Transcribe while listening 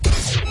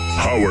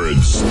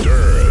Howard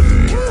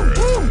Stern.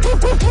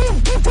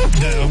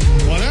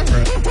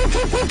 Whatever. Get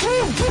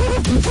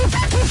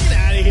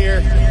out of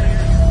here.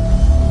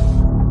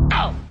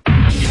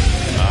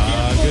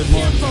 Good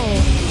morning.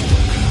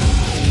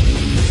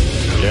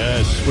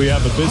 Yes, we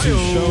have a busy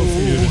show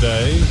for you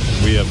today.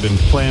 We have been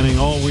planning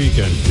all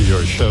weekend for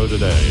your show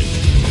today.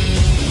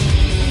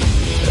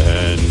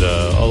 And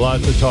a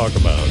lot to talk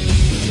about.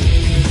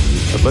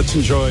 But let's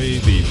enjoy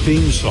the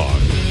theme song.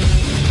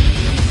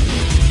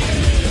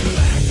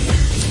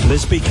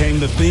 This became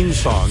the theme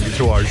song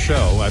to our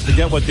show. I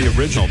forget what the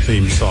original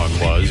theme song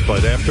was,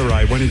 but after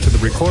I went into the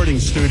recording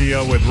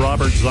studio with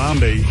Robert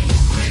Zombie,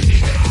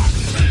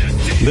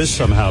 this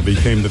somehow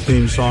became the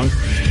theme song.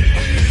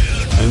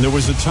 And there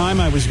was a time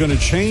I was going to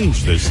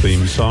change this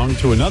theme song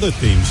to another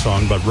theme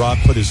song, but Rob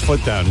put his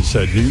foot down and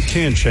said, you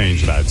can't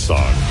change that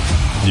song.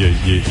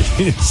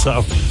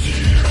 So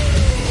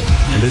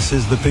this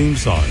is the theme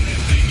song.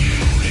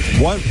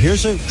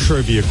 Here's a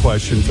trivia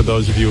question for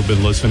those of you who have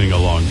been listening a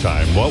long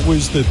time. What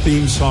was the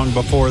theme song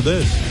before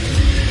this?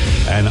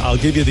 And I'll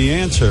give you the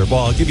answer.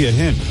 Well, I'll give you a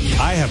hint.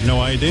 I have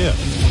no idea.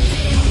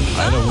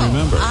 I don't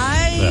remember.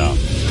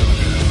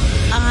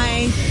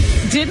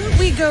 Did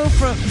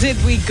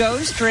we go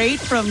straight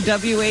from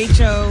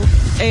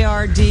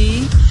WHOARD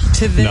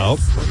to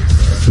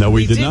this? No,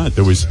 we did not.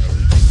 There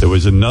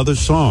was another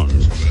song.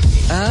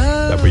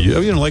 That we,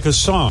 like a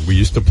song we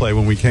used to play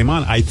when we came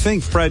on. I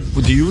think, Fred,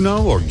 do you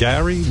know, or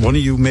Gary, one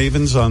of you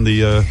mavens on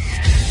the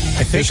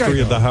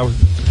history of the house?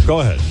 Go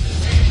ahead.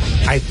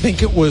 I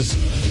think it was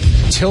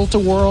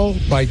Tilt-A-Whirl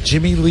by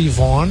Jimmy Lee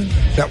Vaughan.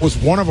 That was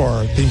one of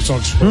our theme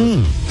songs for a very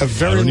long time.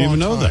 I don't even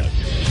know that.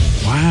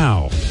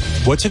 Wow.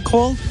 What's it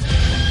called?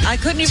 I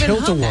couldn't even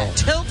hum that.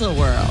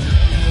 Tilt-A-Whirl.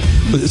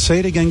 Say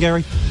it again,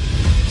 Gary.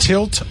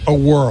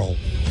 Tilt-A-Whirl.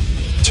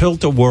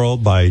 Tilt-A-Whirl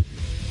by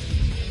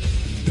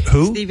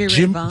who?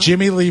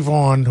 Jimmy Lee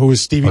Vaughan, who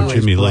is Stevie Ray's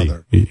Jimmy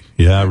brother. Lee.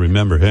 Yeah, I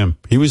remember him.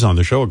 He was on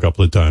the show a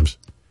couple of times.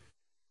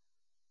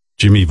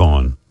 Jimmy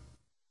Vaughan.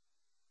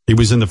 He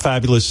was in the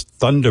Fabulous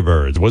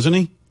Thunderbirds, wasn't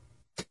he?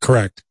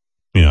 Correct.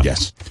 Yeah.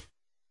 Yes.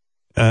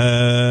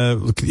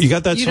 You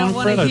got that you song, don't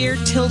want Fred? to hear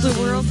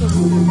Tilt-A-Whirl?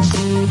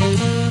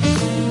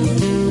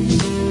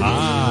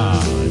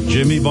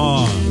 Jimmy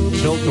Vaughan,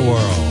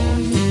 Tilt-A-Whirl.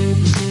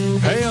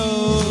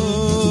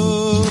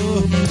 Hey-oh!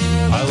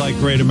 I like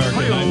Great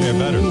American Nightmare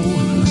better.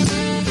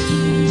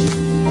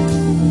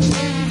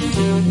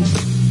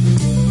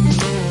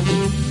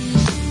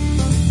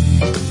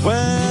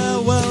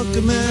 Well,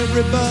 welcome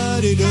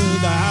everybody to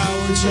the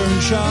Howard Stern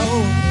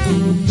Show.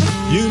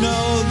 You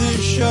know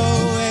this show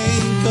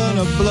ain't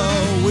gonna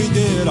blow. We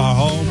did our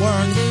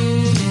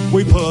homework.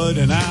 We put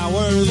in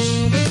hours.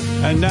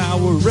 And now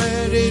we're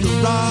ready to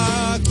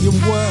rock your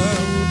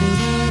world.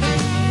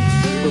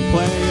 We're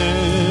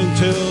playing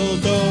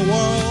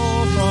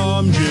Tilt-A-Whirl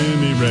from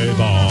Jimmy Ray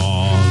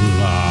Vaughan.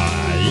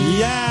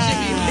 Yeah!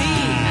 Jimmy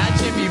Lee, not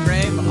Jimmy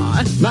Ray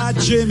Vaughan. Not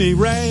Jimmy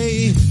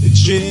Ray, it's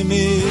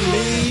Jimmy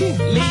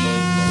Lee.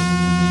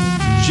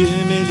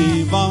 Jimmy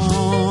Lee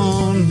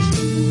Vaughan.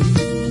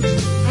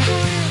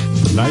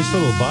 Nice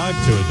little vibe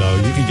to it, though.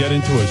 You can get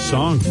into a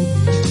song.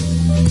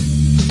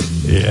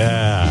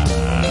 Yeah.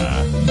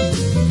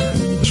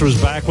 This was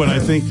back when I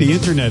think the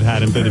internet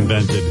hadn't been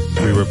invented.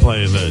 We were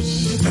playing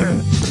this.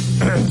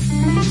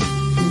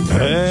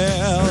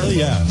 Hell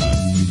yeah.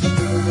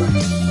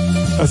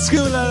 Sing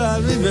it.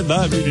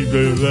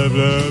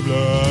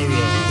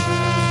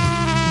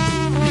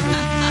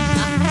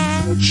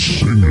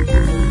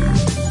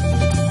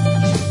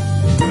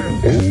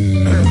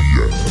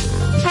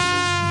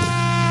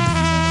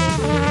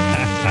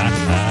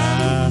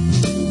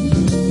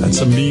 That's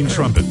a mean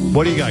trumpet.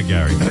 What do you got,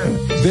 Gary?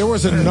 There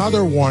was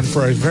another one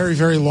for a very,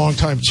 very long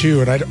time,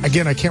 too. And I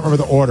can't remember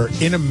the order.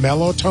 In a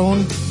Mellow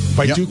Tone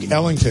by Duke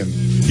Ellington.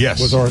 Yes.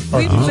 Was our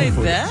we played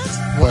that?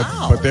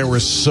 Wow. But there were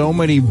so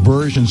many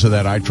versions of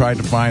that. I tried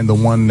to find the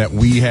one that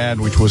we had,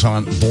 which was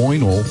on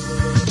vinyl,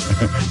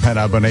 and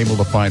I've been able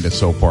to find it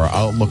so far.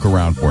 I'll look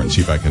around for it and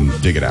see if I can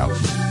dig it out.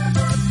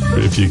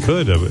 If you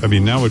could, I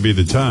mean, now would be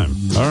the time.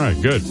 All right,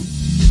 good.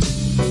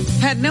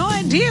 Had no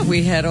idea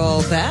we had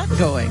all that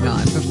going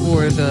on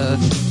before the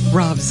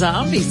Rob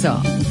Zombie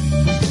song.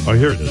 Oh,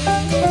 here it is.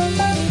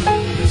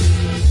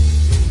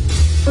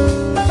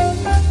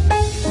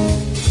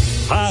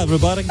 Hi,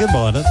 everybody. Good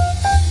morning.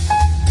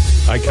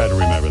 I kind of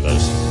remember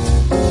this.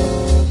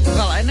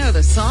 Well, I know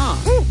the song.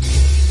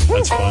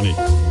 That's funny.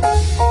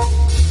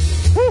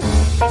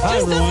 Hi,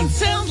 Just everyone. doesn't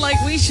sound like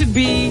we should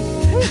be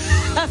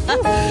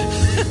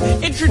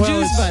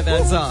introduced by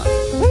that song.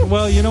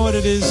 Well, you know what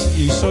it is?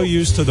 You're so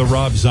used to the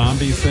Rob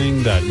Zombie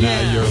thing that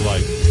now you're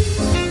like...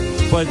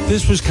 But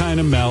this was kind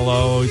of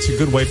mellow. It's a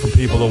good way for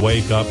people to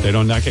wake up. They're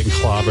not getting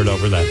clobbered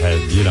over the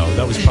head. You know,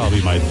 that was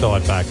probably my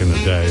thought back in the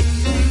day.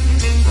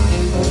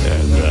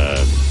 And,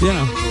 you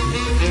know,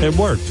 it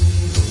worked.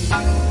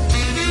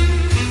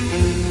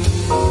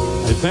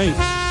 I think.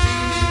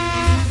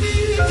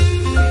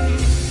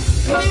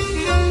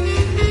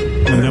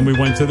 And then we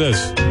went to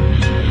this. See,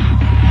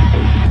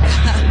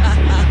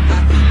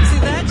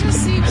 that just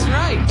seems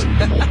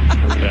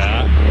right.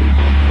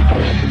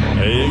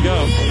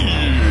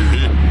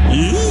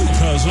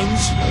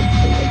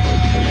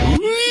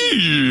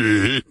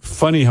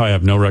 funny how I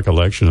have no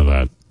recollection of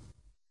that.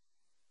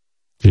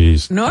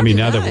 Jeez. No, I mean,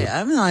 now that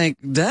I'm like,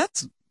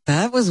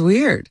 that was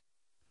weird.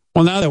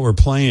 well, now that we're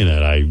playing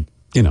it,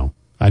 now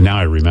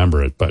I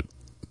remember it, but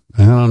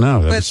I don't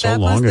know. That was so long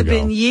must have ago.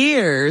 been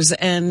years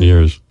and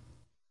Years.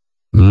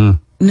 no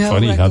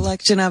Funny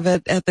recollection of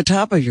it at the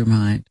top of your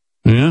mind.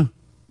 Yeah.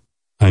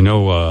 I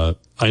know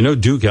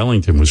Duke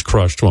Ellington was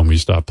crushed when we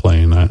stopped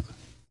playing that.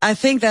 I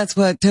think that's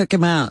what took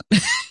him out.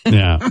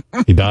 Yeah.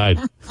 He died.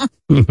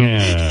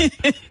 Yeah.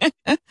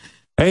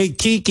 Hey,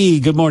 Kiki,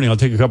 good morning. I'll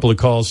take a couple of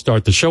calls.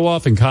 Start the show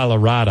off in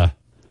Colorado.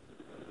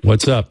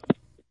 What's up?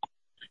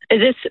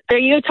 Are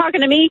you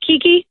talking to me,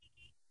 Kiki?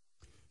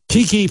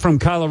 Kiki from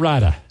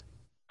Colorado.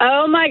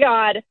 Oh, my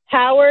God.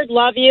 Howard,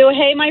 love you.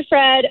 Hey, my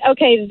Fred.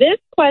 Okay, this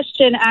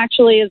question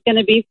actually is going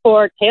to be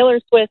for Taylor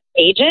Swift's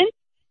agent.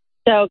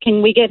 So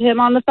can we get him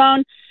on the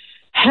phone?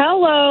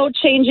 Hello,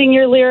 changing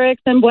your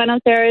lyrics in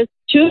Buenos Aires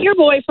to your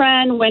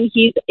boyfriend when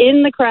he's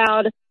in the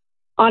crowd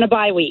on a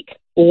bye week.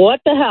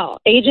 What the hell?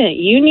 Agent,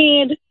 you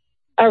need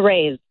a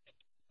raise.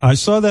 I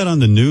saw that on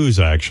the news,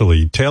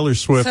 actually. Taylor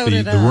Swift, So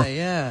did I,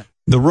 yeah.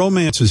 The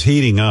romance is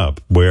heating up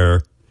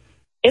where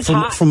It's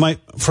hot.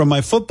 from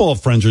my football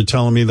friends are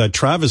telling me that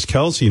Travis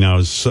Kelce now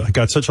has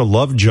got such a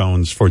love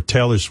Jones for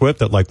Taylor Swift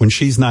that like when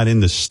she's not in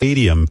the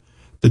stadium,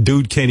 the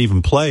dude can't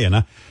even play.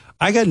 And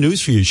I got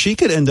news for you. She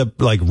could end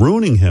up like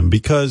ruining him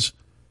because,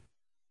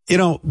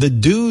 the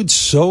dude's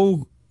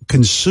so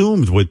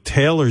consumed with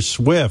Taylor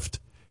Swift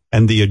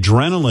and the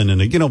adrenaline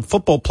and,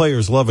 football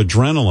players love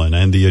adrenaline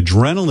and the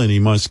adrenaline he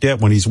must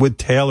get when he's with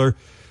Taylor.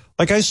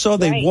 Like I saw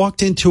they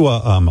walked into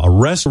a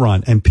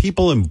restaurant and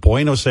people in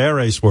Buenos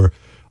Aires were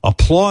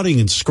applauding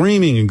and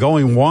screaming and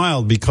going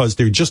wild because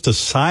they're just a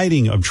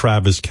sighting of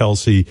Travis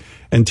Kelce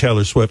and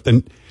Taylor Swift.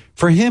 And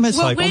for him, it's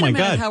like, wait oh my a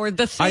minute, God. Howard,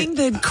 the thing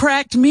that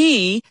cracked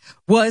me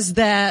was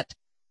that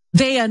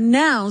they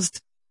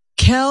announced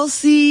Travis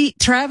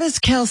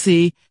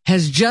Kelce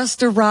has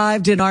just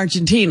arrived in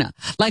Argentina.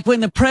 Like when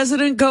the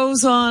president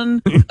goes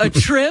on a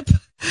trip,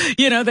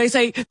 they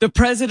say the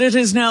president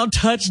has now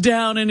touched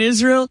down in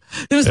Israel.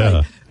 There's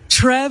like,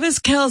 Travis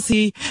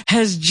Kelce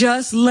has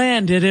just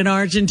landed in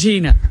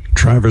Argentina.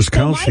 Travis My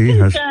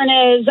concern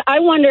is, I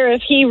wonder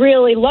if he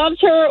really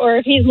loves her or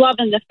if he's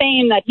loving the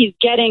fame that he's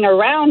getting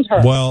around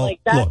her. Well,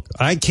 look,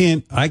 I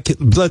can't,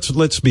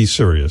 let's be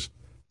serious.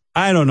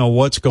 I don't know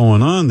what's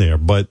going on there,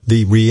 but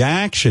the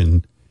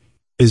reaction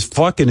is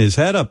fucking his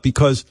head up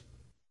because,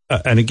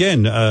 and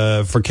again,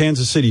 for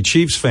Kansas City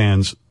Chiefs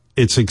fans,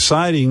 it's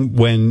exciting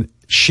when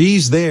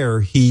she's there.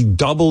 He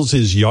doubles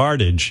his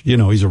yardage.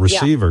 He's a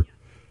receiver. Yeah.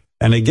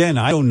 And again,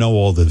 I don't know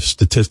all the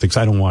statistics.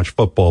 I don't watch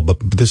football, but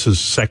this is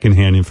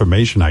secondhand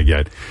information I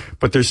get.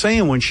 But they're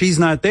saying when she's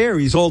not there,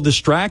 he's all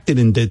distracted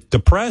and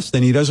depressed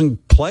and he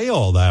doesn't play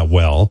all that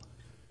well.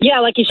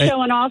 Yeah, like he's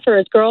showing off for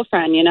his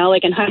girlfriend,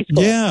 like in high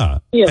school. Yeah.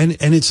 And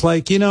it's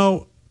like,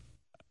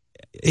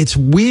 it's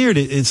weird.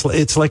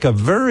 It's like a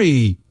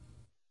very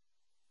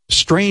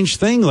strange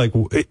thing. Like,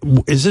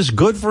 is this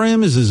good for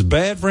him? Is this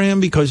bad for him?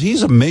 Because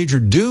he's a major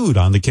dude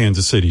on the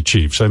Kansas City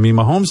Chiefs. I mean,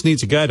 Mahomes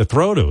needs a guy to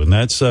throw to, and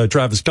that's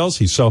Travis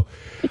Kelce. So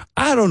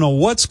I don't know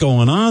what's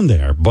going on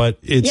there, but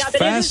it's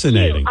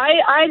fascinating.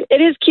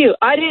 It is cute.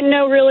 I didn't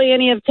know really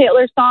any of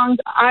Taylor's songs.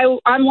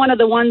 I'm one of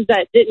the ones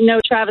that didn't know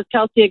Travis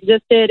Kelce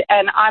existed,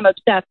 and I'm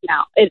obsessed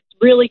now. It's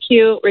really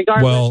cute,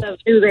 regardless of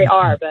who they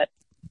are. But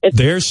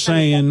they're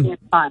saying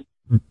fun.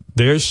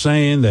 They're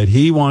saying that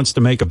he wants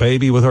to make a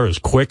baby with her as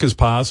quick as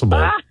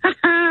possible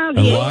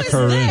and lock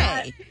her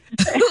in.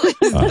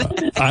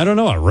 I don't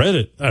know. I read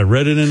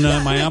it. In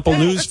my Apple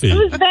News feed.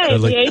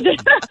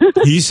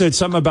 He said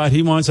something about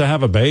he wants to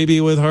have a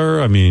baby with her.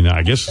 I mean,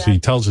 I guess he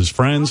tells his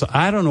friends.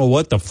 I don't know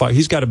what the fuck.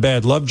 He's got a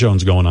bad love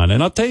Jones going on.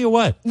 And I'll tell you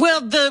what.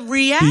 Well, the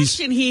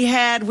reaction he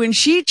had when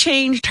she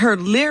changed her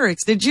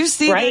lyrics, did you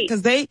see that?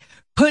 Because they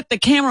put the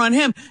camera on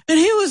him and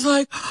he was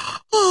like,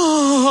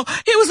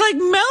 he was like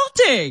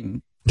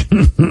melting.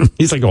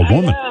 He's like a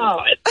woman.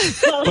 Well,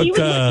 he was with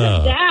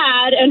her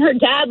dad, and her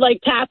dad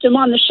tapped him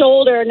on the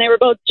shoulder, and they were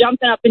both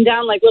jumping up and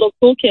down like little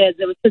cool kids.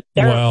 It was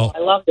hysterical. Well, I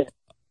loved it.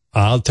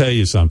 I'll tell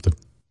you something.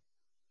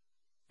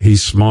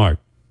 He's smart.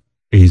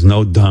 He's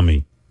no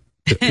dummy.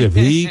 If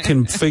he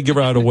can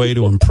figure out a way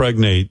to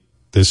impregnate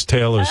this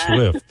Taylor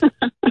Swift,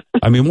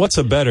 I mean, what's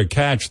a better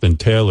catch than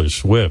Taylor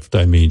Swift?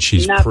 I mean,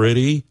 she's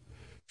pretty.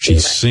 She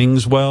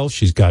sings well.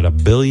 She's got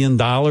 $1 billion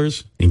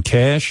in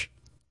cash.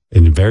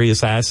 In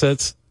various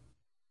assets.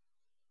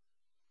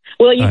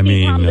 Well, Tom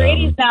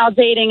Brady's now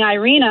dating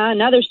Irina,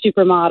 another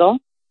supermodel.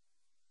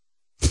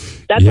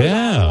 That's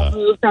a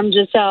move from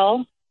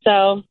Giselle.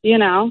 So,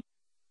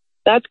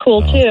 that's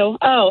cool too.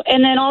 Oh,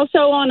 and then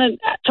also want to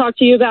talk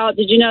to you about,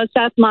 did you know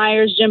Seth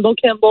Meyers, Jimbo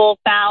Kimmel,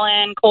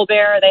 Fallon,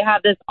 Colbert, they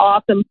have this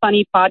awesome,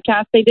 funny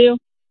podcast they do?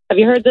 Have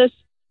you heard this?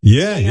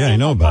 Yeah, I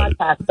know about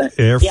it.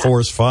 Air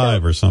Force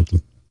 5 or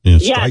something.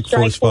 Strike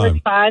Force 5.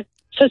 It's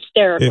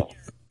hysterical.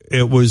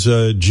 It was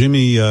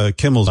Jimmy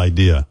Kimmel's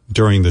idea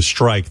during the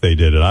strike. They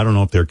did it. I don't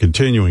know if they're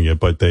continuing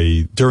it, but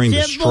during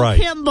the strike,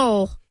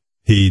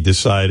 he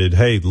decided,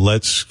 hey,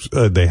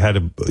 they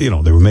had they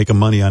were making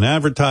money on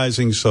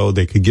advertising, so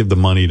they could give the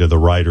money to the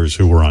writers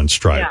who were on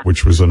strike,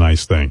 which was a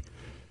nice thing.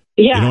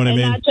 Yeah, you know what I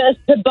mean? That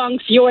just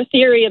debunks your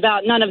theory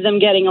about none of them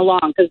getting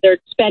along because they're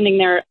spending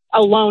their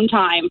alone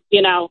time,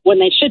 when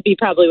they should be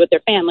probably with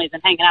their families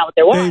and hanging out with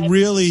their wives. They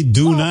really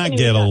do not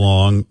get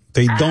along.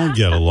 They don't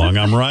get along.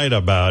 I'm right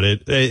about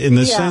it in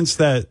the sense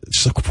that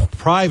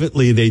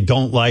privately they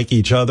don't like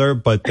each other,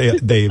 but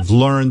they've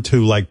learned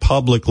to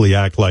publicly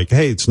act like,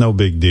 hey, it's no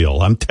big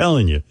deal. I'm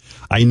telling you,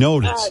 I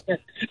noticed.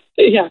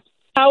 Yeah.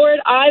 Howard,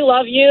 I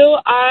love you.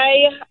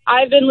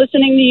 I've been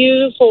listening to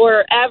you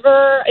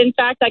forever. In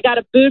fact, I got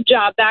a boob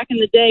job back in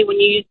the day when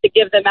you used to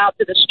give them out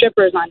to the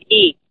strippers on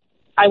E!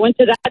 I went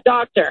to that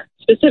doctor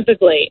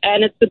specifically,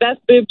 and it's the best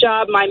boob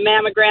job my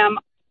mammogram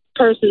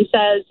person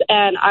says,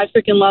 and I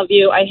freaking love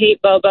you. I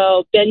hate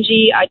Bobo.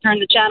 Benji, I turn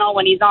the channel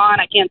when he's on.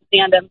 I can't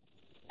stand him.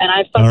 And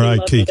I fucking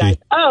love you guys.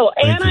 Oh,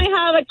 and I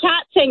have a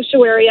cat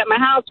sanctuary at my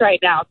house right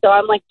now, so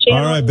I'm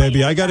channeling. All right,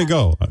 baby, I got to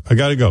go.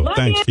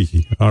 Thanks,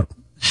 Kiki. All right.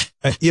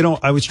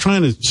 I was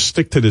trying to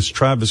stick to this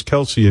Travis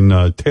Kelce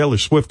and Taylor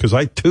Swift because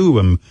I, too,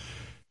 am,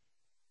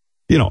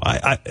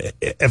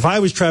 if I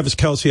was Travis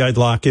Kelce, I'd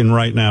lock in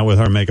right now with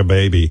her, make a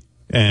baby.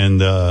 And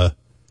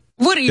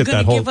what, are you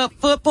going to give up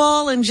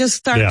football and just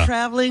start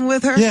traveling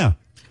with her? Yeah.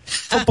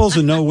 Football's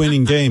a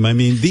no-winning game. I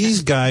mean,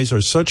 these guys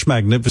are such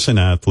magnificent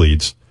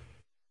athletes.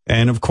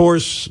 And, of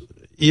course,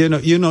 you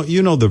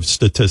know the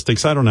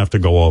statistics. I don't have to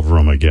go over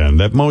them again.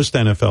 That most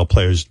NFL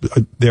players,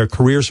 their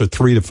careers are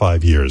 3 to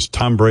 5 years.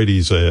 Tom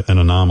Brady's an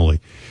anomaly.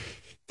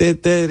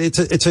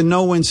 It's a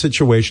no-win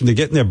situation. They're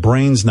getting their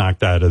brains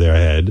knocked out of their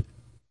head.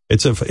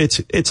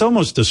 It's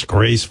almost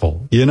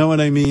disgraceful. You know what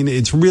I mean?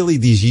 It's really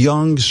these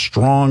young,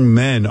 strong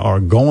men are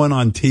going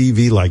on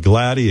TV like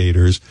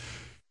gladiators.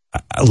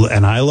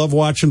 And I love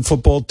watching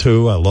football,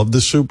 too. I love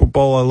the Super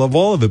Bowl. I love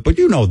all of it. But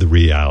you know the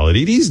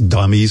reality. These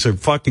dummies are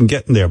fucking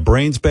getting their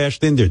brains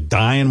bashed in. They're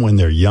dying when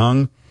they're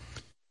young.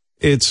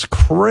 It's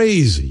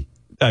crazy.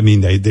 I mean,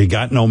 they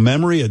got no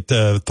memory at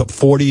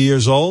 40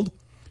 years old.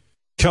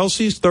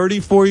 Kelsey's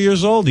 34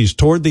 years old. He's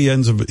towards the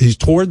end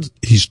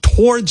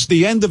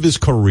of his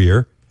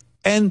career.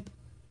 And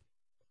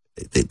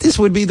this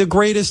would be the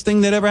greatest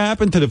thing that ever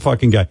happened to the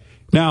fucking guy.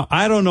 Now,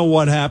 I don't know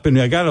what happened.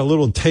 I got a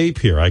little tape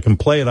here. I can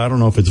play it. I don't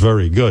know if it's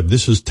very good.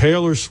 This is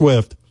Taylor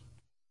Swift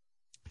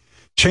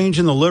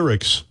changing the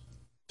lyrics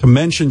to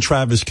mention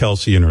Travis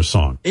Kelce in her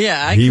song.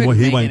 Yeah, I couldn't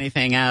make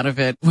anything out of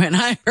it when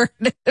I heard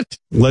it.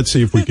 Let's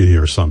see if we could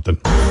hear something.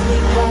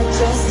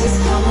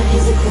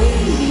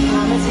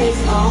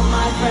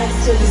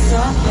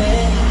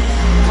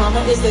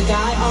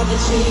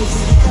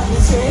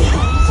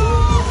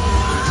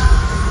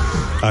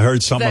 I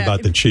heard something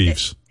about the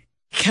Chiefs.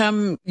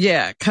 I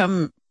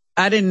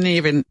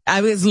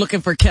was looking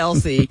for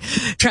Kelce,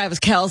 Travis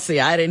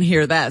Kelce. I didn't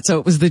hear that. So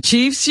it was the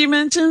Chiefs you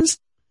mentioned?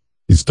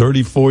 He's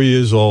 34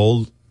 years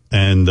old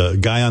and a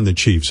guy on the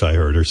Chiefs, I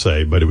heard her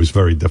say, but it was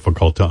very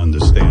difficult to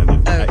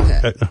understand.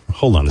 Okay.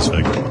 Hold on a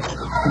second.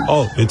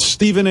 Oh, it's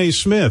Stephen A.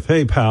 Smith.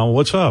 Hey, pal,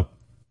 what's up?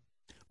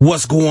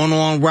 What's going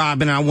on,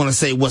 Robin? I want to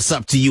say what's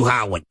up to you,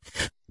 Howard.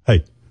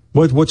 Hey,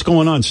 what's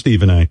going on,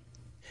 Stephen A.?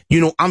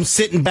 I'm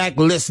sitting back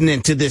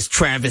listening to this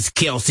Travis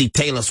Kelce,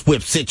 Taylor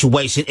Swift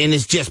situation, and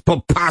it's just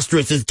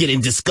preposterous. It's getting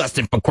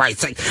disgusting, for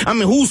Christ's sake. I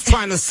mean, who's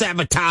trying to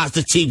sabotage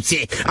the Chiefs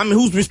here? I mean,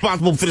 who's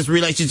responsible for this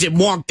relationship?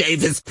 Mark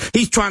Davis.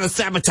 He's trying to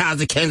sabotage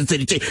the Kansas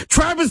City Chiefs.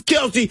 Travis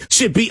Kelce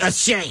should be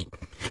ashamed.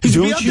 He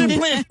should be out there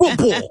playing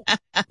football.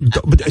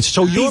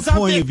 So your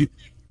point of view...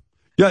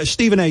 Yeah,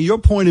 Stephen A., your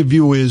point of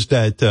view is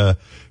that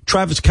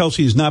Travis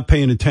Kelce is not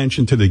paying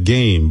attention to the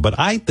game, but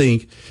I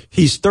think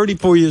he's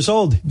 34 years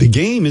old. The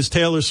game is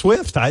Taylor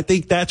Swift. I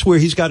think that's where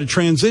he's got to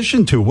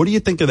transition to. What do you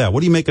think of that?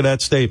 What do you make of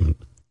that statement?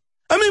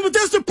 I mean, but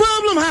that's the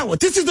problem, Howard.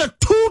 This is a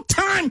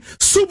 2-time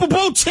Super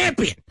Bowl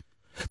champion.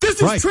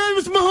 This is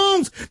Travis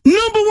Mahomes'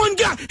 #1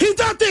 guy. He's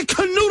out there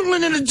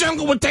canoodling in the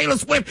jungle with Taylor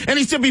Swift, and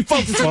he should be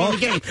focusing on the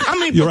game. I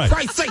mean, for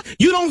Christ's sake,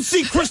 you don't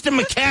see Christian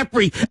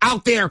McCaffrey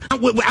out there.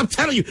 I'm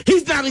telling you,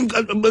 he's not in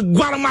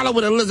Guatemala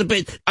with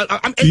Elizabeth.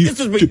 Do you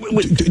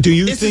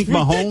think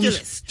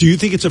Mahomes? Do you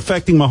think it's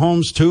affecting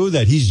Mahomes too?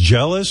 That he's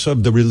jealous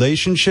of the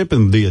relationship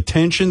and the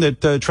attention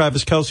that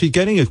Travis Kelce's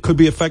getting? It could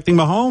be affecting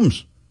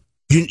Mahomes.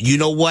 You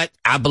know what?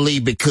 I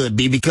believe it could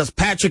be because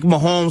Patrick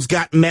Mahomes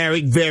got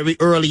married very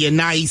early, and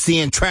now he's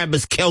seeing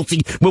Travis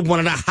Kelce with one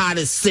of the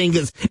hottest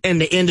singers in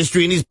the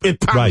industry, and it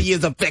probably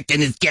is affecting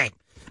his game.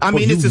 I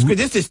mean,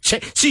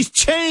 she's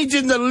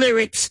changing the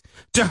lyrics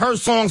to her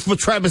songs for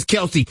Travis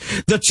Kelce.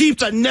 The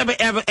Chiefs are never,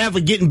 ever,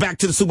 ever getting back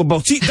to the Super Bowl.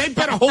 They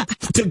better hope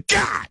to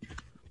God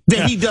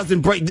that he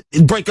doesn't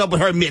break up with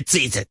her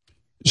mid-season.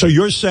 So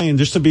you're saying,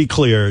 just to be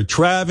clear,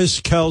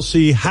 Travis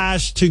Kelce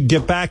has to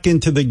get back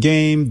into the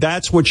game.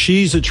 That's what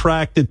she's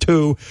attracted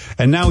to.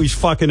 And now he's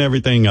fucking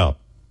everything up.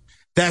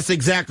 That's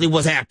exactly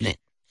what's happening.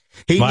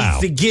 He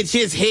needs to get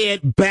his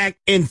head back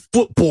in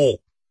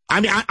football.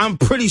 I mean, I'm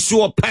pretty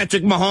sure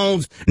Patrick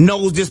Mahomes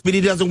knows this, but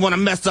he doesn't want to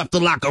mess up the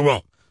locker room.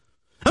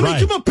 I mean,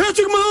 come on,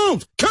 Patrick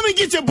Mahomes, come and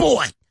get your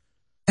boy.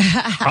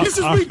 This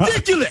is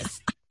ridiculous.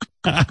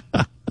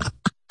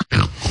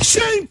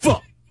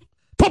 Shameful.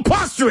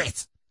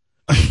 Preposterous.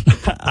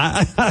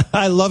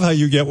 I love how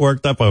you get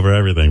worked up over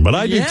everything, but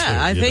I do too.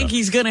 Yeah, I think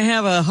he's going to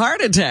have a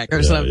heart attack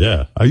or something.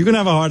 Yeah. Are you going to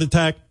have a heart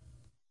attack?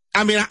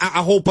 I mean,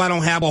 I hope I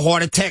don't have a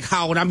heart attack,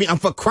 Howard. I mean,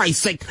 for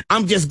Christ's sake,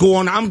 I'm just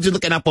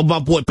looking up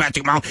above boy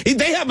Patrick Mahomes.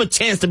 They have a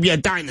chance to be a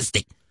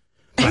dynasty.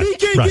 And he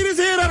can't get his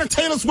head out of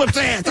Taylor Swift's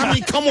ass. I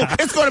mean, come on.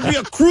 It's going to be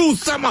a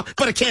cruise summer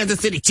for the Kansas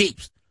City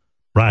Chiefs.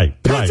 Right.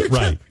 Come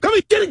on,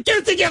 get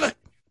it together.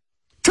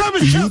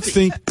 Travis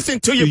Kelce, listen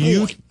to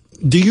your boy.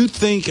 Do you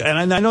think,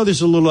 and I know this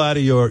is a little out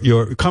of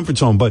your comfort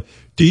zone, but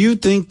do you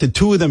think the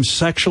two of them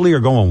sexually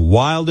are going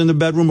wild in the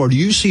bedroom, or do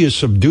you see a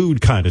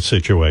subdued kind of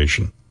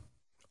situation?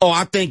 Oh,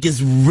 I think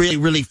it's really,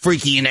 really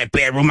freaky in that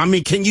bedroom. I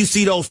mean, can you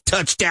see those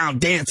touchdown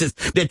dances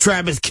that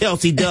Travis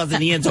Kelce does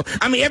in the end zone?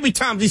 I mean, every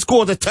time he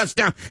scores a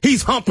touchdown,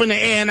 he's humping the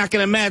air, and I can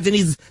imagine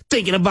he's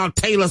thinking about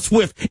Taylor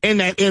Swift in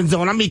that end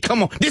zone. I mean,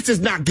 come on. This is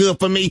not good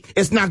for me.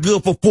 It's not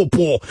good for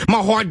football.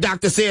 My heart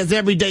doctor says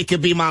every day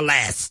could be my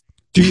last.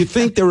 Do you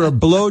think there are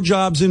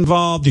blowjobs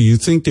involved? Do you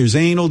think there's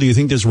anal? Do you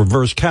think there's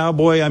reverse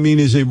cowboy? I mean,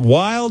 is it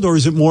wild, or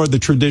is it more the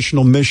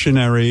traditional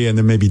missionary and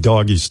then maybe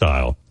doggy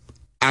style?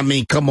 I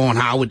mean, come on,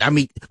 Howard. I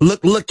mean,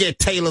 look at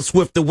Taylor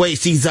Swift, the way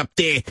she's up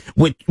there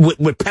with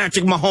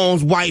Patrick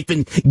Mahomes' wife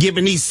and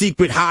giving these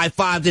secret high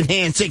fives and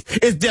handshakes.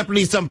 It's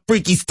definitely some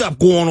freaky stuff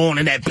going on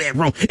in that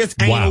bedroom. It's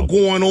anal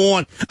going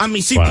on. I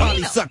mean, she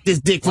probably sucked this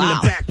dick from the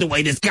back the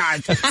way this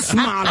guy's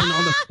smiling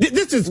on her.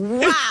 This is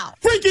it's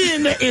freaky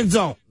in the end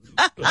zone.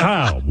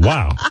 Wow.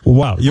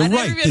 You're right.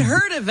 I never even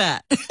heard of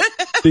that.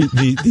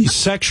 the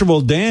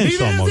sexual dance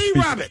almost.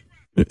 Robert.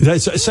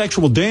 That's a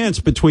sexual dance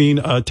between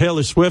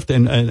Taylor Swift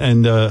and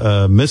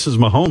Mrs.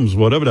 Mahomes,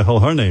 whatever the hell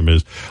her name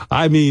is.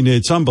 I mean,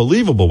 it's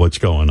unbelievable what's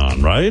going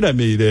on, right? I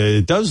mean,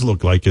 it does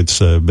look like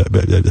it's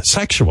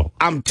sexual.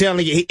 I'm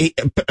telling you,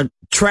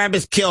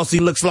 Travis Kelce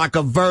looks like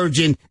a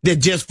virgin that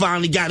just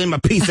finally got him a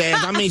piece of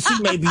ass. I mean,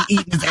 she may be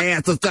eating his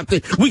ass or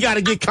something. We got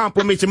to get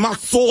confirmation. My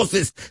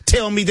sources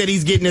tell me that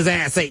he's getting his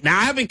ass ate. Now,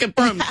 I haven't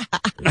confirmed it.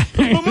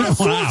 But my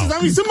sources, I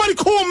mean, somebody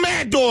call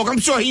Mad Dog. I'm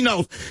sure he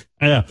knows.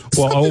 Yeah.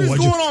 Well, something is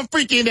going on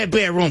freaky in that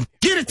bedroom.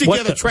 Get it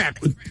together,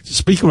 Travis.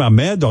 Speaking about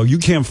Mad Dog, you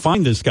can't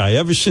find this guy.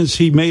 Ever since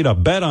he made a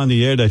bet on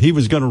the air that he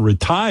was going to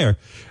retire,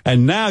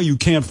 and now you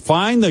can't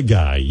find the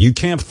guy.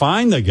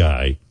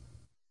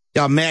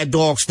 Y'all, Mad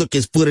Dog stuck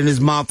his foot in his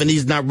mouth, and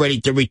he's not ready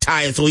to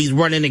retire, so he's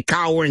running and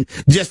cowering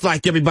just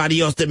like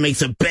everybody else that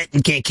makes a bet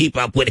and can't keep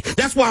up with it.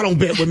 That's why I don't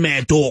bet with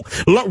Mad Dog.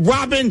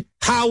 Robin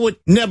Howard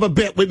never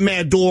bet with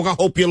Mad Dog. I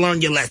hope you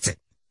learn your lesson.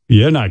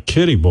 You're not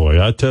kidding, boy.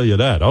 I tell you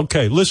that.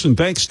 Okay, listen,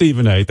 thanks,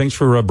 Stephen A. Thanks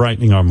for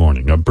brightening our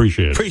morning. I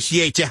appreciate it.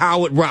 Appreciate you,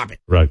 Howard Robin.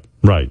 Right.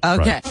 Okay.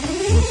 Right.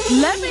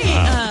 Let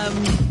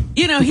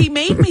me, he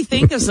made me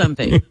think of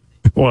something.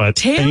 What?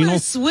 Taylor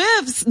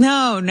Swift's,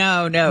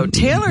 no.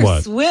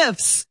 Taylor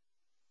Swift's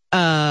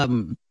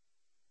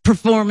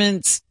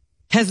performance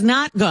has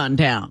not gone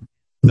down.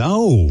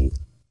 No.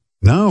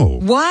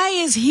 Why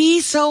is he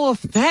so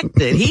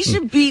affected? He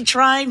should be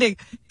trying to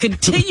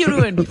continue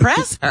to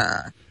impress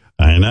her.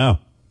 I know.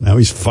 Now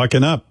he's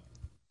fucking up.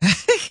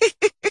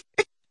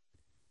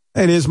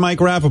 Hey, there's Mike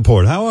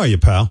Rapaport. How are you,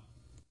 pal?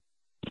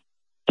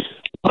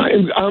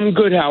 I'm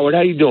good, Howard.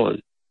 How you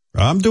doing?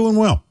 I'm doing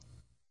well.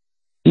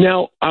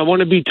 Now, I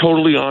want to be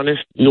totally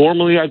honest.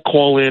 Normally, I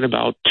call in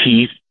about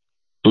teeth,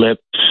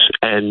 lips,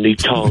 and the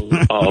tongue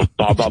of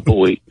Baba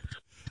Booey.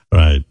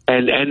 Right.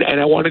 And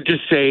I want to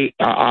just say,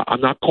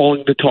 I'm not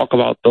calling to talk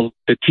about the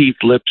teeth,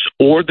 lips,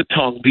 or the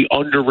tongue, the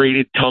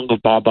underrated tongue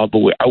of Baba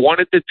Booey. I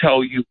wanted to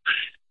tell you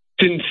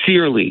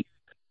sincerely,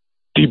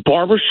 the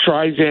Barbra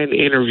Streisand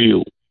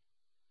interview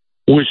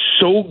was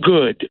so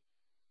good.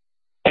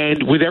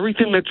 And with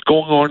everything that's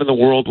going on in the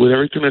world, with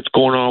everything that's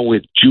going on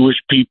with Jewish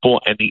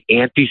people and the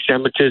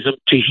anti-Semitism,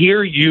 to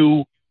hear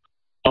you,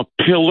 a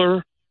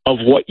pillar of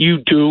what you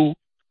do,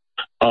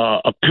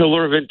 a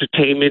pillar of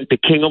entertainment, the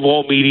king of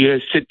all media,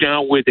 sit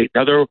down with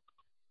another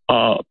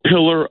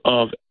pillar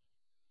of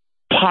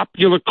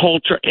popular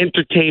culture,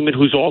 entertainment,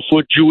 who's also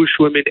a Jewish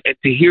woman, and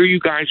to hear you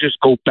guys just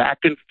go back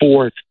and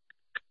forth.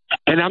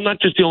 And I'm not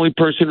just the only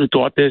person who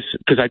thought this,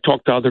 because I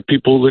talked to other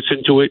people who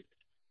listened to it.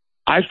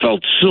 I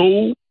felt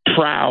so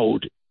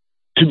proud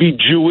to be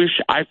Jewish.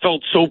 I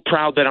felt so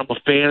proud that I'm a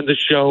fan of the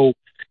show.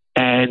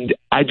 And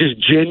I just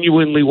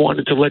genuinely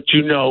wanted to let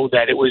you know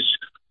that it was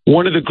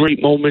one of the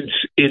great moments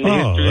in the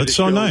history. Oh, that's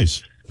so show.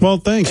 Nice. Well,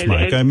 thanks,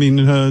 Mike. I mean,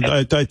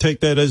 I take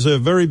that as a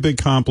very big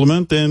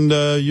compliment, and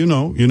you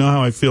know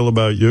how I feel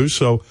about you.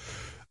 So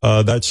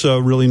that's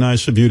really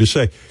nice of you to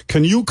say.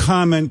 Can you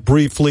comment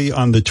briefly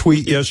on the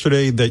tweet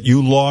yesterday that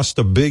you lost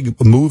a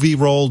big movie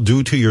role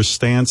due to your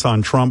stance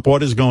on Trump?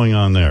 What is going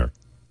on there?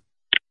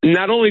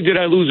 Not only did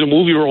I lose a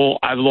movie role,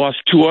 I've lost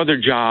two other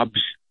jobs.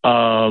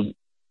 On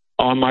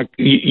my,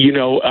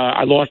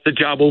 I lost the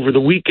job over the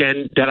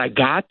weekend that I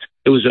got.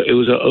 It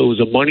was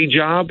a money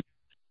job.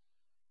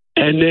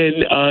 And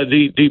then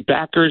the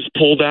backers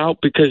pulled out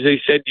because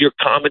they said your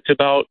comments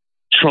about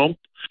Trump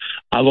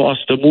I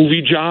lost a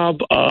movie job.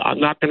 I'm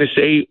not going to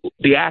say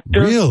the actor.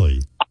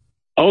 Really?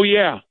 Oh,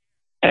 yeah.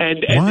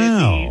 And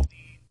wow.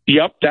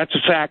 Yep, that's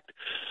a fact.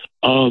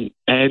 I'm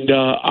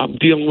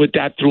dealing with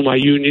that through my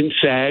union,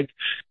 SAG.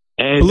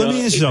 And, let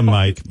me ask you something,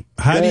 Mike.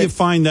 How do you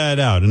find that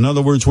out? In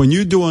other words, when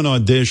you do an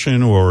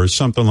audition or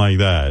something like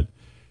that.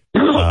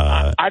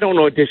 I don't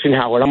audition,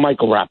 Howard. I'm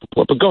Michael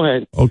Rapaport, but go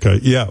ahead. Okay,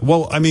 yeah.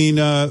 Well, I mean,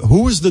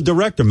 who was the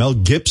director? Mel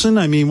Gibson?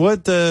 I mean,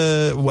 what?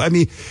 I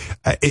mean,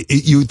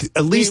 you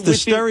at least the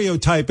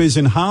stereotype is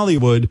in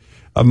Hollywood.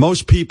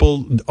 Most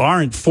people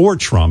aren't for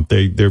Trump.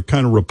 They're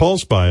kind of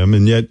repulsed by him,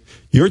 and yet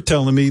you're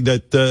telling me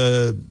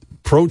that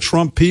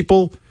pro-Trump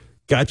people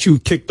got you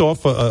kicked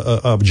off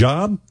a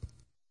job?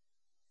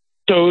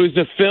 So it was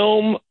a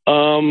film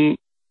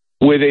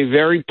with a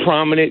very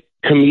prominent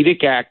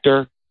comedic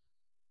actor.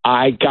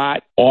 I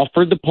got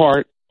offered the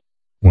part.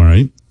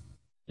 Right.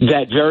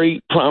 That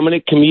very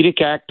prominent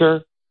comedic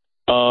actor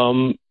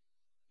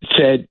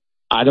said,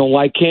 I don't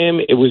like him.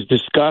 It was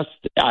discussed.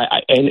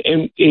 I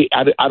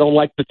don't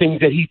like the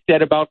things that he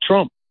said about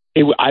Trump.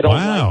 I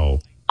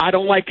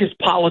don't like his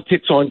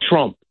politics on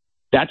Trump.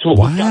 That's what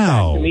was got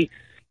back to me.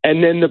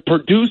 And then the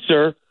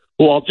producer,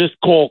 who I'll just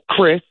call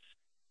Chris,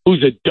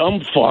 who's a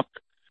dumb fuck,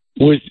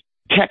 was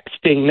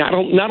texting, not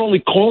only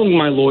calling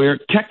my lawyer,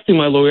 texting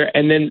my lawyer,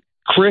 and then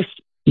Chris,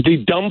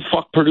 the dumb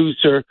fuck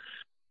producer,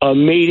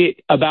 made it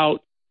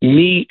about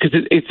me,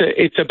 because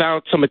it's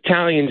about some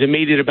Italians, and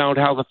made it about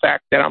how the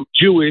fact that I'm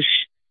Jewish,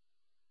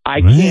 I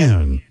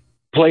can't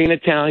play an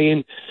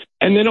Italian.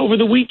 And then over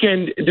the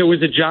weekend, there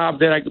was a job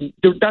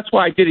that's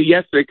why I did it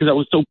yesterday, because I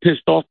was so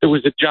pissed off. There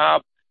was a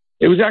job.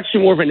 It was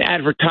actually more of an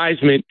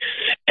advertisement,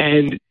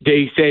 and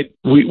they said,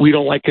 we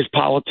don't like his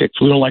politics.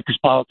 We don't like his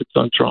politics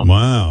on Trump.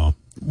 Wow.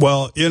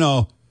 Well, you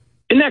know.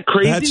 Isn't that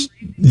crazy?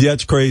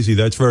 That's crazy.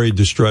 That's very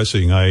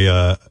distressing.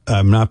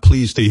 I'm not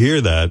pleased to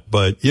hear that.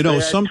 But, you know,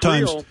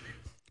 sometimes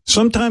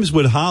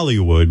with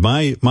Hollywood,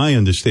 my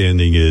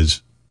understanding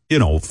is, you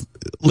know,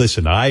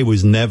 listen, I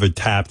was never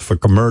tapped for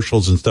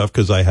commercials and stuff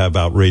because I have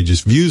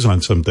outrageous views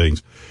on some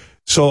things.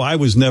 So I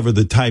was never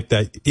the type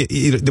that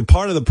the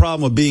part of the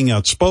problem of being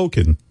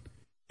outspoken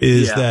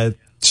is that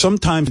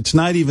sometimes it's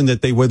not even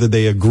that whether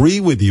they agree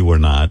with you or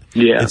not.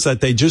 Yeah. It's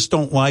that they just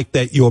don't like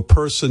that your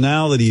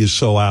personality is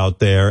so out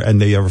there, and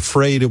they are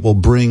afraid it will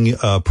bring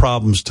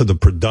problems to the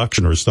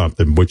production or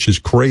something, which is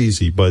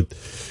crazy. But,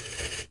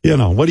 you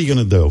know, what are you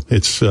going to do?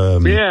 It's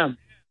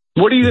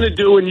what are you going to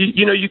do? And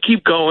you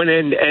keep going,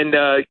 and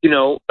I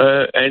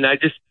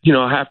just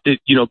have to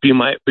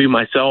be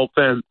myself.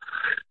 And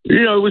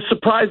it was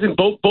surprising.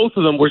 Both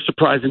of them were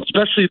surprising,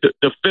 especially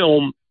the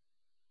film.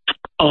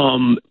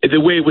 The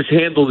way it was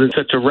handled in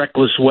such a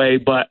reckless way,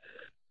 but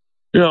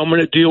I'm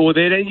going to deal with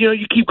it. And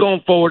you keep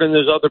going forward, and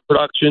there's other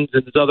productions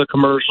and there's other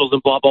commercials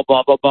and blah blah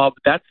blah blah blah.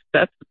 But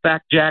that's the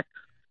fact, Jack.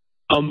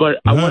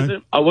 But I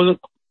wasn't calling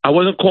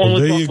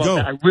to talk about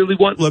that. I really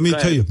want. Let me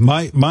tell you,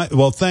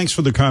 well, thanks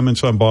for the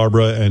comments on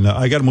Barbara, and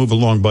I got to move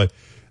along, but.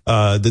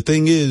 The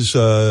thing is,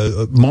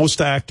 most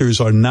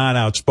actors are not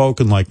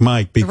outspoken like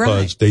Mike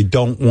because they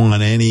don't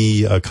want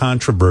any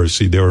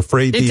controversy. They're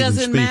afraid to even speak out. It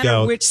doesn't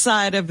matter which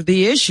side of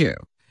the issue.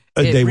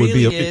 They would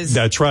be.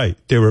 That's right.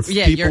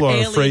 People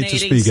are afraid to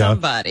speak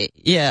somebody. out.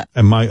 Yeah.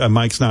 And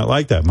Mike's not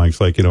like that. Mike's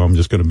like, I'm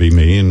just going to be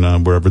me,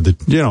 and wherever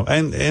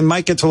and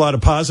Mike gets a lot of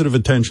positive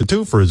attention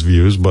too for his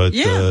views, but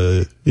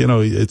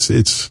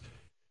it's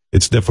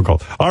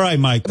difficult. All right,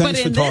 Mike.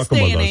 Thanks for talking with us. But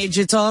in this day and age,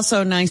 it's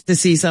also nice to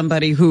see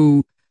somebody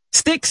who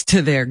sticks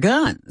to their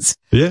guns.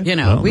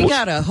 Yeah. We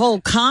got a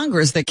whole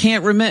Congress that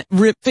can't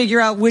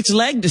figure out which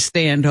leg to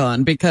stand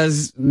on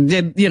because,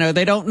 they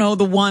don't know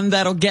the one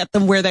that'll get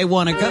them where they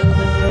want to go.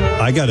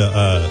 I got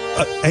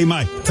hey,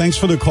 Mike, thanks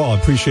for the call. I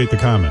appreciate the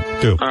comment,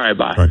 too. All right,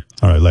 bye.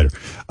 All right, later.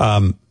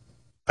 I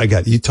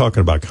got you talking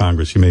about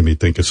Congress. You made me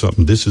think of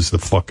something. This is the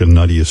fucking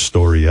nuttiest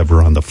story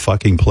ever on the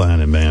fucking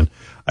planet, man.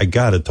 I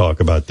got to talk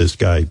about this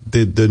guy.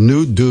 The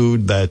new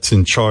dude that's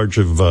in charge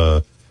of,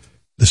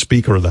 the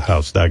Speaker of the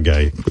House, that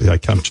guy,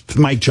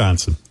 Mike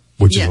Johnson,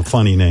 which is a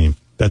funny name.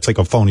 That's like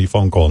a phony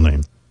phone call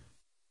name.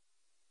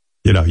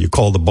 You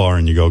call the bar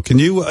and you go,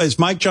 is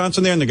Mike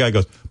Johnson there? And the guy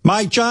goes,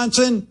 Mike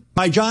Johnson?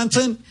 This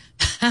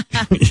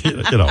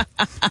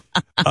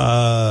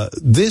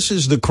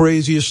is the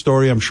craziest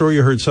story. I'm sure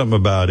you heard something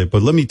about it,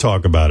 but let me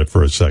talk about it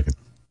for a second.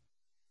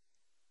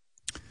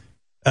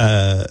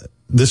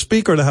 The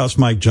Speaker of the House,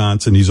 Mike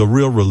Johnson, he's a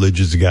real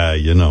religious guy,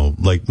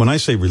 like when I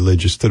say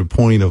religious to the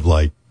point of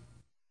like,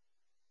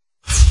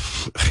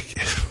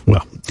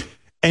 well,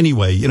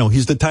 anyway,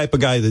 he's the type of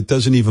guy that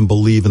doesn't even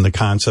believe in the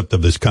concept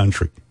of this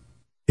country.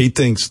 He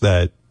thinks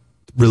that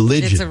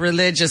religion. It's a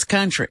religious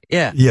country.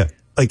 Yeah. Yeah.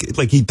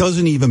 Like he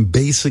doesn't even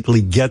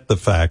basically get the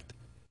fact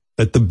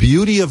that the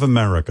beauty of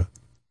America.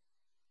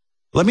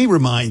 Let me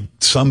remind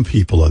some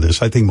people of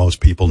this. I think most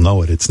people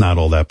know it. It's not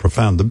all that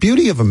profound. The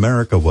beauty of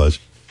America was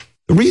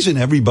the reason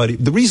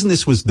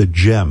this was the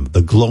gem,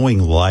 the glowing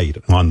light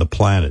on the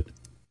planet.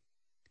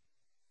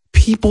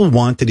 People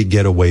wanted to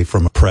get away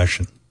from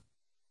oppression.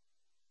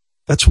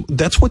 This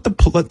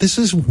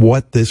is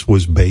what this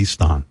was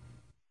based on.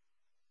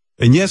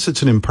 And yes,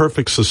 it's an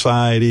imperfect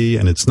society,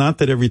 and it's not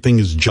that everything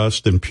is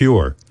just and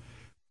pure.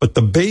 But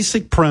the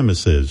basic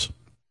premise is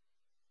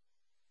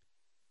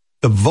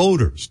the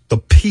voters, the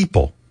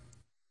people,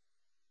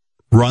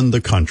 run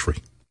the country.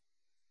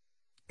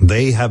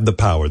 They have the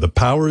power. The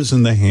power is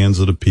in the hands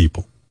of the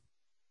people.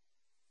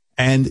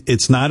 And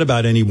it's not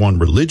about any one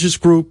religious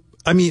group.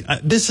 I mean,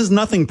 this is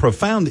nothing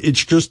profound.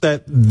 It's just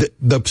that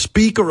the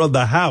Speaker of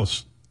the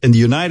House in the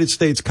United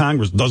States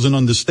Congress doesn't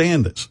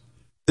understand this.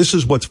 This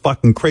is what's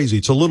fucking crazy.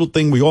 It's a little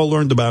thing we all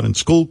learned about in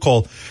school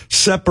called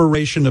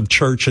separation of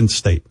church and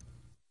state.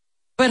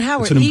 But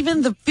Howard,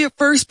 even the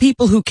first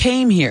people who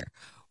came here,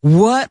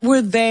 what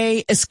were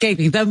they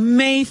escaping? The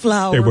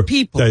Mayflower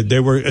people. They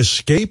were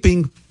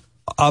escaping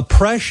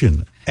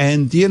oppression.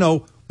 And, you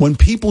know, when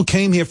people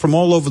came here from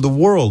all over the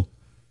world,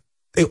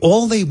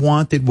 all they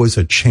wanted was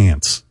a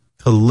chance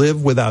to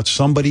live without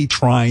somebody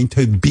trying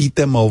to beat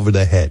them over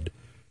the head.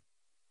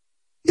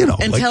 You know,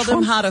 and like tell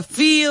Trump, them how to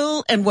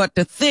feel and what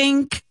to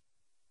think.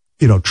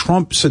 You know,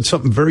 Trump said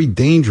something very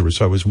dangerous.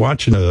 I was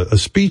watching a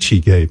speech he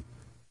gave.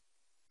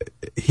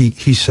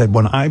 He said,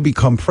 when I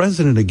become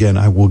president again,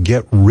 I will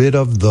get rid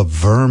of the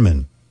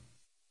vermin.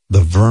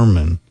 The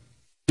vermin.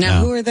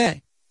 Now who are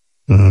they?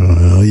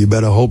 You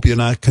better hope you're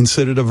not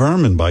considered a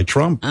vermin by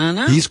Trump. I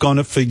know. He's going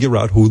to figure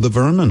out who the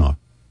vermin are.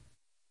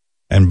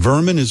 And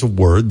vermin is a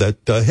word that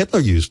Hitler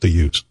used to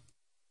use.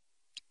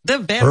 The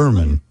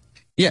vermin.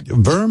 Yeah.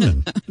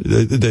 Vermin.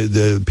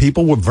 the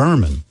people were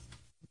vermin,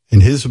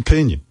 in his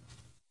opinion.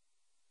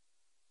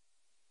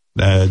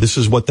 This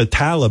is what the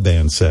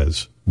Taliban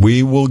says.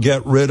 We will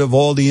get rid of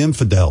all the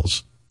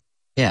infidels.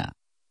 Yeah.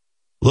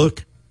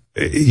 Look,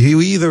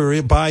 you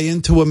either buy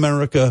into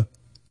America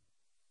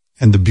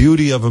and the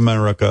beauty of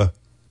America.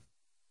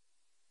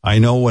 I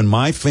know when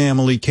my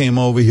family came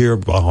over here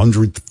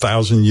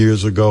 100,000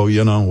 years ago,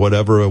 you know,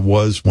 whatever it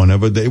was,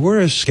 whenever they were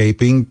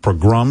escaping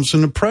pogroms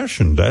and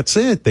oppression. That's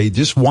it. They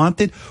just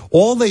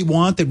all they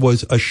wanted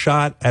was a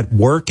shot at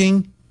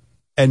working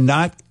and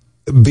not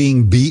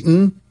being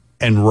beaten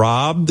and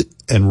robbed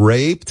and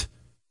raped.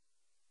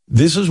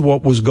 This is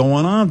what was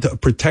going on.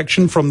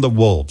 Protection from the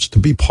wolves, to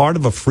be part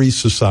of a free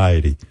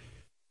society.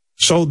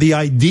 So the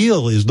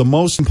ideal is the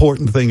most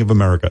important thing of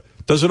America.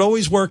 Does it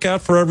always work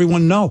out for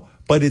everyone? No,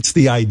 but it's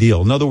the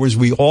ideal. In other words,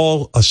 we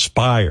all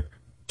aspire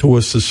to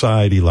a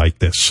society like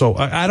this. So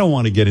I don't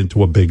want to get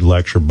into a big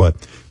lecture, but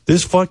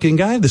this fucking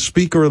guy, the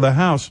Speaker of the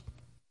House,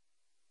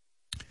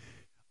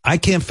 I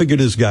can't figure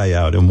this guy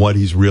out and what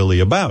he's really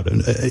about.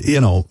 And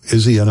you know,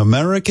 is he an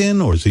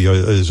American or is he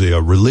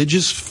a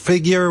religious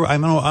figure? I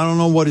don't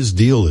know what his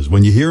deal is.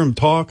 When you hear him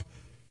talk,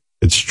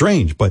 it's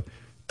strange. But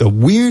the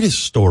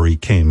weirdest story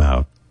came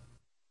out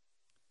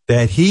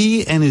that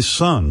he and his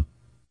son,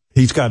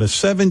 he's got a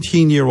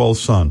 17-year-old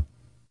son,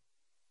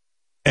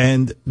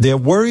 and they're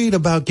worried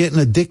about getting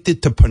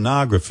addicted to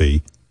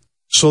pornography,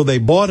 so they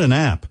bought an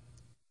app.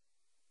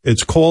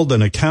 It's called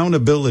an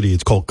accountability.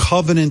 It's called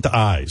Covenant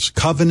Eyes.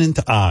 Covenant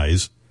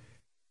Eyes.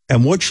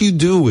 And what you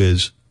do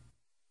is,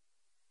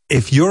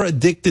 if you're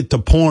addicted to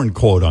porn,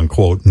 quote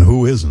unquote, and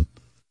who isn't?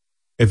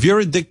 If you're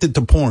addicted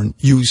to porn,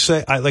 you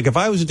say, like if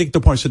I was addicted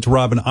to porn, I said to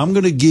Robin, I'm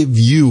going to give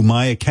you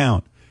my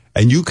account,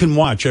 and you can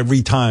watch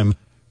every time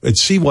and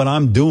see what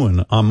I'm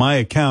doing on my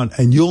account,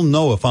 and you'll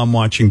know if I'm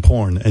watching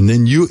porn, and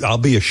then I'll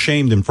be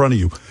ashamed in front of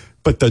you.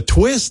 But the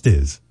twist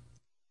is,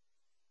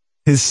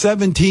 his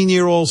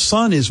 17-year-old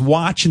son is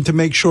watching to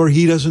make sure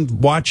he doesn't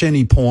watch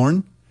any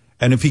porn.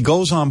 And if he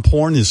goes on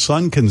porn, his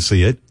son can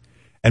see it,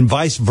 and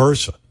vice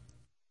versa.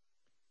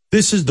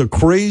 This is the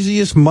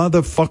craziest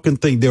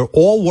motherfucking thing. They're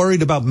all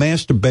worried about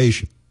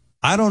masturbation.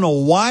 I don't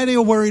know why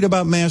they're worried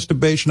about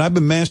masturbation. I've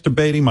been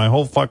masturbating my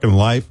whole fucking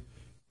life.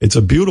 It's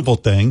a beautiful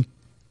thing.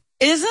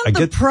 Isn't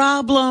the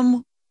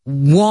problem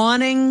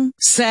wanting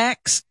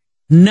sex,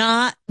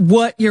 not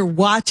what you're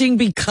watching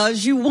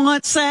because you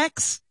want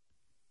sex?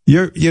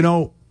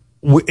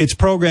 It's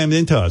programmed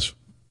into us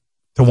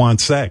to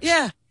want sex.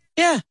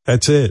 Yeah.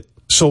 That's it.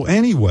 So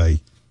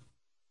anyway,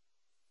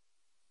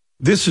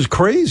 this is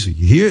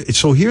crazy.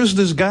 So here's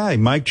this guy,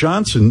 Mike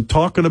Johnson,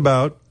 bragging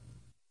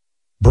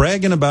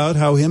about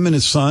how him and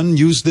his son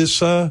use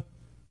this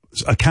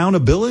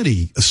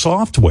accountability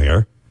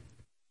software.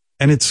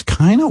 And it's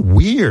kind of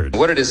weird.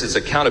 What it is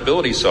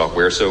accountability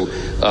software. So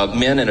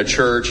men in a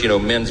church,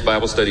 men's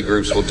Bible study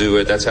groups will do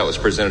it. That's how it's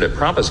presented at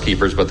Promise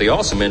Keepers. But they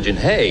also mention,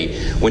 hey,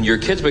 when your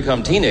kids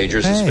become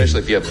teenagers,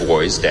 especially if you have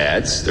boys,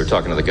 dads, they're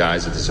talking to the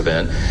guys at this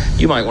event,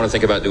 you might want to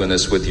think about doing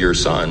this with your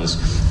sons.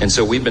 And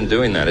so we've been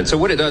doing that. And so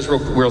what it does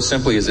real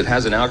simply is it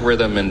has an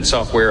algorithm and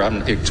software.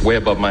 It's way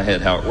above my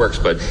head how it works.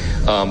 But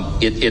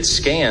it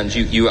scans.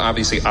 You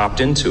obviously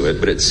opt into it,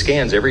 but it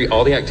scans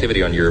all the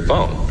activity on your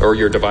phone or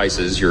your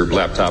devices, your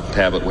laptop,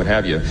 tablet, what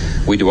have you.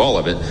 We do all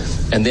of it.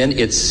 And then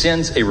it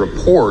sends a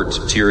report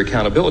to your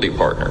accountability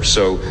partner.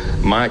 So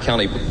my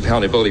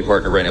accountability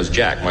partner right now is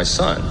Jack, my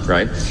son,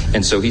 right?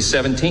 And so he's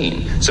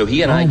 17. So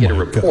he and I get a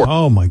report.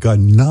 Oh my God,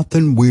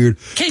 nothing weird.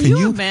 Can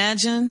you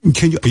imagine?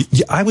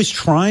 I was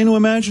trying to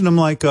imagine. I'm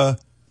like, how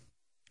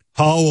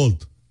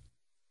old?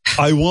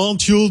 I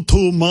want you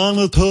to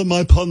monitor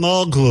my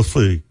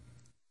pornography.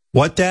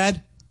 What,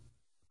 Dad?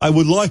 I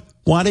would like...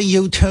 What are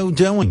you two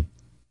doing?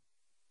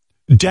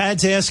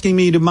 Dad's asking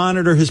me to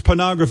monitor his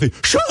pornography.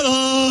 Shut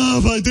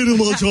up! I didn't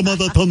want your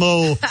mother to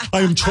know.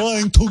 I am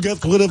trying to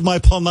get rid of my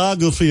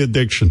pornography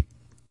addiction.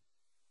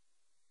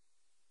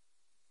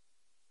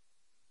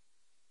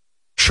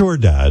 Sure,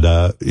 Dad.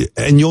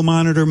 And you'll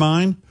monitor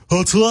mine?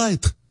 That's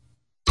right.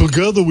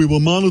 Together we will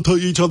monitor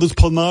each other's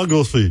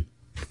pornography.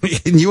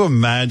 Can you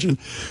imagine?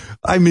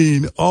 I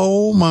mean,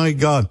 oh my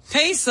God.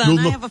 Hey, son,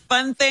 I have a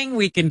fun thing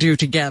we can do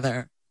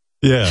together.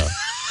 Yeah.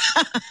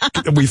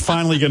 We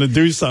finally going to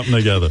do something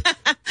together.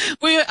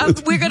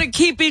 We're going to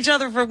keep each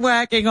other from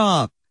whacking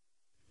off.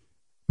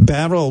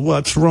 Barrel,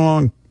 what's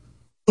wrong?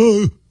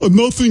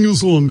 Nothing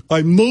is wrong.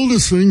 I'm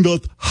noticing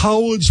that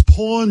Howard's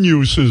porn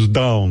use is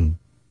down.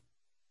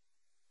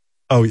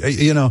 Oh,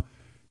 you know,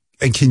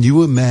 can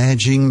you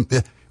imagine?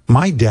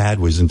 My dad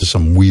was into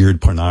some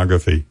weird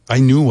pornography. I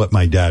knew what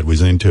my dad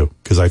was into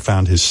because I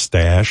found his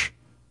stash.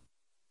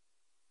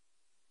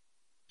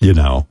 You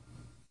know.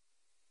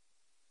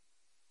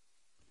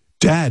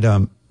 Dad,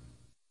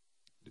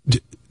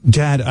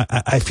 Dad,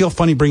 I feel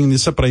funny bringing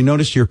this up, but I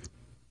noticed you're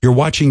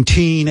watching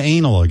teen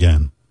anal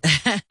again.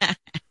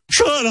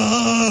 Shut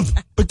up!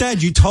 But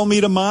Dad, you told me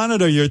to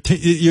monitor your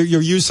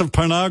use of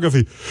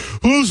pornography.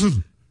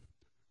 Listen,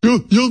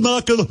 you're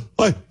not gonna.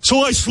 So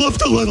I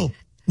slipped a little.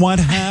 What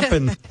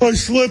happened? I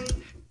slipped.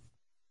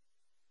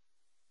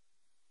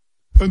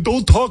 And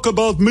don't talk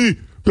about me.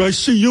 I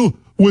see you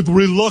with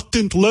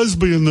reluctant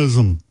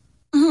lesbianism.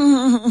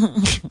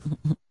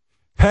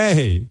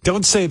 Hey,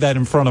 don't say that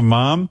in front of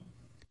Mom.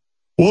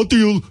 What do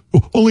you...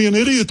 Only an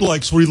idiot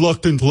likes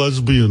reluctant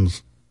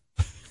lesbians.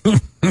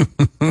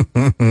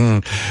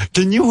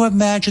 Can you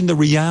imagine the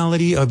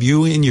reality of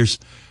you in your...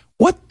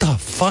 What the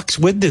fuck's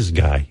with this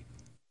guy?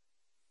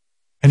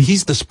 And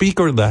he's the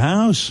Speaker of the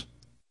House.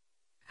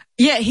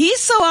 Yeah, he's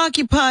so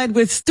occupied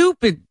with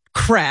stupid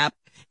crap,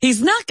 he's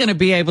not going to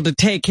be able to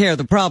take care of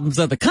the problems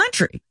of the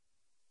country.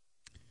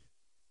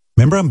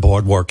 Remember on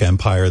Boardwalk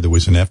Empire, there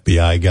was an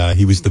FBI guy.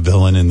 He was the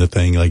villain in the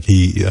thing. Like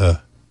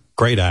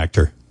great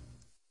actor.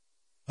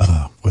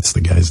 What's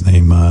the guy's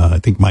name? I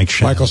think Mike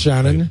Shannon. Michael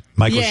Shannon.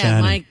 Michael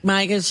Shannon.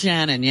 Michael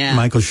Shannon, yeah.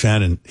 Michael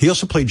Shannon. He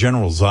also played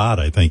General Zod,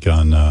 I think,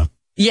 on...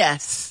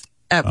 yes,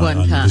 at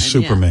one time. The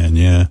Superman,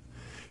 yeah.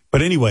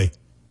 But anyway,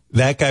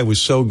 that guy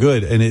was so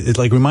good. And it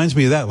like reminds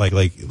me of that, like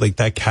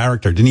that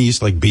character. Didn't he used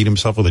to like beat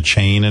himself with a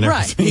chain and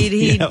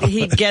everything? Right.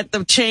 He'd get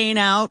the chain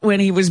out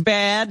when he was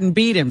bad and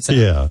beat himself.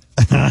 Yeah.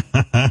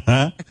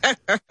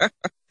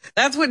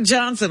 That's what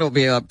Johnson will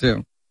be up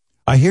to.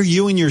 I hear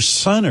you and your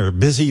son are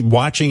busy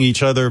watching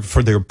each other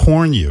for their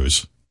porn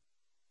use.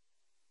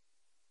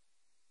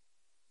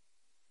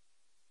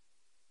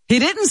 He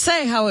didn't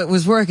say how it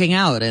was working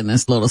out in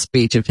this little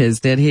speech of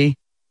his, did he?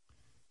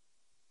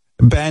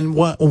 Ben,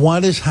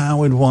 what is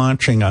Howard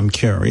watching? I'm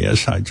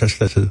curious. He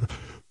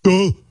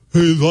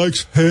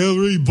likes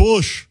Harry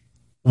Bush.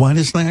 What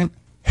is that?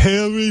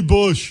 Harry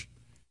Bush.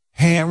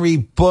 Harry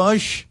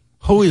Bush?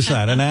 Who is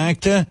that, an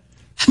actor?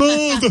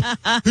 No,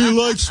 he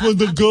likes when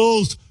the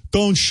girls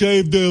don't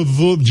shave their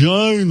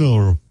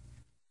vagina.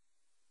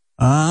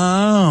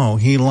 Oh,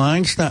 he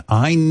likes that.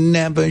 I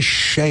never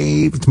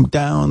shaved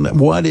down.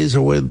 What is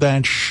it with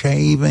that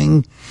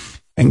shaving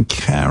and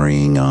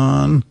carrying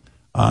on?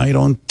 I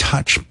don't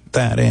touch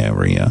that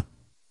area.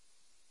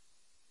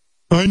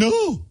 I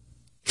know.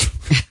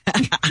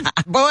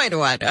 Boy,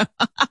 do I know.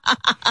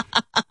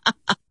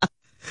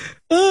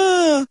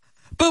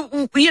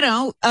 But, you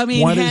know, I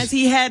mean, has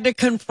he had to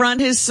confront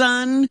his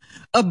son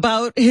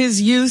about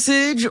his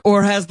usage,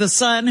 or has the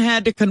son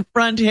had to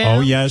confront him?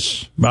 Oh,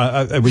 yes.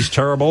 It was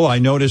terrible. I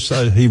noticed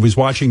he was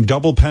watching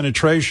Double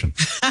Penetration.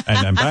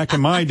 And back in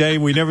my day,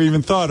 we never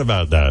even thought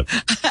about that.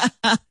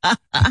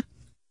 Well,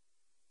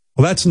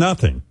 that's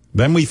nothing.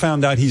 Then we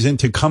found out he's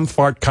into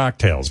cum-fart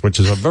cocktails, which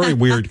is a very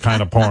weird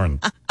kind of porn.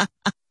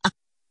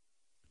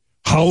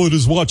 Howard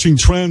is watching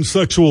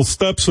Transsexual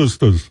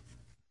Stepsisters.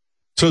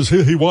 Says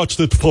here he watched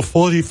it for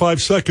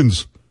 45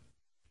 seconds.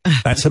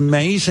 That's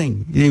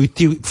amazing.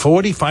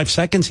 45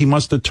 seconds, he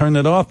must have turned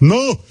it off.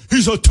 No,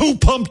 he's a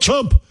two-pump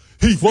chump.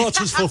 He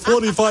watches for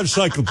 45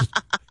 seconds.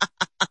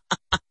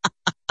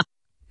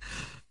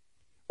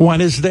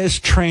 What is this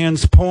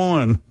trans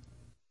porn?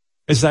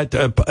 Is that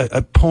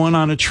a porn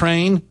on a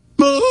train?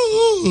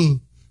 No,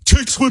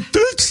 chicks with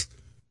dicks.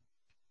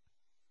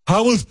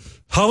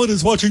 Howard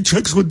is watching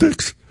chicks with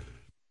dicks.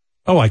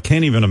 Oh, I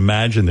can't even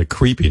imagine the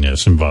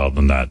creepiness involved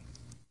in that.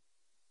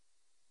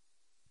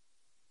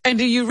 And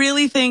do you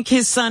really think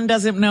his son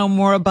doesn't know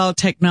more about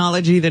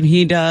technology than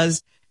he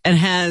does and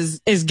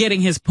is getting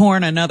his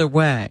porn another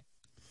way?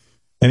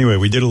 Anyway,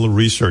 we did a little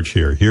research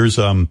here. Here's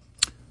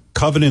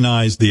Covenant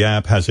Eyes, the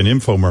app, has an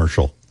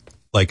infomercial.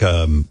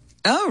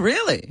 Oh,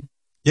 really?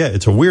 Yeah,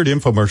 it's a weird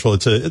infomercial.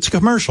 It's a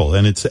commercial,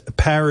 and it's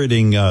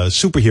parroting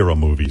superhero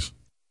movies.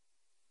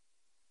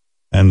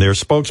 And their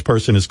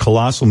spokesperson is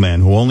Colossal Man,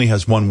 who only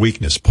has one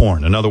weakness,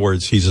 porn. In other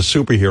words, he's a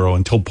superhero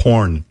until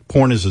porn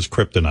is his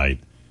kryptonite.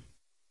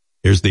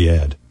 Here's the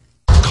ad.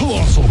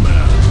 Colossal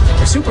Man.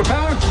 My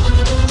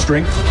superpower?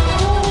 Strength.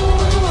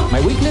 My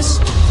weakness?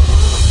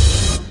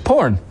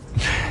 Porn.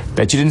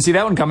 Bet you didn't see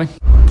that one coming.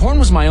 Porn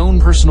was my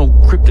own personal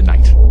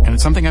kryptonite, and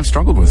it's something I've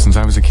struggled with since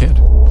I was a kid.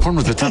 Porn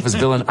was the toughest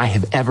villain I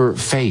have ever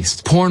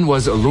faced. Porn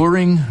was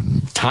alluring,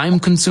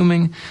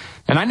 time-consuming,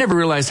 and I never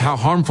realized how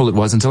harmful it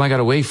was until I got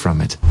away from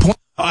it.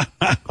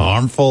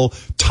 Harmful,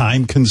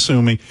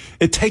 time-consuming.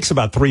 It takes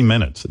about 3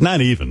 minutes,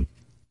 not even.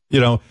 You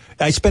know,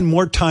 I spend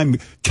more time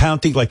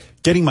counting, like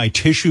getting my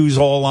tissues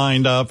all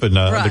lined up and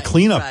the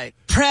cleanup. Right.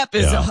 Prep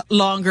is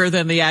longer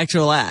than the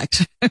actual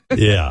act.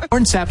 Yeah.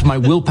 Porn sapped my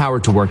willpower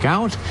to work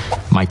out,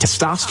 my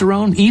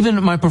testosterone,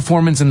 even my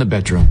performance in the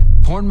bedroom.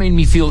 Porn made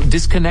me feel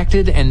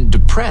disconnected and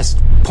depressed.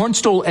 Porn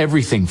stole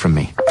everything from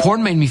me.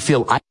 Porn made me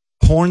feel...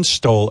 Porn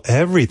stole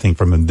everything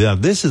from him. Now,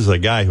 this is a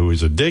guy who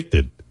is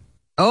addicted.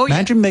 Oh,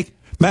 yeah.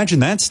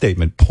 Imagine that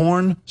statement.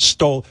 Porn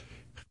stole...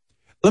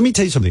 Let me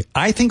tell you something.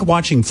 I think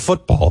watching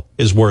football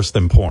is worse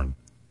than porn.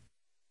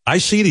 I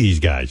see these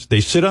guys. They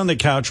sit on the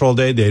couch all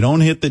day. They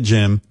don't hit the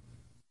gym.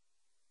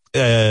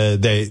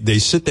 They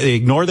sit there. They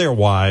ignore their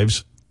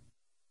wives.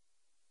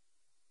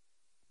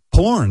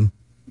 Porn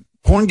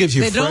gives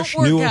you fresh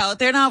new... They don't work out.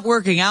 They're not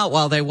working out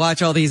while they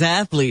watch all these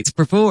athletes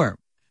perform.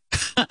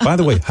 By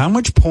the way, how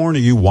much porn are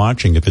you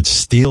watching if it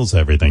steals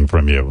everything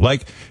from you?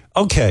 Like,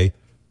 okay,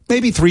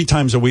 maybe 3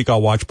 times a week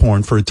I'll watch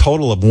porn for a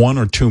total of 1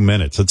 or 2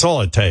 minutes. That's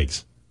all it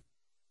takes.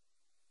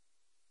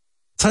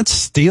 It's not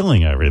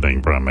stealing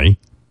everything from me.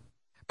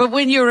 But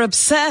when you're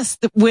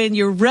obsessed, when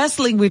you're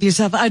wrestling with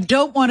yourself, I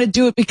don't want to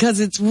do it because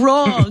it's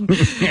wrong.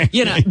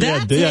 You know,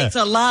 that takes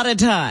a lot of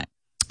time.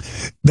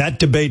 That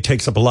debate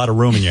takes up a lot of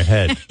room in your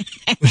head.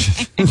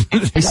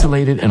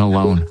 Isolated and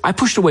alone. I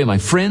pushed away my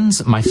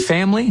friends, my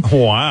family.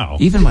 Wow.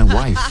 Even my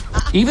wife.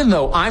 Even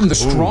though I'm the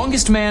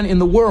strongest man in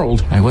the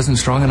world, I wasn't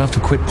strong enough to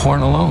quit porn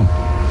alone.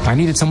 I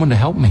needed someone to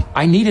help me.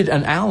 I needed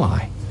an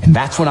ally. And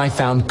that's when I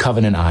found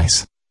Covenant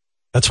Eyes.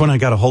 That's when I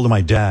got a hold of my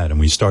dad and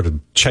we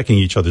started checking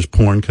each other's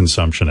porn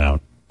consumption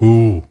out.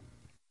 Ooh.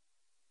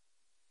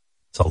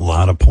 It's a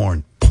lot of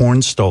porn.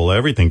 Porn stole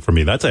everything from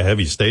me. That's a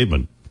heavy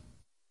statement.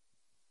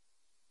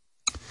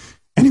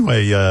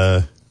 Anyway,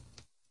 here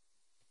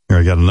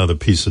I got another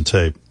piece of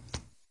tape,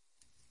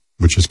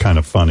 which is kind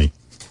of funny.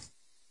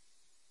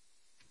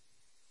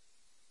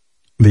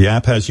 The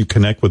app has you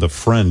connect with a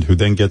friend who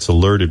then gets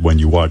alerted when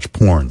you watch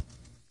porn.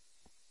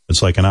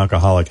 It's like an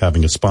alcoholic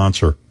having a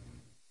sponsor.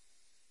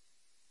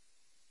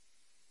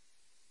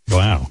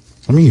 Wow.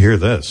 Let me hear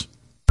this.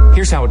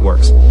 Here's how it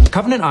works.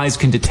 Covenant Eyes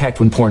can detect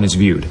when porn is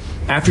viewed.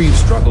 After you've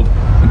struggled,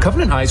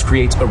 Covenant Eyes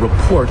creates a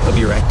report of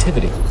your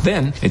activity.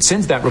 Then, it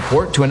sends that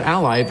report to an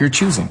ally of your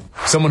choosing.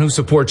 Someone who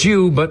supports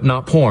you, but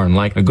not porn,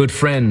 like a good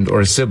friend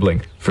or a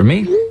sibling. For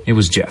me, it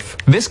was Jeff.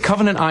 This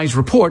Covenant Eyes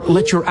report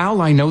lets your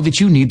ally know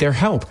that you need their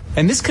help.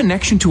 And this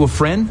connection to a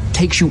friend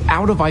takes you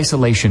out of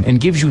isolation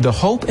and gives you the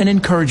hope and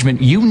encouragement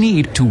you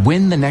need to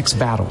win the next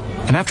battle.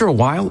 And after a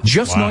while,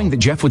 just knowing that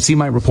Jeff would see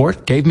my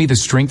report gave me the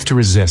strength to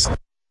resist.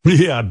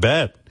 Yeah, I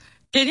bet.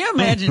 Can you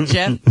imagine,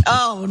 Jeff?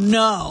 Oh,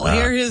 no.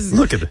 Here his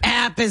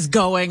app is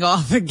going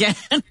off again.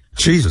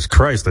 Jesus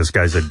Christ, this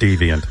guy's a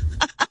deviant.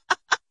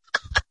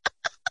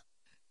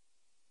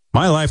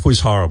 My life was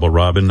horrible,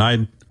 Robin.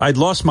 I'd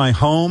lost my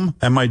home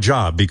and my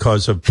job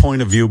because of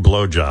point of view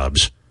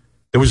blowjobs.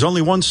 There was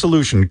only one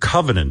solution,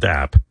 Covenant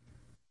app.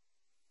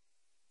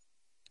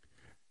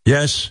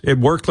 Yes, it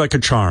worked like a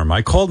charm.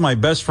 I called my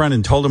best friend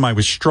and told him I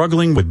was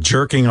struggling with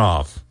jerking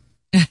off.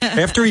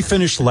 After he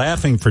finished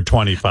laughing for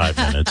 25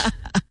 minutes,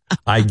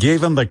 I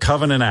gave him the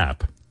Covenant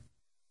app.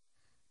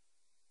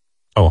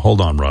 Oh, hold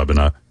on,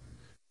 Robin.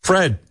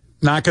 Fred,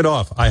 knock it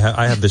off. I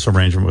have this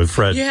arrangement with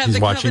Fred. You have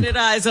Covenant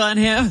Eyes on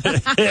him.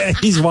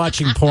 He's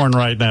watching porn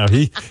right now.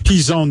 He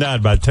zoned out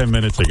about 10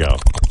 minutes ago.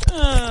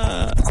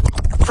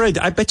 Fred,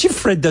 I bet you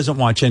Fred doesn't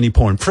watch any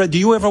porn. Fred, do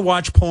you ever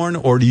watch porn,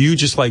 or do you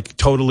just like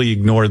totally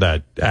ignore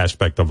that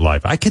aspect of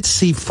life? I could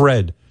see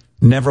Fred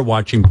never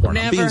watching porn.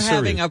 Never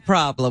having a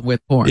problem with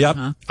porn. Yep.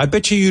 Huh? I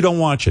bet you don't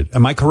watch it.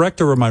 Am I correct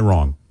or am I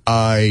wrong?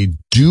 I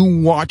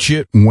do watch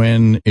it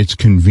when it's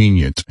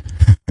convenient.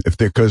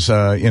 Because,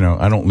 I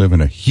don't live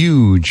in a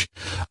huge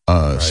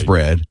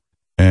spread,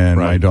 and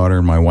my daughter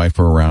and my wife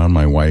are around.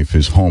 My wife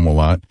is home a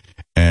lot.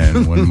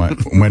 And when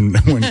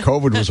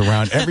COVID was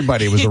around,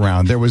 everybody was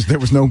around. There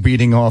was no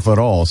beating off at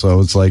all. So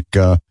it's like,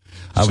 I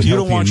was you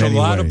don't watch a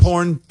lot of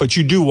porn, but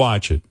you do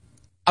watch it.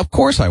 Of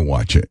course I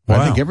watch it.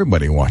 Wow. I think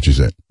everybody watches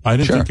it. I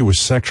didn't think it was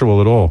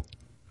sexual at all.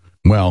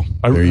 Well,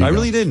 I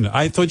really didn't.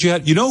 I thought you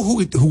had. You know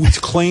who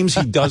claims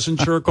he doesn't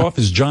jerk off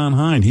is John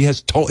Hine.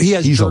 He's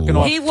jerking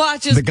off. He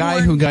watches the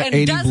guy who got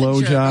 80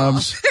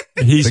 blowjobs.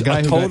 He's the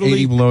guy who got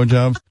 80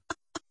 blowjobs.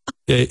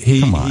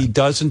 He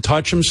doesn't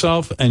touch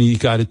himself, and he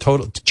got a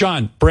total.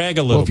 John, brag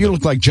a little. Well, if you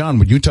look like John,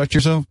 would you touch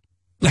yourself?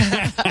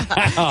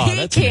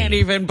 He can't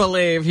even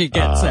believe he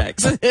gets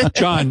sex.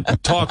 John,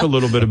 talk a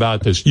little bit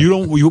about this.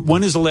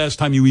 When is the last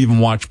time you even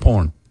watched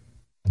porn?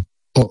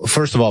 Well,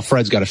 first of all,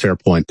 Fred's got a fair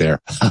point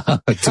there,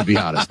 to be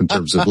honest, in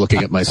terms of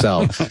looking at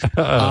myself.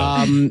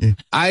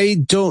 I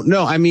don't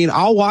know. I mean,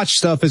 I'll watch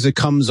stuff as it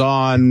comes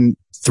on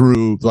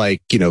through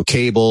like,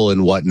 cable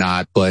and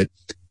whatnot, but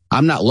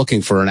I'm not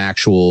looking for an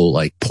actual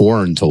like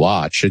porn to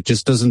watch. It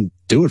just doesn't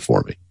do it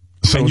for me.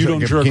 So and you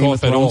don't jerk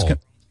off at all?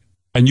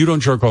 And you don't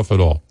jerk off at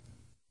all?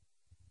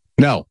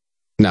 No,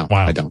 wow.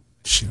 I don't.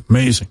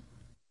 Amazing.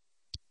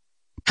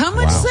 How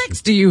much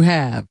sex do you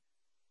have?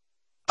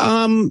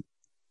 A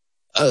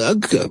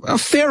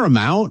fair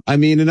amount. I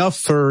mean, enough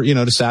for,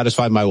 to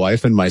satisfy my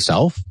wife and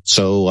myself.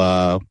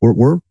 So,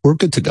 we're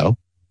good to go.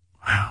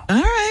 Wow.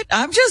 All right.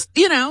 I'm just,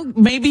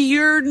 maybe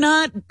you're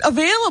not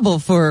available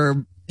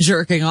for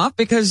jerking off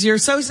because you're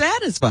so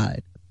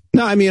satisfied.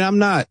 No, I mean, I'm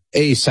not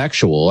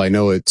asexual. I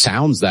know it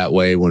sounds that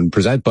way when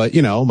present, but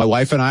my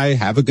wife and I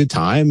have a good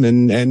time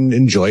and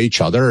enjoy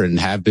each other and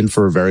have been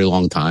for a very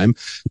long time,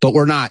 but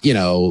we're not,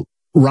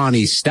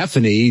 Ronnie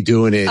Stephanie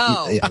doing it.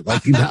 Oh.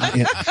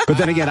 But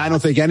then again, I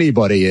don't think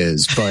anybody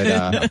is,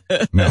 but,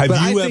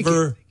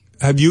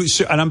 have you,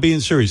 and I'm being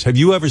serious, have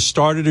you ever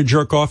started to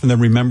jerk off and then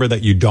remember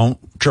that you don't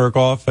jerk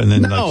off and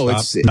then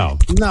it's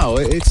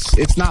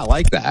not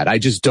like that. I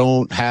just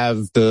don't have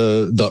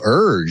the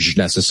urge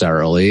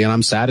necessarily, and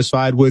I'm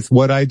satisfied with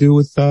what I do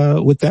with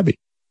Debbie.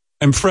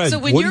 And Fred, so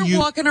when you're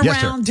walking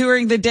around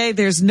during the day,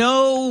 there's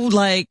no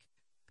like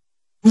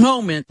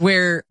moment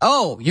where,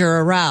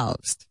 you're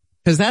aroused.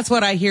 Cause that's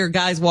what I hear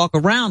guys walk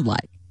around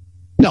like.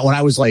 No, when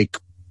I was like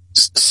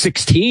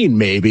 16,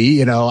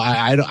 maybe,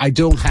 I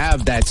don't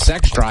have that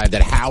sex drive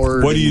that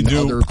Howard and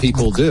other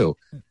people do.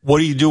 What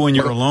do you do when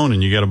you're alone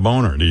and you get a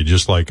boner? Do you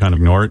just like kind of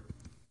ignore it?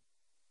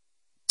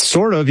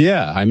 Sort of,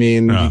 yeah. I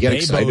mean, you get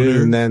excited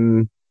and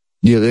then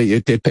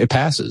it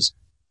passes.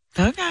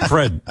 Okay.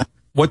 Fred,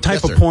 what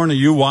type of porn are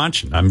you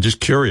watching? I'm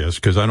just curious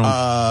because I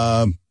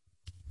don't.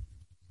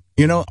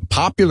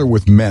 Popular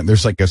with men.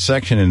 There's like a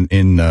section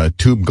in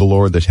Tube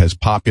Galore that has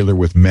popular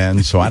with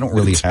men, so I don't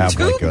really have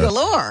Tube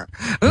Galore.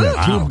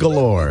 Yeah, Tube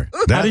Galore.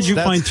 How did you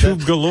find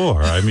Tube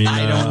Galore? I mean,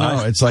 I don't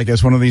know.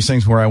 It's one of these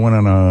things where I went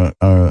on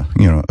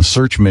a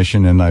search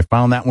mission and I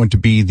found that one to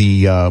be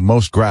the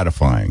most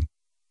gratifying.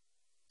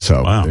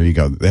 So there you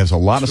go. There's a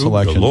lot of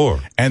selection.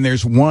 Galore. And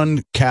there's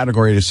one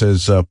category that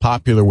says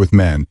popular with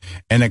men.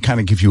 And it kind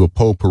of gives you a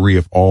potpourri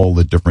of all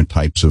the different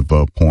types of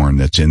porn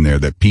that's in there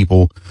that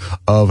people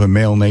of a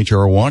male nature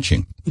are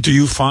watching. Do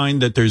you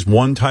find that there's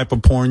one type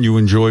of porn you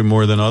enjoy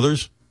more than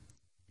others?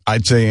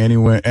 I'd say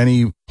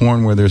any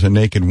porn where there's a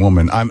naked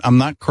woman. I'm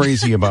not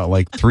crazy about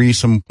like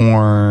threesome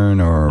porn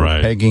or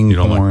pegging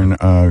porn,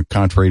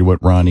 contrary to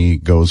what Ronnie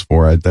goes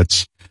for.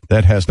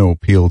 That has no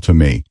appeal to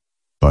me.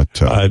 But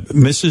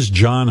Mrs.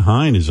 John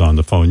Hine is on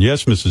the phone.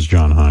 Yes, Mrs.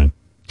 John Hine.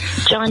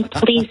 John,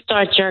 please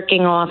start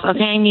jerking off.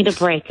 Okay, I need a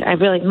break.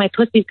 My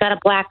pussy's got a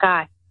black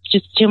eye. It's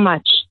just too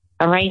much.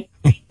 All right,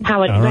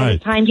 Howard. By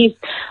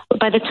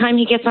the time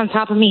he gets on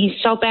top of me,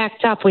 he's so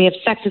backed up. We have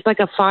sex. It's like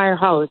a fire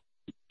hose.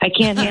 I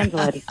can't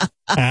handle it.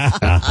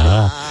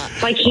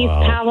 It's like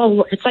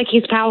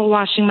he's power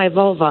washing my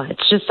vulva.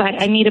 It's just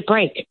I need a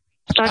break.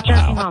 Start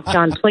jerking off,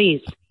 John,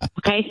 please.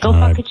 Okay, go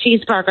fuck a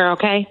cheeseburger.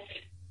 Okay.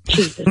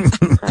 Jesus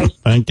Christ.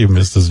 Thank you,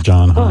 Mrs.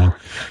 John Hine.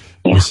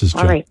 Yeah.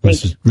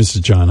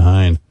 Mrs. John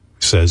Hine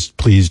says,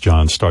 please,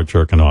 John, start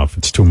jerking off.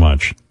 It's too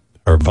much.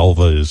 Her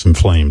vulva is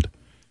inflamed.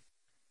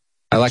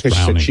 I like a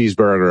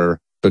cheeseburger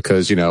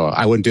because,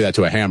 I wouldn't do that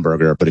to a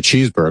hamburger, but a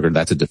cheeseburger,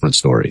 that's a different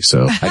story.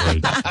 So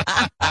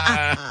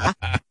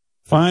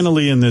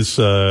finally, in this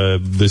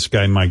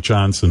guy, Mike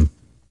Johnson.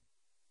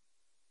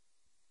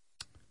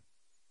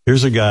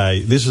 Here's a guy.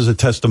 This is a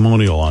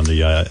testimonial on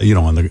the,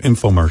 on the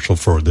infomercial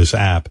for this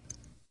app.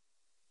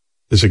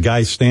 There's a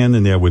guy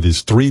standing there with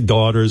his 3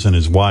 daughters and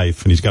his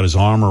wife, and he's got his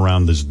arm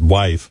around his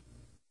wife.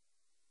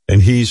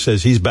 And he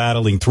says he's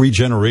battling 3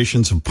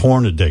 generations of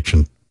porn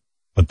addiction.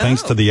 But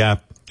thanks to the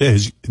app,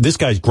 this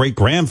guy's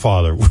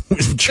great-grandfather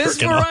was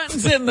jerking off.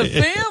 This runs in the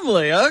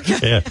family, okay.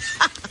 Yeah.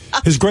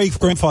 His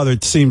great-grandfather,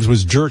 it seems,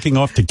 was jerking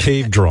off to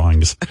cave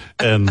drawings.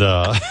 And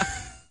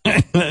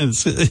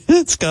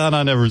it's gone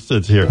on ever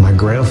since here. My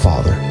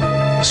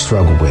grandfather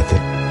struggled with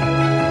it.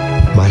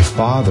 My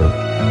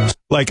father...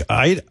 Like,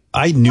 I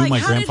knew my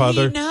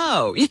grandfather.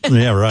 How did he know?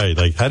 Yeah, right.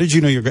 Like, how did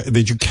you know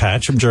did you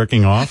catch him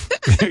jerking off?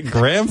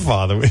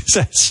 Grandfather was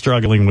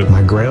struggling with it.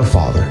 My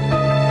grandfather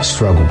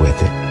struggled with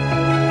it.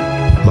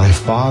 My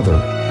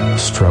father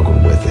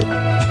struggled with it.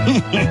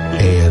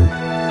 And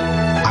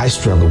I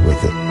struggled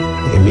with it.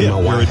 And me and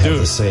my wife have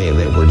the saying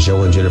that we're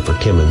Joe and Jennifer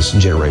Kimmons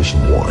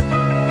Generation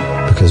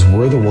 1. Because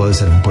we're the ones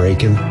that have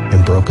broken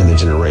the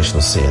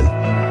generational sin.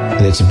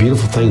 And it's a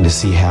beautiful thing to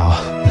see how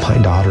my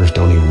daughters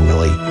don't even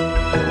really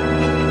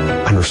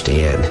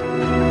understand.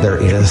 They're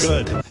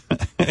innocent.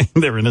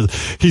 They're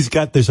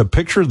innocent. There's a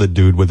picture of the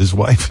dude with his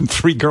wife and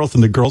 3 girls,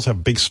 and the girls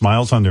have big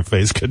smiles on their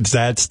face because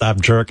Dad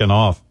stopped jerking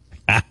off.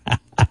 Oh,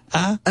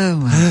 my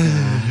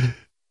God.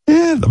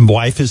 Yeah, the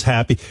wife is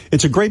happy.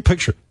 It's a great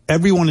picture.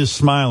 everyone is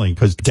smiling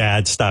because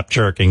Dad stopped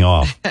jerking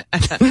off.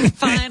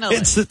 Finally.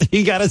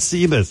 You got to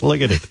see this.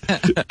 Look at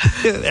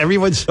it.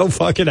 Everyone's so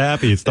fucking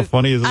happy. It's the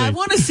funniest thing. I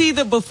want to see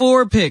the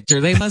before picture.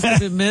 They must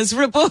have been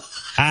miserable.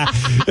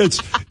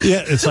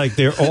 It's like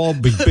they're all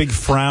big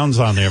frowns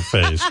on their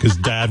face because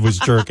Dad was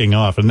jerking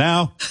off. And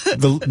now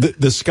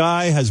the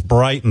sky has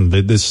brightened.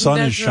 The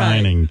sun is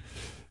shining. Right.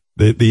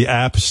 The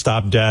app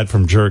stopped Dad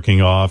from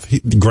jerking off.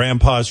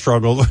 Grandpa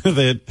struggled with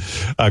it.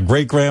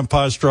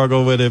 Great-grandpa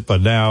struggled with it. But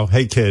now,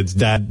 hey, kids,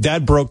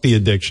 Dad broke the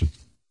addiction.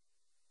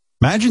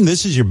 Imagine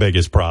this is your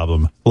biggest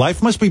problem.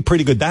 Life must be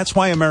pretty good. That's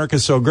why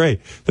America's so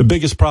great. The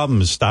biggest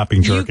problem is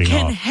stopping jerking off. You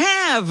can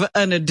have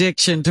an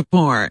addiction to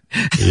porn.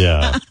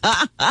 Yeah.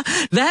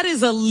 That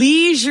is a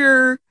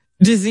leisure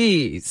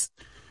disease.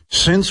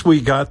 Since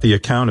we got the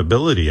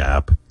accountability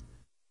app,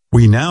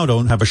 we now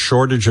don't have a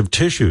shortage of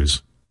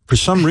tissues. For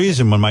some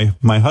reason, when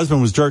my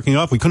husband was jerking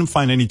off, we couldn't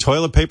find any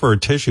toilet paper or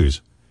tissues.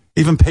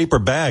 Even paper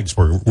bags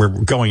were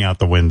going out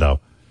the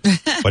window.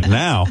 But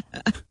now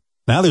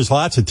there's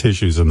lots of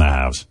tissues in the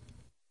house.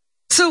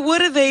 So what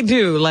do they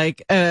do?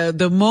 Like,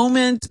 the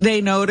moment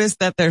they notice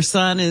that their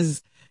son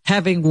is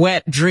having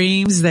wet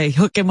dreams, they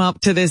hook him up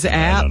to this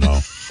app?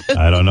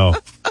 I don't know.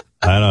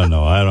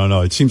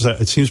 It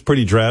seems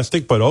pretty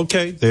drastic, but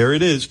okay, there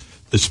it is.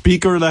 The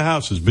Speaker of the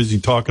House is busy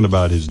talking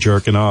about his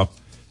jerking off.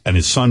 And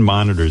his son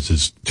monitors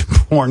his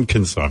porn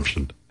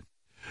consumption.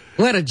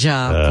 What a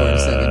job for a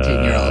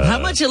 17-year-old. How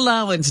much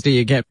allowance do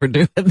you get for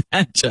doing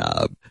that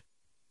job?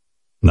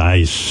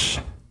 Nice.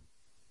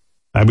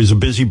 I was a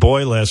busy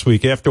boy last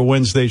week. After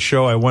Wednesday's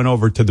show, I went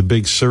over to the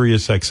big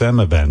Sirius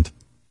XM event.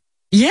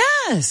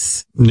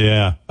 Yes.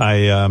 Yeah.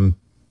 I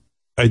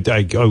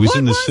was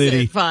in the city. What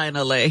was it,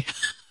 finally?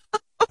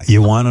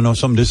 You want to know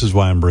something? This is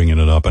why I'm bringing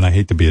it up, and I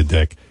hate to be a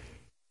dick.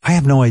 I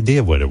have no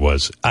idea what it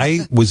was.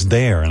 I was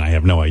there, and I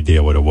have no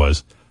idea what it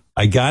was.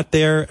 I got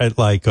there at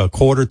like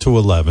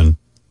 11:15,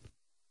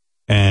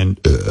 and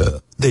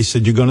they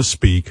said, you're going to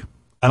speak.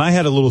 And I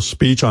had a little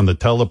speech on the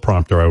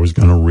teleprompter I was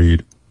going to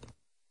read.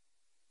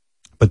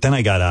 But then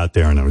I got out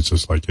there, and I was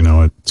just like,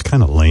 it's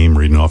kind of lame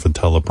reading off a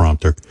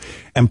teleprompter.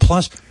 And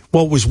plus,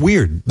 what was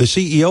weird, the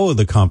CEO of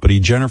the company,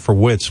 Jennifer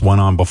Witz,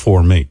 went on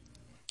before me.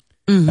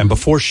 Mm-hmm. And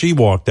before she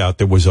walked out,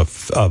 there was a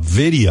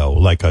video,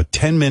 like a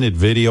 10-minute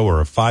video or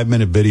a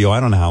 5-minute video.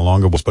 I don't know how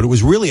long it was, but it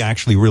was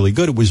actually really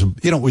good. It was,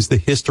 it was the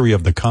history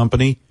of the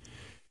company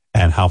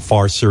and how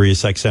far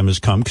Sirius XM has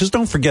come. Because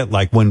don't forget,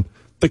 like when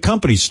the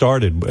company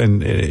started,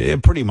 and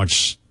it pretty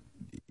much,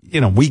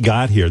 we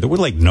got here, there were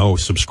like no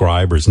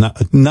subscribers,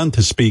 none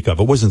to speak of.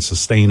 It wasn't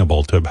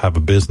sustainable to have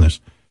a business.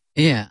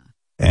 Yeah.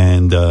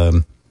 And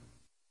it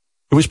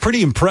was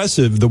pretty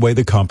impressive the way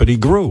the company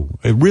grew.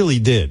 It really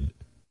did.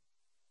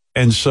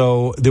 And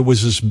so there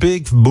was this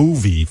big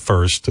movie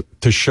first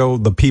to show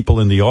the people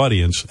in the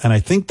audience. And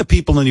I think the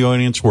people in the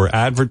audience were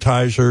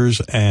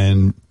advertisers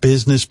and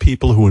business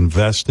people who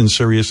invest in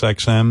Sirius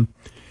XM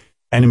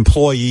and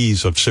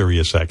employees of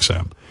Sirius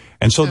XM.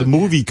 And so the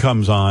movie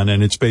comes on,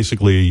 and it's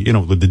basically,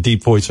 with the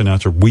deep voice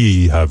announcer,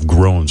 we have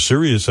grown.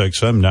 Sirius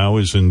XM now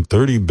is in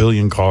 30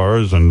 billion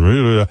cars,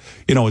 and,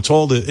 it's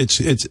all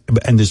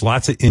and there's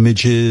lots of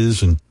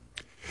images. And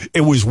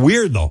it was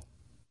weird, though.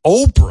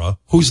 Oprah,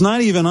 who's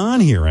not even on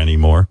here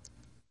anymore,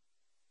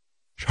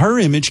 her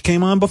image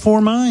came on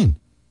before mine.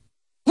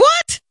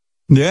 What?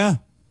 Yeah.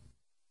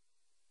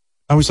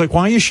 I was like,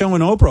 why are you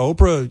showing Oprah?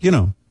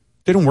 Oprah,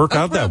 didn't work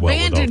out that well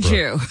with Oprah.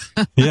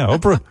 You. Yeah,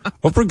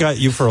 Oprah got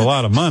you for a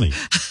lot of money.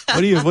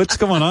 What's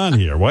going on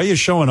here? Why are you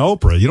showing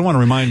Oprah? You don't want to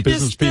remind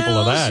business people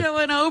of that.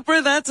 Showing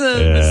Oprah? That's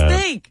a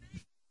mistake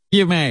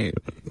you made.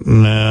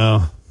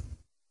 No.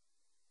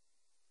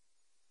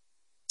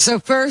 So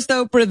first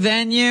Oprah,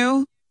 then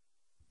you?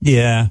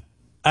 Yeah,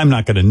 I'm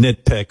not going to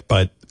nitpick,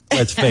 but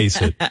let's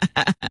face it.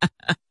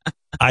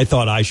 I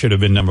thought I should have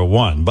been number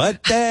one,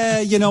 but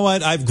you know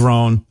what? I've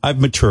grown. I've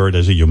matured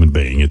as a human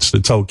being. It's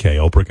okay.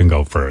 Oprah can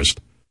go first.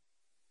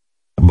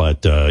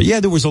 But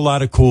there was a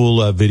lot of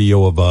cool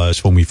video of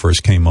us when we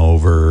first came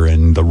over,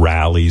 and the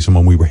rallies, and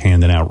when we were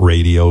handing out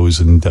radios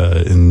and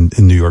in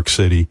New York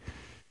City.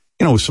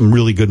 Some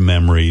really good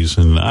memories.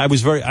 And I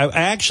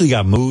actually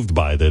got moved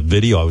by the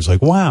video. I was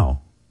like,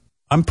 wow,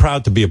 I'm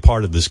proud to be a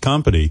part of this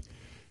company.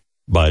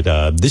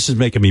 But this is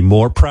making me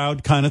more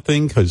proud kind of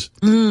thing, because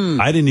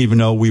I didn't even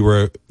know we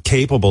were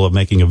capable of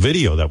making a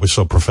video that was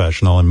so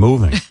professional and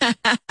moving.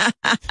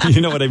 You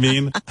know what I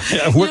mean?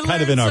 We're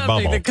kind of in our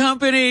bubble. The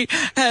company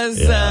has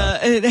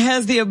it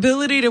has the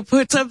ability to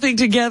put something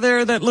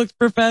together that looks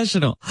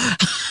professional.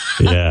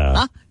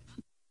 Yeah.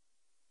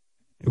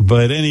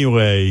 But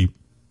anyway,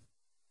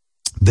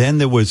 then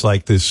there was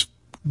like this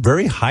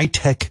very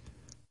high-tech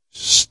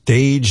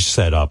stage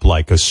set up,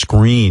 like a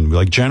screen.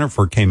 Like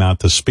Jennifer came out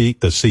to speak,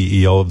 the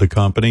CEO of the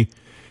company,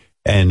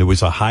 and there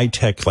was a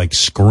high-tech like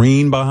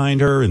screen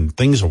behind her, and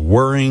things are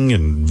whirring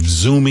and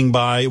zooming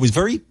by. It was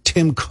very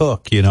Tim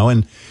Cook,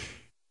 and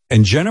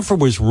Jennifer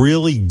was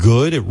really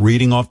good at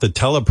reading off the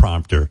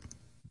teleprompter.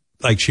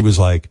 Like she was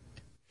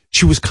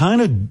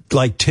kind of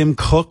like Tim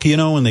Cook,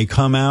 when they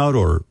come out,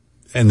 or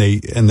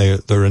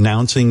they're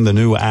announcing the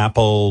new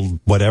Apple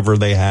whatever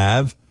they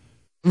have.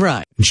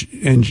 Right.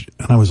 And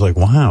I was like,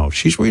 wow,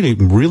 she's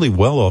reading really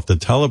well off the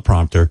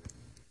teleprompter.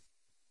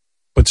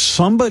 But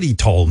somebody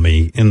told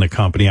me in the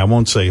company, I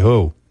won't say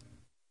who,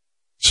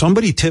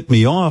 somebody tipped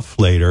me off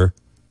later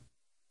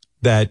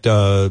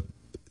that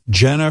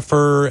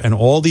Jennifer and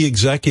all the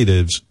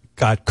executives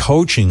got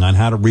coaching on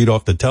how to read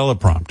off the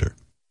teleprompter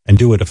and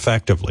do it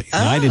effectively.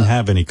 And I didn't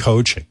have any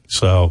coaching.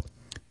 So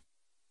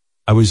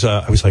I was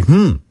like,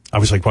 I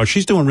was like, well,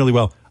 she's doing really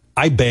well.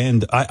 I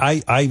abandoned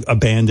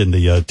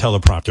the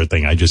teleprompter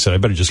thing. I just said, I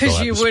better just go out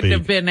and because you wouldn't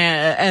have been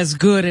as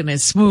good and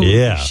as smooth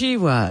as she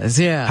was.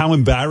 Yeah. How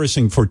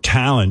embarrassing for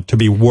talent to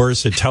be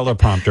worse at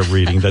teleprompter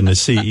reading than the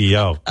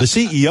CEO. The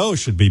CEO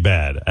should be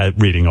bad at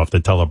reading off the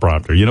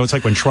teleprompter. You know, it's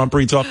like when Trump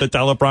reads off the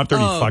teleprompter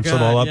and he fucks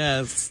it all up.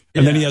 Yes.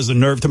 And then he has the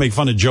nerve to make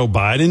fun of Joe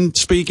Biden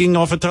speaking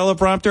off a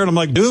teleprompter. And I'm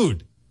like,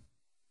 dude,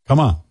 come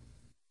on.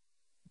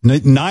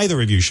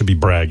 Neither of you should be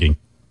bragging.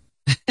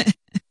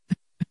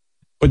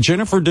 But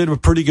Jennifer did a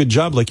pretty good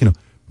job, like, like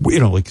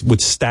with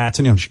stats,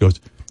 and she goes,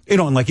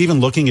 and like even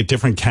looking at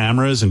different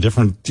cameras and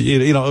different,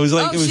 it was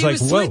like, she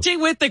was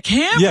switching with the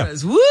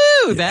cameras. Yeah.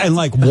 Woo! That's and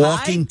like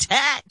walking,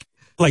 high tech.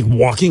 Like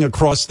walking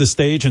across the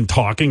stage and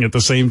talking at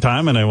the same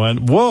time, and I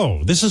went,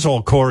 whoa, this is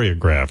all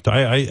choreographed.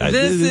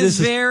 This is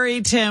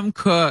very Tim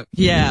Cook,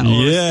 yeah.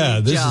 Yeah,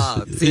 this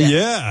Jobs. Is,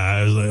 yeah.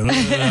 I was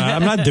like,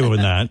 I'm not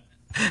doing that.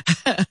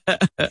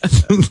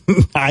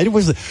 I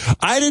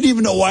didn't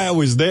even know why I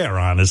was there,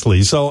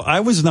 honestly. So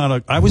I was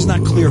not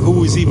clear who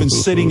was even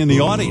sitting in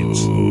the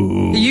audience.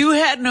 You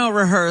had no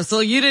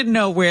rehearsal. You didn't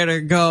know where to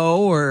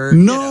go or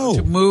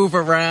to move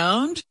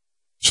around.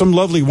 Some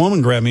lovely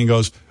woman grabbed me and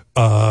goes,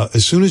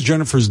 as soon as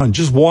Jennifer's done,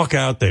 just walk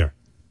out there.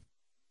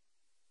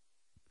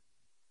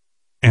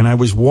 And I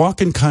was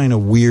walking kind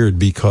of weird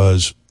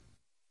because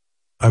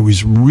I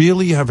was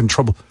really having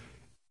trouble.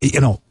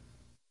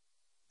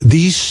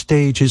 These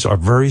stages are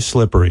very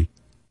slippery.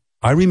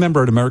 I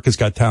remember at America's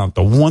Got Talent,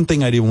 the one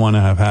thing I didn't want to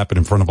have happen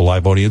in front of a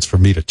live audience for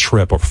me to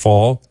trip or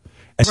fall.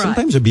 And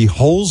sometimes there'd be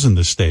holes in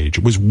the stage.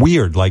 It was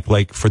weird.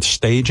 Like for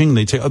staging,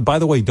 they'd say, oh, by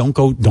the way, don't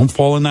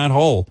fall in that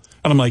hole.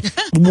 And I'm like,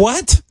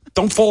 what?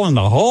 Don't fall in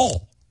the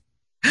hole.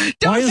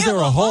 Why is there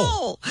a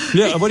hole?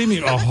 Yeah. What do you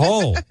mean a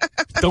hole?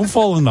 Don't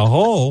fall in the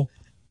hole.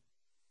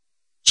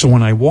 So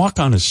when I walk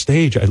on a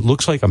stage, it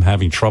looks like I'm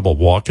having trouble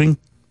walking,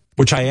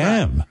 which I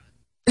am.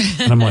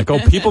 And I'm like, oh,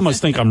 people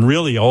must think I'm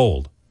really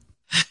old.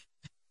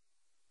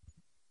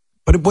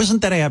 But it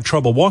wasn't that I have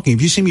trouble walking.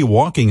 If you see me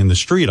walking in the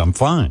street, I'm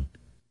fine.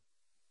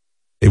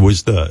 It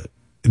was I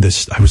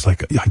was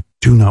like, I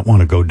do not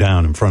want to go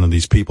down in front of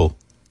these people.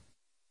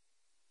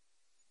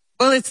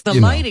 Well, it's the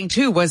lighting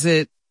too. Was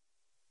it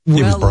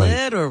well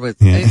lit or was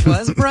it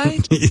was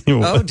bright?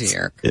 Oh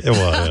dear. It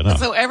was.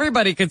 So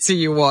everybody could see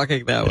you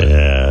walking that way.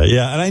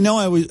 Yeah. And I know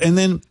I was, and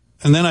then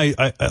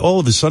I all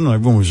of a sudden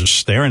everyone was just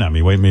staring at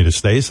me, waiting for me to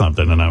say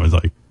something, and I was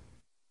like,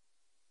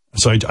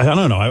 so I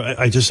don't know.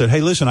 I just said,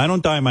 hey, listen, I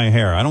don't dye my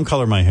hair. I don't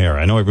color my hair.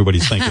 I know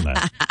everybody's thinking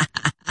that.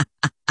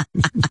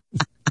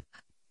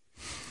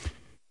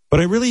 But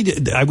I really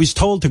did. I was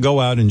told to go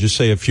out and just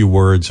say a few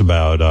words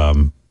about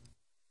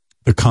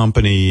the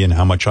company and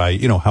how much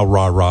how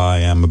rah-rah I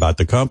am about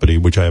the company,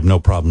 which I have no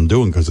problem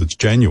doing because it's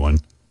genuine.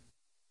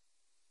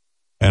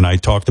 And I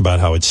talked about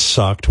how it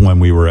sucked when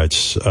we were at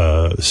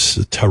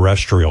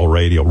terrestrial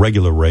radio,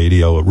 regular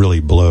radio. It really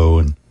blew.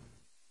 And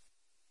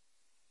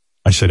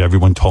I said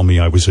everyone told me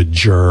I was a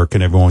jerk,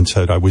 and everyone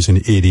said I was an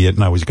idiot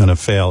and I was going to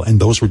fail. And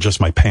those were just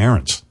my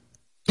parents.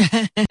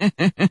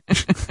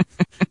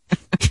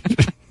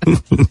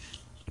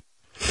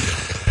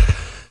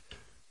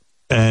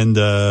 And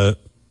I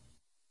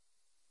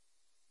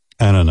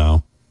don't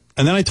know.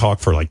 And then I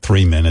talked for like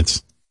 3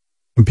 minutes.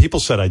 And people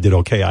said I did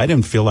okay. I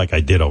didn't feel like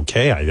I did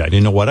okay. I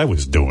didn't know what I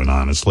was doing,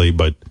 honestly.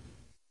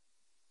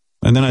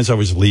 And then as I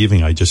was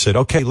leaving, I just said,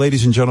 okay,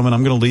 ladies and gentlemen,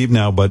 I'm going to leave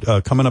now.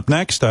 But coming up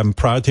next, I'm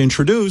proud to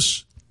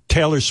introduce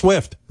Taylor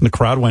Swift. And the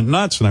crowd went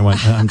nuts. And I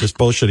went, I'm just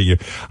bullshitting you.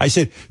 I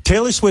said,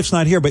 Taylor Swift's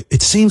not here, but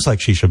it seems like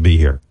she should be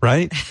here,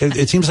 right?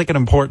 It seems like an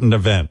important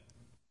event.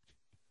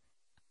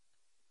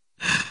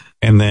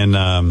 And then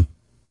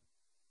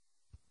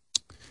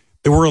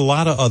there were a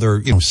lot of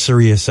other,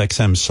 Sirius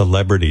XM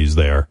celebrities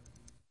there.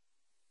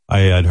 I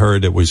had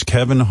heard it was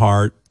Kevin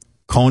Hart,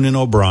 Conan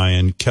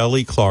O'Brien,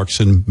 Kelly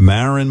Clarkson,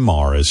 Maren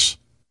Morris,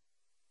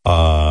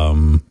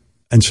 and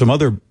some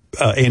other,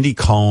 Andy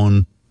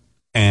Cohen,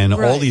 and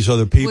all these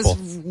other people.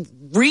 Was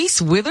Reese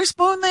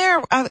Witherspoon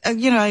there? I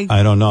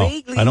don't know.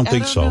 I don't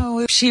think so. I don't know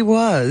if she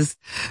was.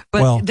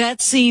 But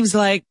that seems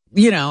like,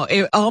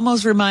 it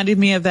almost reminded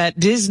me of that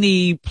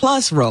Disney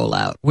Plus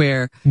rollout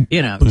where,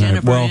 Jennifer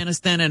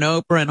Aniston and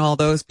Oprah and all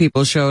those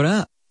people showed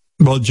up.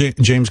 Well,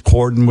 James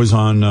Corden was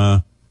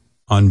on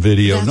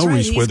video. That's no right.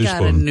 Reese He's Witherspoon.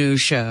 Got a new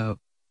show.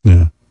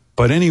 Yeah.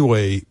 But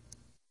anyway,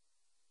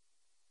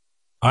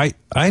 I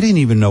didn't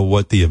even know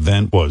what the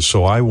event was.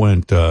 So I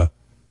went, I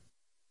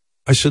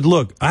said,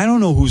 look, I don't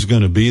know who's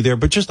going to be there,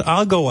 but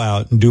I'll go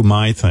out and do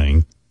my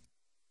thing.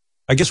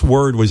 I guess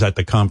word was at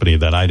the company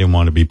that I didn't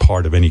want to be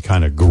part of any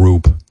kind of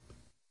group.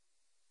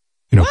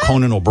 You know, what?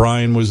 Conan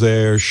O'Brien was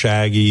there,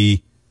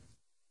 Shaggy.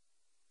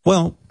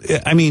 Well,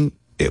 I mean,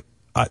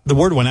 the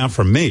word went out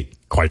from me,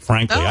 quite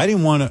frankly. Oh. I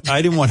didn't want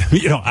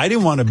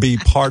to be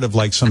part of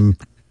like some,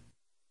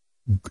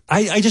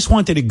 I just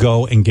wanted to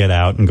go and get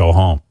out and go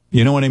home.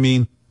 You know what I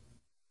mean?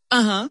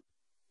 Uh-huh.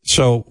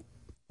 So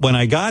when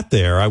I got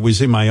there, I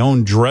was in my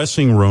own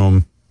dressing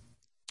room.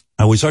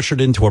 I was ushered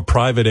into a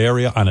private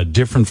area on a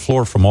different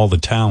floor from all the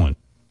talent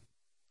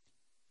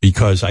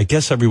because I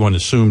guess everyone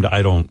assumed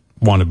I don't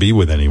want to be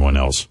with anyone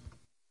else.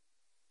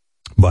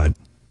 But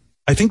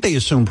I think they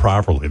assumed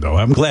properly, though.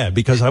 I'm glad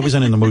because I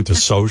wasn't in the mood to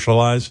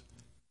socialize.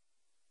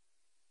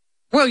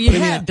 Well, you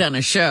had done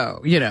a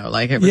show, you know,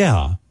 like every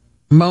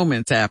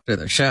moments after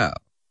the show.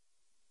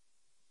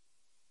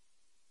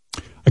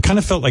 I kind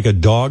of felt like a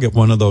dog at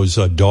one of those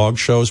dog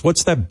shows.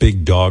 What's that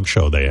big dog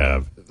show they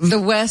have? The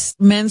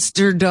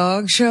Westminster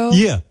Dog Show?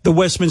 Yeah, the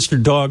Westminster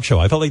Dog Show.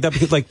 I felt like that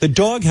because, like, the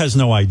dog has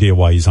no idea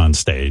why he's on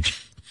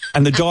stage,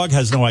 and the dog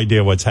has no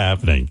idea what's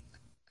happening.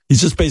 He's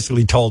just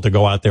basically told to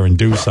go out there and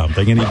do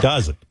something, and he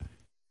does it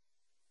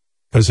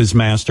because his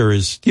master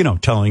is, you know,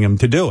 telling him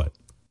to do it.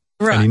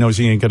 Right. And he knows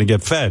he ain't going to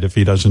get fed if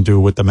he doesn't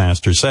do what the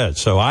master says.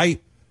 So I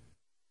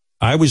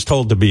was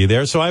told to be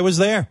there, so I was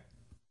there.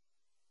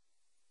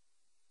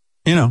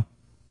 You know,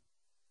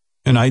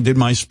 and I did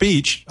my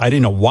speech. I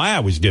didn't know why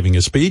I was giving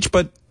a speech,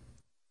 but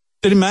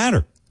it didn't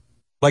matter.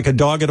 Like a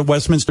dog at a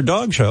Westminster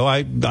Dog Show,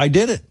 I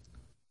did it.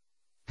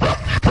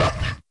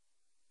 I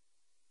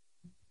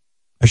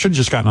should have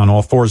just gotten on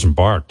all fours and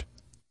barked.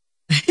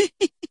 That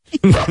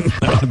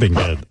would have been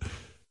good.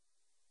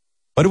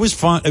 But it was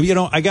fun. You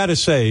know, I got to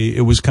say,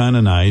 it was kind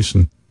of nice.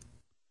 And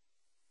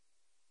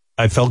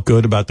I felt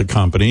good about the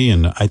company.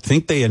 And I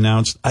think they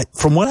announced,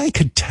 from what I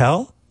could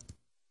tell,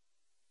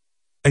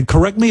 and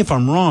correct me if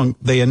I'm wrong,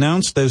 they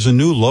announced there's a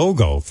new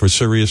logo for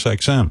Sirius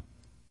XM.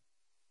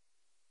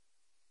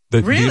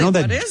 Really? You know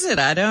that, what is it?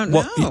 I don't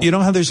know. You know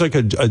how there's like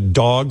a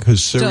dog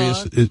because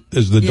Sirius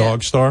is the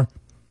dog star?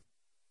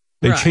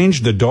 They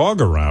changed the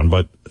dog around,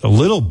 but a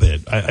little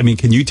bit. I mean,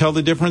 can you tell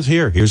the difference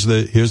here? Here's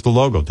the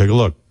logo. Take a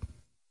look.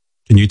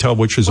 Can you tell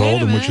which is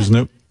old and which is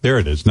new? There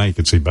it is. Now you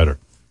can see better.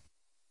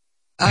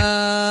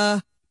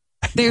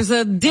 There's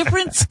a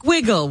different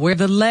squiggle where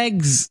the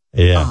legs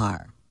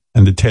are.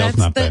 And the tail's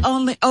not bent.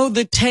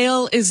 The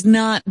tail is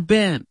not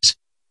bent.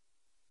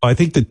 I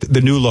think that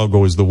the new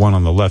logo is the one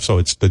on the left, so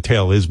the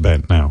tail is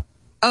bent now.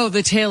 Oh,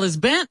 the tail is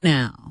bent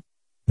now.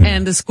 Yeah.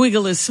 And the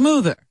squiggle is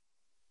smoother.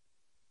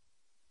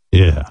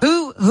 Yeah.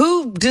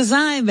 Who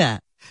designed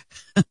that?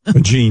 A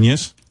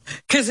genius.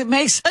 Because it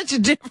makes such a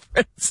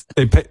difference.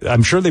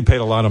 I'm sure they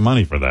paid a lot of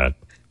money for that.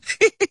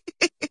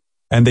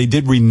 And they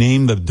did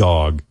rename the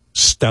dog.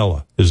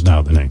 Stella is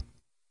now the name.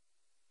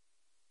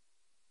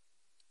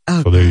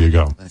 Oh, so there you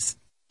go.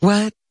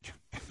 What?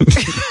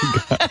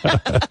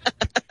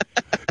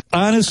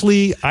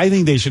 Honestly, I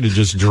think they should have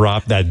just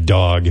dropped that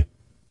dog.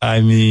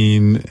 I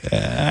mean,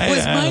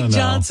 was Mike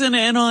Johnson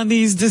in on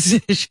these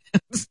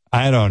decisions?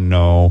 I don't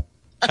know.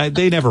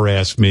 They never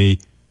asked me.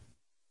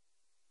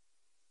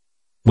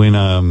 When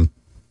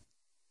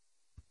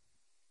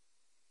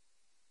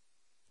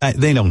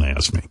they don't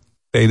ask me.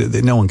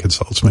 They no one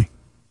consults me,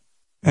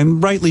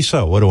 and rightly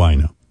so. What do I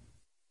know?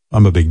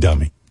 I'm a big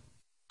dummy.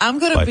 I'm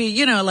gonna be,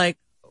 you know, like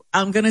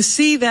I'm gonna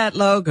see that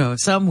logo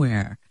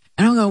somewhere,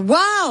 and I'm going,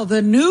 wow,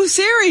 the new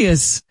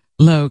Sirius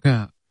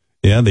logo.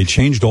 Yeah, they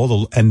changed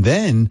and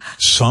then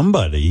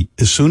somebody,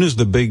 as soon as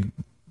the big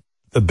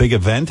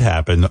event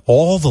happened,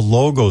 all the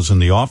logos in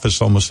the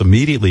office almost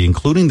immediately,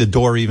 including the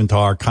door even to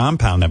our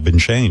compound, have been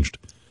changed.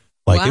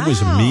 Like It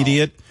was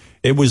immediate.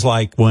 It was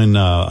like when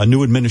a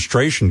new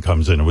administration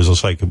comes in. It was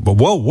just like,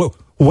 whoa,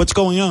 what's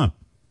going on?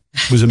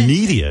 It was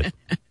immediate.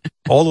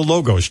 All the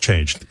logos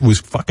changed. It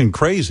was fucking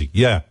crazy.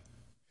 Yeah.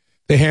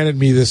 They handed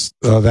me this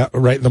that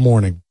right in the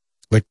morning.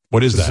 Like,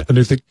 what is that? A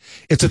new thing.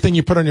 It's a thing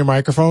you put on your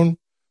microphone,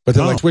 but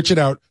they're like, switch it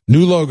out.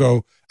 New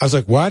logo. I was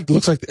like, what? It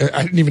looks like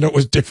I didn't even know it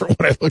was different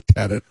when I looked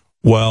at it.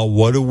 Well,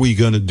 what are we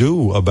going to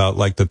do about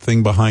like the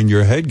thing behind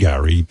your head,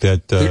 Gary,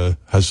 that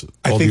has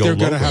all the old logos? I think they're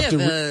going to have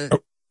to.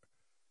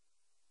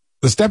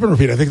 The step and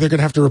repeat. I think they're going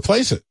to have to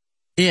replace it.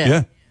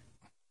 Yeah.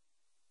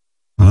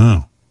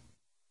 Oh.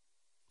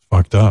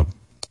 Fucked up.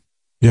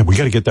 Yeah, we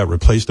got to get that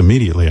replaced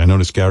immediately. I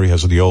noticed Gary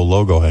has the old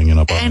logo hanging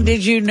up on it. And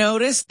did you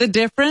notice the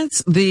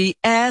difference? The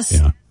S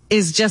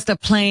is just a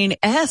plain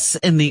S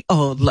in the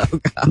old logo.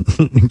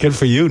 Good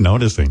for you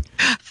noticing.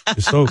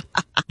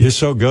 You're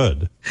so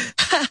good.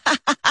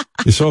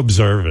 You're so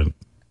observant.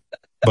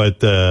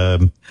 But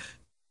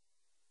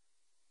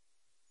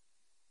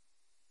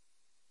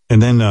and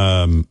then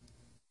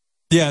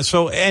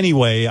so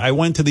anyway, I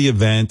went to the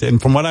event,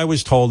 and from what I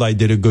was told, I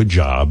did a good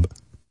job.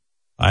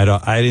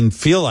 I didn't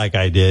feel like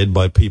I did,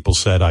 but people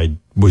said I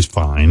was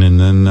fine. And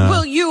then,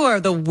 well, you are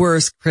the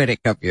worst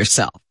critic of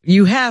yourself.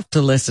 You have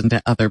to listen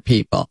to other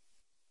people.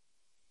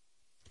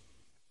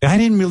 I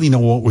didn't really know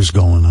what was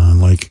going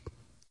on. Like,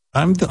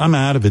 I'm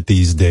out of it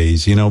these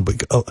days, you know.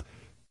 But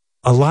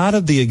a lot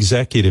of the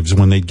executives,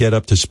 when they'd get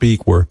up to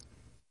speak, were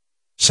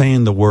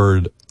saying the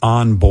word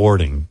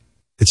onboarding.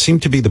 It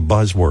seemed to be the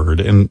buzzword,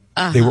 and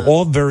they were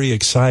all very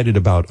excited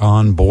about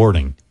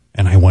onboarding.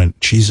 And I went,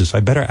 Jesus, I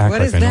better act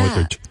like I know what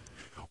they're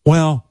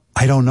well,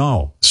 I don't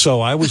know. So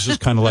I was just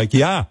kind of like,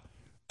 yeah.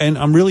 And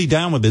I'm really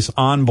down with this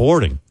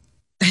onboarding.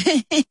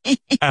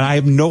 And I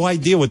have no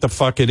idea what the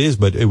fuck it is,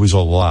 but it was a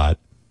lot.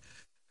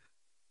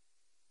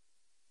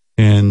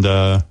 And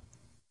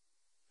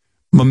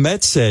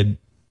Mehmet said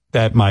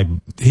that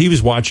he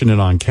was watching it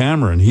on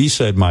camera, and he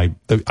said I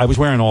was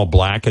wearing all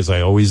black, as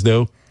I always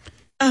do.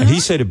 And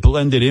he said it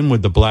blended in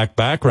with the black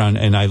background,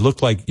 and I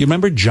looked like, you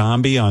remember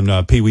Zombie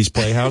on Pee-wee's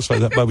Playhouse?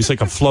 I was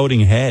like a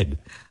floating head,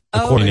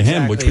 according to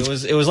him, which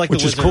was it was like the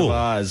Wizard cool.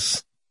 of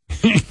Oz.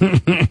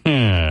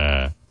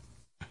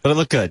 But it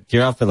looked good.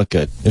 Your outfit looked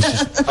good. It's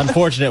just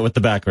unfortunate with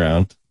the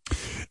background.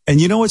 And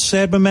you know what's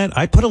sad, Mehmet?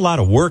 I put a lot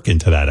of work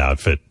into that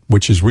outfit,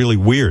 which is really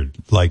weird.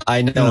 Like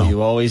I know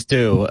you always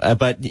do,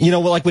 but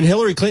like when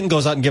Hillary Clinton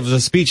goes out and gives a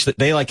speech, that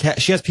they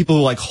she has people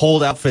who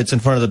hold outfits in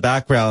front of the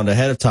background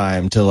ahead of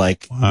time to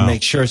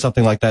make sure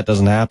something like that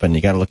doesn't happen.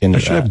 You got to look into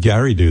that. I should have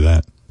Gary do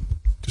that.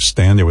 Just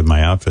stand there with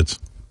my outfits.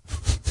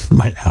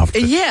 My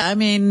outfit. Yeah, I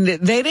mean,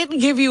 they didn't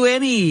give you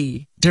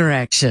any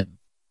direction.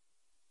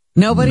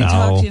 Nobody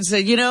talked to you and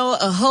said,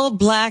 a whole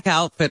black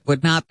outfit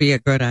would not be a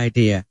good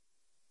idea.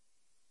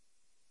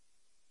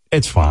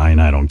 It's fine.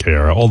 I don't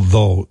care.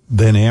 Although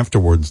then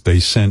afterwards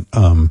they sent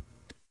I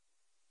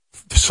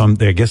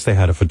guess they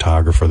had a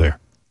photographer there.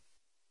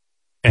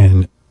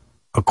 And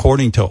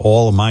according to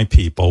all of my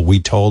people,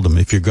 we told them,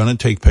 if you're going to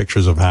take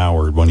pictures of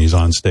Howard when he's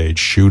on stage,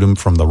 shoot him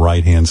from the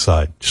right-hand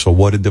side. So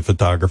what did the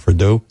photographer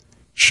do?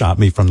 Shot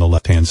me from the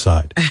left-hand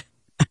side.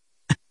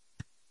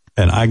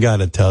 And I got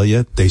to tell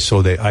you,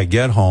 I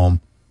get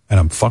home and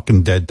I'm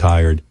fucking dead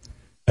tired.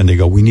 And they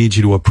go, we need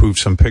you to approve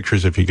some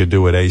pictures if you could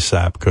do it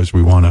ASAP because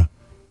we want to,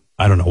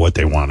 I don't know what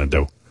they want to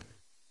do.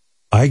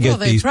 I get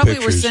these pictures. They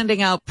probably were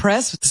sending out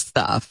press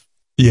stuff.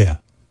 Yeah.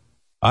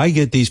 I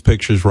get these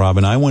pictures,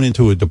 Robin. I went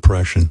into a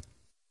depression.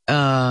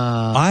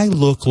 I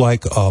look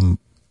like,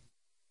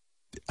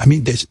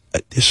 there's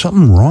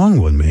something wrong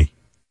with me.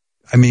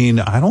 I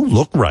don't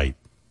look right.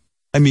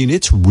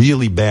 It's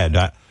really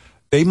bad.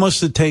 They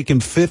must have taken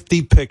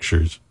 50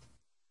 pictures.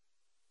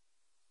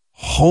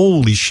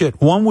 Holy shit.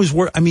 One was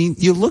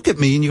you look at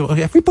me and you go,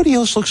 everybody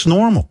else looks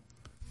normal.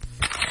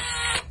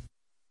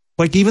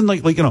 Even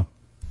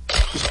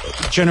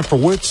Jennifer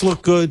Witz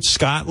looked good,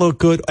 Scott looked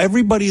good,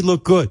 everybody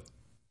looked good.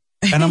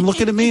 And I'm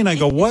looking at me and I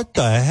go, what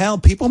the hell?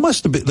 People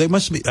must have been,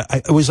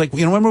 it was like,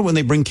 remember when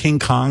they bring King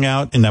Kong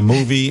out in that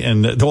movie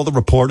and all the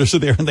reporters are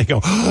there and they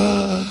go,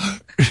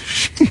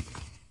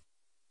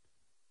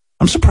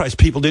 I'm surprised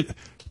people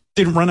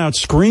didn't run out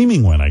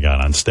screaming when I got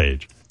on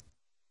stage.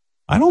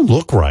 I don't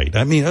look right.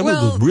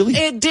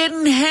 It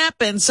didn't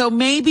happen. So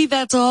maybe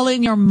that's all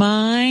in your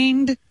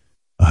mind.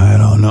 I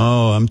don't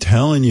know. I'm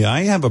telling you,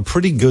 I have a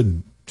pretty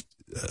good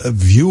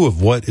view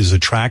of what is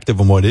attractive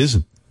and what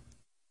isn't.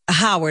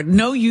 Howard,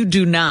 no, you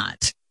do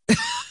not.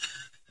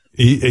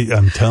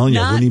 I'm telling you,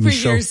 I wouldn't even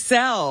show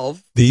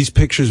yourself. These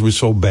pictures were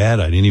so bad,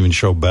 I didn't even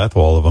show Beth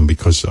all of them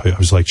because I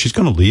was like, she's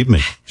going to leave me.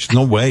 There's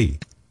no way.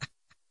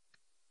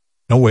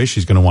 No way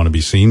she's going to want to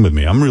be seen with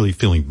me. I'm really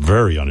feeling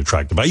very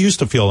unattractive. I used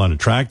to feel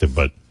unattractive,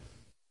 but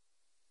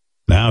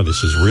now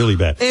this is really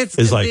bad.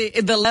 It's like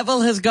the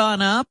level has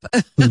gone up.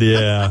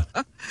 Yeah.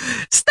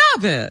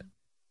 Stop it.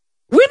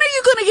 When are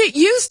you going to get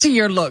used to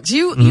your looks?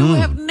 You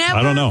have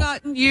never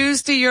gotten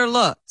used to your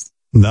looks.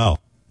 No,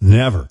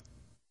 never.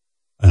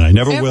 And I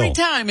never will. Every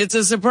time it's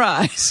a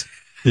surprise.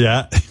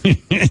 Yeah.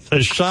 It's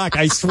a shock.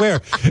 I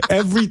swear.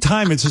 Every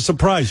time it's a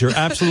surprise. You're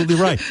absolutely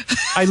right.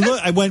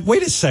 I went,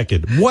 wait a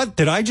second. What?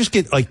 Did I just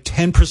get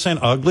 10%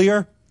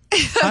 uglier?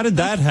 How did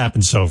that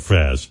happen so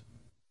fast?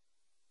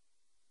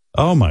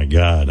 Oh my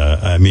God.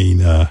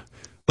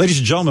 Ladies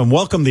and gentlemen,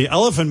 welcome the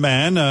Elephant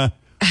Man.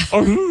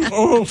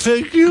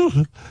 Thank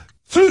you.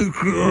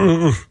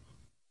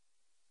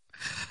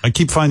 I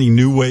keep finding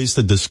new ways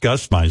to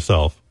disgust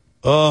myself.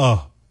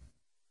 Oh.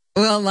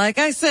 Well, like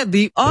I said,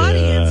 the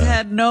audience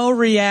had no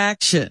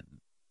reaction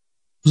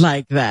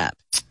like that.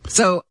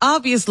 So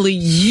obviously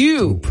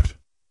you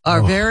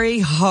are very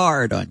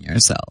hard on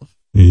yourself.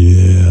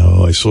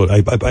 Yeah. I saw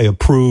it. I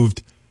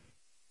approved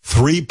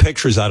 3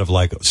 pictures out of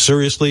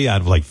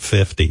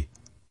 50.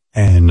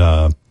 And,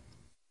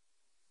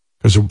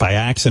 because by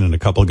accident, a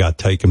couple got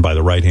taken by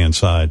the right-hand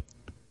side.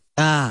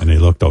 And they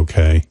looked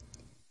okay.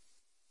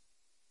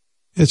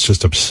 It's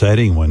just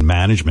upsetting when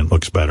management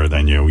looks better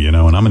than you, and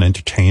I'm an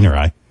entertainer.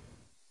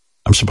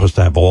 I'm supposed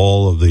to have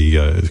all of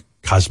the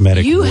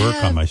cosmetic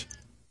work on my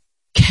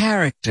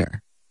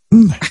character.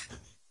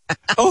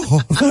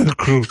 Oh,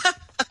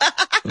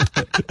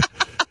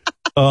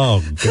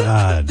 oh,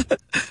 God.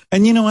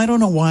 And, I don't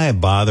know why I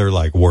bother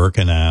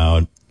working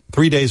out.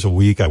 3 days a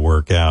week I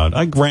work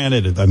out.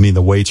 Granted,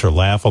 the weights are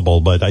laughable,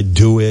 but I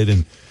do it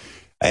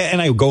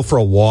and I go for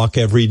a walk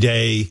every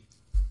day.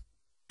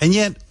 And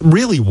yet,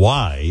 really,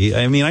 why?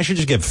 I should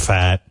just get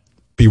fat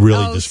be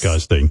really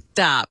disgusting.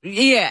 Stop.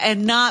 Yeah,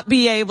 and not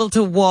be able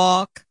to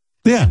walk.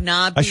 Yeah.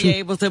 Not be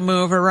able to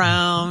move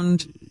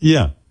around.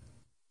 Yeah.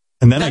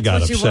 And then That's I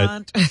got what you upset.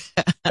 want?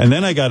 And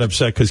then I got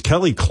upset because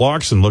Kelly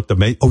Clarkson looked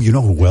amazing. Oh, you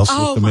know who else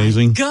looked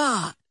amazing? Oh,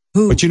 my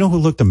God. But you know who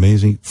looked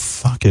amazing?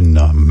 Fucking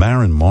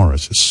Maren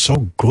Morris is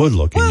so good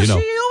looking. Well, you know,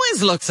 she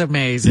always looks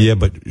amazing. Yeah,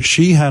 but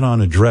she had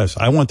on a dress.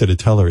 I wanted to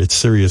tell her it's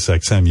Sirius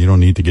XM. You don't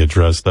need to get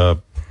dressed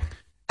up.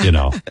 You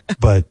know,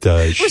 but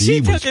well,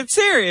 she took it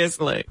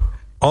seriously.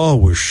 Oh,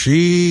 was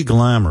she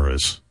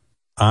glamorous?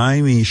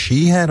 I mean,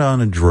 she had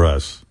on a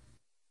dress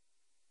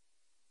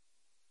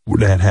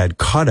that had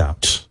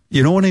cutouts.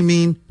 You know what I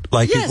mean?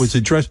 Like It was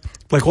a dress.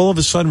 Like all of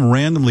a sudden,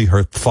 randomly,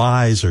 her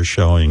thighs are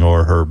showing,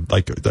 or her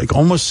like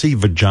almost see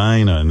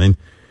vagina, and then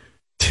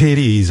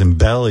titties and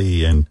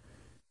belly, and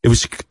it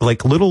was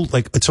like little,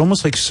 like it's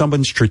almost like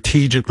someone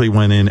strategically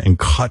went in and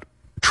cut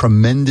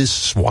tremendous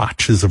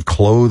swatches of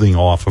clothing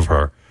off of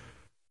her.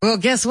 Well,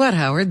 guess what,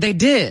 Howard? They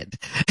did.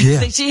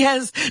 Yeah. She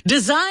has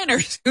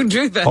designers who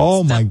do that.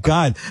 Oh my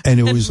God! And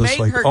it was just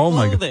like, oh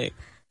my God,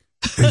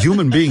 a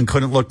human being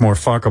couldn't look more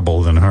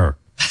fuckable than her.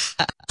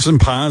 It's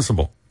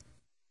impossible.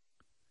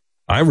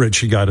 I read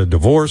she got a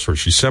divorce or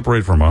she's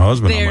separated from her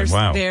husband. I'm like,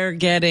 wow. They're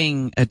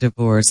getting a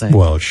divorce.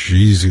 Well, I'm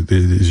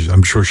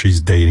sure she's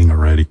dating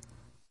already. If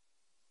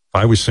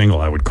I was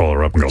single, I would call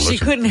her up and go, listen. She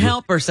couldn't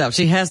help herself.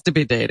 She has to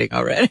be dating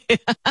already.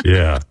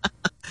 Yeah.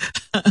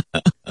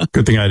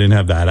 Good thing I didn't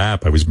have that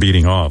app. I was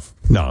beating off.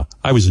 No,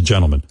 I was a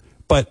gentleman.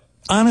 But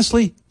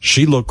honestly,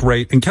 she looked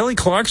great. And Kelly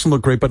Clarkson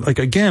looked great. But like,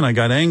 again, I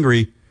got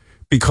angry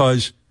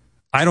because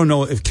I don't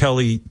know if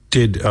Kelly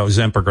did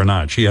Ozempic or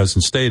not. She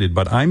hasn't stated,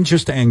 but I'm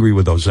just angry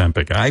with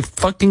Ozempic. I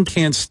fucking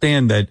can't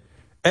stand that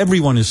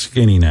everyone is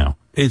skinny now.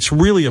 It's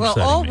really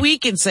upsetting Well, all me. we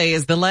can say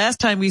is the last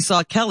time we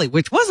saw Kelly,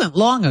 which wasn't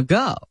long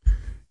ago.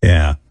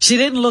 Yeah. She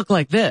didn't look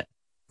like this.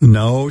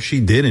 No,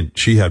 she didn't.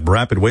 She had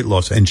rapid weight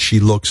loss, and she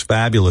looks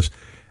fabulous.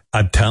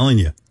 I'm telling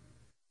you.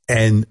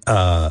 And,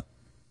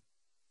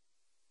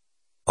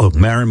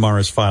 Maren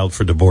Morris filed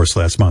for divorce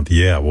last month.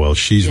 Yeah, well,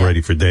 she's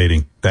ready for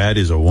dating. That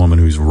is a woman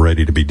who's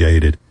ready to be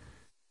dated.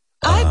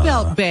 I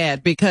felt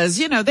bad because,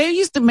 they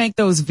used to make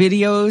those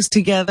videos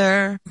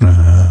together.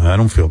 I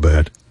don't feel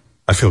bad.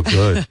 I feel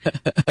good.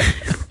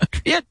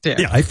 Yeah,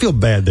 I feel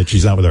bad that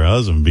she's not with her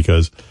husband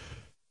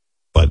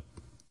but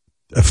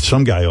if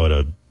some guy ought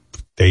to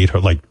date her,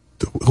 like,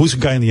 who's a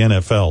guy in the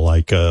NFL,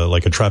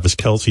 like a Travis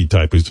Kelce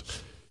type who's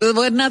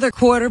another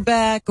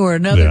quarterback or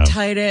another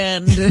tight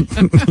end.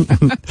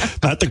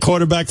 Not the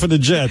quarterback for the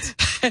Jets.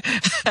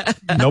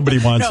 Nobody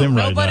wants him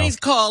right now. Nobody's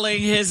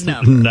calling his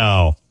number.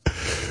 No.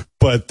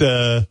 But,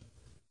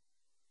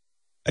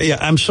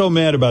 I'm so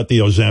mad about the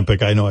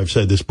Ozempic. I know I've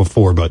said this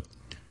before, but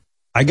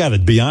I got to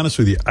be honest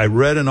with you. I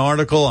read an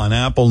article on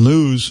Apple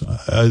News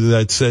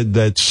that said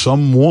that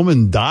some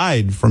woman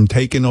died from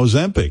taking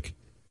Ozempic.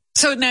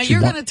 So now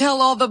you're going to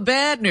tell all the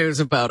bad news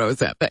about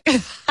Ozempic.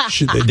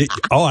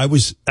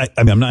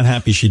 I'm not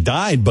happy she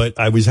died, but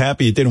I was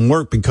happy it didn't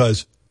work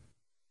because,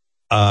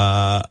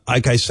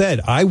 like I said,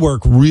 I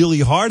work really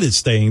hard at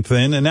staying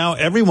thin, and now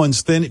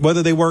everyone's thin,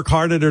 whether they work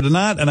hard at it or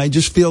not. And I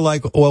just feel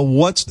like,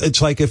 well,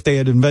 it's like if they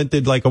had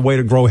invented like a way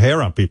to grow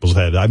hair on people's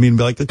head. I mean,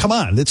 like, come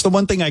on, it's the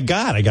one thing I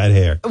got. I got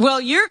hair. Well,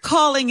 you're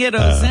calling it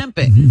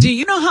Ozempic. Do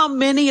you know how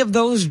many of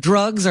those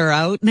drugs are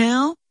out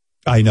now?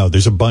 I know.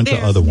 There's a bunch of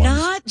other ones.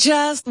 Not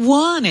just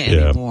one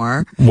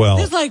anymore. Yeah. Well,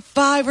 there's like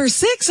 5 or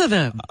 6 of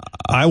them.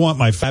 I want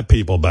my fat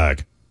people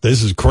back.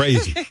 This is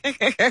crazy.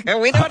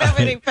 We don't have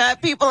any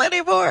fat people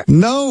anymore.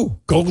 No.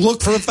 Go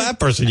look for a fat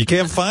person. You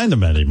can't find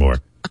them anymore.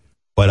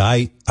 But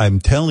I'm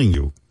telling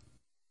you,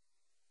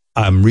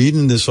 I'm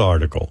reading this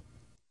article,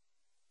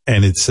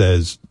 and it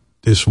says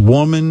this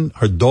woman,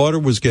 her daughter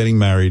was getting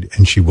married,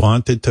 and she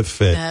wanted to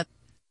fit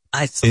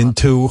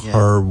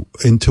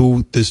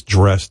into this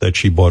dress that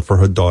she bought for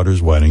her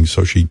daughter's wedding.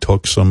 So she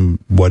took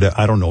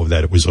I don't know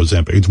that it was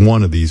Ozempic. It's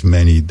one of these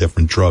many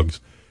different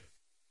drugs.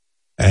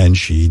 And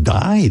she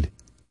died.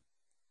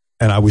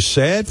 And I was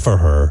sad for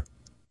her.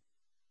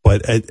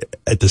 But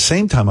at the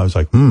same time, I was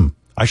like,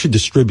 I should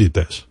distribute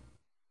this.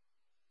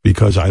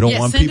 Because I don't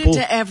want people.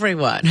 Send it to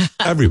everyone.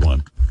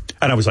 Everyone.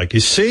 And I was like,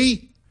 you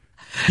see?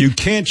 You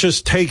can't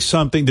just take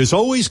something. There's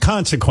always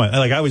consequence.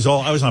 Like I was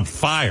on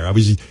fire.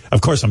 Of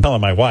course, I'm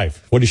telling my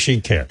wife. What does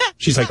she care?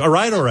 She's like, all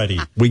right, already.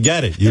 We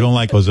get it. You don't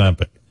like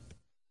Ozempic.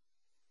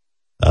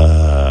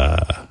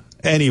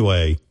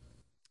 Anyway.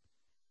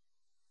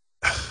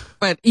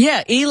 But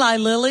yeah, Eli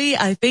Lilly,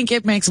 I think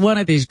it makes one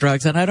of these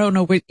drugs, and I don't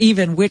know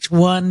even which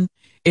one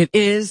it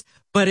is,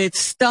 but its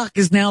stock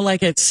is now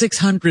like at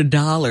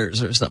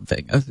 $600 or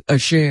something, a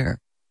share.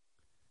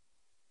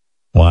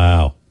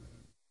 Wow.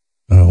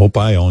 I hope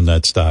I own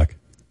that stock.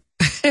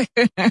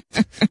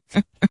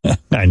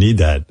 I need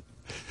that.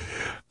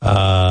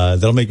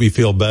 That'll make me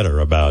feel better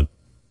about,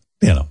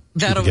 getting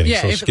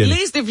so skinny. At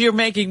least if you're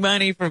making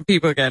money from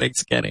people getting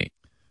skinny.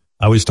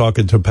 I was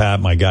talking to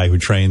Pat, my guy who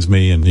trains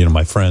me, and,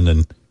 my friend,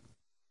 and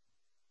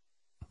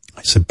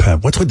I said,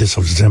 Pat, what's with this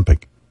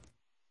Ozempic?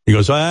 He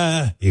goes,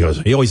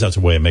 he always has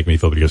a way of making me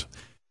feel, but he goes,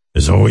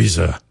 there's always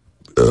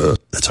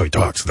That's how he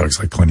talks. He talks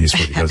like Clint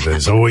Eastwood. He goes,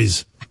 there's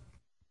always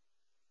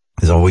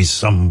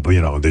some,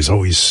 there's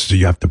always,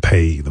 you have to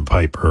pay the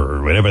piper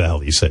or whatever the hell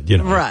he said,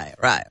 Right.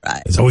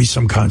 There's always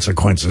some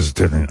consequences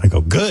to it. I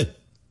go, good.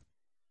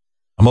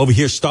 I'm over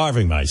here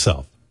starving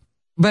myself.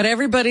 But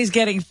everybody's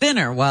getting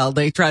thinner while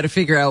they try to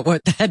figure out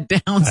what that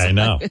downside I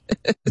know.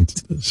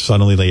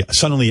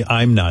 Suddenly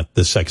I'm not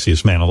the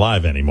sexiest man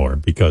alive anymore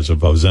because of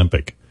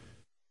Ozempic.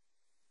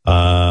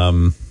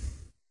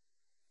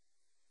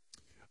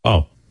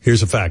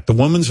 Here's a fact. The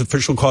woman's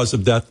official cause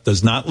of death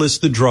does not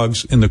list the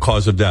drugs in the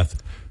cause of death.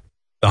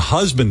 The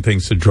husband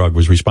thinks the drug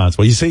was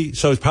responsible. You see,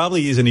 so it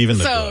probably isn't even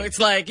the drug. So it's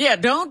like,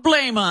 don't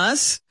blame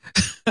us.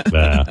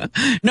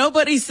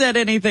 Nobody said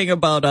anything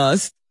about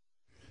us.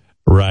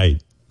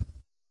 Right.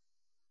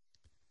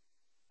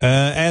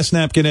 Ask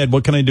Napkin Ed,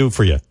 what can I do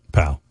for you,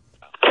 pal?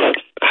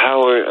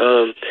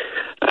 Howard,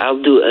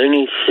 I'll do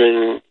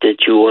anything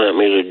that you want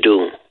me to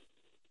do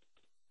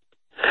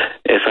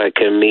if I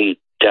can meet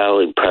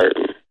Dolly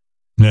Parton.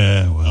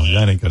 Yeah, well,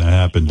 that ain't going to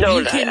happen. No,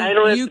 I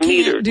don't have to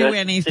meet her. You can't do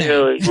anything.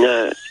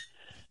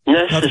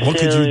 Not what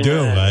could you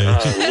do?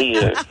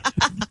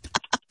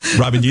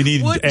 Robin, do you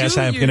need Ask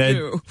Napkin Ed?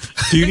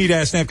 Do you need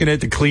Ask Napkin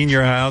Ed to clean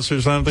your house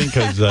or something?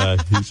 Because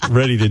he's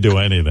ready to do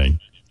anything.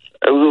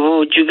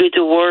 Would you get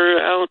the word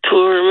out to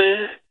her,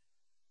 man?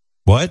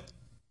 What?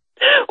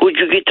 Would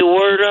you get the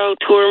word out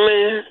to her,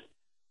 man?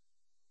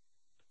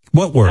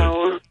 What word?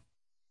 Howard?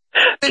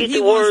 Get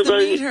the word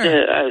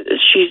that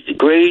she's the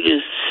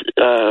greatest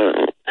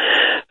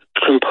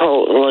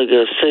like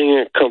a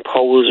singer,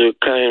 composer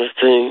kind of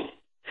thing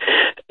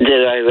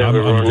that I've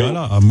ever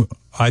run.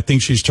 I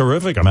think she's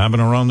terrific. I'm having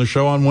her on the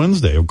show on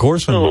Wednesday. Of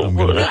course I'm going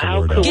to get the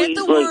word out. Get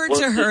the word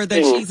to her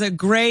that she's a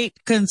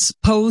great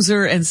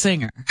composer and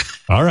singer.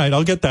 All right,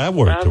 I'll get that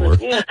word to her.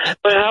 Yeah,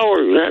 but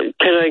Howard,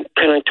 can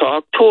I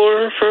talk to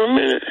her for a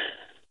minute?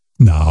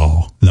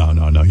 No.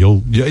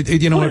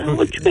 You know what?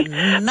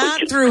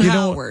 Not through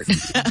Howard.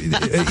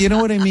 You know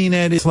what I mean,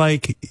 Ed? It's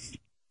like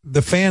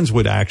the fans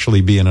would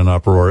actually be in an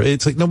uproar.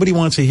 It's like nobody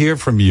wants to hear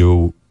from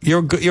you. You're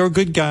a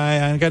good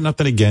guy. I got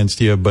nothing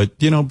against you, but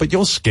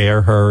you'll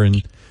scare her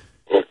and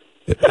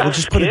it'll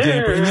just put a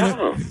damper.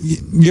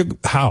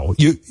 How?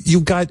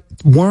 You got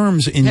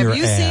worms in your ass.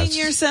 Have you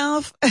seen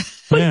yourself?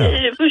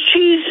 Yeah. But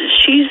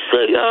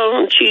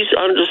she's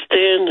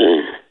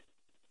understanding.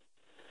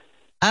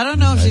 I don't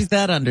know if she's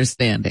that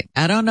understanding.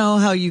 I don't know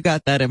how you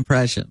got that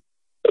impression.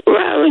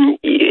 Robin,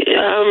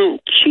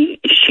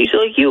 she's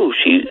like you.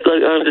 She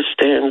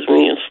understands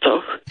me and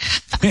stuff.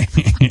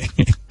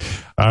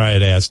 All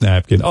right, Ask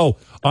Napkin. Oh,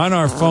 on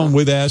our phone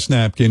with Ask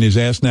Napkin is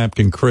Ask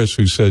Napkin Chris,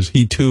 who says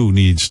he too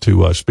needs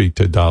to speak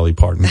to Dolly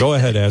Parton. Go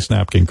ahead, Ask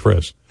Napkin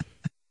Chris.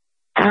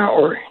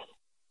 Howard,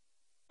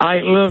 I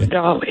love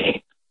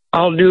Dolly.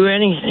 I'll do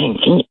anything.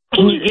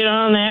 Can you get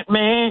on that,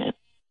 man?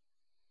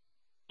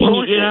 Can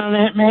you get on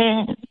that,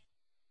 man?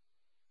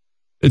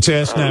 It's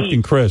Ask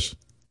Napkin Chris.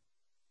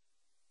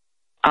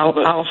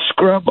 I'll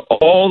scrub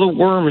all the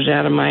worms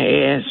out of my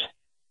ass.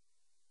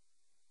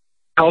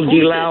 I'll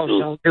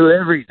delouse. I'll do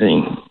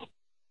everything.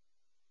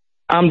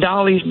 I'm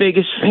Dolly's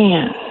biggest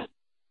fan.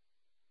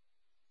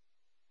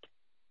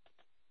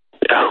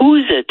 Who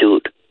is that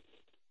dude?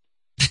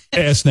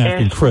 Ask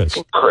Napkin Chris.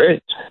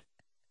 Chris.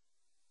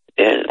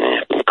 Ask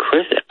Napkin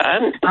Chris.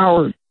 I'm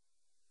Howard.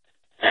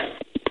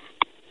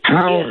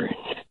 Howard.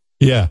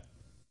 Yeah.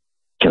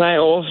 Can I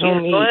also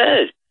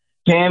meet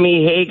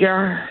Sammy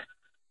Hagar?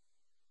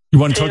 You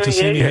want to talk to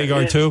Sammy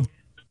Hagar too?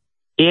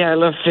 Yeah, I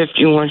love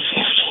 5150.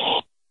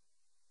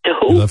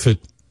 You love it.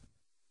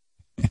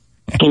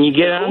 Can you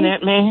get on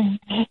that, man?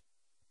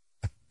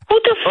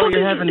 What the fuck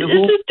you're having the is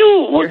Who? this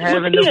dude? You're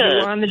having the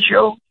Who on the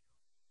show?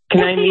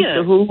 Can I meet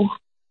the Who?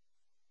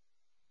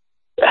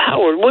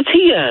 Howard, what's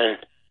he on?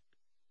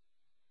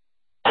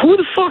 Who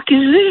the fuck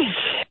is this?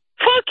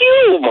 Fuck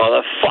you,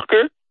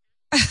 motherfucker.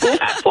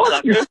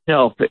 Fuck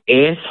yourself,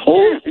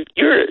 asshole.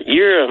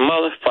 You're a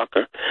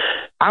motherfucker.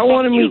 I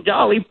want to meet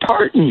Dolly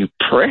Parton, you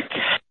prick.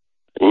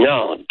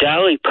 No,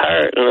 Dolly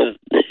Parton.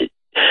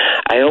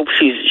 I hope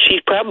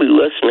she's probably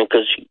listening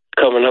because she's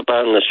coming up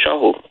on the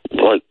show.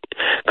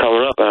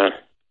 Coming up on.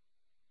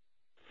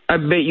 I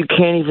bet you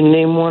can't even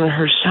name one of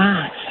her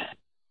songs.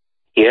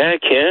 Yeah, I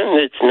can.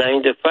 It's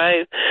 9 to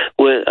 5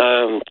 with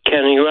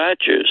Kenny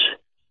Rogers.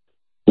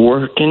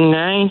 Working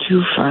 9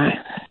 to 5.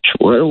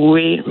 What a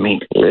way to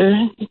make a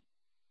living.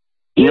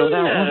 You know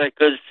that one? A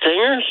good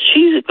singer?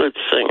 She's a good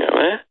singer,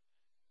 man.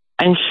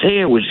 I didn't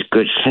say I was a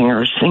good singer. I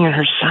was singing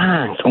her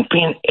songs. Don't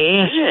be an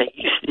ass. Yeah,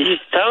 you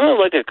sounded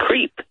like a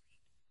creep.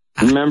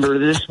 Remember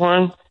this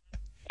one?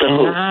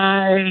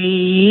 I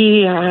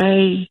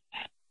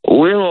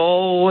will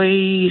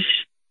always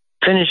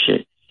finish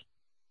it.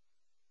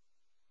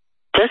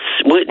 That's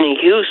Whitney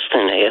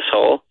Houston,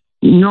 asshole.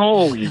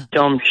 No, you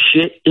dumb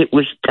shit. It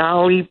was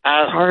Dolly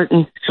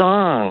Parton's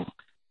song.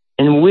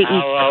 And Whitney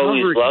I'll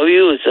Always covered. Love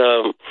You is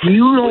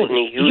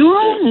Whitney Houston. You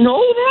don't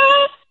know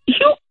that?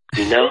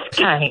 No.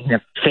 I ain't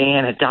a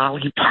fan of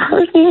Dolly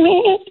Parton,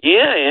 man.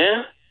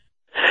 Yeah.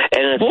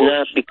 And it's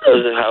not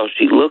because of how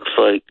she looks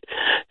like.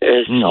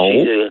 It's,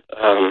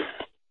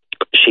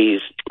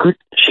 she's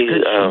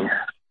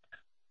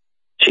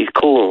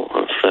cool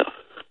and stuff.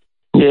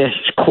 Yeah,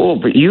 she's cool,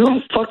 but you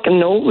don't fucking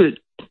know that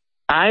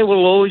I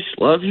Will Always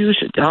Love You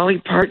is a Dolly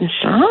Parton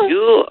song?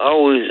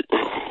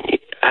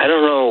 I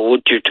don't know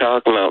what you're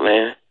talking about,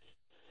 man.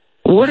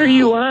 What are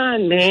you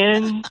on,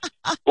 man?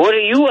 What are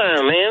you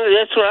on, man?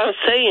 That's what I'm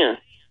saying.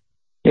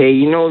 Hey,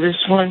 you know this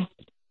one?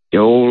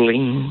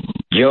 Jolene,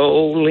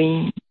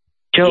 Jolene,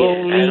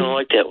 Jolene. Yeah, I don't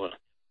like that one.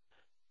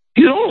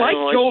 You don't like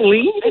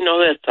Jolene? I know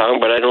that song,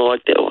 but I don't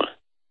like that one.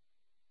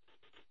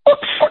 What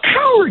the fuck,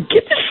 Howard?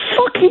 Get this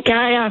fucking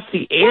guy off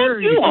the air.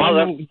 You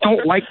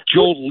don't like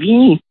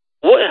Jolene.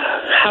 What?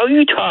 How are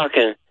you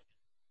talking?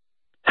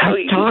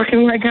 I'm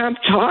talking like I'm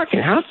talking.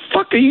 How the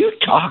fuck are you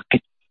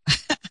talking?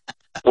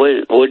 What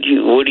are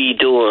you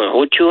doing?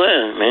 What you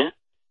on, man?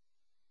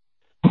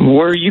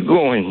 Where are you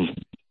going?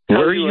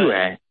 Where are you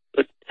at?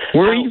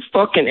 Where are you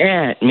fucking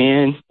at,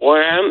 man?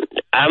 Where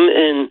I'm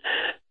in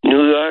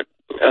New York,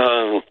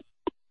 right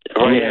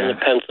on the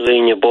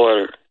Pennsylvania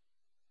border.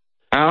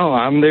 Oh,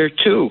 I'm there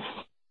too.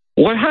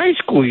 What high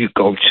school you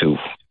go to?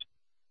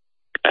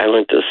 I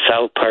went to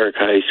South Park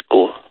High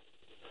School.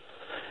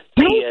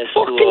 No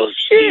fucking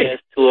shit.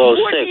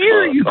 What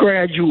year you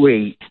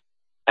graduate?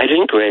 I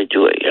didn't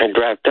graduate. I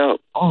dropped out.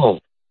 Oh,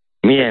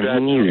 yeah,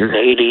 me neither.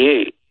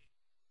 88.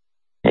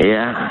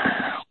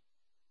 Yeah.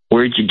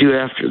 Where'd you do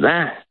after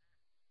that?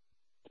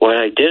 What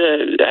I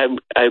did,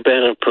 I've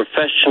been a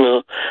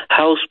professional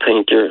house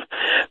painter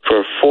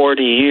for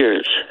 40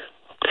 years.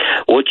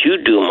 What you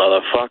do,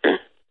 motherfucker?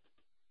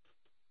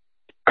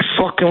 I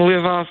fucking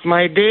live off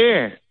my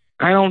dad.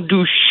 I don't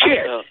do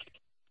shit.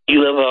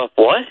 You live off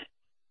what?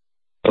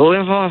 I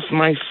live off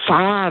my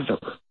father.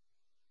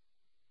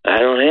 I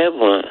don't have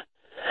one.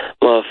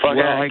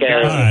 Motherfucker,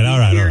 All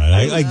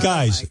right.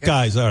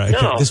 Guys, all right.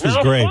 No, this was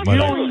great.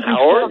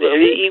 Howard,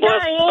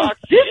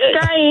 this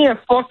guy ain't a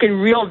fucking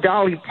real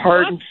Dolly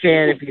Parton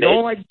fan. If you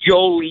don't like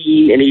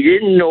Jolie and he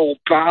didn't know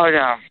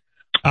about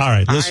all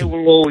right, listen. I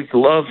Will Always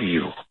Love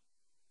You.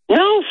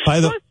 No,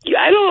 fuck you.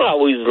 I don't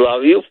always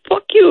love you.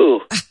 Fuck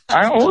you.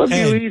 I don't love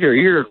you either.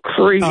 You're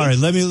crazy. All right,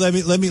 let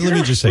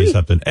me just say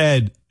something.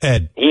 Ed.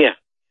 Yeah.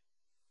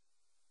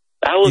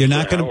 You're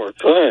not going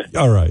to.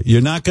 All right,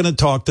 you're not going to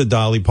talk to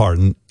Dolly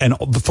Parton. And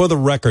for the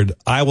record,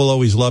 "I Will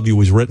Always Love You"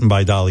 was written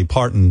by Dolly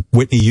Parton.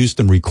 Whitney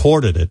Houston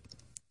recorded it,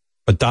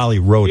 but Dolly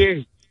wrote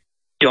it.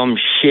 Dumb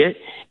shit.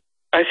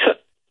 I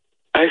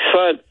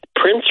thought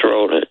Prince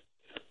wrote it.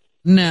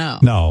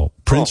 No,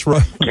 Prince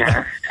wrote.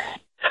 Yeah.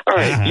 All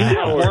right, you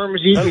got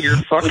worms in your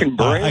fucking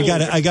brain.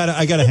 I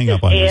gotta hang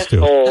up on this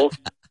too.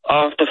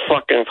 Off the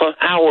fucking phone.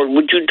 Howard,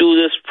 would you do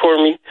this for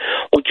me?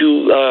 Would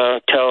you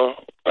tell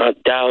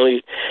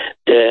Dolly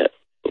that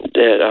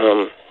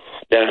I'm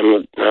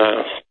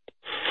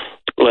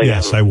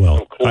yes, I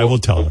will. Cool. I will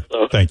tell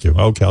her. Thank you.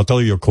 Okay, I'll tell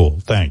her you're cool.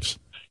 Thanks.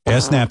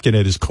 Ass Napkin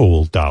Ed is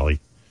cool, Dolly.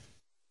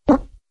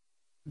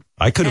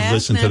 I could have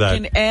listened to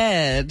that. Napkin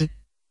Ed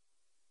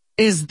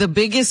is the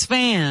biggest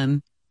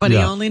fan, but he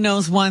only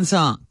knows one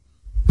song.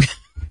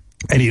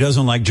 And he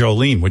doesn't like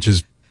Jolene, which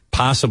is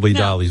possibly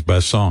Dolly's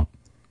best song.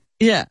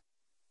 Yeah.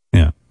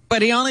 Yeah.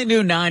 But he only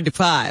knew 9 to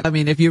 5. I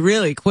mean, if you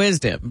really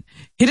quizzed him,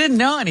 he didn't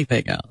know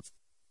anything else.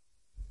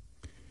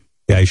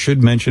 Yeah, I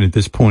should mention at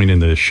this point in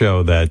the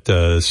show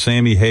that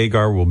Sammy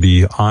Hagar will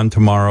be on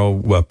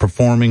tomorrow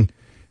performing.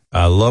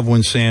 I love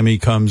when Sammy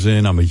comes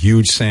in. I'm a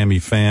huge Sammy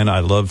fan.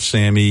 I love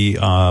Sammy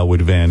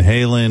with Van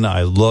Halen.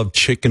 I love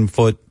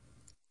Chickenfoot.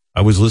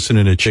 I was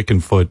listening to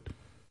Chickenfoot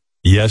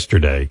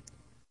yesterday.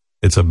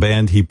 It's a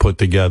band he put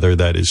together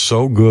that is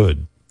so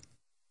good.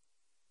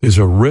 There's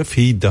a riff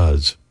he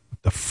does.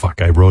 What the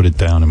fuck? I wrote it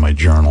down in my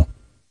journal.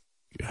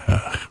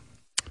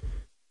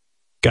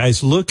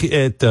 Guys, look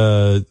at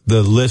the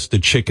list of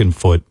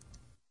Chickenfoot.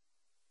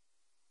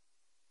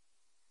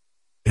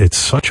 It's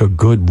such a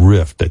good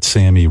riff that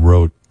Sammy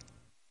wrote.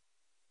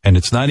 And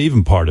it's not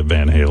even part of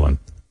Van Halen.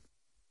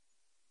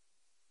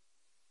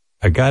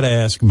 I got to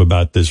ask him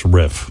about this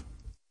riff.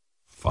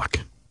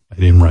 Fuck. I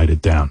didn't write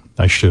it down.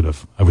 I should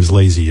have. I was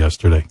lazy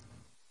yesterday.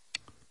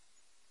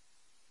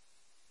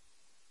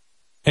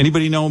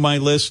 Anybody know my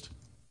list?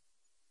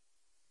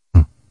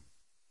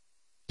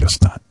 Guess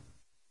not.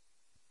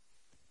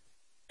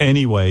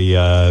 Anyway,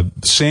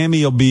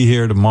 Sammy will be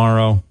here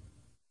tomorrow.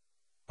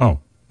 Oh,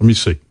 let me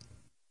see.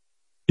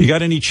 You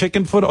got any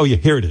Chickenfoot? Oh, yeah,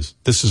 here it is.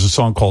 This is a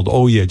song called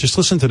Oh Yeah. Just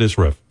listen to this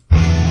riff.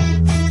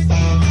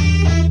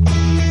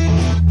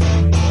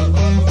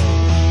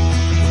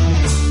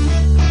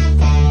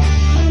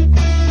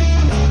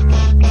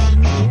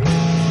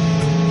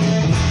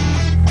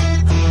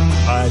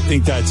 I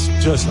think that's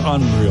just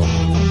unreal.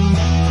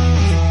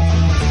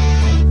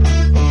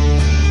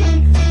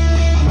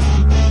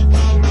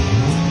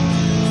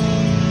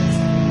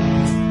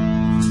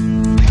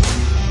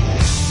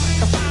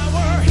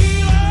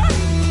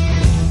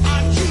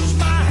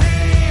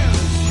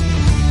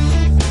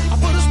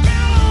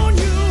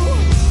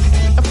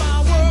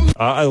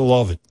 I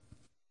love it.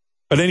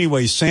 But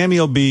anyway, Sammy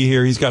will be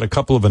here. He's got a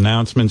couple of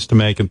announcements to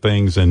make and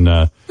things, and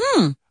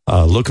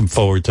looking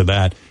forward to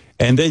that.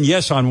 And then,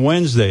 yes, on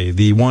Wednesday,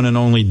 the one and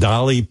only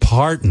Dolly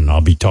Parton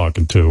I'll be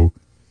talking to.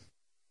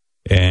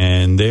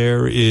 And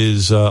there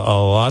is a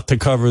lot to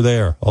cover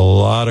there, a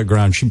lot of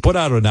ground. She put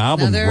out an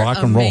album, rock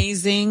and roll. Another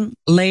amazing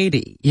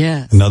lady,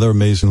 yes. Another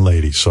amazing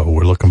lady. So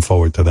we're looking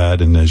forward to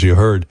that. And as you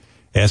heard,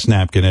 Ask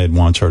Napkin Ed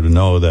wants her to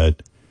know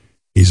that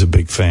he's a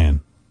big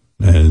fan.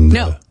 And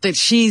that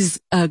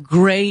she's a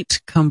great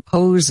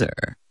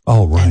composer.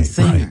 Oh, right.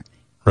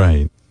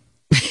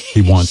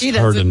 He wants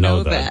her to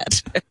know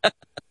that.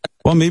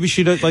 Well, maybe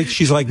she does. Like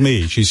she's like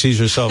me. She sees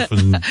herself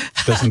and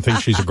doesn't think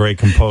she's a great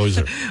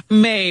composer.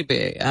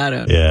 Maybe, I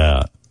don't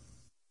know.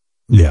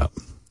 Yeah.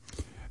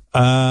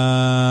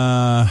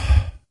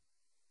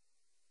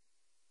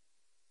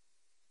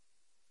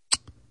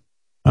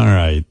 All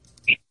right,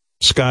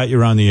 Scott,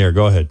 you're on the air.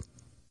 Go ahead.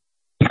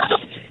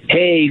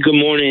 Hey, good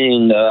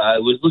morning. I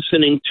was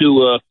listening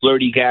to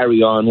Flirty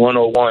Gary on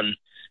 101,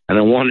 and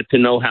I wanted to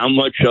know how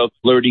much of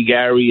Flirty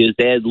Gary is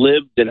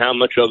ad-libbed and how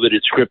much of it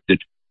is scripted.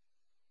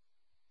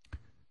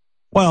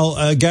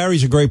 Well,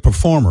 Gary's a great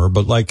performer,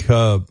 but like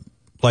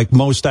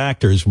most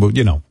actors,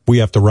 we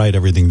have to write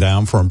everything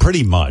down for him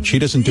pretty much. He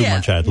doesn't do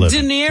much ad-libbing.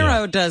 De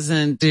Niro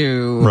doesn't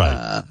do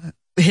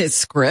his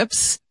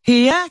scripts.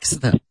 He acts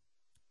them.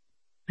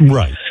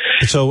 Right.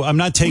 So I'm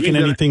not taking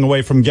anything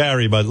away from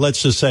Gary, but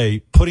let's just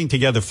say putting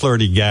together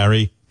Flirty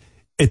Gary,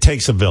 it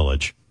takes a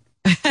village.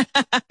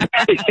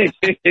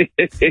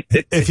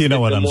 If you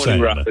know what I'm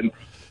saying. Robin.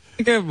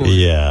 Good morning.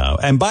 Yeah.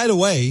 And by the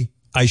way,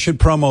 I should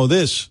promo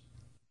this.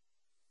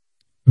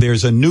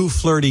 There's a new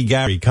Flirty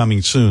Gary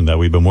coming soon that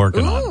we've been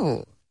working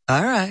on.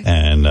 All right.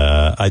 And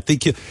I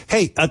think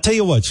hey, I'll tell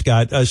you what,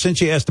 Scott, since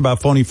you asked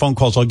about phony phone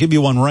calls, I'll give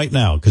you one right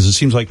now because it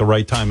seems like the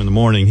right time in the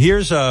morning.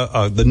 Here's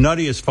the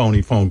nuttiest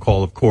phony phone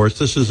call, of course.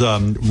 This is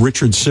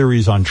Richard's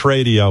series on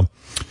Tradio.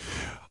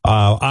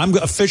 I'm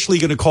officially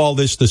going to call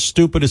this the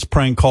stupidest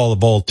prank call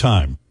of all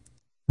time.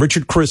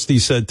 Richard Christie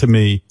said to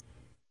me,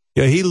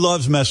 he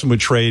loves messing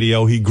with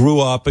Tradio. He grew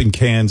up in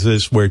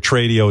Kansas where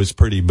Tradio is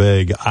pretty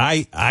big.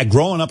 I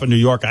growing up in New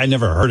York, I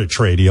never heard of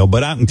Tradio,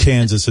 but out in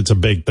Kansas, it's a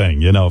big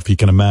thing, if you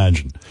can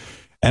imagine.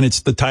 And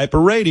it's the type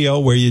of radio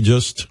where you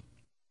just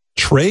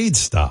trade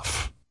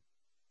stuff.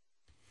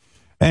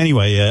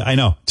 Anyway, I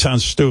know, it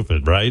sounds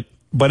stupid, right?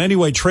 But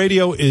anyway,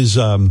 Tradio is...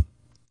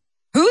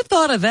 Who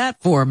thought of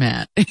that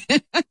format?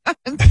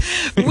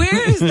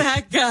 Where is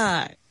that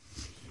guy?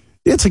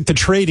 It's like the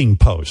trading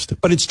post,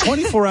 but it's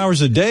 24 hours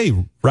a day,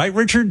 right,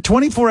 Richard?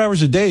 24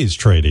 hours a day is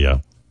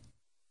Tradio.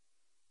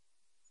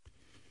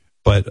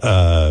 But,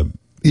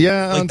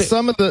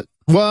 some of the,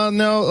 a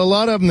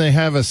lot of them, they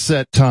have a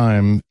set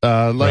time.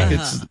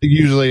 It's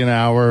usually an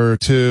hour or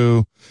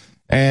two.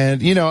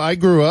 And, I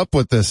grew up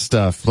with this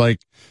stuff.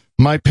 Like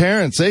my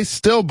parents, they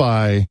still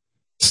buy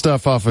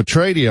stuff off of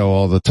Tradio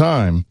all the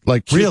time,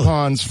 like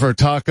coupons for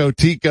Taco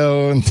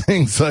Tico and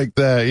things like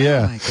that.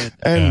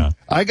 Yeah.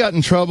 I got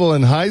in trouble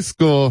in high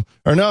school,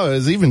 or no, it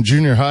was even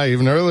junior high,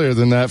 even earlier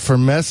than that, for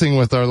messing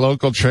with our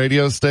local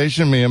Tradio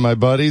station, me and my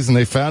buddies, and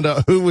they found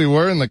out who we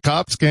were, and the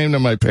cops came to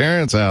my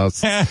parents'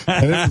 house.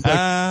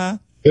 And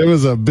it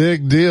was a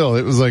big deal.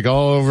 It was like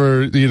all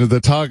over, the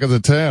talk of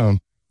the town.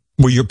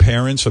 Were your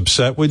parents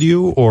upset with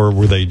you, or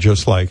were they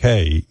just like,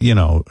 hey,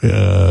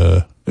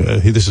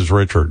 this is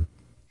Richard?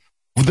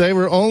 They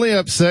were only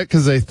upset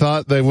because they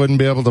thought they wouldn't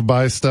be able to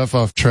buy stuff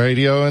off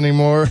Tradio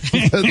anymore.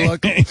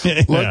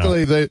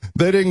 Luckily, they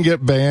didn't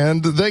get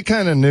banned. They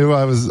kind of knew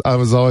I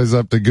was always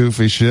up to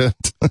goofy shit.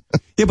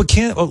 Yeah, but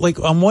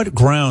on what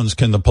grounds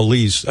can the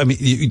police? I mean,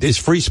 it's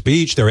free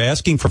speech. They're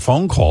asking for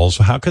phone calls.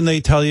 How can they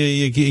tell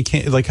you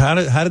can't? Like, how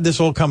did this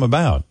all come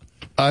about?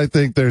 I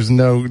think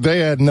they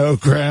had no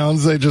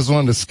grounds. They just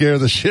wanted to scare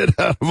the shit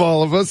out of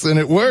all of us, and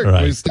it worked.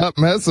 Right. We stopped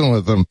messing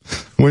with them.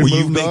 We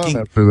moved on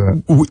after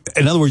that.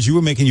 In other words, you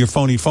were making your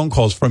phony phone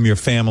calls from your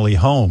family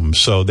home,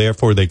 so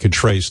therefore they could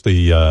trace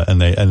the, and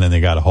then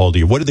they got a hold of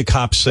you. What did the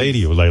cops say to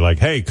you? They like,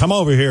 hey, come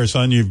over here,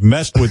 son, you've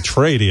messed with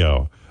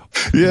Tradio.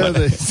 Yeah,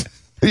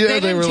 they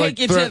didn't were take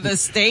you to the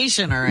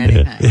station or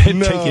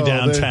anything. Take you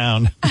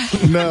downtown.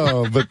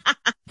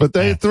 But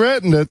they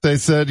threatened it. They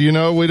said,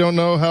 we don't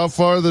know how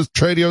far this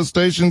Tradio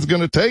station's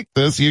going to take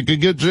this. You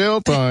could get jail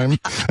time.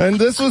 And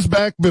this was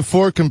back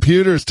before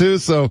computers too.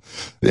 So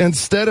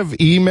instead of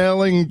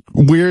emailing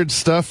weird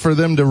stuff for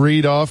them to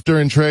read off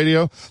during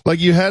Tradio, like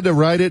you had to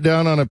write it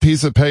down on a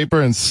piece of paper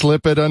and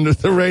slip it under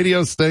the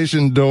radio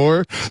station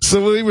door.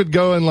 So we would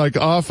go in like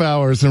off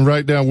hours and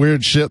write down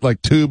weird shit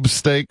like tube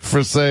steak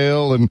for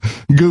sale and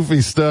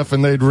goofy stuff,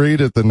 and they'd read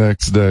it the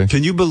next day.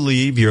 Can you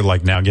believe you're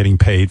like now getting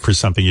paid for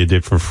something you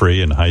did for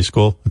free in high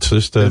school? It's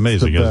just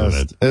amazing,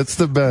 isn't it? It's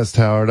the best,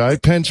 Howard. I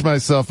pinch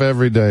myself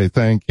every day.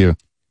 Thank you.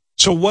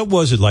 So what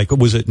was it like?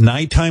 Was it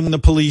nighttime when the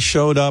police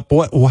showed up?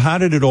 How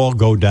did it all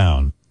go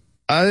down?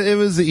 It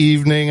was the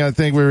evening. I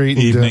think we were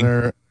eating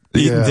dinner.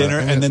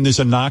 And then there's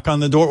a knock on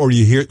the door, or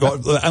you hear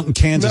out in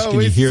Kansas? Can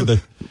you hear the?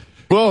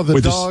 Well,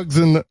 the dogs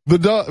and the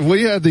dog.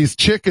 We had these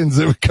chickens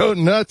that would go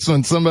nuts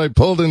when somebody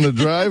pulled in the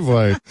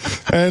driveway,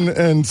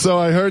 and so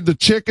I heard the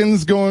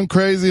chickens going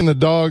crazy and the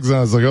dogs, and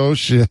I was like, oh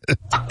shit.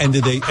 And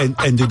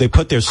did they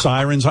put their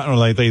sirens on, or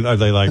are they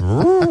like?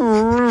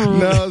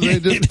 No, they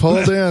just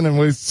pulled in, and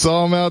we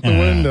saw them out the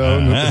window,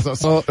 and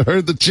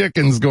heard the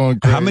chickens going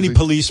crazy. How many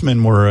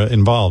policemen were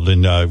involved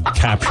in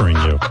capturing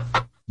you?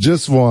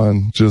 Just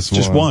one. Just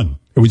one.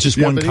 It was just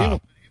one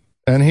cop.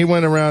 And he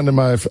went around to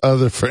my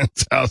other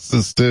friends'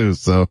 houses too,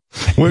 so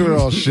we were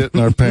all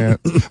shitting our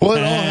pants. Well,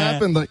 it all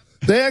happened like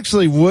they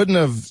actually wouldn't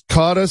have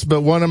caught us, but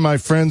one of my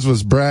friends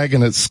was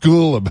bragging at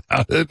school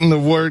about it, and the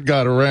word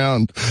got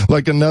around.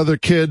 Like another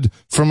kid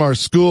from our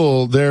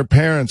school, their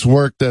parents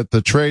worked at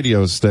the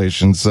radio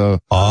station, so.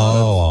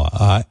 Oh,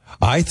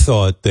 I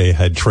thought they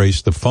had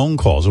traced the phone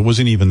calls. It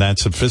wasn't even that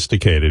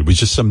sophisticated. It was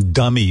just some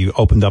dummy who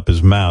opened up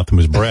his mouth and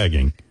was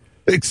bragging.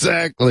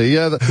 Exactly.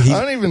 Yeah.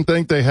 I don't even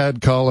think they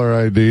had caller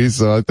ID,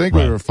 so I think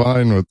we were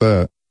fine with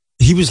that.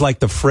 He was like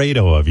the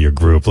Fredo of your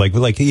group.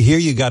 Like here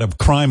you got a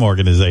crime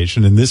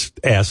organization, and this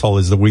asshole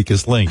is the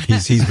weakest link.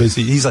 He's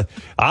busy. He's like,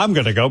 I'm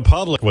going to go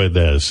public with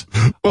this.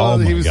 Well, oh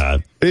my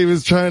God. He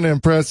was trying to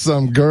impress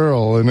some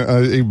girl,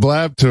 and he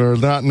blabbed to her,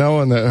 not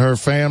knowing that her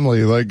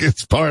family, like,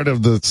 it's part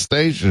of the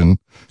station.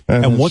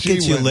 And what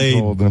gets you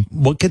laid?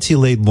 What gets you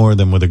laid more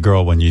than with a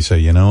girl when you say,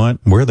 you know what?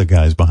 We're the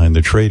guys behind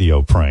the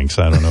Tradio pranks.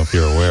 I don't know if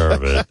you're aware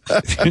of it.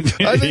 I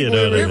think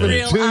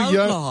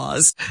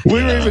we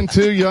were even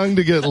too young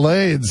to get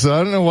laid, so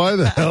I don't know why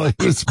the hell he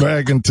was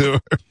bragging to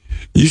her.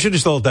 You should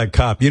have told that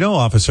cop, you know,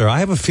 officer, I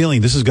have a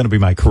feeling this is going to be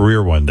my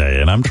career one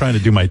day, and I'm trying to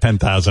do my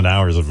 10,000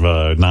 hours of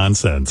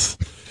nonsense.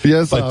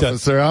 Yes, but,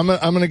 officer, I'm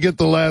going to get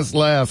the last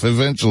laugh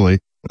eventually.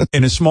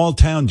 In a small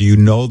town, do you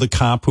know the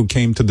cop who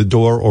came to the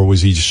door, or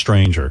was he a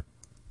stranger?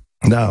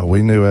 No,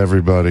 we knew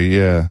everybody.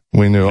 Yeah,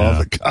 we knew all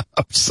the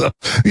cops. So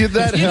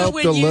that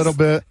helped a little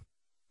bit.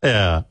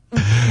 Yeah,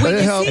 when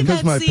it helped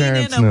because my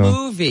parents in a knew.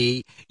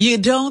 Movie, you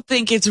don't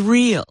think it's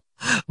real,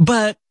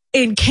 but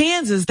in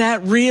Kansas,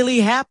 that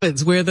really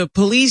happens, where the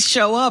police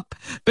show up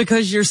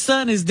because your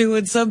son is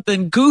doing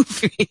something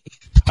goofy.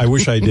 I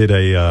wish I did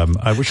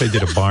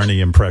a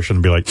Barney impression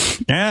and be like,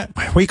 yeah,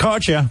 we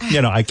caught you.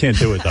 You know, I can't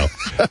do it though.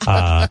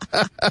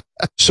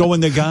 So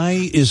when the guy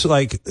is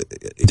like,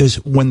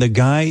 when the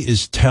guy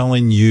is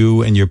telling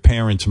you and your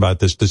parents about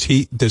this, does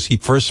he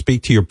first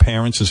speak to your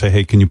parents and say,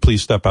 hey, can you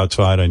please step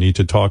outside? I need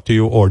to talk to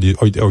you, or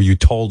are you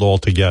told all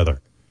together?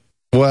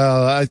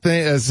 Well, I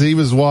think as he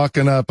was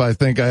walking up, I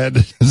think I had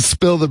to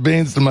spill the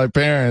beans to my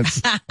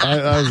parents.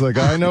 I was like,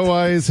 I know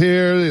why he's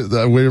here.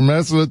 We were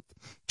messing with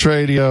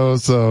Tradio,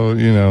 so,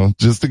 you know,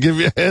 just to give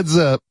you a heads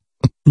up.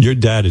 Your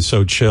dad is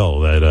so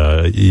chill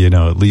that, you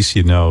know, at least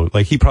you know,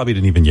 like he probably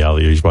didn't even yell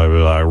at you. He's probably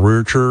like,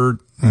 Richard,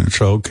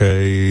 it's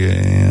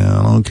okay.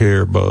 I don't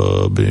care,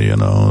 bub. You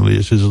know,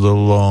 this is the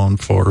law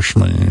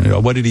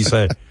enforcement. What did he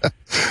say?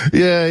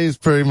 Yeah, he's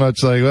pretty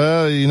much like,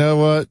 well, you know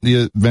what?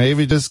 You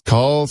maybe just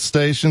call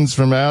stations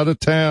from out of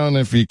town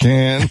if you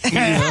can. You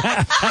know?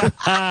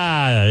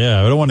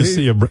 Yeah, I don't want to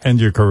see you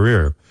end your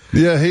career.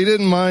 Yeah, he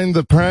didn't mind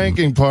the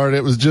pranking part.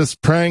 It was just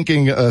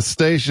pranking a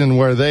station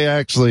where they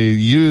actually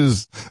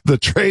use the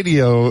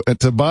Tradio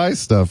to buy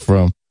stuff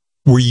from.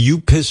 Were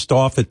you pissed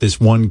off at this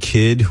one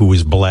kid who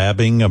was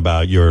blabbing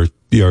about your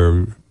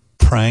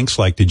pranks?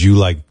 Like, did you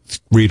like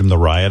read him the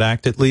riot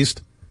act at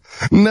least?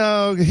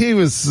 No, he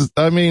was,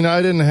 I mean,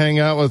 I didn't hang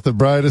out with the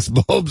brightest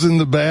bulbs in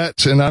the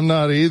batch, and I'm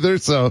not either.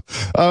 So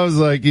I was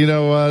like, you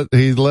know what?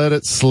 He let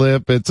it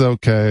slip. It's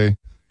okay.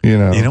 You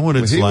know what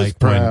it's like.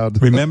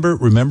 Proud. Remember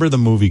the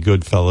movie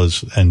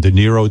Goodfellas, and De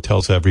Niro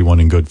tells everyone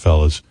in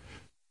Goodfellas,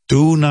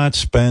 do not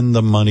spend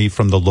the money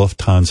from the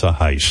Lufthansa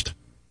heist.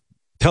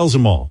 Tells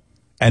them all.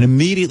 And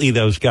immediately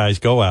those guys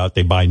go out,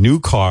 they buy new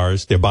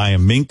cars, they're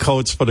buying mink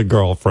coats for the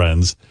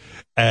girlfriends,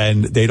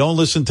 and they don't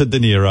listen to De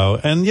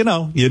Niro. And you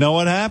know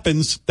what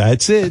happens.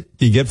 That's it.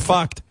 You get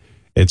fucked.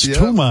 It's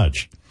too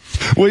much.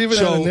 We even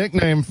had a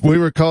nickname. We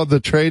were called the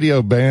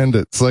Tradio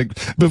Bandits. Like,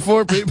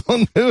 before people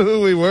knew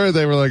who we were,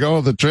 they were like, oh,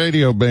 the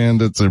Tradio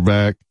Bandits are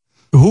back.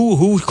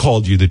 Who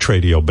called you the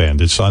Tradio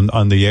Bandits?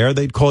 On the air,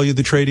 they'd call you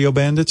the Tradio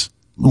Bandits?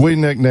 We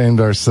nicknamed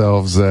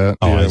ourselves that.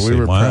 Oh, yeah, I see. We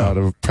were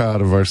Wow.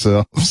 proud of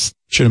ourselves.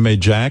 Should have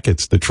made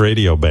jackets, the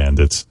Tradio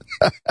Bandits.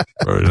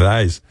 Very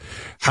nice.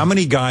 How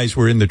many guys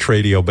were in the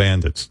Tradio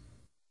Bandits?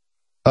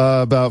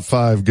 About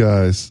 5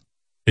 guys.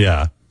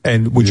 Yeah.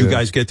 And would you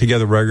guys get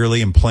together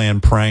regularly and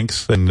plan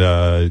pranks and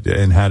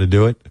how to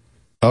do it?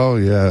 Oh,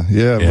 yeah.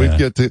 We'd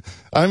get to,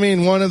 I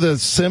mean, one of the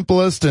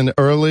simplest and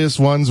earliest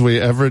ones we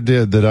ever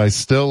did that I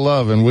still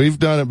love, and we've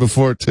done it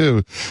before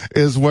too,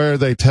 is where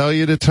they tell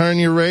you to turn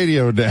your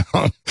radio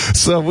down.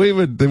 So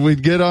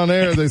we'd get on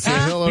air, they say,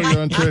 hello, you're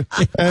on track,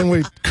 and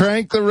we'd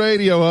crank the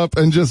radio up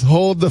and just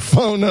hold the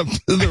phone up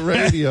to the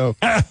radio.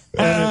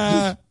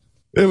 And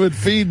it would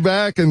feed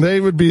back, and they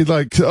would be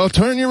like, "Oh,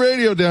 turn your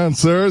radio down,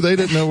 sir." They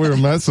didn't know we were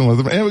messing with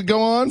them, and it would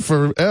go on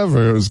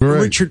forever. It was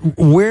great. Richard,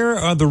 where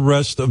are the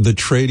rest of the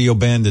Tradio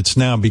bandits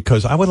now?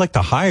 Because I would like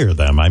to hire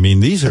them. I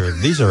mean, these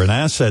are an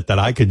asset that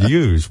I could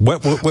use.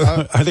 What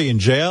are they in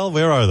jail?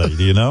 Where are they?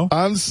 Do you know?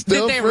 I'm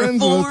still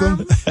friends with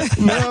them.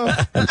 No,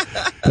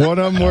 one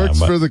of them works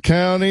for the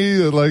county.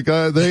 Like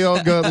they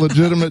all got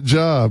legitimate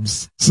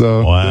jobs,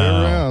 so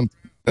they're around.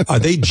 Are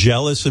they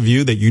jealous of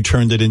you that you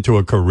turned it into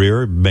a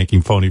career,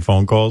 making phony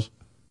phone calls?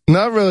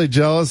 Not really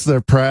jealous. They're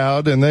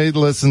proud, and they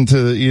listen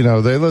to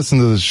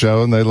the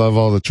show, and they love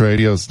all the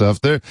Tradio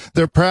stuff.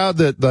 They're proud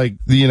that, like,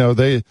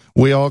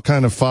 we all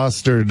kind of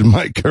fostered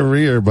my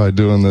career by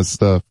doing this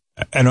stuff.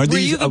 And were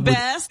you the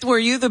best? Were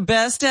you the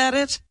best at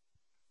it?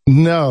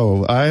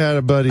 No, I had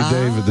a buddy,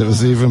 David, that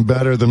was even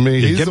better than me.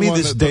 Yeah, give me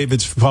this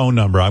David's phone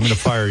number. I'm going to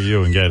fire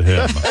you and get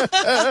him.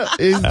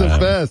 He's the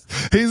best.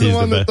 He's the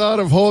one that thought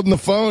of holding the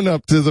phone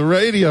up to the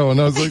radio,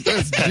 and I was like,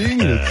 that's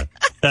genius.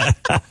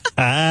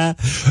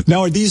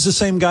 Now, are these the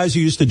same guys who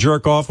used to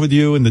jerk off with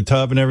you in the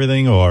tub and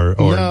everything, or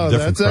no?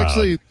 Different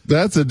crowd?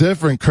 That's a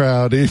different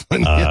crowd.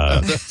 Even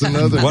that's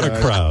another. What guy.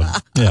 A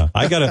crowd! Yeah,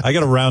 I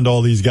gotta round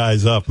all these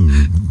guys up.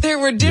 There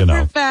were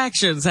different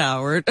factions,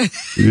 Howard.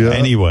 Yeah.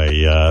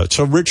 Anyway,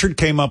 so Richard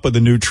came up with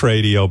a new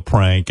Tradio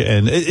prank,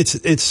 and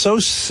it's so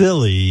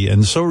silly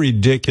and so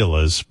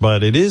ridiculous,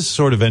 but it is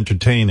sort of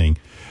entertaining.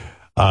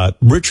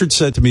 Richard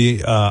said to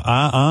me,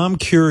 "I'm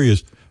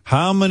curious.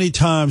 How many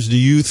times do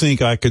you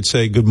think I could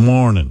say good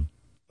morning?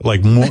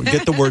 Like,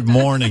 get the word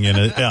morning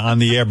on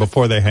the air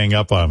before they hang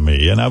up on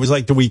me?" And I was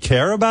like, do we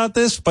care about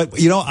this? But,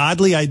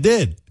 oddly, I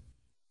did.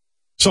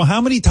 So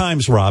how many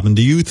times, Robin,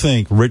 do you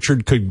think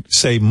Richard could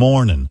say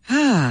morning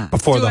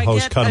before the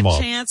host cut him off? Do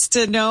I get a chance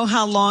to know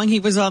how long he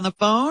was on the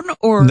phone?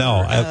 Or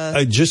no,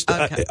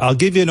 okay. I'll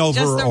give you an over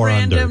just or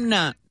random under.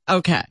 None.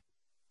 Okay.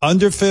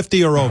 Under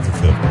 50 or over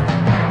 50?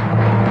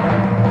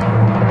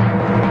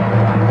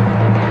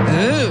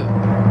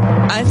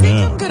 I think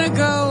I'm going to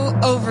go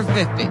over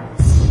 50.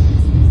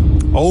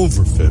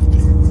 Over 50.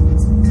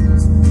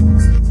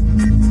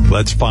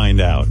 Let's find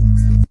out.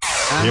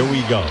 Here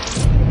we go.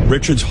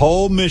 Richard's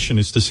whole mission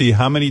is to see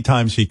how many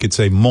times he could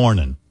say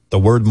morning, the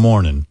word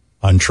morning,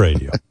 on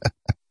Tradio.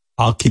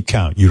 I'll keep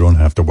count. You don't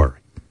have to worry.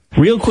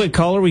 Real quick,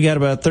 caller, we got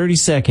about 30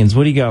 seconds.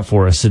 What do you got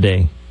for us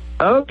today?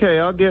 Okay,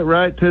 I'll get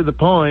right to the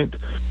point.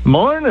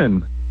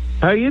 Morning.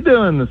 How you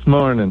doing this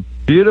morning?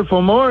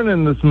 Beautiful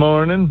morning this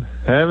morning.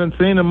 Haven't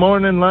seen a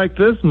morning like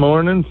this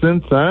morning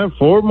since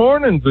 4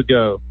 mornings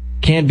ago.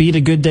 Can't beat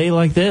a good day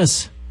like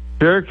this.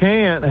 Sure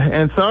can't.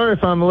 And sorry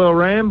if I'm a little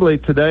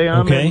rambly today.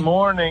 I'm in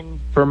mourning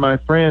for my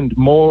friend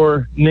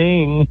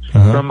Morning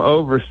from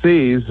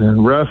overseas. A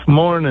rough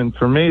morning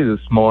for me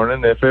this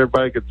morning. If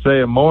everybody could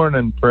say a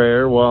morning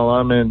prayer while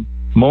I'm in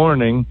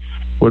mourning,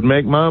 would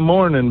make my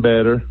morning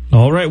better.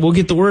 All right, we'll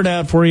get the word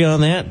out for you on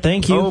that.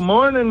 Thank you. Oh,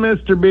 morning,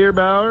 Mr.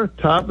 Bierbauer.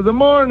 Top of the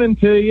morning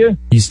to you.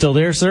 You still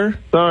there, sir?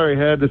 Sorry,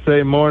 had to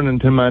say morning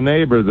to my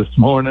neighbor this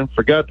morning.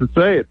 Forgot to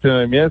say it to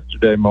him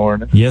yesterday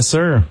morning. Yes,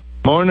 sir.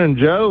 Morning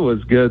Joe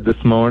was good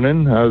this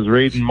morning. I was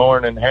reading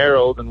Morning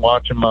Herald and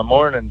watching my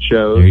morning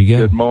shows. There you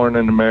go. Good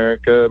Morning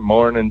America,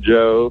 Morning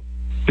Joe,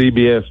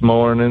 CBS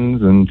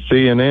Mornings, and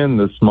CNN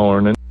this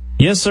morning.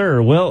 Yes,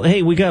 sir. Well,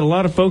 hey, we got a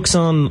lot of folks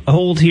on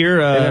hold here.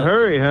 In a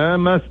hurry, huh?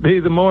 Must be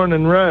the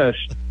morning rush.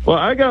 Well,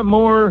 I got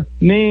more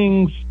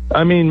things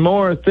I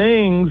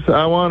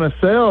want to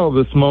sell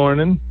this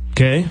morning.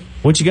 Okay.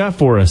 What you got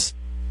for us?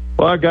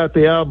 Well, I got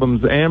the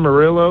albums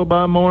Amarillo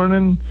by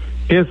Morning,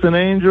 Kiss an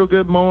Angel,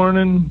 Good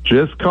Morning,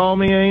 Just Call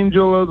Me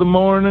Angel of the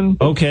Morning.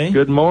 Okay.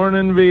 Good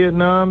Morning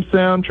Vietnam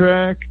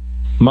soundtrack,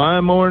 My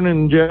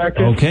Morning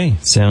Jacket. Okay,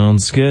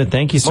 sounds good.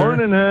 Thank you, sir.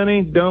 Morning,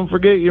 honey. Don't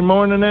forget your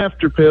morning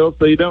after pill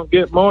so you don't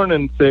get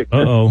morning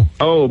sickness. Uh-oh.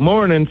 Oh,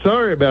 morning.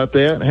 Sorry about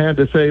that. I had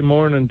to say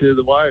morning to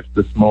the wife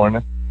this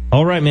morning.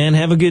 All right, man.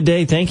 Have a good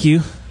day. Thank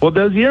you. Well,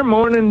 does your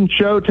morning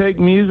show take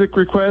music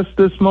requests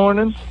this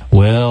morning?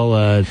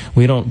 Well,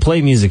 we don't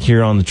play music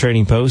here on the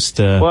Trading Post.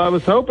 Well, I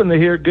was hoping to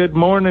hear Good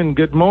Morning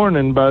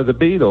by the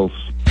Beatles.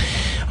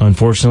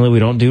 Unfortunately, we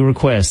don't do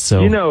requests,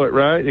 so... You know it,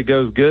 right? It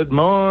goes, good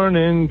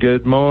morning,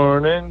 good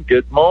morning,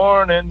 good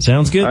morning.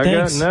 Sounds good,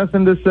 thanks. I got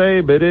nothing to say,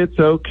 but it's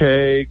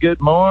okay.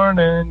 Good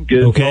morning,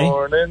 good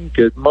morning,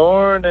 good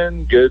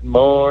morning, good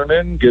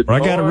morning, good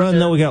morning. I got to run,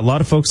 though. We got a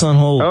lot of folks on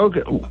hold.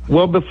 Okay.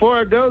 Well, before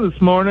I go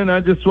this morning, I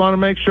just want to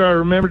make sure I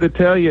remember to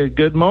tell you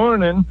good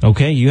morning.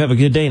 Okay, you have a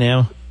good day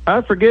now.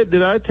 I forget,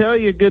 did I tell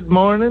you good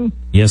morning?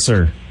 Yes,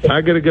 sir.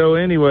 I got to go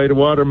anyway to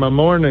water my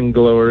morning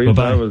glories.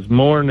 Bye-bye. I was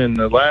mourning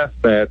the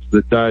last batch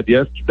that died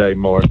yesterday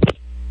morning.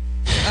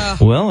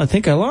 Well, I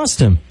think I lost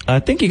him. I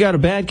think you got a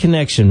bad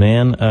connection,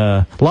 man.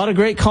 A lot of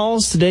great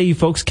calls today. You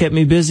folks kept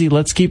me busy.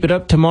 Let's keep it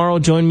up tomorrow.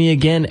 Join me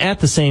again at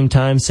the same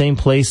time, same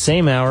place,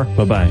 same hour.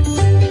 Bye-bye.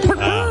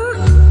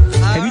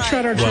 Have you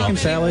tried our chicken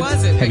salad?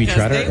 Have you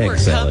tried our egg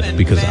salad?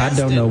 Because I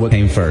don't know what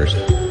came first,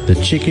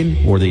 the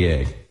chicken or the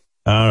egg.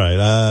 All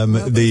right.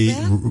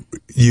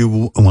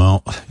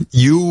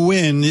 You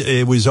win.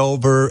 It was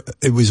over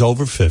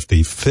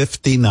 50.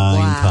 59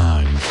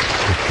 times.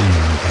 59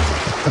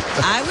 times.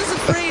 I was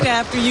afraid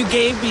after you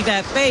gave me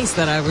that face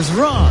that I was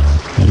wrong.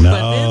 No,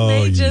 but then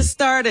they just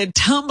started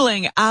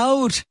tumbling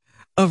out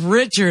of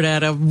Richard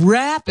at a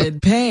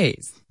rapid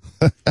pace.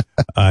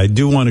 I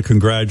do want to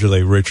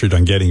congratulate Richard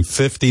on getting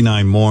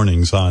 59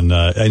 mornings on,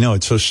 I know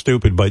it's so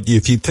stupid, but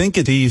if you think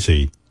it's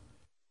easy,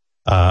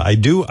 I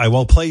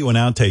will play you an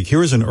outtake.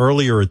 Here is an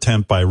earlier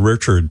attempt by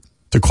Richard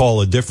to call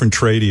a different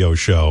radio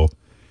show,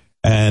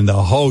 and the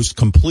host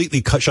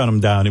completely shut him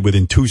down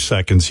within 2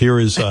 seconds. Here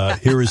is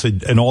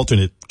an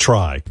alternate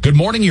try. Good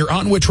morning. You're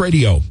on Which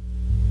Radio?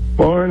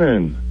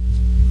 Morning.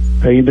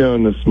 How you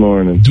doing this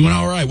morning? Doing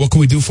all right. What can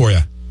we do for you?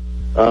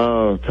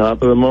 Oh,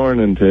 top of the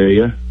morning to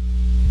you.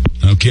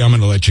 Okay, I'm going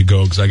to let you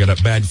go because I got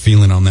a bad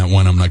feeling on that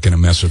one. I'm not going to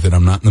mess with it.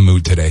 I'm not in the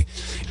mood today.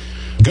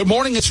 Good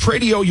morning. It's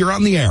Radio. You're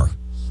on the air.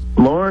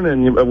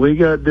 Morning. We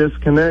got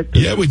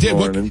disconnected. Yeah, we did.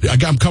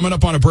 I'm coming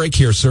up on a break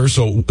here, sir,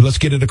 so let's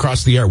get it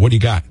across the air. What do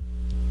you got?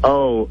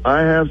 Oh,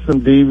 I have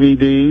some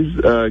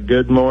DVDs.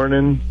 Good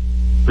Morning,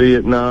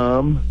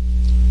 Vietnam.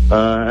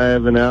 I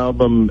have an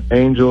album,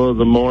 Angel of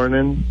the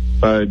Morning,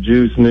 by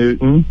Juice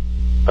Newton.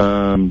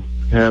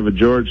 Have a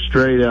George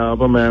Strait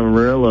album,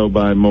 Amarillo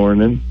by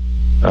Morning.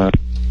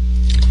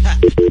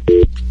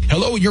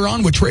 Hello, you're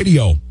on Which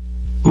Radio?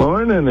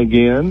 Morning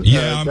again.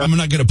 Yeah, I'm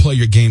not going to play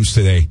your games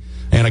today,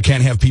 and I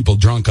can't have people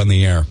drunk on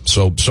the air,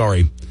 so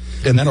sorry.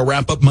 And that'll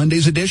wrap up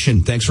Monday's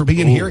edition. Thanks for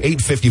being here.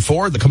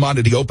 8:54. The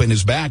Commodity Open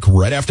is back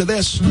right after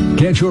this.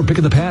 Get your pick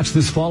of the patch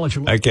this fall at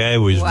your... That guy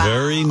was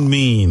very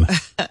mean.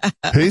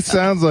 He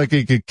sounds like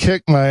he could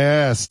kick my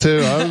ass,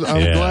 too. I'm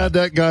glad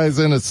that guy's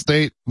in a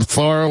state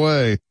far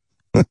away.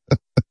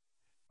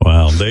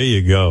 Well, there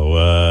you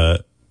go.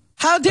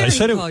 How dare he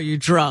call you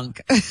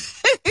drunk?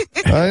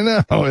 I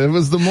know. It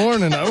was the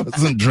morning. I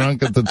wasn't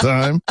drunk at the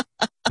time.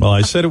 Well,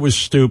 I said it was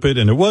stupid,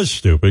 and it was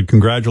stupid.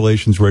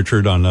 Congratulations,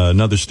 Richard, on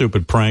another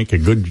stupid prank. A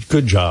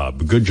good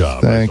job. Good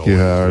job. Thank you,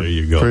 Howard. There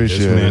you go.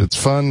 Appreciate it.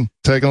 It's fun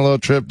taking a little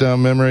trip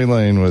down memory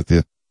lane with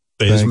you.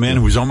 There's a man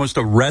who was almost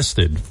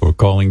arrested for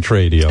calling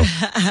Tradio.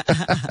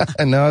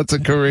 And now it's a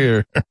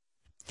career.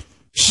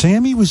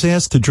 Sammy was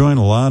asked to join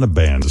a lot of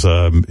bands.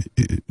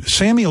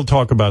 Sammy will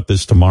talk about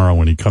this tomorrow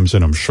when he comes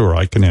in, I'm sure.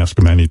 I can ask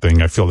him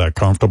anything. I feel that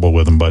comfortable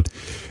with him. But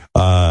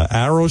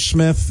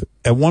Aerosmith,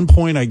 at one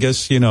point, I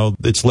guess,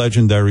 it's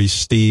legendary.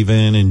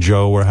 Steven and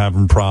Joe were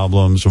having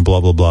problems and blah,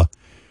 blah, blah.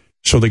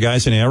 So the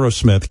guys in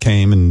Aerosmith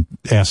came and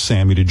asked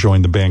Sammy to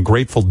join the band.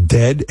 Grateful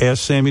Dead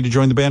asked Sammy to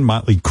join the band.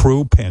 Motley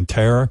Crue,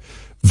 Pantera,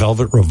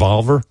 Velvet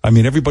Revolver. I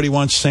mean, everybody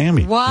wants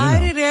Sammy. Why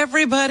did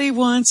everybody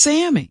want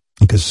Sammy?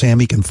 Because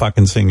Sammy can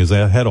fucking sing his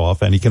head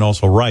off, and he can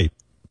also write.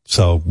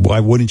 So why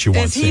wouldn't you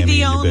want Sammy? Is he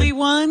the only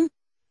one?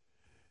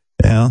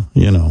 Yeah,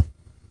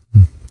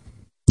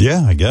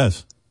 Yeah, I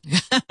guess.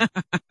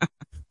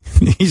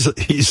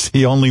 He's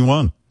the only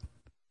one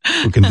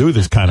who can do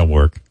this kind of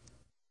work.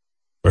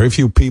 Very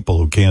few people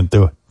who can't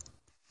do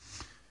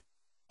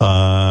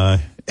it.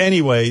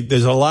 Anyway,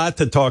 there's a lot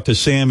to talk to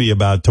Sammy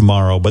about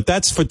tomorrow, but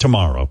that's for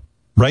tomorrow.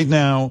 Right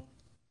now,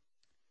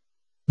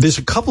 there's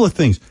a couple of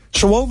things.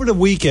 So over the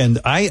weekend,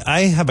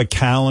 I have a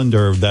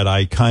calendar that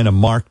I kind of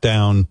mark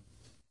down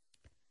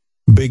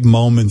big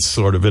moments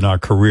sort of in our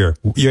career.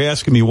 You're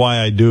asking me why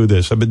I do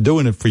this. I've been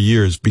doing it for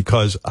years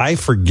because I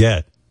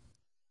forget.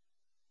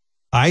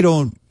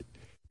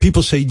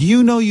 People say, do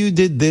you know you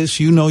did this?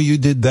 You know you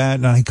did that?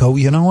 And I go,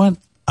 you know what?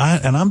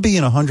 And I'm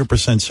being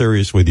 100%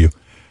 serious with you.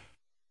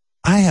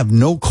 I have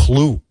no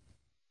clue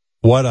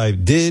what I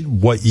did,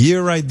 what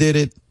year I did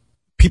it.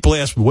 People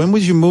ask me, when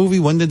was your movie?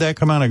 When did that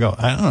come out? I go,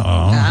 I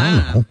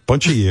don't know.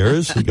 Bunch of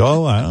years. You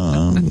go, I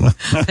don't know.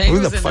 Who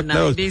the fuck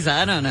knows? In the 90s,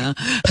 I don't know.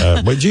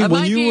 I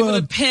might be able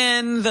to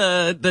pin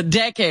the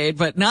decade,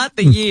 but not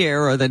the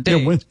year or the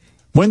date. Yeah,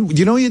 when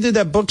you did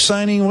that book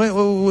signing?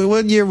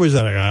 What year was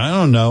that? I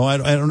don't know. I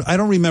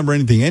don't remember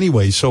anything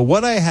anyway. So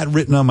what I had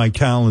written on my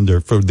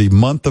calendar for the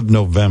month of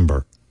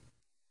November,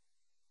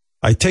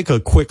 I take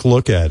a quick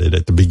look at it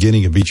at the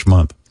beginning of each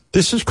month.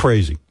 This is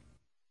crazy.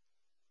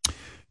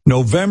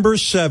 November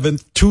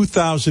 7th,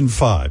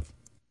 2005,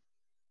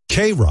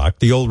 K-Rock,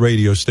 the old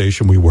radio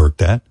station we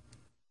worked at,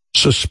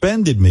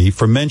 suspended me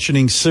for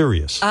mentioning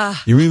Sirius.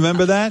 You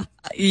remember that?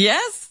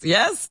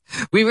 Yes.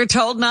 We were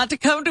told not to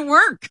come to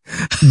work.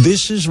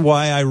 This is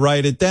why I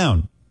write it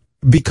down.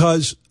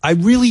 Because I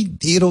really,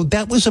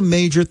 that was a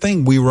major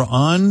thing. We were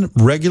on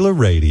regular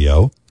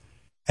radio,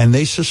 and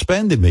they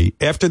suspended me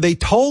after they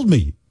told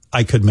me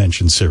I could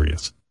mention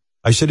Sirius.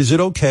 I said, is it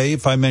okay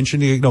if I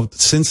mention,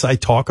 since I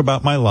talk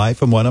about my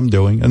life and what I'm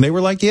doing? And they were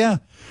like, yeah.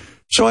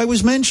 So I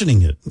was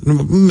mentioning it,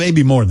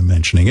 maybe more than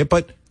mentioning it,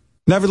 but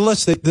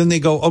nevertheless, then they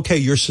go, okay,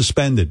 you're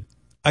suspended.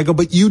 I go,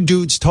 but you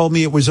dudes told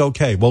me it was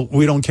okay. Well,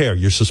 we don't care.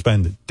 You're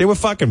suspended. They were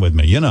fucking with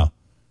me,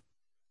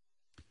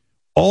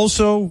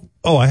 Also,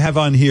 I have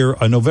on here,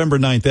 on November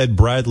 9th, Ed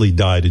Bradley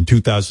died in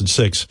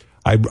 2006.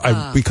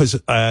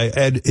 Because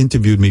Ed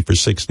interviewed me for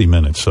 60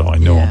 minutes, so I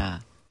know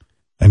him.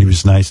 And he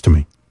was nice to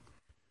me.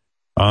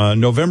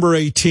 November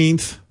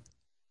 18th.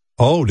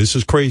 Oh, this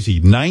is crazy.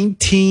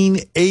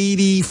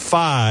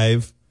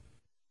 1985,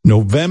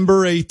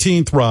 November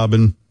 18th,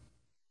 Robin,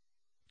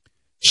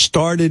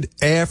 started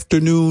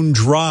Afternoon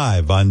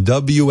Drive on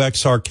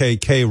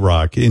WXRK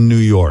K-Rock in New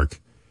York.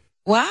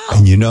 Wow.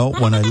 And you know,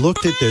 when I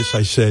looked at this,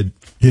 I said,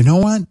 you know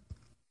what?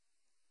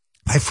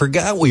 I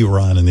forgot we were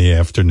on in the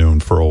afternoon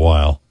for a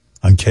while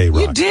on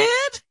K-Rock. You did?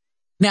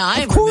 Now,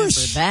 I remember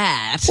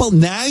that. Well,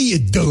 now you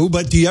do,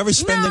 but do you ever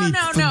spend any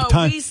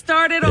time? We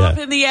started off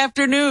in the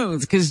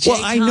afternoons because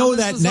I know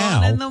that was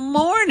now. on in the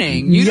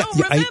morning. You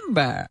don't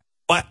remember.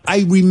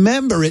 I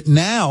remember it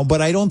now,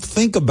 but I don't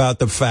think about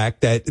the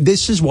fact that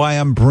this is why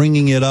I'm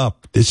bringing it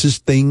up. These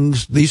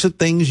are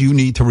things you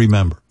need to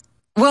remember.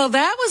 Well,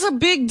 that was a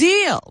big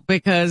deal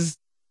because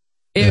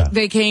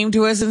they came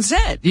to us and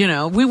said,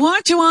 we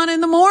want you on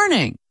in the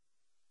morning.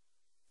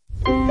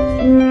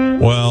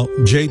 Well,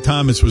 Jay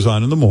Thomas was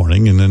on in the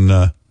morning, and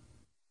then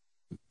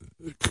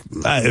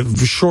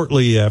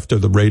shortly after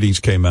the ratings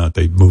came out,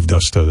 they moved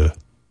us to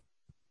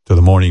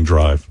the morning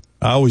drive.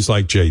 I always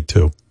liked Jay,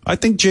 too. I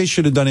think Jay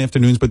should have done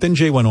afternoons, but then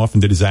Jay went off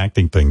and did his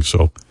acting thing,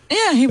 so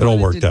it all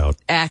worked out.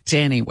 Act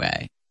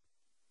anyway.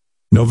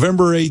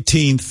 November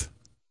 18th,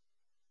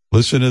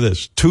 listen to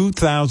this,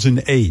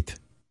 2008,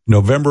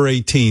 November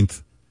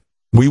 18th,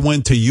 we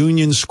went to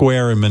Union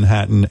Square in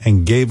Manhattan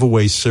and gave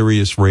away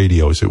Sirius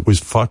radios. It was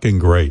fucking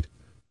great.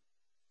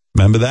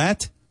 Remember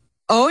that?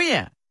 Oh,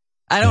 yeah.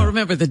 I don't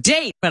remember the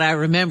date, but I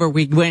remember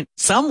we went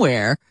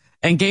somewhere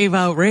and gave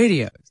out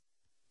radios.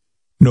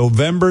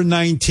 November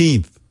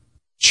 19th,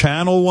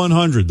 Channel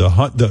 100,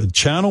 the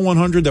Channel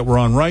 100 that we're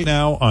on right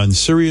now on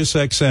Sirius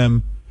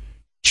XM,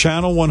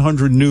 Channel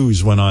 100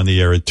 News went on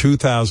the air at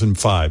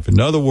 2005. In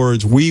other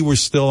words, we were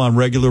still on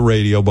regular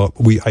radio, but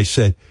I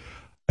said,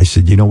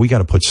 we got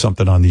to put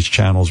something on these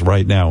channels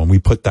right now. And we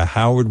put the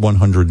Howard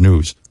 100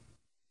 News.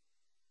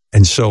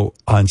 And so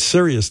on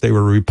Sirius, they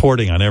were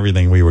reporting on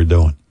everything we were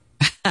doing.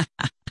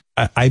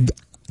 I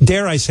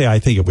dare I say, I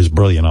think it was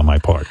brilliant on my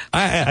part.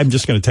 I'm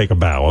just going to take a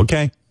bow,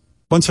 okay?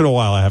 Once in a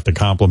while, I have to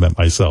compliment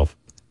myself.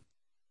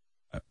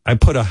 I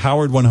put a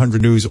Howard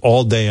 100 News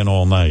all day and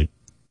all night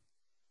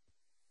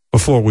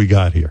before we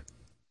got here.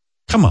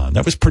 Come on,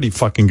 that was pretty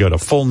fucking good. A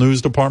full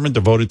news department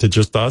devoted to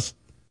just us.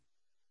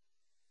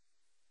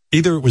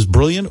 Either it was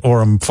brilliant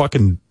or I'm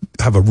fucking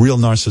have a real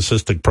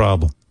narcissistic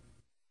problem.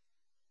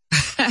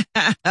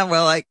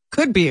 Well, it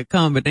could be a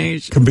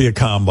combination. Could be a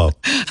combo.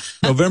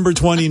 November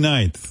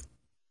 29th,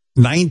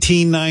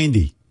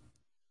 1990.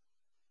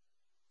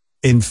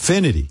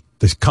 Infinity,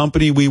 this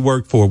company we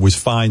worked for, was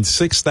fined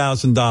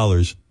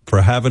 $6,000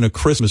 for having a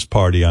Christmas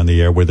party on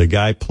the air where the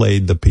guy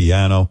played the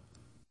piano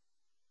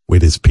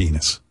with his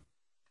penis.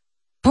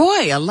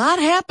 Boy, a lot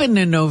happened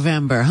in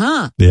November,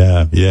 huh?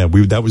 Yeah.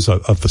 That was a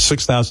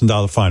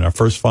 $6,000 fine, our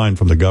first fine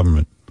from the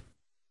government.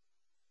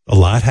 A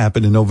lot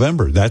happened in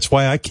November. That's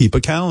why I keep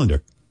a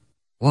calendar.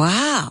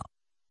 Wow.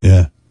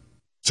 Yeah.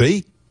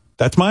 See?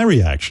 That's my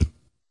reaction.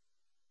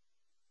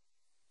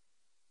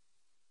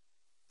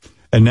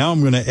 And now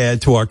I'm going to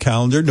add to our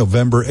calendar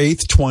November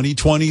 8th,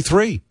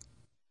 2023.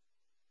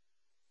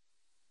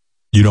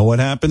 You know what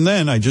happened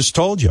then? I just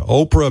told you.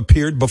 Oprah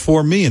appeared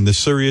before me in the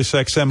Sirius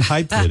XM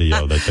hype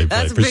video that they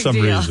played for some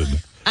reason.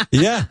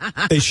 Yeah,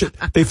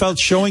 they felt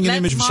showing an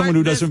image of someone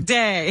who doesn't.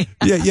 Day.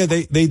 Yeah.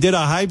 They did a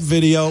hype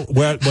video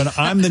where when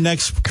I'm the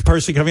next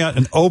person coming out,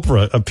 and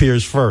Oprah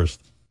appears first.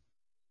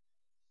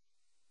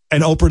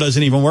 And Oprah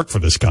doesn't even work for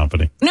this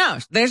company. No,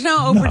 there's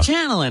no Oprah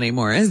channel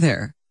anymore, is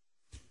there?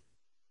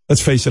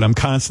 Let's face it, I'm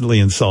constantly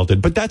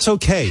insulted, but that's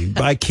okay.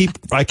 I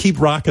keep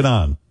rocking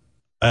on.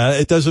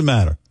 It doesn't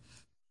matter.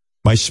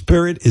 My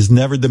spirit is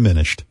never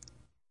diminished.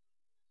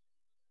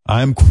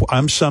 I'm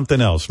something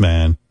else,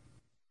 man.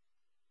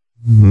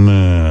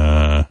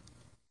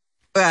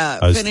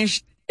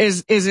 Finished.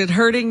 Is it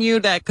hurting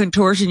you, that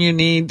contortion you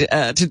need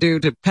to do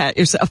to pat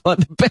yourself on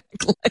the back?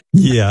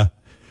 Yeah.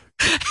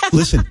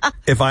 Listen,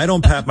 if I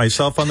don't pat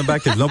myself on the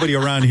back, there's nobody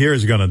around here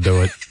is going to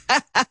do it.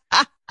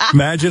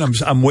 Imagine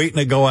I'm waiting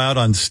to go out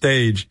on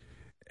stage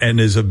and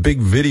there's a big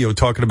video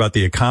talking about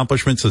the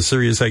accomplishments of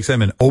Sirius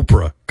XM and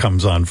Oprah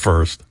comes on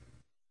first.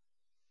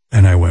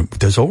 And I went,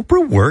 does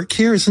Oprah work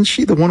here? Isn't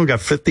she the one who got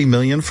 $50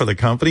 million for the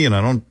company? And I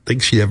don't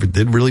think she ever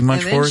did really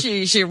much for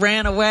it. She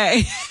ran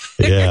away.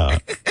 Yeah.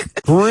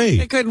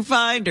 Great. I couldn't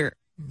find her.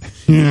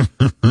 You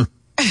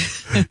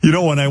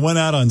know, when I went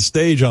out on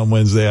stage on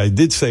Wednesday, I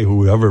did say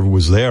whoever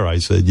was there, I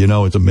said,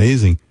 it's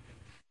amazing.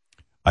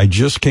 I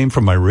just came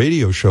from my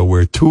radio show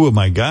where two of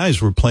my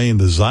guys were playing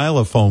the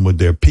xylophone with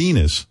their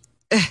penis.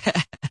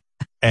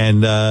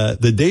 And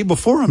the day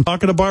before, I'm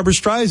talking to Barbra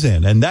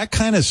Streisand. And that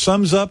kind of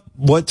sums up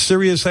what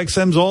Sirius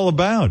XM's all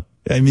about.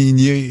 I mean,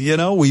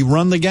 we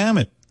run the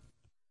gamut.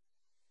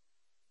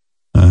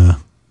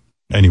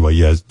 Anyway,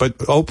 yes. But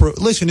Oprah,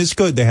 listen, it's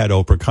good they had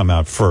Oprah come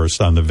out first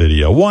on the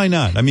video. Why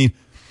not? I mean,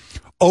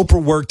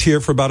 Oprah worked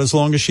here for about as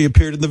long as she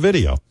appeared in the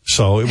video.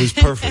 So it was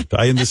perfect.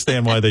 I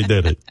understand why they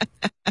did it.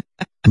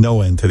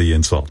 No end to the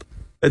insult.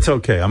 It's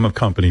okay. I'm a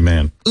company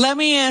man. Let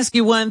me ask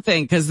you one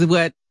thing, because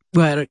what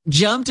what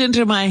jumped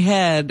into my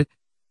head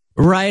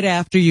right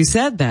after you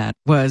said that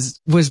was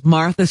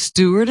Martha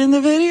Stewart in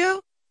the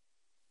video?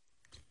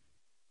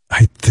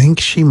 I think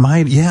she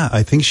might. Yeah,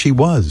 I think she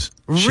was.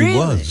 Really? She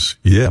was.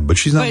 Yeah, but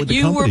she's not with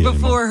the company you were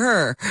before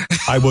anymore. her.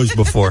 I was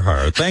before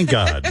her. Thank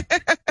God.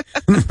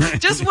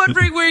 Just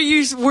wondering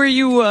where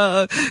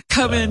you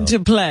come into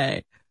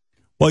play.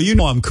 Well, you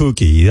know I'm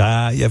kooky.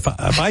 If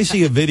I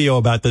see a video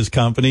about this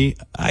company,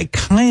 I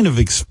kind of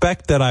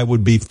expect that I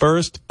would be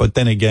first, but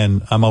then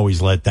again, I'm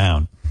always let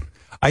down.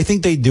 I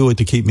think they do it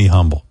to keep me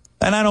humble,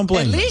 and I don't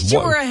blame them. At least you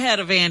were ahead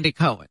of Andy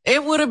Cohen.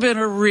 It would have been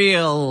a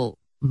real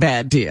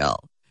bad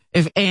deal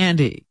if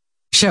Andy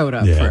showed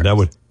up first. that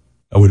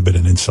would have been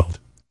an insult.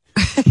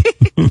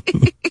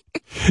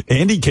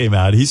 Andy came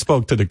out. He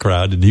spoke to the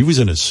crowd, and he was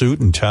in a suit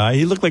and tie.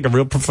 He looked like a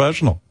real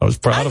professional. I was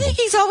proud of him. I think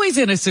he's always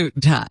in a suit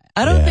and tie.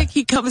 I don't think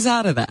he comes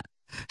out of that.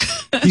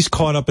 He's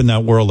caught up in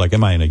that world. Like,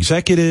 am I an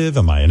executive?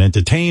 Am I an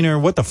entertainer?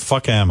 What the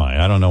fuck am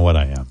I? I don't know what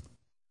I am.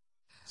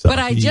 So but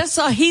I just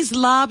saw he's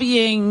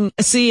lobbying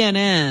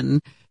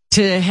CNN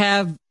to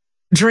have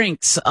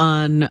drinks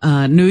on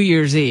New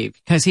Year's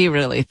Eve because he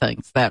really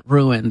thinks that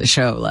ruined the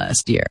show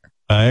last year.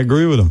 I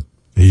agree with him.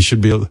 He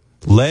should be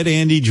let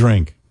Andy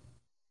drink.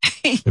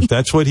 If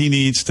that's what he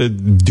needs to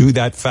do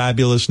that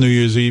fabulous New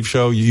Year's Eve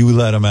show, you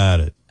let him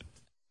at it.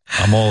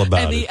 I'm all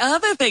about it. And the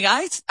other thing,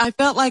 I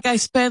felt like I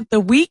spent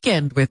the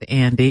weekend with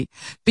Andy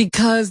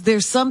because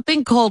there's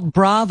something called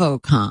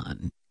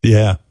BravoCon.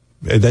 Yeah,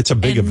 that's a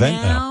big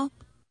event now.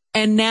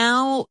 And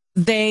now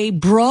they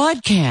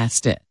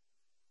broadcast it.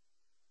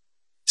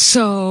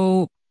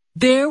 So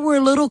there were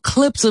little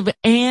clips of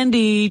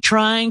Andy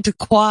trying to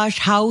quash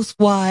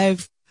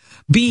housewife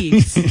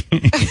beef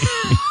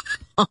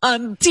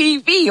on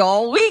TV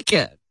all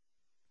weekend.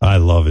 I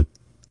love it.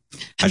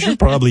 I should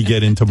probably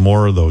get into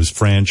more of those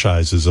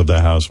franchises of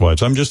the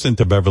Housewives. I'm just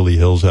into Beverly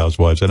Hills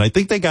Housewives, and I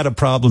think they got a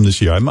problem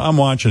this year. I'm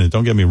watching it,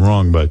 don't get me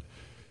wrong, but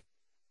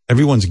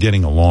everyone's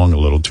getting along a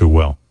little too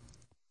well.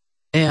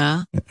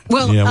 Yeah.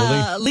 Well,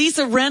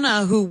 Lisa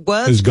Rinna, who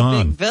was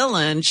the big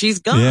villain, she's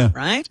gone,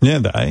 right?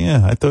 Yeah,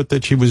 I thought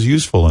that she was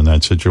useful in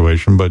that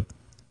situation, but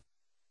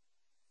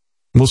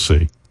we'll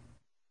see.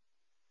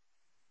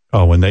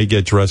 Oh, when they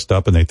get dressed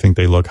up and they think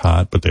they look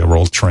hot, but they're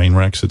all train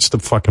wrecks, it's the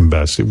fucking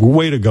best.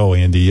 Way to go,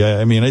 Andy. Yeah,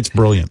 I mean, it's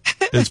brilliant.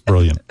 It's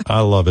brilliant. I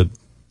love it.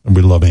 And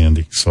we love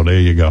Andy. So there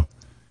you go.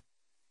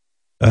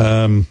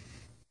 I'm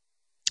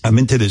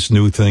into this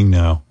new thing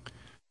now.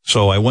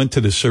 So I went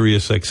to the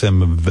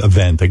SiriusXM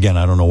event. Again,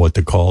 I don't know what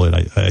to call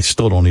it. I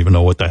still don't even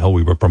know what the hell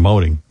we were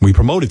promoting. We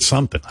promoted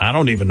something. I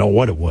don't even know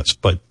what it was,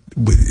 but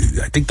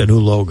I think the new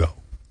logo.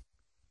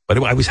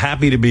 But I was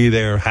happy to be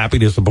there, happy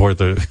to support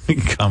the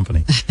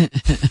company.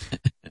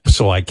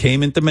 So I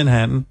came into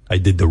Manhattan. I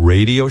did the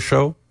radio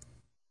show.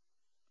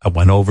 I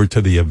went over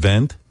to the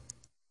event.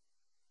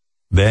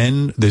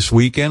 Then this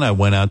weekend, I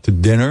went out to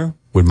dinner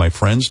with my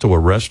friends to a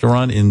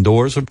restaurant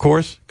indoors, of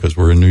course, because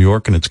we're in New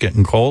York and it's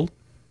getting cold.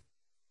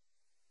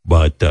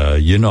 But,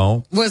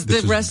 Was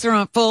the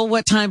restaurant full?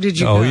 What time did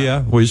you go? Oh,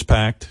 yeah. It was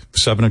packed.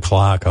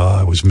 7:00.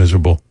 Oh, it was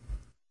miserable.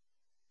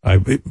 I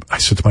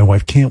said to my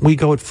wife, can't we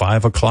go at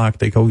 5:00?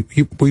 They go,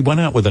 we went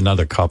out with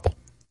another couple.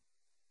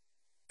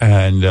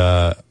 And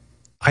I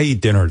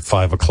eat dinner at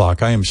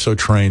 5:00. I am so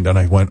trained. And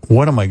I went,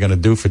 what am I going to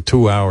do for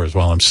 2 hours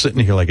while I'm sitting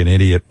here like an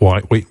idiot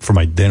waiting for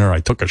my dinner? I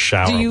took a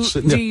shower.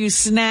 Do you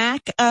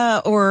snack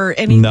or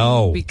anything?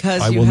 No.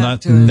 Because I you will have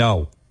not.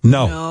 to...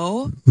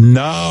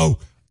 No.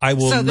 I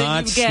will so not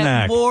then you get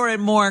snack. more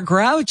and more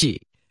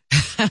grouchy.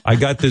 I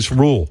got this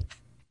rule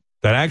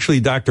that actually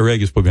Dr.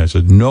 Egg has put me on. I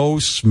said, no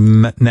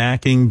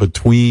snacking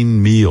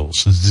between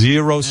meals.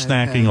 Zero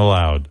snacking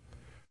allowed.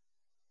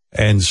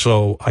 And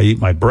so I eat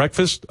my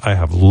breakfast, I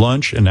have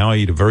lunch, and now I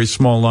eat a very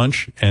small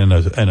lunch and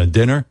a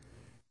dinner.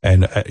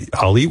 And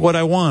I'll eat what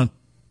I want,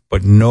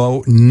 but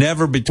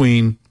never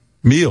between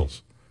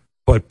meals.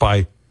 But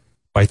by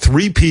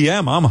 3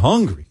 p.m., I'm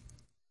hungry.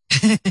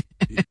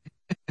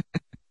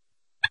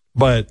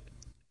 But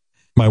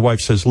my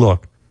wife says,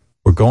 look,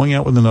 we're going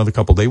out with another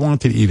couple. They wanted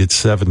to eat at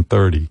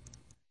 7:30.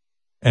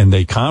 And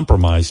they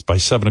compromised by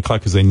 7:00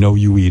 because they know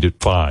you eat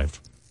at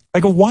 5. I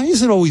go, why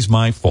is it always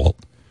my fault?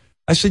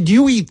 I said,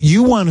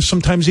 you want to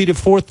sometimes eat at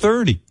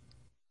 4:30.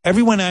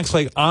 Everyone acts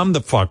like I'm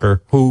the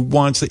fucker who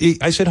wants to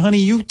eat. I said, honey,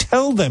 you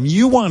tell them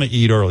you want to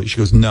eat early. She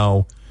goes,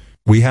 no,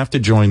 we have to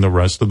join the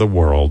rest of the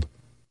world.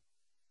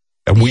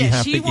 And we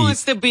have to eat. She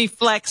wants to be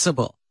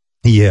flexible.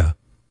 Yeah.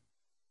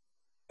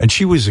 And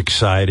she was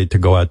excited to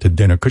go out to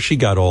dinner because she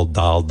got all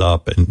dolled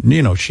up and,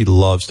 she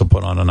loves to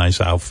put on a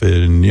nice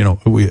outfit and,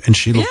 and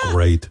she looked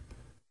great.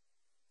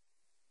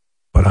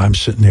 But I'm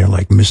sitting there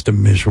like Mr.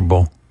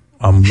 Miserable.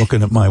 I'm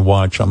looking at my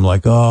watch. I'm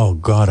like, oh,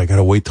 God, I got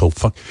to wait till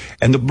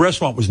And the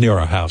restaurant was near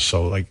our house.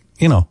 So,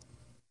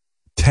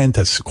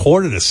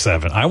 quarter to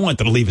 7. I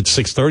wanted to leave at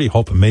 6:30,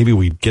 hoping maybe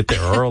we'd get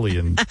there early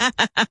and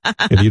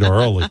eat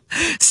early.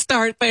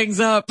 Start things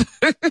up.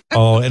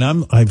 Oh, and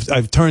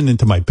I've turned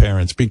into my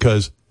parents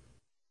because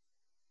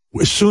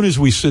as soon as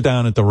we sit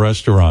down at the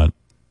restaurant,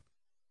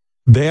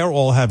 they're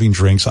all having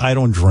drinks. I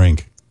don't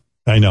drink.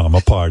 I know, I'm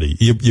a party.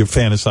 You're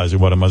fantasizing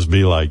what it must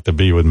be like to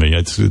be with me.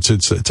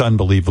 It's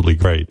unbelievably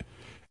great.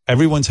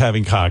 Everyone's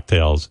having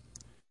cocktails.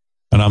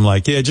 And I'm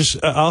like, yeah,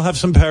 I'll have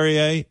some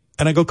Perrier.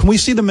 And I go, can we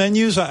see the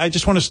menus? I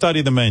just want to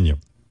study the menu.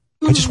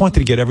 I just wanted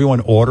to get everyone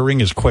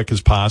ordering as quick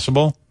as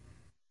possible.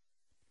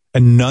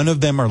 And none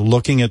of them are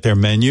looking at their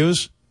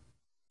menus.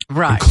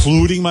 Right.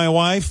 Including my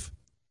wife.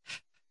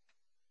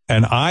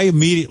 And I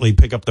immediately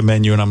pick up the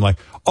menu and I'm like,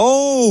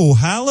 oh,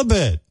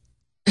 halibut.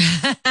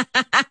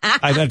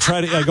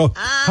 I go,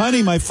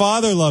 honey, my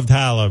father loved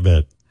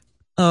halibut.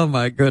 Oh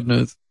my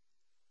goodness.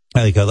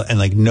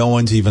 And no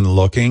one's even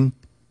looking.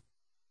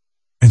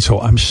 And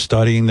so I'm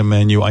studying the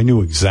menu. I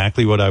knew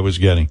exactly what I was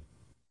getting.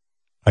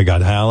 I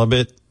got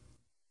halibut.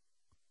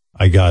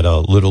 I got a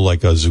little a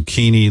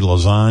zucchini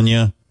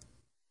lasagna,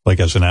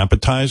 as an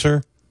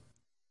appetizer.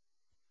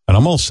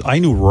 And I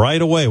knew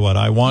right away what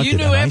I wanted. You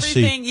knew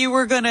everything you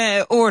were going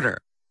to order.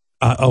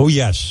 Oh,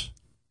 yes.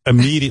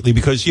 Immediately,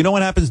 because you know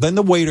what happens? Then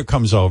the waiter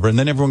comes over, and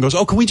then everyone goes,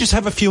 oh, can we just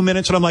have a few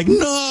minutes? And I'm like,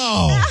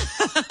 no.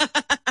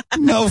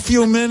 No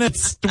few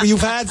minutes.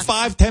 You've had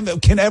 5, 10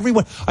 minutes. Can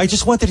everyone, I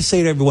just wanted to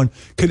say to everyone,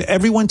 can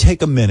everyone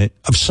take a minute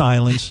of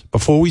silence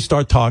before we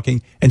start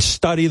talking and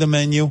study the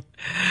menu?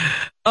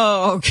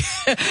 Oh,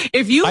 okay.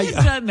 If you had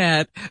done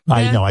that,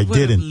 I know, I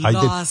didn't.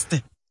 Lost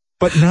it.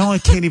 But now I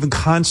can't even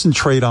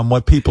concentrate on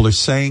what people are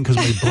saying because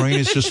my brain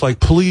is just like,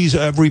 please,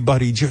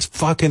 everybody, just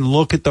fucking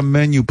look at the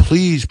menu.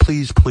 Please,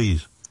 please,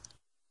 please.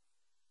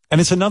 And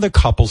it's another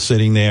couple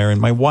sitting there,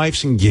 and my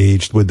wife's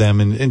engaged with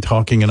them and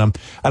talking, and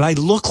I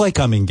look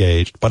like I'm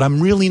engaged, but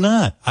I'm really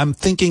not. I'm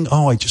thinking,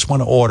 oh, I just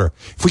want to order.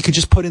 If we could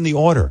just put in the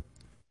order,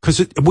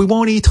 because we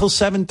won't eat till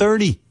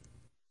 7:30.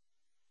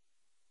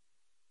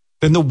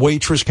 Then the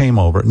waitress came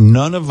over.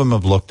 None of them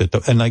have looked at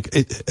and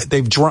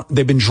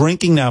they've been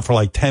drinking now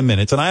for 10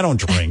 minutes, and I don't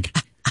drink.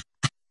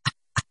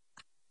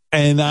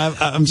 And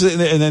I'm sitting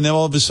there, and then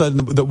all of a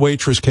sudden the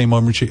waitress came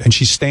over and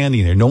she's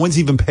standing there. No one's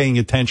even paying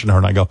attention to her.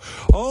 And I go,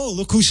 oh,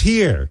 look who's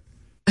here.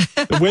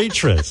 The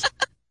waitress.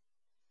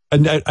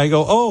 And I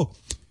go, oh,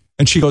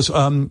 and she goes,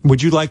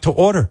 would you like to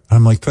order?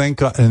 I'm like, thank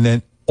God. And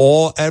then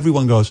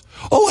everyone goes,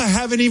 oh, I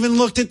haven't even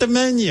looked at the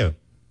menu.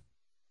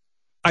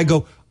 I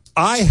go,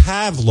 I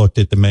have looked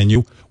at the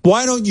menu.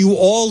 Why don't you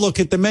all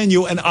look at the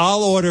menu and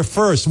I'll order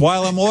first?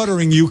 While I'm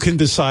ordering, you can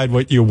decide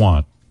what you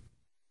want.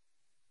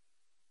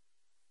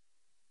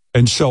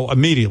 And so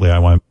immediately I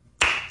went,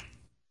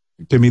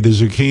 give me the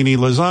zucchini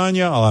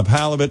lasagna, I'll have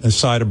halibut and a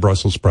side of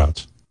Brussels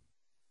sprouts.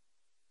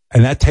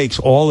 And that takes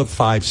all of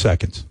 5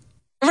 seconds.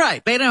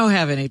 Right. They don't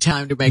have any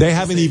time to make They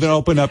haven't even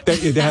opened up.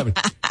 They haven't.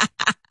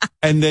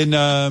 And then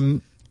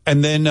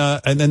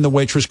the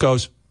waitress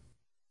goes,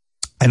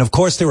 and of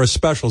course there are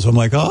specials. I'm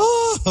like,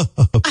 oh.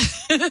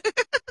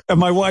 And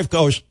my wife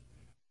goes,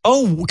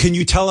 oh, can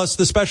you tell us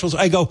the specials?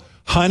 I go,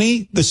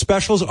 honey, the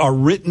specials are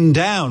written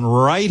down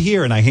right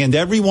here. And I hand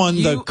everyone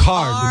the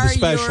card with the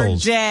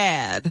specials. Your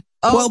dad.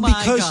 Oh, well,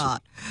 because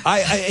God.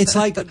 It's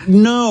like,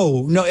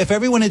 no. If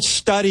everyone had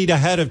studied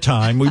ahead of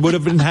time, we would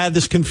have had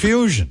this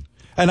confusion.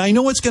 And I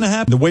know what's going to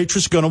happen. The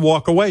waitress is going to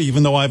walk away,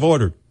 even though I've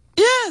ordered.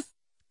 Yes.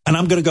 And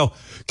I'm going to go,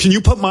 can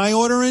you put my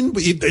order in?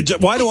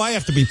 Why do I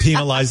have to be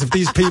penalized if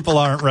these people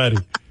aren't ready?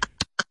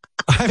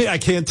 I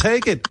can't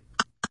take it.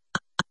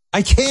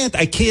 I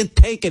can't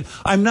take it.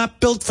 I'm not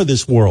built for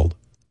this world.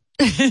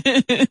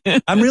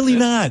 I'm really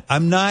not.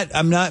 I'm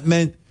not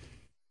meant.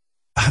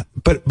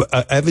 But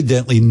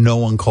evidently no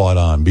one caught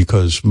on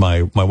because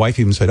my wife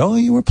even said, oh,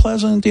 you were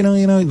pleasant, in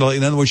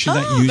other words, she's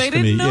not used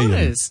to me.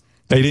 Notice.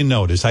 They didn't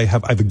notice. I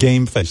have a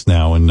game face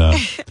now. And,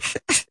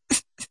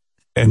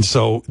 and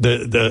so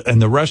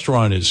the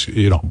restaurant is,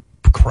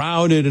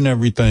 crowded and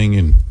everything.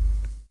 And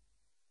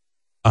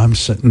I'm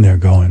sitting there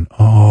going,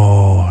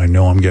 oh, I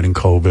know I'm getting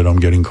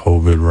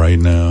COVID right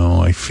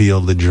now. I feel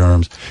the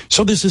germs.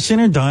 So there's this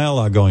inner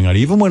dialogue going on.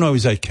 Even when I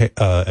was at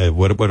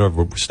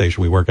whatever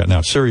station we work at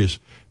now, Sirius,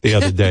 the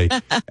other day,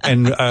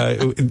 and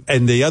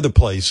the other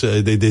place,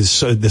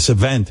 this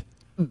event.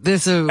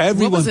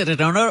 What was it?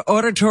 An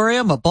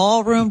auditorium, a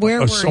ballroom?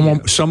 Where were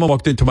you? Someone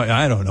walked into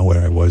I don't know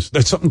where I was.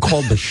 There's something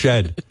called the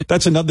Shed.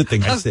 That's another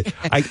thing. I said,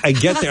 I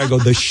get there. I go,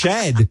 the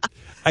Shed.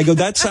 I go,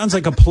 that sounds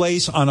like a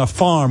place on a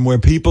farm where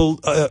people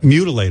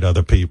mutilate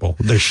other people.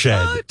 The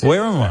Shed. Oh,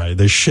 where am I?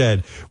 The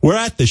Shed. We're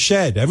at the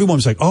Shed.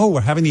 Everyone's like, oh,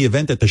 we're having the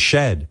event at the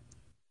Shed.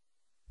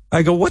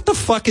 I go, what the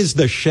fuck is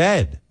the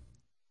Shed?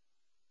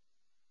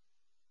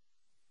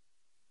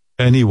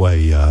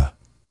 Anyway,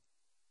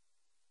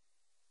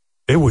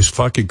 it was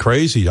fucking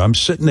crazy. I'm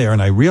sitting there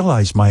and I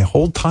realized my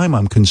whole time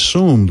I'm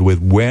consumed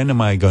with when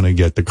am I going to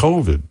get the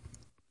COVID?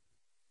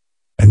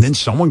 And then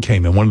someone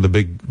came in, one of the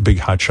big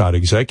hotshot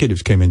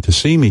executives came in to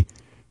see me,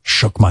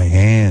 shook my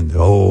hand.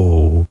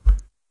 Oh,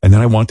 and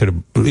then I wanted to,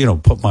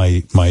 put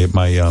my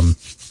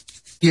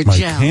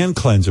hand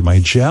cleanser, my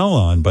gel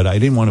on, but I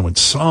didn't want to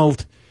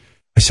insult.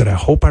 I said, I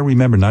hope I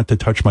remember not to